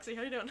 hey, Epoxy,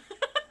 how you doing?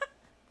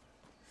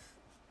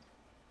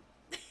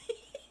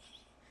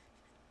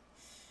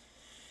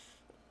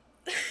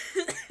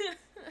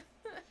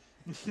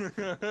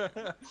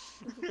 Are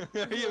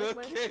you like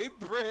my- okay,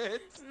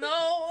 Britt?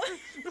 No.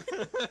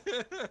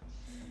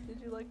 Did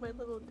you like my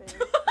little dance?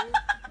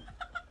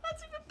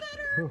 That's even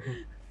better.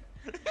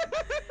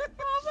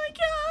 Oh my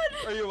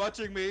god. Are you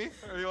watching me?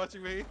 Are you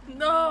watching me?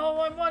 No,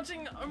 I'm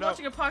watching No.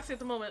 Epoxy at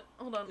the moment.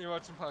 Hold on. You're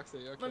watching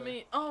Poxy, okay. Let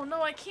me. Oh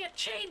no, I can't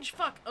change.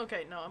 Fuck.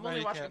 Okay, no, I'm No, only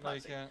you watching can't, no,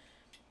 you Epoxy. can't.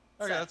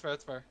 Okay, Sad. that's fair,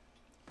 that's fair.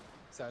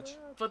 Satch.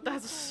 But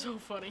that's so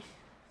funny.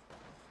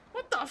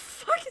 What the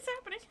fuck is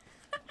happening?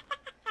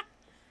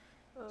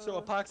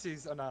 So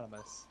Epoxy's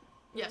anonymous.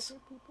 Yes.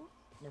 People?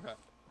 Okay.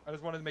 I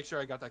just wanted to make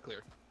sure I got that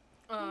clear.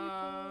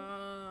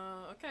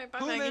 Okay, bye,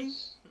 Human. Maggie.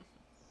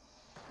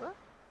 What?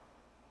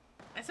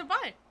 I said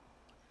bye.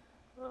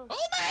 Oh.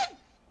 Oh man!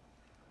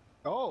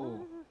 Oh.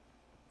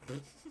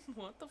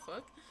 What the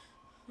fuck?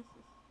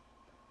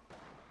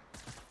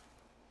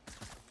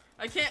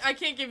 I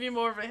can't give you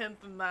more of a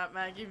hint than that,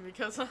 Maggie,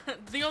 because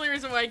the only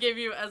reason why I gave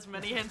you as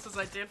many hints as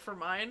I did for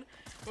mine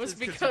was It's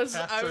 'cause you because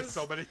passed I her was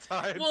so many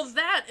times. well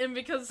that and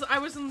because I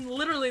was in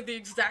literally the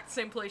exact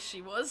same place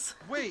she was.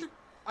 Wait,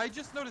 I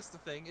just noticed a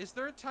thing. Is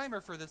there a timer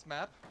for this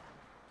map?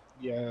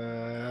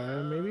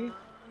 Yeah, maybe.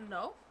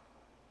 No.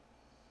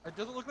 It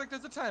doesn't look like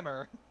there's a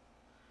timer.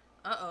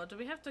 Uh-oh, do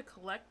we have to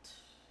collect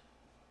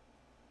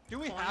Do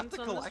we have coins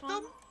to on this collect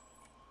one? them?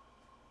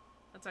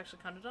 That's actually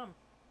kind of dumb.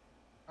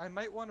 I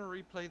might want to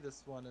replay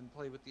this one and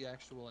play with the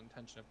actual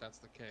intention if that's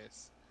the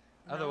case.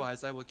 No.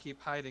 Otherwise, I will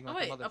keep hiding Oh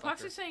like wait, a motherfucker.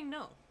 Epoxy's saying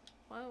no.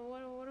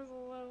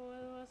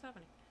 What's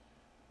happening?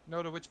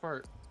 No to which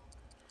part?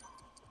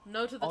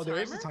 No to the Oh, timer?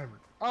 there is a timer.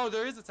 Oh,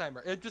 there is a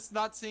timer. I'm just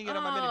not seeing it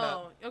on my minimap.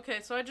 Oh,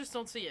 okay, so I just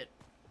don't see it.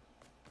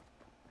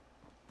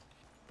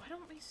 Why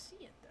don't we see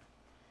it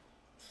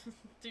then?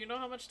 Do you know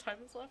how much time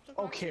is left? Epoxy?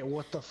 Okay,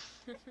 what the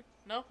f-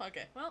 No?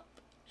 Okay, well,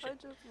 I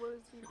shit. just want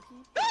to see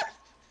people.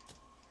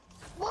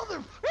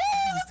 Mother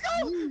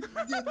You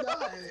did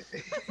not.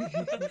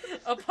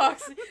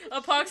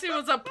 Epoxy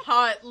was a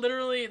pot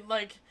literally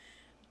like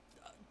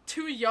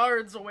 2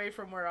 yards away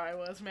from where I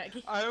was,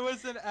 Maggie. I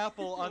was an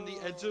apple on the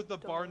edge of the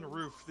Oh, barn darn.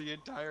 roof the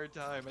entire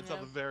time until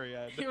Yeah. the very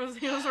end. He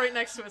was right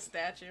next to a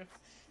statue.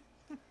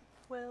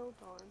 Well,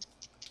 darn.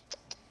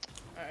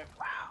 Alright.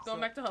 Going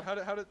back to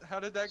hub. How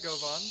did that go,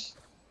 Vaughn?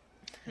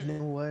 You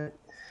know what?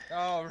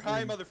 Oh,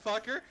 hi,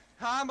 motherfucker.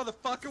 Hi,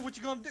 motherfucker. What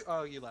you gonna do?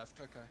 Oh, you left.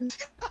 Okay.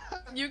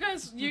 You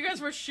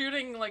guys were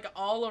shooting like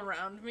all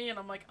around me and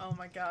I'm like, oh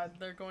my god,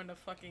 they're going to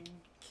fucking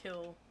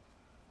kill.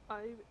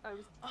 I was.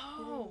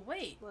 Oh, getting,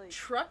 wait. like-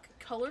 Truck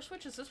color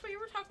switch? Is this what you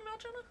were talking about,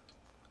 Jenna?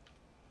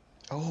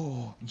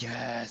 Oh,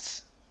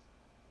 yes.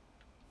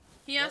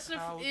 He asked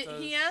How he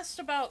does- asked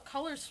about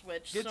color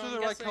switch. Get so to I'm the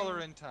right guessing- color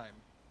in time.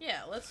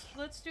 Yeah, let's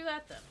do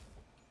that then.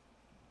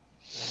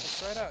 Let's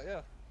try it out,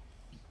 yeah.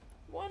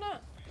 Why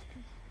not?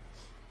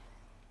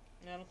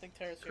 Yeah, I don't think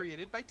Tara's here.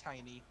 Created by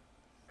Tiny.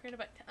 Created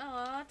by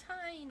aw,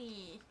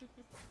 Tiny.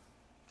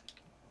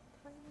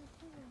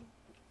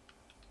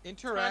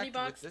 Interact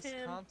box with this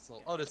Tim.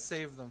 console. Oh, to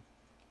save them.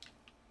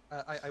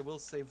 I will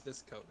save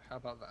this code. How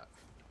about that?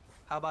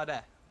 How about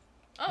that?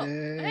 Oh,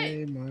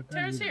 hey, my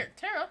Tara's here.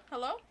 Tara,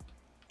 hello.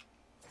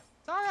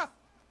 Tara!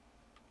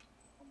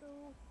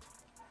 Hello.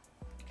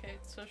 Okay,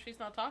 so she's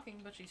not talking,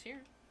 but she's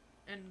here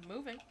and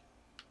moving.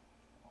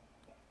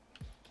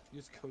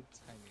 Use code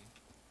Tiny.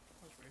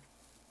 That was weird.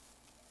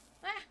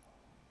 Ah.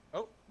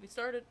 Oh. We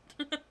started.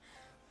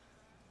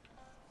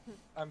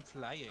 I'm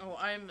flying. Oh,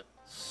 I'm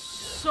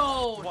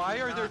so. Why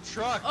are there not-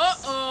 trucks?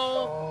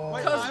 Uh-oh!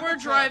 Wait, Because I'm a we're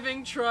truck.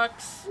 driving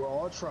trucks. We're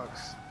all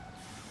trucks.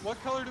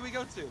 What color do we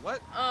go to?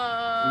 What?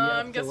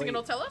 I'm to guessing wait.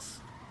 it'll tell us.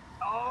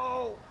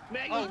 Oh,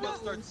 Maggie, Oh, no. we'll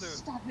start soon.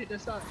 Stop it.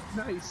 That's not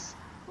nice.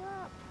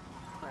 Crap.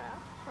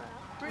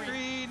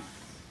 Green.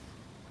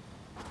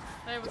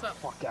 Hey, what's up?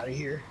 Fuck out of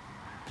here.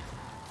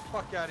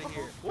 Fuck out of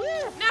here.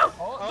 No!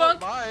 Oh, Bunk!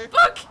 bye.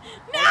 Bunk!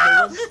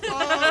 No!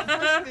 Oh,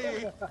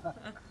 Christy.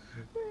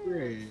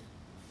 Great.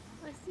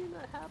 I seen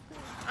that happen.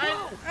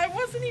 I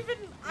wasn't even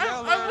I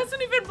Yellow.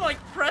 wasn't even like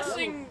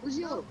pressing Where's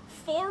yellow?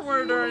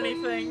 forward or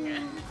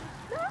anything.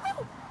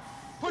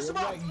 Push him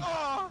off.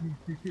 Oh.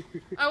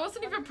 I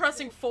wasn't even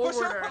pressing forward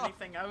Push her or off.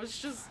 anything. I was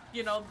just,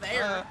 you know,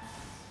 there.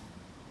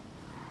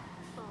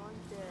 Oh,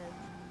 I'm dead.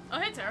 Oh,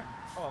 hey, Tara.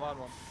 Oh, I'm on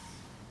one.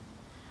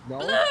 No.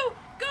 Blue!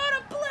 Go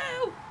to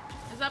blue!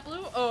 Is that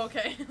blue? Oh,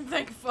 okay.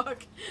 Thank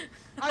fuck.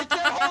 I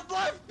can't hold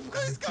left.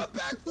 Please come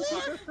back.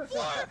 Floor.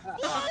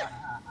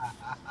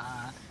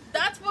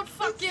 That's what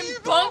fucking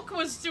evil. Bunk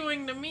was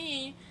doing to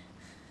me.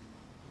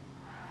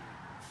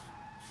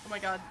 Oh my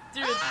god.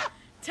 Dude,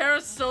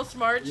 Tara's so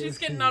smart. She's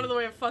getting out of the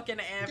way of fucking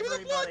Give me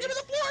the floor. everybody. Give me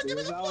the floor. Give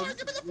me the floor. Give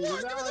me the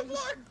floor. Give me the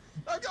floor.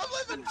 I'm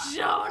living.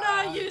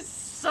 Jonah, you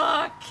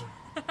suck!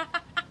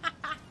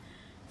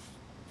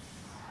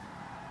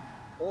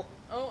 Oh.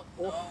 Oh,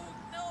 no,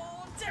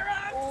 no,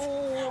 Tara!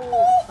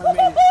 Oh, I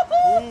made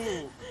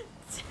it. Ooh.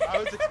 I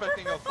was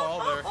expecting a fall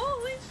there.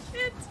 Holy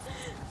shit!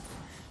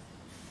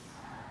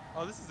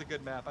 Oh, this is a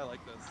good map. I like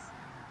this.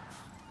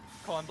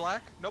 Con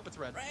black? Nope, it's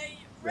red.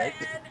 Red!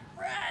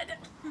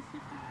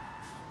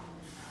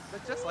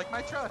 That's just like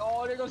my truck.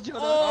 Oh, there goes Jonah.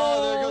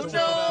 Oh, there goes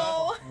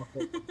no!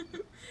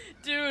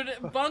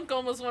 Dude, Bunk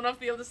almost went off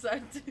the other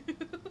side, too.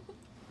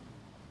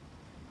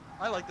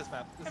 I like this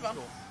map. This Hey, is Mom.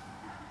 cool.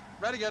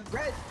 Red again.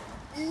 Red.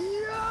 Yo!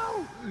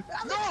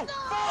 No!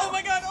 Oh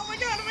my god, oh my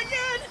god, oh my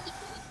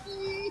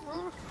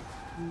god!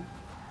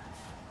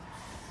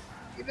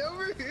 Get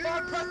over here.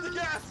 Vaughn, press the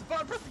gas!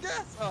 Vaughn, press the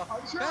gas! Oh,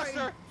 I'm trying.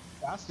 faster!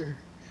 Faster.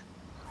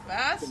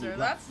 Faster,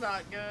 that's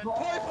not good.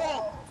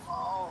 Joyful!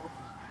 Oh.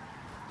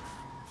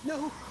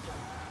 No.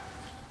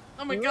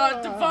 Oh my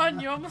god,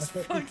 Devon, you almost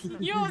fucked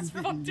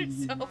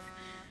yourself.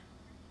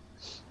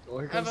 Oh,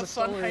 here Have comes a the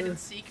fun solar. hide and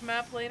seek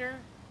map later.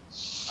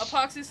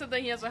 Epoxy said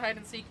that he has a hide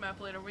and seek map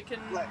later. We can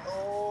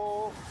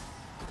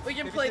we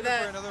can Maybe play save it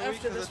that for another week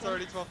after because this it's one.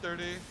 already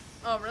 12:30.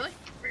 Oh really?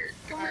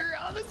 Come here,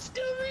 Alex,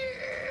 come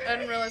here. I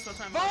didn't realize what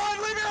time it was. Vaughn,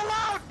 leave me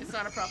alone! It's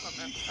not a prop up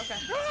then. Okay.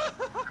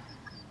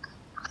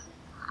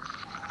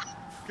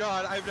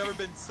 God, I've never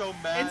been so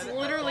mad. It's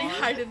literally at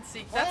Vaughn. hide and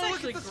seek. That's Oh,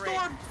 actually look at the great.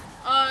 storm!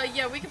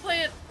 Yeah, we can play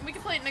it. We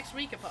can play it next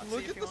week, Epoxy,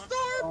 Look if at you the want.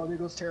 storm! Oh, there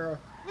goes Tara.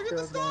 Look at the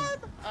Tara's gone.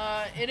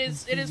 storm! It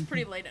is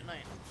pretty late at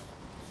night.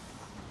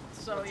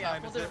 So What yeah,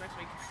 time we'll is do it? it next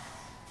week.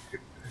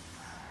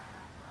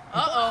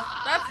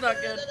 That's not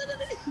good.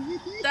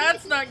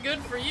 That's not good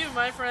for you,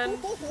 my friend.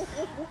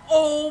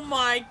 Oh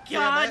my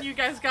God, it. you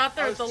guys got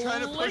there I at was the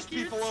trying to lick push of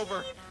your people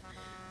over.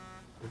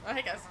 teeth. Oh,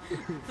 hey guys.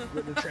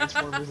 The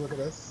Transformers, look at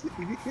us.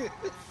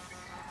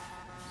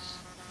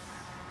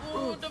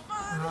 Ooh, Devon.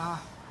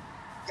 Ah,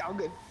 I'm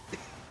good.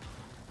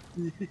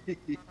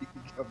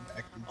 Come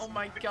back. Oh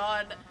my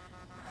God.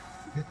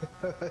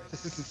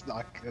 This is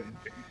not good.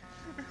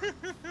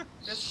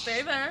 Just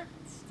stay there.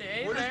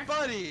 Stay We're there. just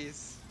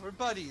buddies. We're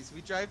buddies.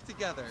 We drive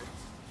together.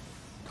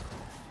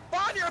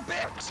 Vaughn, you're a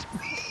bitch!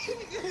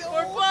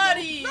 We're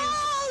buddies.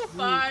 No!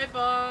 Bye,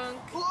 Bunk.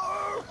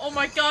 Oh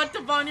my God,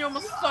 Devon, you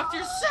almost fucked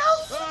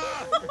yourself.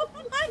 Ah! Oh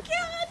my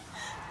God.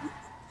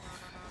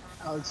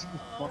 Alex,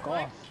 fuck Oh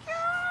my off.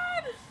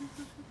 God.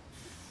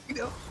 You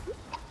know,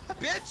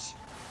 Bitch!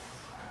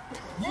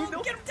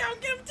 Oh, get him down,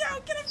 get him down,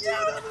 get him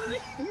down!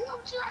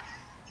 I'm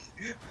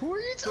trying. Who are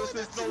you talking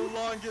This is the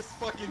longest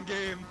fucking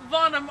game.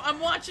 Vaughn, I'm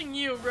watching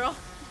you, bro.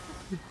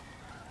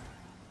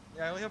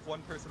 Yeah, I only have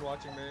one person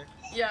watching me.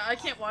 Yeah, I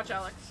can't watch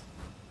Alex.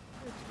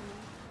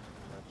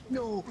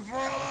 No.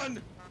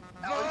 Vaughn!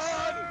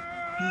 Vaughn!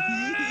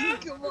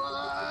 Come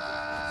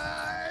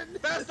on.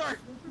 Faster!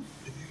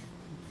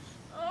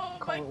 Oh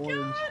Call my it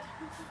orange. God.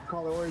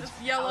 Call it orange.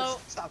 That's yellow.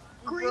 Alex, stop.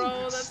 Green.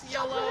 Bro, that's Stop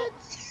yellow. it.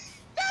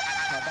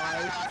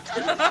 Bye-bye.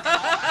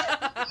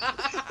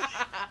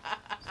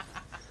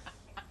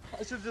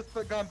 I should have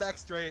just gone back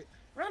straight.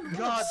 Round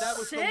God, that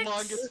was six? the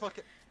longest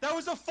fucking. That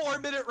was a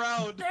 4-minute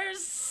round.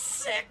 There's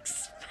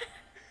 6.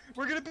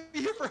 We're gonna be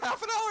here for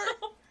half an hour.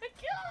 Oh my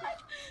God.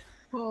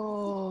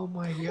 Oh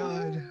my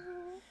God.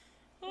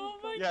 Oh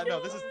my Yeah,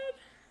 God. no,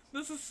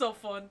 This is so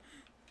fun.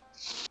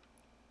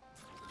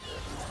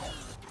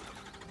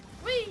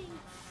 Whee!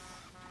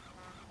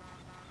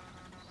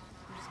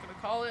 I'm just gonna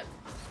call it.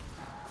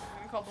 I'm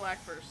gonna call black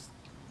first.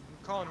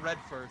 I'm calling red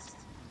first.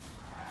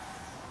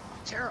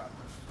 Tara.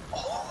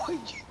 Oh,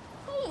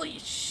 Holy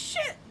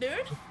shit,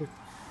 dude!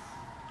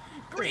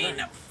 Green,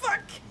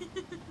 fuck!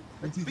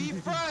 Let's be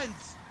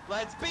friends.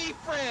 Let's be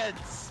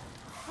friends.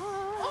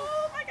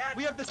 Oh my God!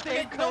 We have the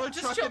same Okay, color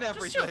just truck chill, and just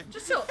everything. chill,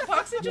 just chill.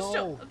 Foxy, just No.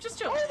 chill, just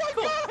chill. Oh my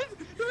Cool. God!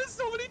 There's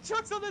so many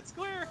trucks on that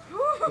square.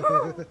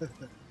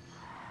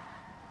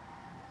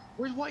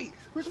 Where's White?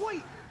 Where's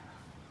White?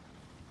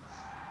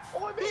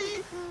 Oh, I made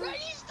it.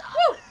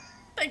 Woo!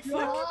 Thank fuck.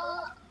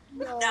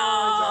 No. No,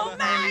 Donna,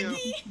 how are you?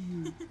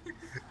 Maggie!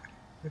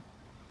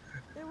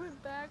 It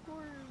went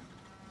backwards.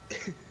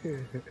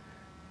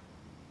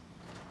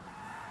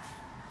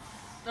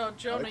 No,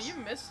 Jonah, Alex? you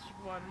missed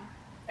one.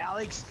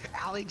 Alex.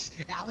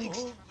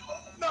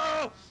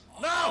 No!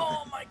 No!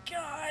 Oh my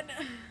God!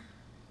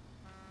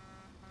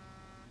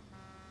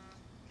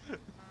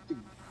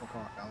 Fuck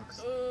off,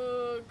 Alex.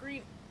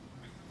 Green.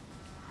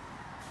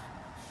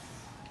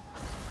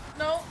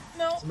 No,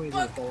 Somebody's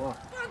fuck, gonna fall off.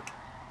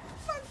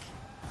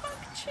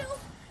 fuck, chill,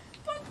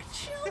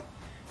 chill,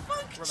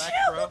 Relax,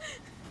 chill, bro.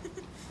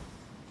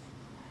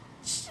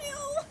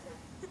 chill.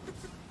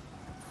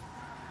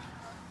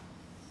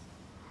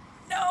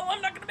 No,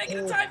 I'm not gonna make it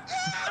in time.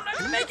 I'm not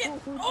gonna make it.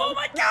 Oh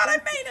my God, I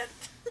made it.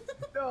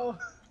 No.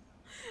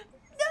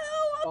 No,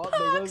 Oh,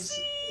 there goes.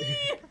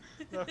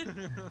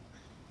 Epoxy.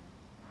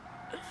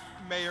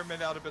 May or may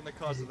not have been the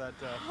cause of that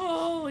death.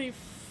 Holy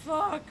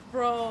fuck,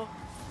 bro.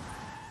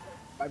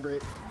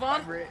 Vibrate.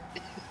 Vaughn. Vibrate.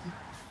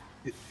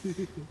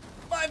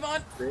 Bye,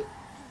 Vaughn. Vibrate.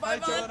 Bye, Bye,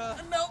 Vaughn. Jonah.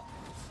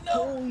 No.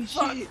 Holy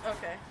Fuck. shit.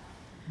 Okay.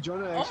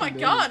 Jonah Oh actually my made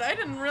God, it. I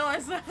didn't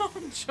realize that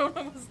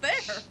Jonah was there.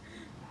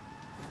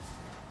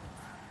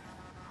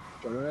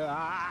 Jonah.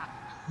 Ah.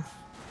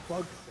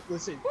 Fuck.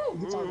 Listen. Woo.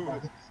 We can talk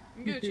about it.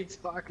 We Gucci.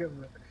 can talk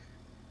about it.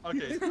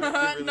 Okay.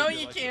 I really No, feel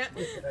you like can't.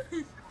 this.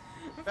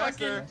 fucking,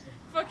 Faster.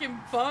 fucking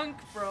bunk,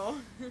 bro.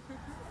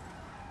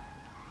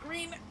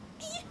 Green.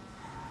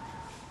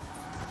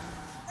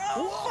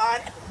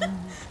 Oh, fun.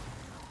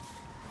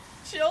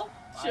 Chill.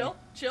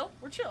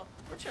 We're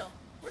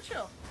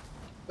chill.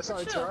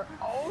 Sorry, chill. Tara.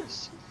 Oh,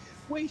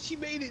 wait, she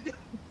made it.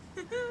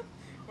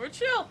 We're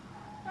chill.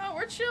 Oh,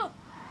 we're chill.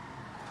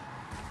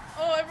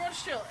 Oh,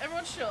 everyone's chill.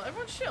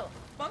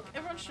 Bunk,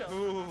 everyone's chill.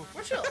 Ooh.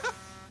 We're chill.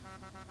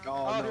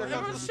 Oh, no. here I'm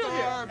Everyone's comes not- chill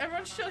here. Storm.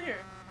 Everyone's chill here.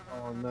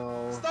 Oh,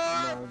 no.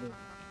 Stop. No,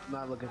 I'm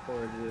not looking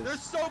forward to this.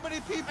 There's so many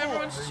people.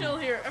 Everyone's chill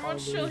here.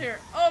 Everyone's chill Hallelujah. here.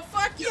 Oh,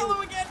 fuck,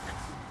 yellow again.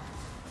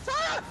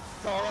 Tara!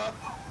 Tara!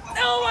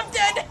 No, I'm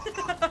dead.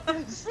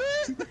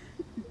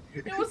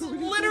 It was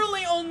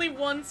literally only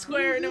one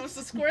square, and it was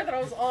the square that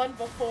I was on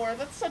before.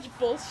 That's such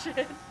bullshit.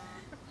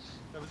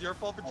 That was your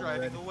fault for Oh,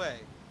 driving red. away.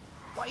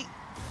 White.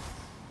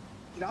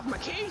 Get off my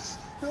case!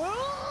 Let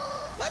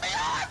me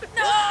on!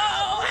 No,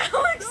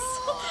 Alex!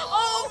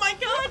 Oh my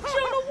God,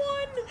 Jonah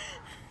won!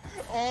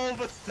 All of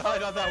us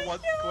died on that one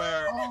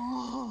square.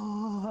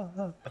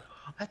 Oh,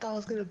 I thought I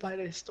was gonna buy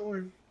that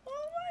storm. Oh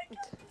my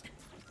God!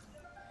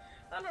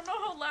 I don't know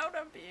how loud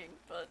I'm being,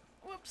 but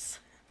whoops.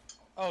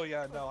 Oh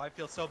yeah, no, I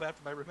feel so bad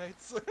for my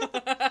roommates.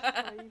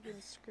 I even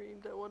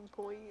screamed at one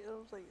point. I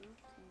was like,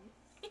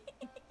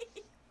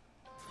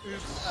 oopsie.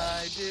 Oops,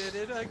 I did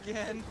it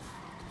again.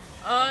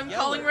 I'm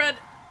Yellow. calling red.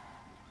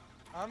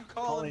 I'm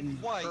calling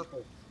white.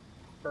 Purple.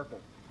 Purple.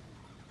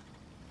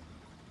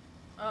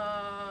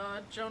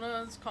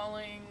 Jonah's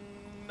calling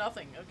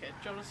nothing. Okay,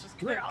 Jonah's just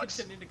gonna Alex.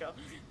 continue to go.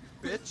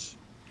 Bitch.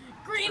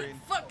 Green! Green.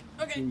 Fuck!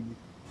 Okay.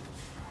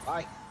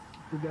 Bye.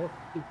 We go.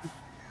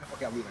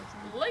 Okay, I'll be next.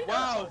 Later!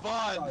 Wow,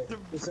 Vaughn, Sorry. the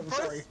Listen, I'm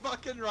first sorry.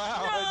 fucking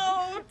round.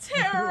 No!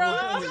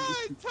 Tara!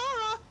 Hey,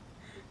 Tara!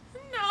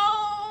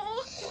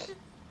 No!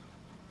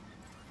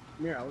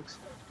 Come here, Alex.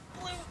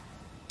 Blue.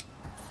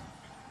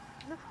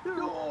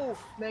 No!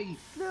 Maggie!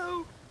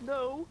 No,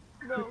 no,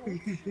 no,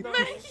 no.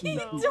 Maggie,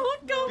 no.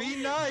 don't go! Be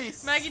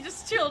nice! Maggie,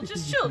 just chill,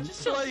 just chill,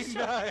 just chill. Play Just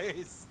chill.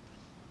 nice!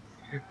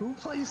 Who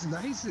plays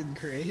nice and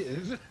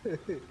creative?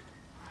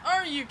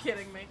 Are you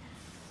kidding me?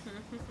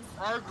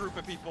 Our group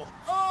of people.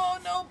 Oh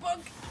no,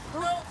 Bunk!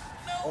 No, no!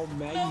 Oh,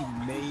 Maggie no.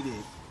 made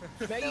it.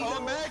 Maggie, Oh,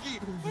 no. Maggie!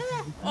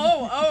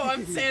 Oh,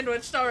 I'm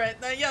sandwiched. Alright,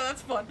 yeah,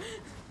 that's fun.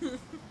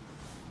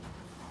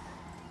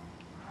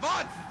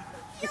 Vaughn!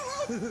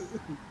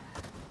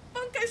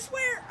 Bunk, I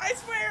swear,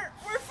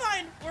 we're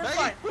fine, we're Maggie,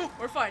 fine, woo.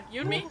 we're fine.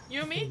 You and me,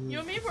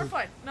 we're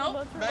fine.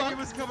 No, Maggie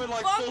was coming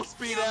like Bunk, full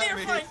speed you and me at are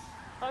me. fine.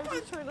 I'm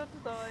just trying not to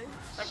die.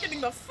 I'm getting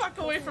the fuck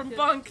away from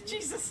Bunk,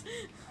 Jesus.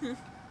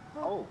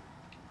 Oh,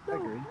 I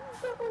agree.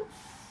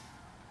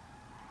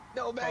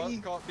 No, Maggie.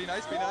 Be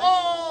nice, be nice.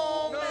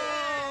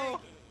 Oh,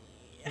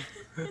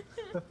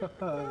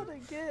 Not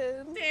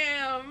again.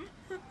 damn.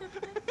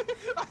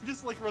 I'm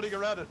just like running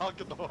around and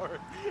honking the horn.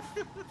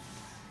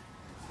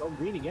 Oh,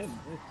 green again.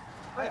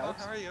 Hi, Vaughn,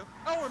 how are you?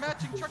 Oh, we're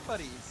matching truck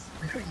buddies.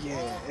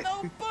 Yeah.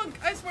 No, Bunk,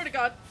 I swear to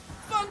God.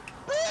 Bunk.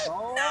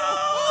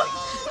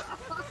 Oh.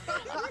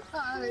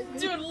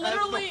 Dude, As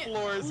literally, the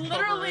floors cover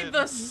literally in.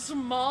 the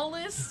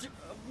smallest,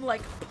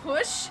 like,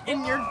 push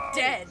and you're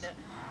dead.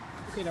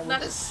 Okay, now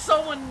That is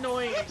so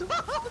annoying.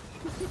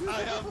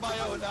 I have my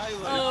own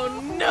island.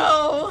 Oh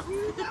no!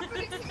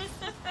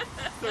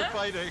 They're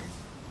fighting.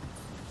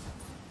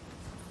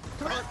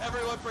 Come on,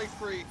 everyone breaks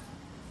free.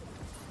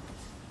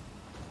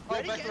 Oh,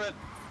 Ready, back kid? red.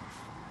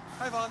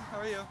 Hi, Vaughn. How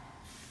are you?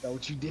 That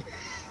what you did?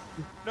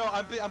 No,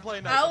 I'm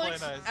playing nice.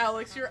 Alex, I'm playing nice.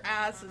 Alex, your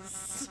ass is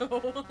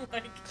so,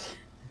 like,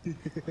 oh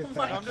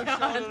my I'm just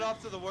showing it God.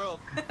 off to the world.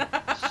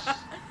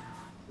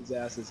 His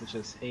ass is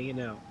just hanging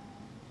out.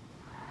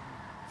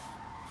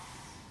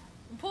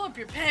 Pull up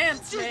your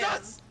pants, man.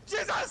 Jesus!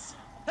 Jesus!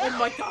 Oh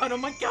my God, oh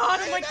my God,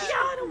 oh my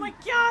God, oh my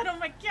God, oh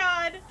my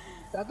God.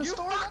 That the You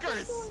storm?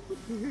 fuckers!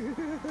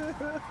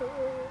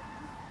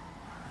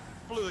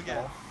 Blue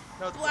again.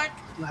 No, it's Black.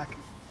 Black.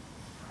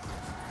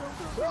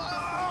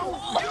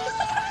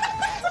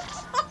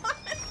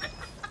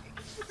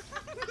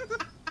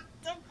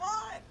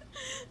 Devon!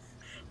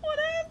 What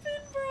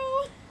happened,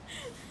 bro?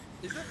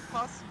 Is it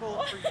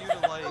possible for you to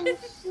like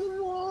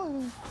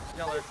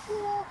Yeller?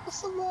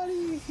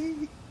 Somebody.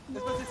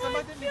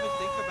 Somebody didn't even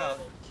think about.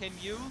 Can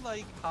you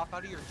like hop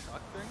out of your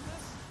truck during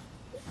this?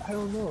 I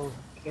don't know.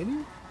 Can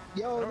you?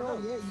 Yo, I don't no,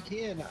 know. yeah, you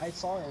can. I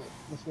saw it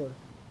before.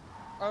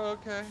 Oh,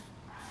 okay.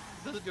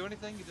 Does it do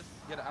anything? You just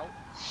get out?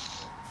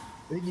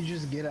 I think you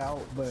just get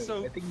out, but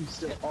So- I think you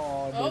still.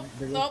 Oh, Oh,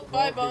 there no, goes-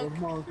 bye, there goes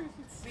Bunk. Monk.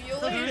 See you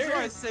The reason why I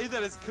later. say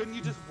that is, couldn't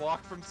you just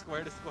walk from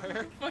square to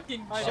square?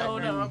 Fucking I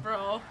Jonah, agree.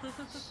 bro.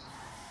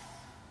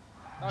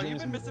 Oh, you've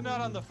been missing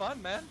out on the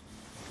fun, man.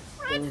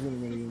 That was really,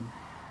 really good.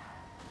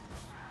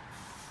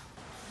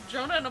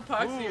 Jonah and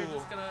Epoxy are Ooh.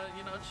 just gonna,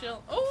 you know,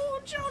 chill.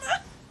 Oh,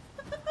 Jonah!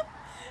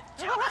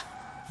 Jonah!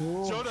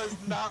 Oh, Jonah's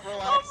not Oh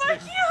relaxing. my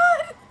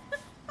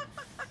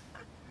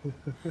God!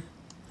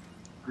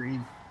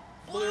 green.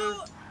 Blue.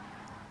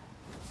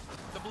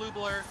 The blue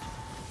blur.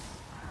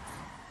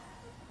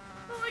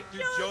 Oh my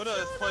Dude, God, Jonah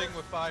is playing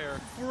with fire.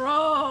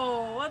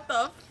 Bro, what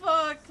the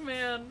fuck,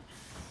 man?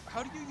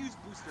 How do you use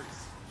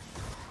boosters?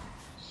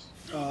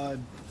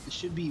 It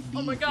should be B.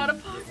 Oh my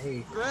God, for you. Epoxy.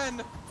 Hey.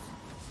 Gren!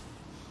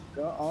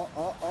 Oh.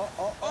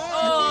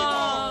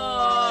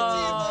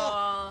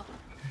 Oh!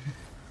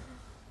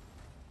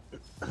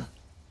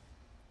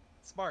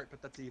 Smart,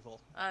 but that's evil.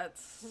 That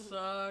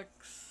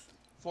sucks.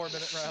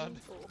 4-minute round.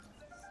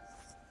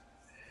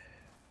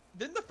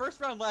 Didn't the first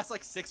round last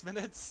like 6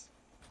 minutes?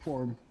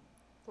 Form.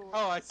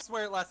 Oh, I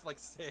swear it lasted like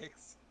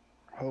 6.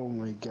 Oh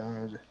my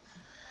God.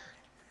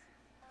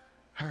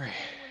 Alright.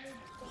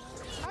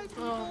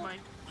 Oh my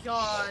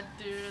God,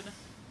 dude.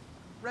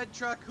 Red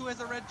truck, who has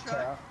a red truck?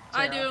 Tara.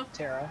 I do.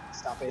 Tara,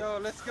 stop it. Yo,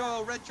 let's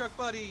go, red truck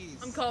buddies!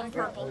 I'm calling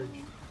purple.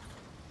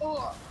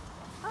 Oh.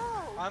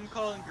 I'm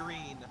calling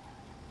green.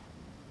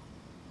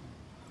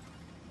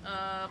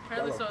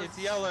 Apparently so It's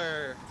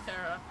yeller.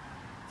 Tara.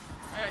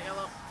 I got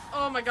yellow.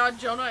 Oh my god,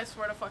 Jonah, I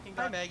swear to fucking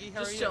god. Hi, Maggie. How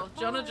just are chill.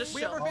 you? Jonah, just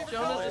We chill. have our favorite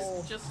Jonah,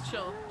 colors. just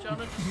chill.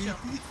 Jonah, just chill.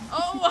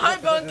 Oh, hi,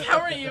 Bunk. How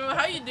are you?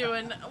 How you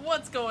doing?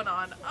 What's going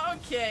on?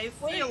 Okay,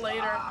 see you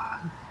later.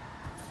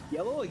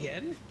 Yellow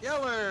again?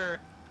 Yeller.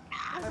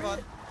 Hi, Bun.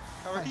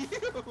 How are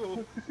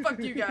you? Fuck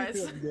you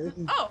guys. I'm good.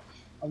 Oh,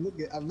 I'm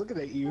looking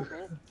at you.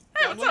 hey,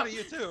 I'm what's up? looking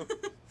at you too.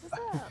 What's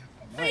up?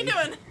 How you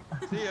doing?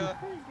 See ya.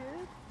 Pretty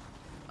good.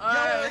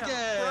 I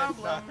again. have a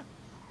problem.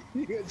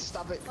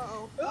 Stop it.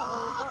 Uh-oh.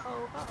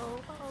 Uh-oh. Uh-oh.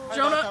 Hi,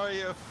 Jonah. Bun, how are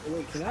you?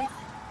 Wait, can I?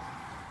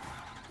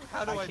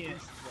 How do I I can't.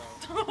 boost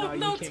though? Oh, you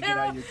no, can't get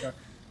Tara. out of your truck.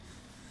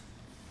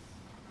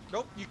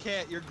 Nope, you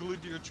can't. You're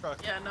glued to your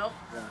truck. Yeah, no.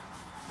 Yeah.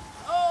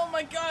 Oh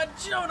my god,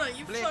 Jonah,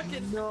 you Blake.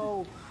 fucking...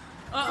 No.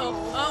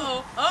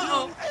 Uh-oh.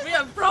 We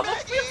have a problem.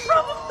 We have a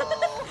problem.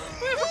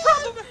 We have a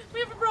problem. We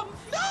have a problem.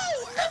 No!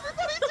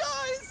 Everybody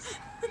dies!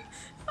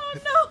 Oh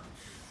no.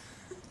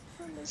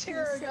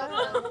 Tara got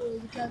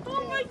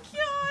Oh my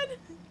god.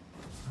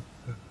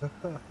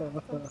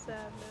 I'm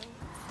sad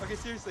now. Okay,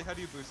 seriously, how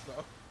do you boost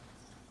though?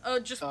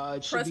 Just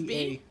It should press be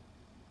B.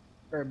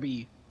 A. Or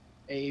B.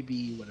 A,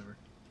 B, whatever.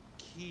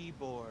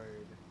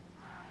 Keyboard.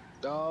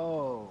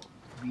 Oh.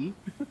 B?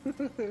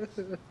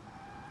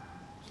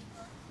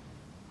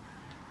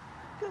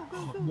 Go,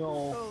 go, go.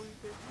 No. Oh, you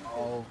good.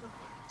 Oh.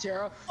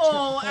 Tara.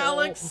 Oh,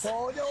 Alex.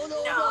 Oh, no,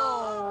 no,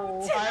 No.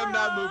 no. I am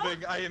not Tara.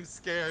 moving. I am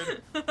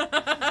scared.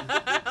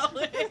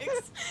 Alex.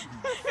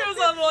 It was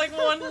on like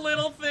one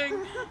little thing.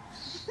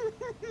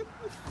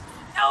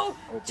 No,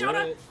 Oh,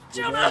 Jonah. good.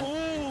 Jonah.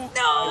 Ooh.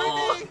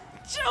 No. Baby.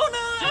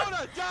 Jonah.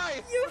 Jonah,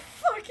 die! You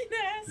fucking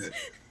ass.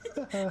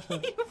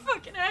 You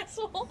fucking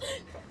asshole.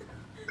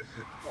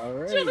 All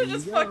right. Jonah you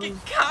just go. fucking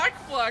cock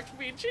blocked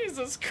me.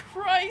 Jesus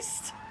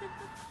Christ.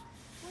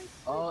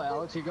 Oh,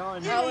 Alex, you're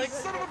gone. You Alex.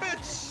 son of a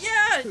bitch!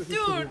 Yeah,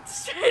 dude.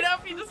 Straight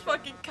up, he just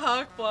fucking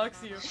cock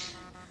blocks you.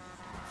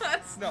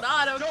 That's No,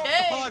 not don't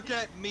okay. honk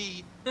at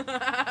me. Yep,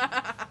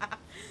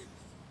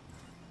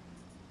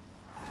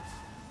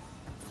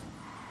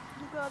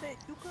 You got it.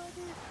 You got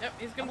it.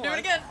 he's gonna I'm do it alive.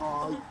 again.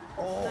 Oh.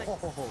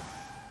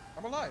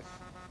 I'm alive.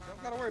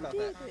 Don't gotta worry about You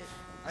that. did it.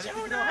 I just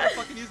need to know Jonah. how to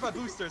fucking use my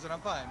boosters and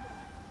I'm fine.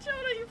 Jonah,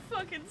 you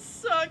fucking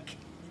suck.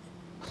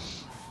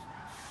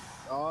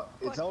 Oh,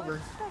 it's over.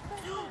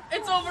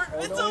 It's over. Oh,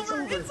 It's no,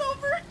 over. it's It's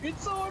over.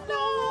 It's over.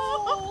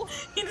 No.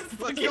 He just Let's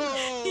fucking.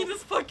 go. He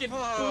just fucking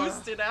Ah.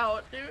 boosted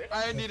out, dude.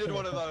 I needed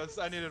one of those.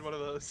 I needed one of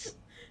those.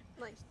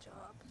 Nice job.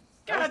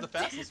 That was God the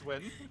fastest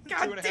win.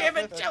 God 2.5 damn it,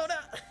 minutes. Jonah.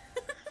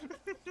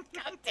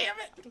 God damn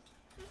it.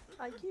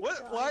 I keep What?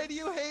 dying. Why do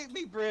you hate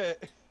me,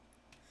 Britt?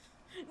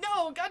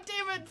 No, god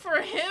damn it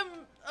for him.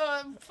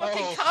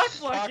 Fucking Oh, cock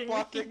blocking.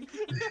 cock-blocking.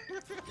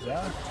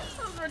 Yeah.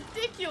 That was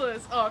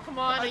ridiculous. Oh, come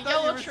on, I a thought you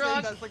yellow were saying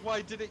truck. that's like,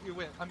 why didn't you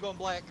win? I'm going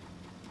black.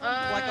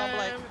 Black on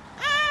black.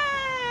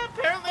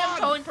 Apparently I'm Bunk.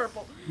 calling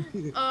purple.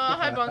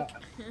 Hi, Bunk.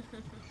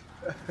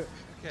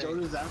 Okay,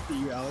 Jonah's after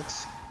you,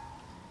 Alex.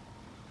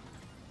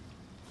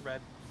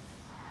 red.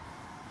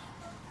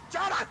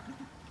 Jonah!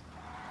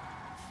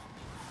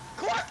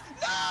 Quick!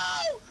 No!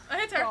 I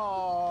hit her.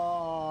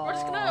 Oh.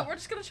 We're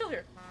just gonna chill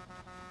here.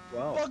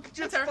 Wow. Fuck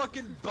just her.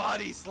 fucking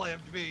body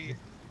slammed me.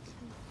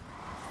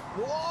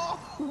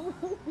 Whoa!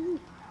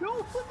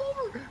 No, flip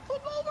over!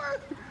 Flip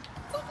over!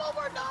 Flip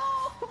over! No!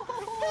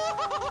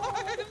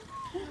 No!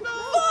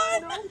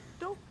 What? No,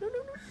 don't. No, no, no.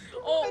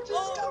 Oh,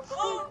 just got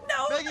oh,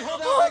 no! Maggie,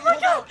 hold out, Oh Maggie, my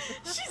hold god! out.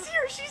 She's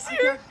here! She's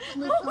here!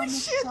 Holy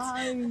shit!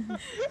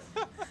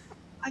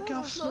 I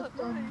got That's flipped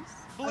not on. nice.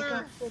 I Blur.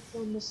 got flipped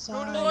on the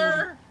side.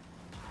 Blur!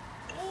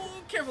 Oh,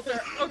 careful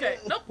there. Okay,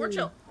 nope, we're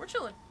chill. We're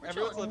chilling. We're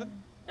Everyone's chilling.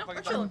 living. Nope, we're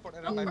Fucking chilling. fine.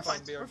 Nope, I'm we're fine,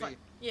 fine. We're BRB. fine.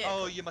 Yeah.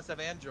 Oh, you must have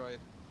Android.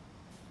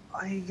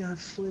 I got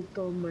flipped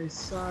on my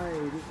side.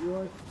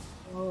 What?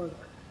 Oh.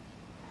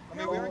 I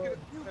mean, we were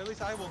gonna. At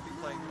least I won't be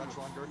playing much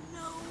longer.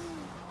 No.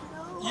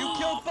 You Oh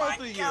killed both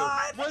my of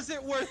God. you. Was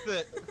it worth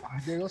it?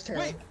 There goes Tara.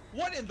 Wait,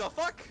 what in the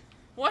fuck?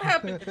 What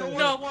happened? It's a No,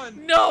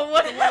 one-on-one. no,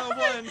 what It's a one-on-one.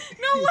 happened?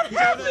 No, what Jonah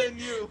happened? and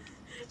you.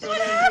 What Jonah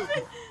and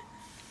happened?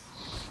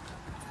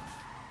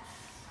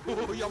 you.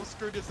 Ooh, you almost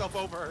screwed yourself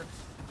over.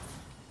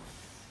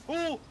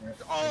 Ooh!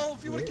 Oh,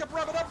 if you would have kept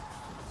rubbing up.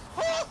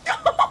 Oh!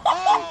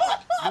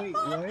 Oh! Wait,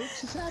 what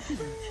just happened?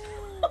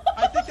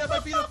 I think that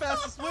might be the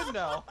fastest win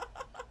now.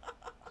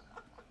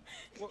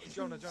 Well,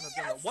 Jonah.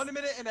 Yes. 1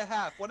 minute and a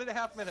half.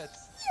 1.5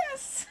 minutes.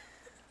 Yes!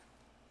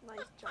 Nice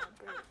job,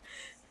 Bert.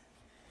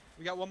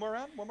 We got one more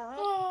round? One more round?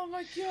 Oh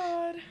my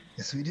god.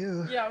 Yes, we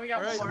do. Yeah, we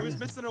got Alright, one more. who's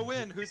missing a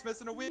win? Who's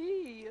missing a win?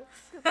 Me.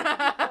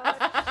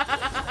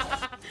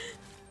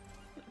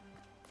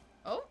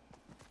 Oh,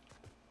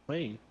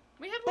 Wait.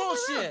 we had one more round.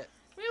 Bullshit!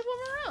 We had one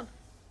more round.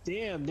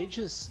 Damn, they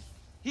just.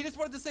 He just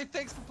wanted to say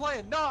thanks for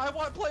playing. No, I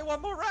want to play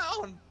one more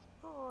round.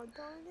 Oh,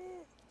 darn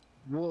it.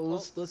 Well,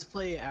 let's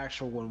play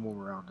actual one more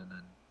round and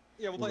then.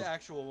 Yeah, we'll play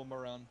actual one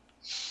more round.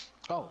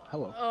 Oh,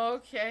 hello.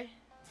 Okay.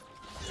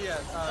 So yeah,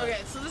 Okay,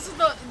 so this is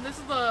the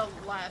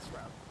last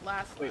round.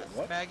 Last. Wait, last.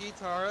 what? Maggie,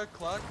 Tara,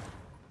 Cluck,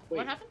 Wait,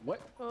 what happened?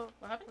 What? Oh,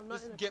 What happened? I'm not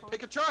just in a car.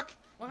 pick a truck.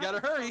 What You gotta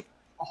hurry.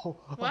 Oh.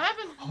 What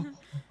happened?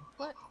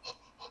 What?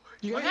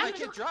 You What guys, I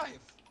happened? can't drive.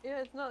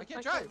 Yeah, it's not. I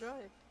can't drive.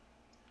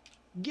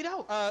 Get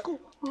out! Go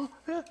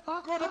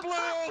to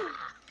blue!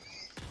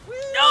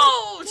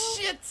 No!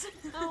 Shit!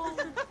 No,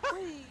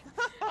 wait.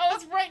 I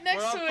was right We're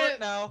next on to foot it.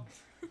 now.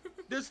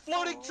 There's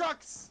floating Oh.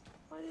 trucks.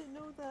 I didn't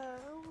know that.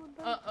 Oh,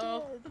 I'm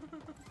Uh-oh. dead.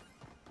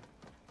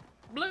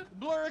 Blue.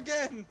 Blur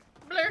again.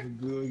 Blur.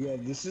 Blue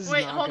again. This is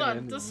Wait, not hold gonna on.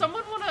 end Does well.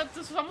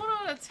 someone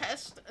wanna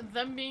test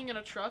them being in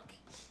a truck?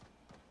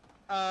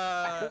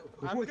 I'm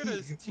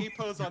gonna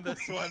T-pose on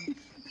this one.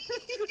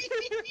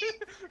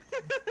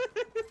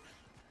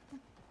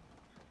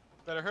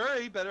 Better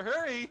hurry, better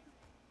hurry.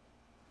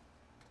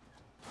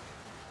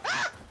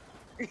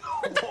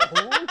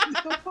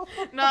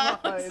 Nah,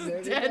 Come on, this is there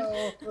you dead.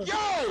 go.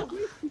 Yo!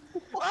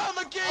 I'm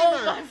a gamer!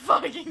 Oh my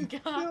fucking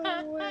god!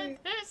 No way.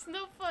 There's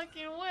no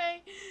fucking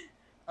way.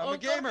 I'm Oh, a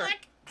gamer. don't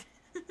wreck.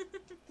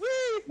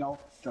 Whee! No,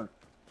 don't,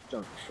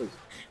 please.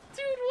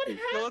 Dude, what So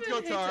happened? let's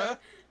go, Hey, Tara.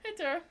 Hey,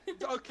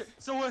 Tara. Okay,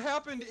 so what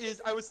happened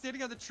is I was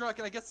standing on the truck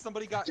and I guess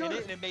somebody got in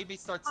it and it made me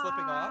start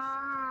slipping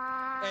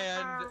off.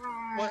 And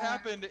what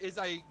happened is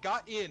I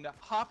got in,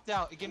 hopped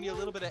out, it gave me a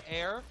little bit of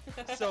air.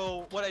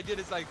 So what I did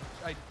is I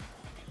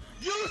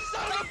you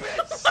son of a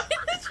bitch! Why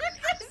did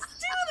you guys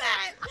do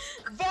that?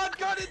 Vaughn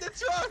got in the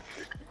truck!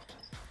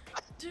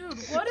 Dude,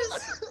 what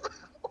is...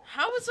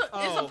 How is... Oh.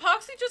 Is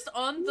Epoxy just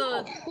on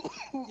the...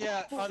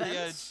 Yeah, on the edge.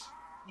 fence?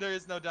 There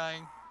is no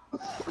dying.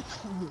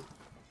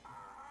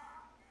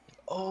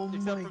 Oh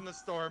Except my. from the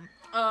storm.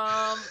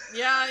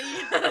 Yeah,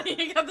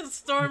 you got the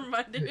storm,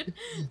 my dude.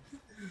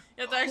 You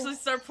have to actually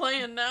start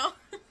playing now.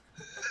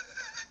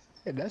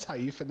 And that's how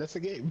you finesse a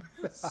game.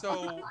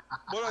 So,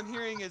 what I'm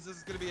hearing is this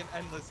is gonna be an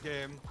endless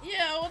game.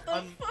 Yeah, what the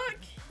Um, fuck?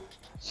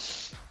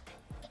 This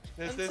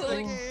is Until- the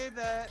game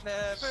that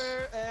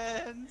never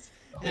ends.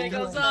 It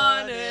goes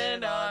on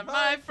and on,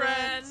 my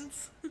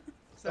friends.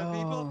 Some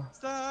people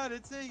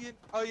started singing.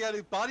 Oh yeah,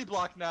 the body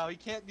block now. You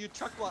can't do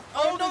truck block.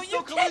 Oh, no, there's you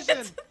no collision.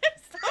 can't.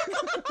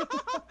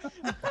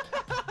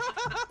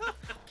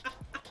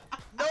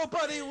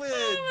 Nobody wins.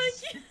 Oh my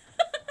god.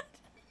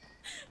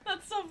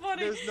 That's so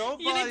funny. There's no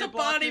You need body the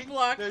body blocking.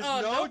 block. There's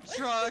Oh, no no.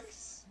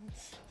 trucks.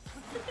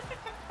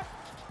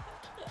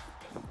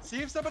 See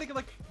if somebody can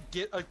like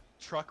get a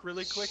truck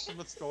really quick from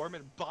the storm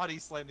and body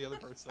slam the other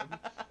person.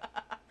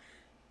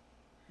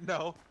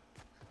 No.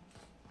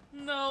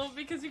 No,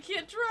 because you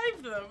can't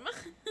drive them.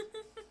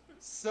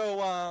 So,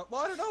 well,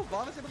 I don't know.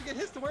 Vaughn is able to get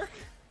his to work.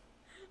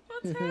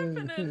 What's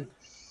happening?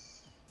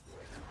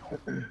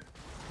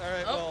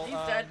 Alright, Oh, well,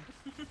 he's dead.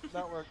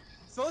 that worked.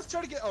 So let's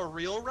try to get a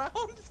real round.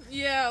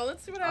 Yeah,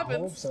 let's see what I hope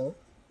happens. so.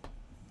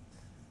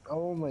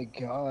 Oh my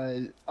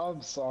god.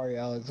 I'm sorry,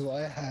 Alex. Well,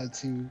 I had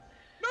to. No,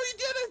 you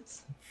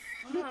didn't!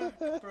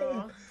 Fuck,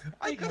 bro.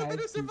 I could have been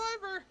had a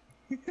survivor.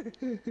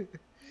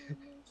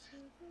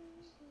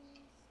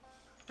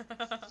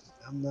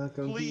 I'm not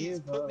gonna Please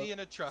give put up. me in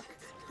a truck.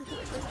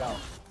 No.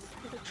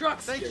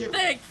 Trucks. Thank you.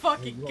 Thank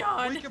fucking We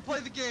God. can play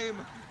the game.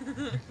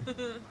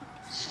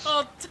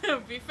 Oh, to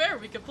be fair,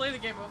 we could play the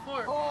game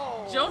before.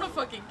 Oh. Jonah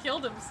fucking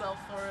killed himself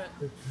for it.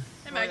 Hey,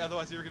 Right, Maggie,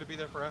 otherwise you're gonna be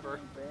there forever.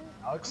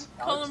 Alex?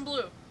 call him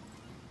blue.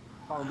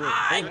 Call him blue.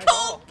 I Alright.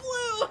 called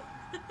blue!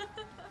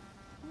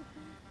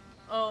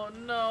 Oh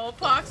no,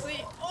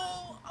 Epoxy!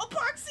 Oh,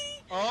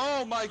 Epoxy!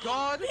 Oh my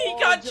god! He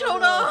got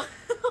Jonah!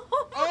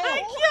 Oh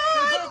my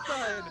Oh,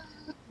 god!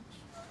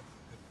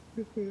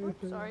 they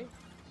both died. Oops, sorry.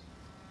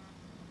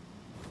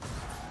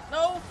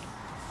 No!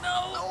 No!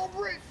 Oh,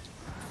 Britt!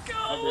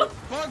 Go!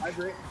 Bunk! Hi,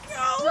 Britt.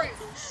 Go!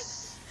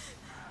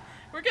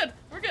 We're good,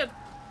 we're good.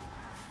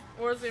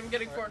 Warsee, I'm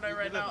getting Alright, Fortnite we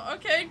right did it. now.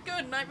 Okay,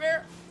 good,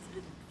 Nightmare.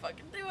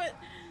 Fucking do it.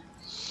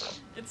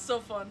 It's so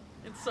fun.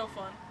 It's so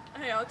fun.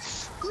 Hey,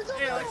 Alex.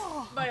 Hey, Alex.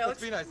 Bye, Let's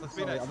Alex. be nice, let's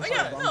be Sorry, nice. I'm Oh, sorry,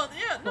 yeah, Bob. no,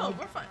 yeah, no,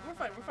 we're fine, we're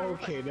fine, we're fine, we're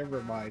fine. Okay,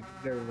 never mind.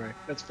 Never mind.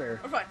 That's fair.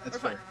 We're fine, That's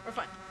we're fine, fair. we're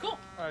fine, we're fine. Cool.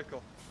 Alright,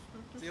 cool.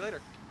 See you later.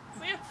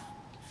 See ya.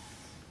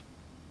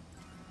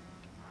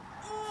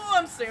 Oh,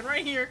 I'm staying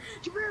right here.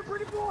 Come here,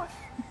 pretty boy!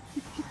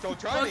 Don't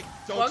try me!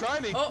 Don't Bunk. try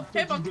me! Oh,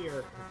 hey, Don't Bunk. you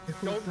dare.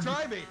 Don't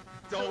try me!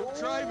 Don't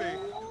try me!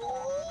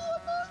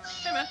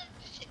 Hey, man.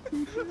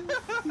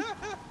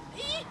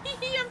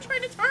 I'm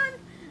trying to turn.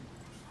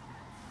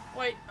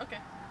 Wait, okay.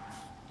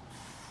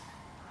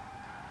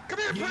 Come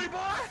here, pretty boy!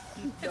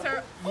 Hey,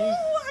 Tara.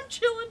 Oh, I'm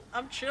chilling.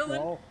 I'm chilling.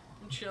 No.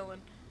 I'm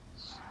chilling.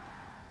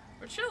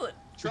 We're chilling.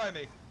 Try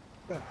me.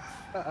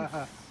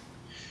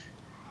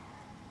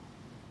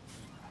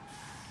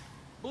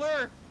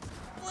 Blur!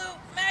 Blue,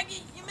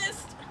 Maggie, you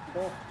missed.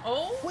 Oh.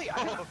 Oh, Wait,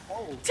 I got.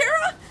 Oh.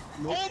 Tara!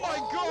 Oh my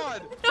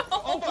god! No.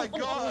 Oh my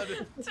god!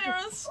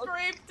 Tara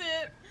scraped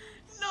it.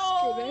 Screw the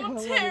hell No, out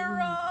of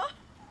Tara.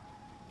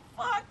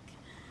 Fuck.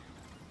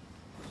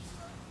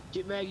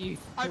 Get Maggie.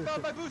 I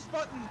found my boost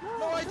button!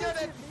 No, I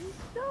didn't!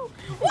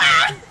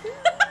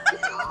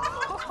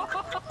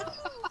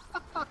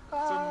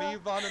 So me,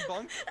 Vaughn, and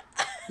Bunk?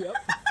 Yep.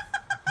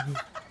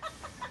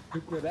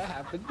 Look where that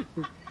happened.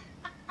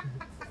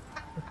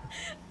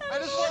 I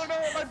just want to know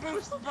what my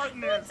boost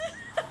button is!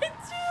 I do.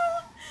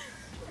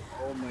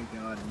 Oh my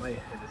god, my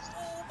head is.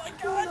 Oh my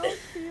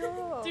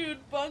god.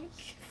 Dude, Bunk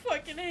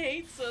fucking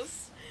hates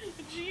us.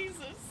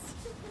 Jesus.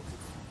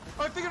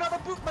 I figured out my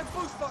boost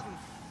button.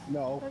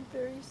 No. I'm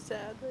very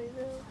sad right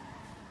now.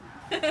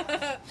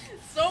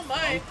 So am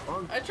I.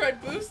 I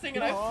tried boosting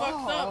and I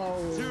fucked up.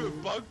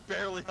 Dude, Bug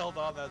barely held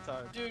on that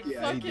time. Dude,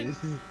 Yeah, he did.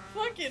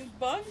 fucking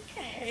Bug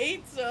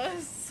hates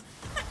us.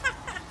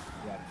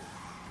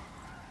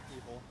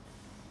 Evil.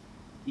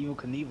 Evil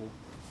Knievel.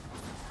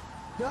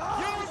 You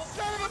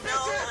son of a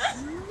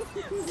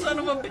bitch! Son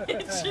of a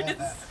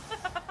bitches.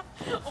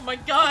 Oh my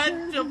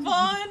god,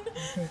 Devon!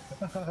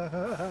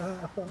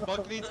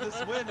 Bug needs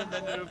this win, and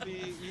then it'll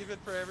be even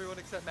for everyone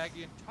except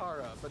Maggie and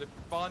Tara. But if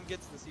Vaughn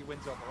gets this, he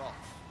wins overall.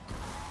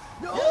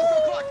 No!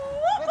 Yes, good luck!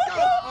 Let's go!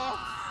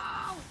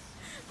 Oh.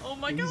 Oh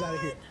my He's god! out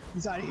of here.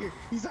 He's out of here.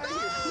 He's out of here.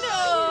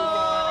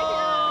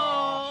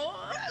 No!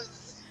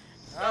 Yes!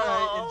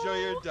 Alright, enjoy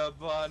your dub,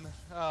 Vaughn.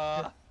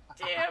 Damn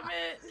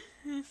it!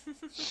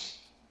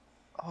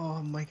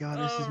 Oh my god,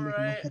 this is making my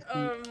Alright, head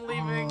I'm hurt.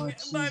 leaving. Oh,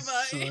 Bye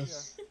bye.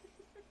 Jesus.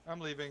 I'm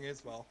leaving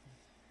as well.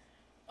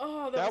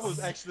 Oh, That was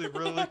actually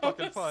really that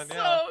fucking was fun, so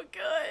yeah.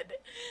 good.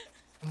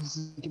 This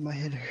is making my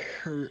head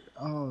hurt.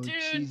 Oh, Dude,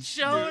 jeez.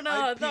 Jonah,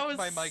 I that was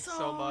peaked my mic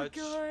so much.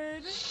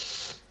 good.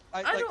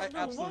 I don't know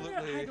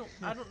absolutely.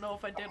 I don't know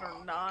if I did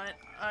or not.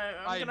 I'm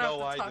I gonna know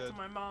have I to talk did. to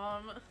my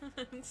mom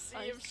and see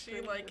I if she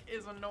screamed like it.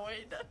 is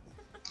annoyed.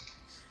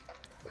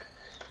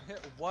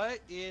 What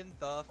in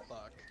the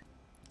fuck?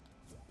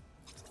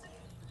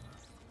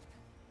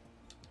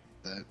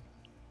 That,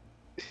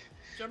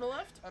 Jonah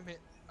left? I mean,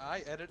 I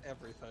edit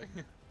everything.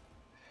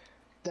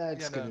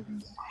 that's Yeah, no. gonna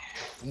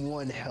be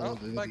one hell Oh,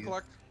 of a bye, video.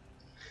 Clark.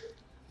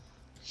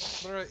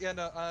 Alright, yeah,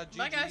 no, Bye,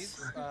 GG's,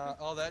 guys.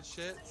 all that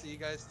shit. See you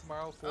guys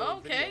tomorrow for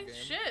Okay, video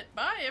game. shit.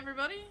 Bye,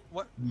 everybody.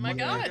 What My what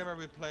video God. game are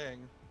we playing?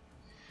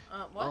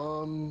 What?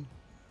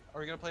 Are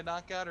we gonna play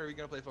Knockout or are we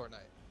gonna play Fortnite?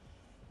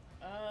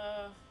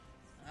 I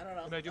don't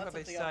know. And I do That's have a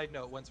up to y'all. side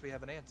note once we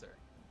have an answer.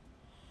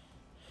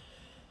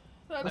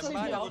 That's Never up to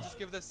mind, y'all. we'll just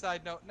give this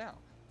side note now.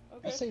 I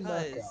Okay. say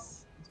knockout.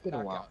 Because It's been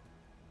a while.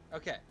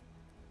 Okay.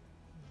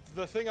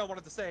 The thing I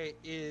wanted to say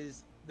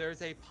is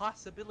there's a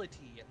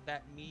possibility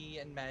that me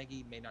and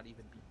Maggie may not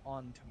even be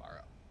on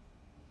tomorrow.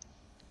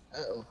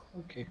 Uh-oh.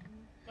 Okay.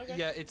 Okay.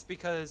 Yeah, it's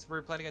because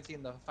we're planning on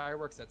seeing the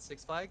fireworks at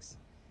Six Flags,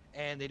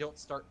 and they don't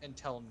start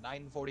until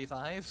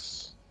 9:45.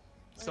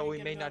 So Okay, we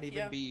good may not enough, even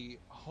yeah. be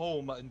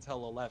home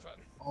until 11.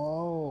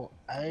 Oh,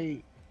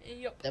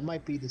 Yep. that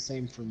might be the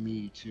same for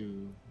me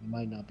too. You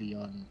might not be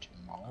on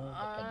tomorrow,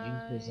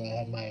 depending, because I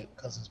have my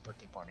cousin's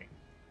birthday party.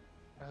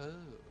 Oh.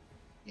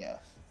 Yeah.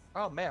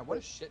 Oh man, what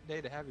a shit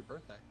day to have your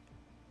birthday.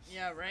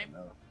 Yeah, right?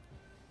 No.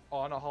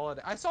 On a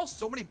holiday. I saw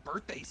so many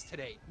birthdays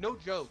today. No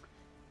joke.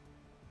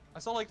 I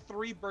saw like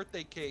 3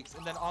 birthday cakes,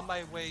 and then on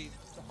my way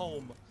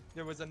home,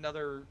 there was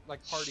another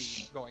like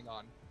party going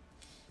on.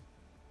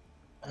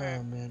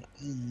 Oh man,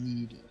 I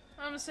need it.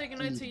 I'm gonna say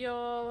goodnight to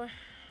y'all.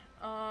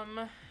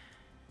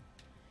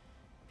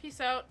 Peace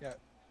out. Yeah.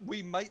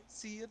 We might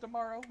see you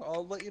tomorrow.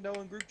 I'll let you know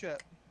in group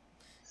chat.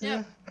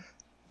 Yeah.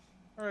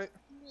 Alright.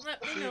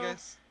 Let me See you know.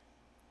 guys.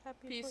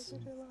 Happy Peace. 4th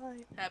of July.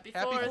 Happy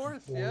Happy 4th.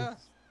 4th. Yeah.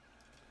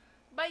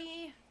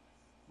 Bye.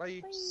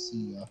 Bye.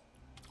 See ya.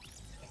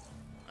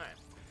 Alright.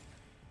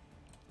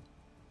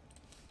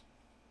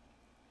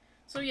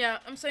 So yeah,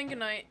 I'm saying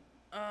goodnight.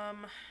 Yeah,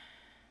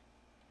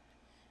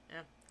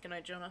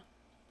 goodnight, Jonah.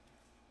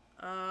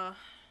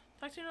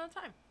 Talk to you another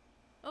time.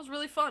 That was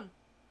really fun.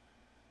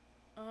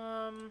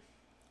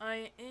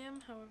 I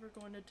am, however,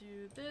 going to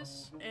do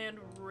this and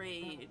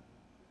raid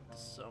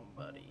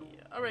somebody.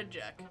 I'll raid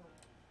Jack.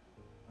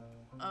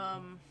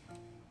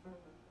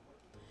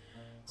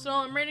 So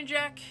I'm raiding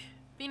Jack.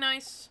 Be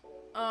nice.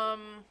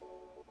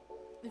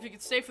 If you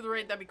could stay for the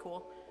raid, that'd be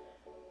cool.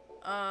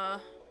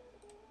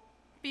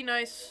 Be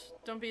nice.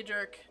 Don't be a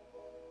jerk.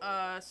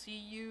 See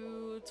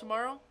you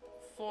tomorrow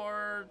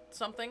for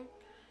something.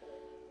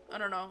 I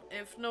don't know.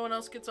 If no one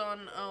else gets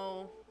on,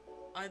 I'll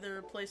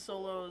either play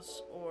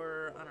solos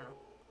or I don't know.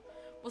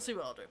 We'll see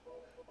what I'll do.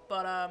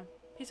 But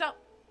peace out.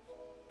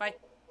 Bye.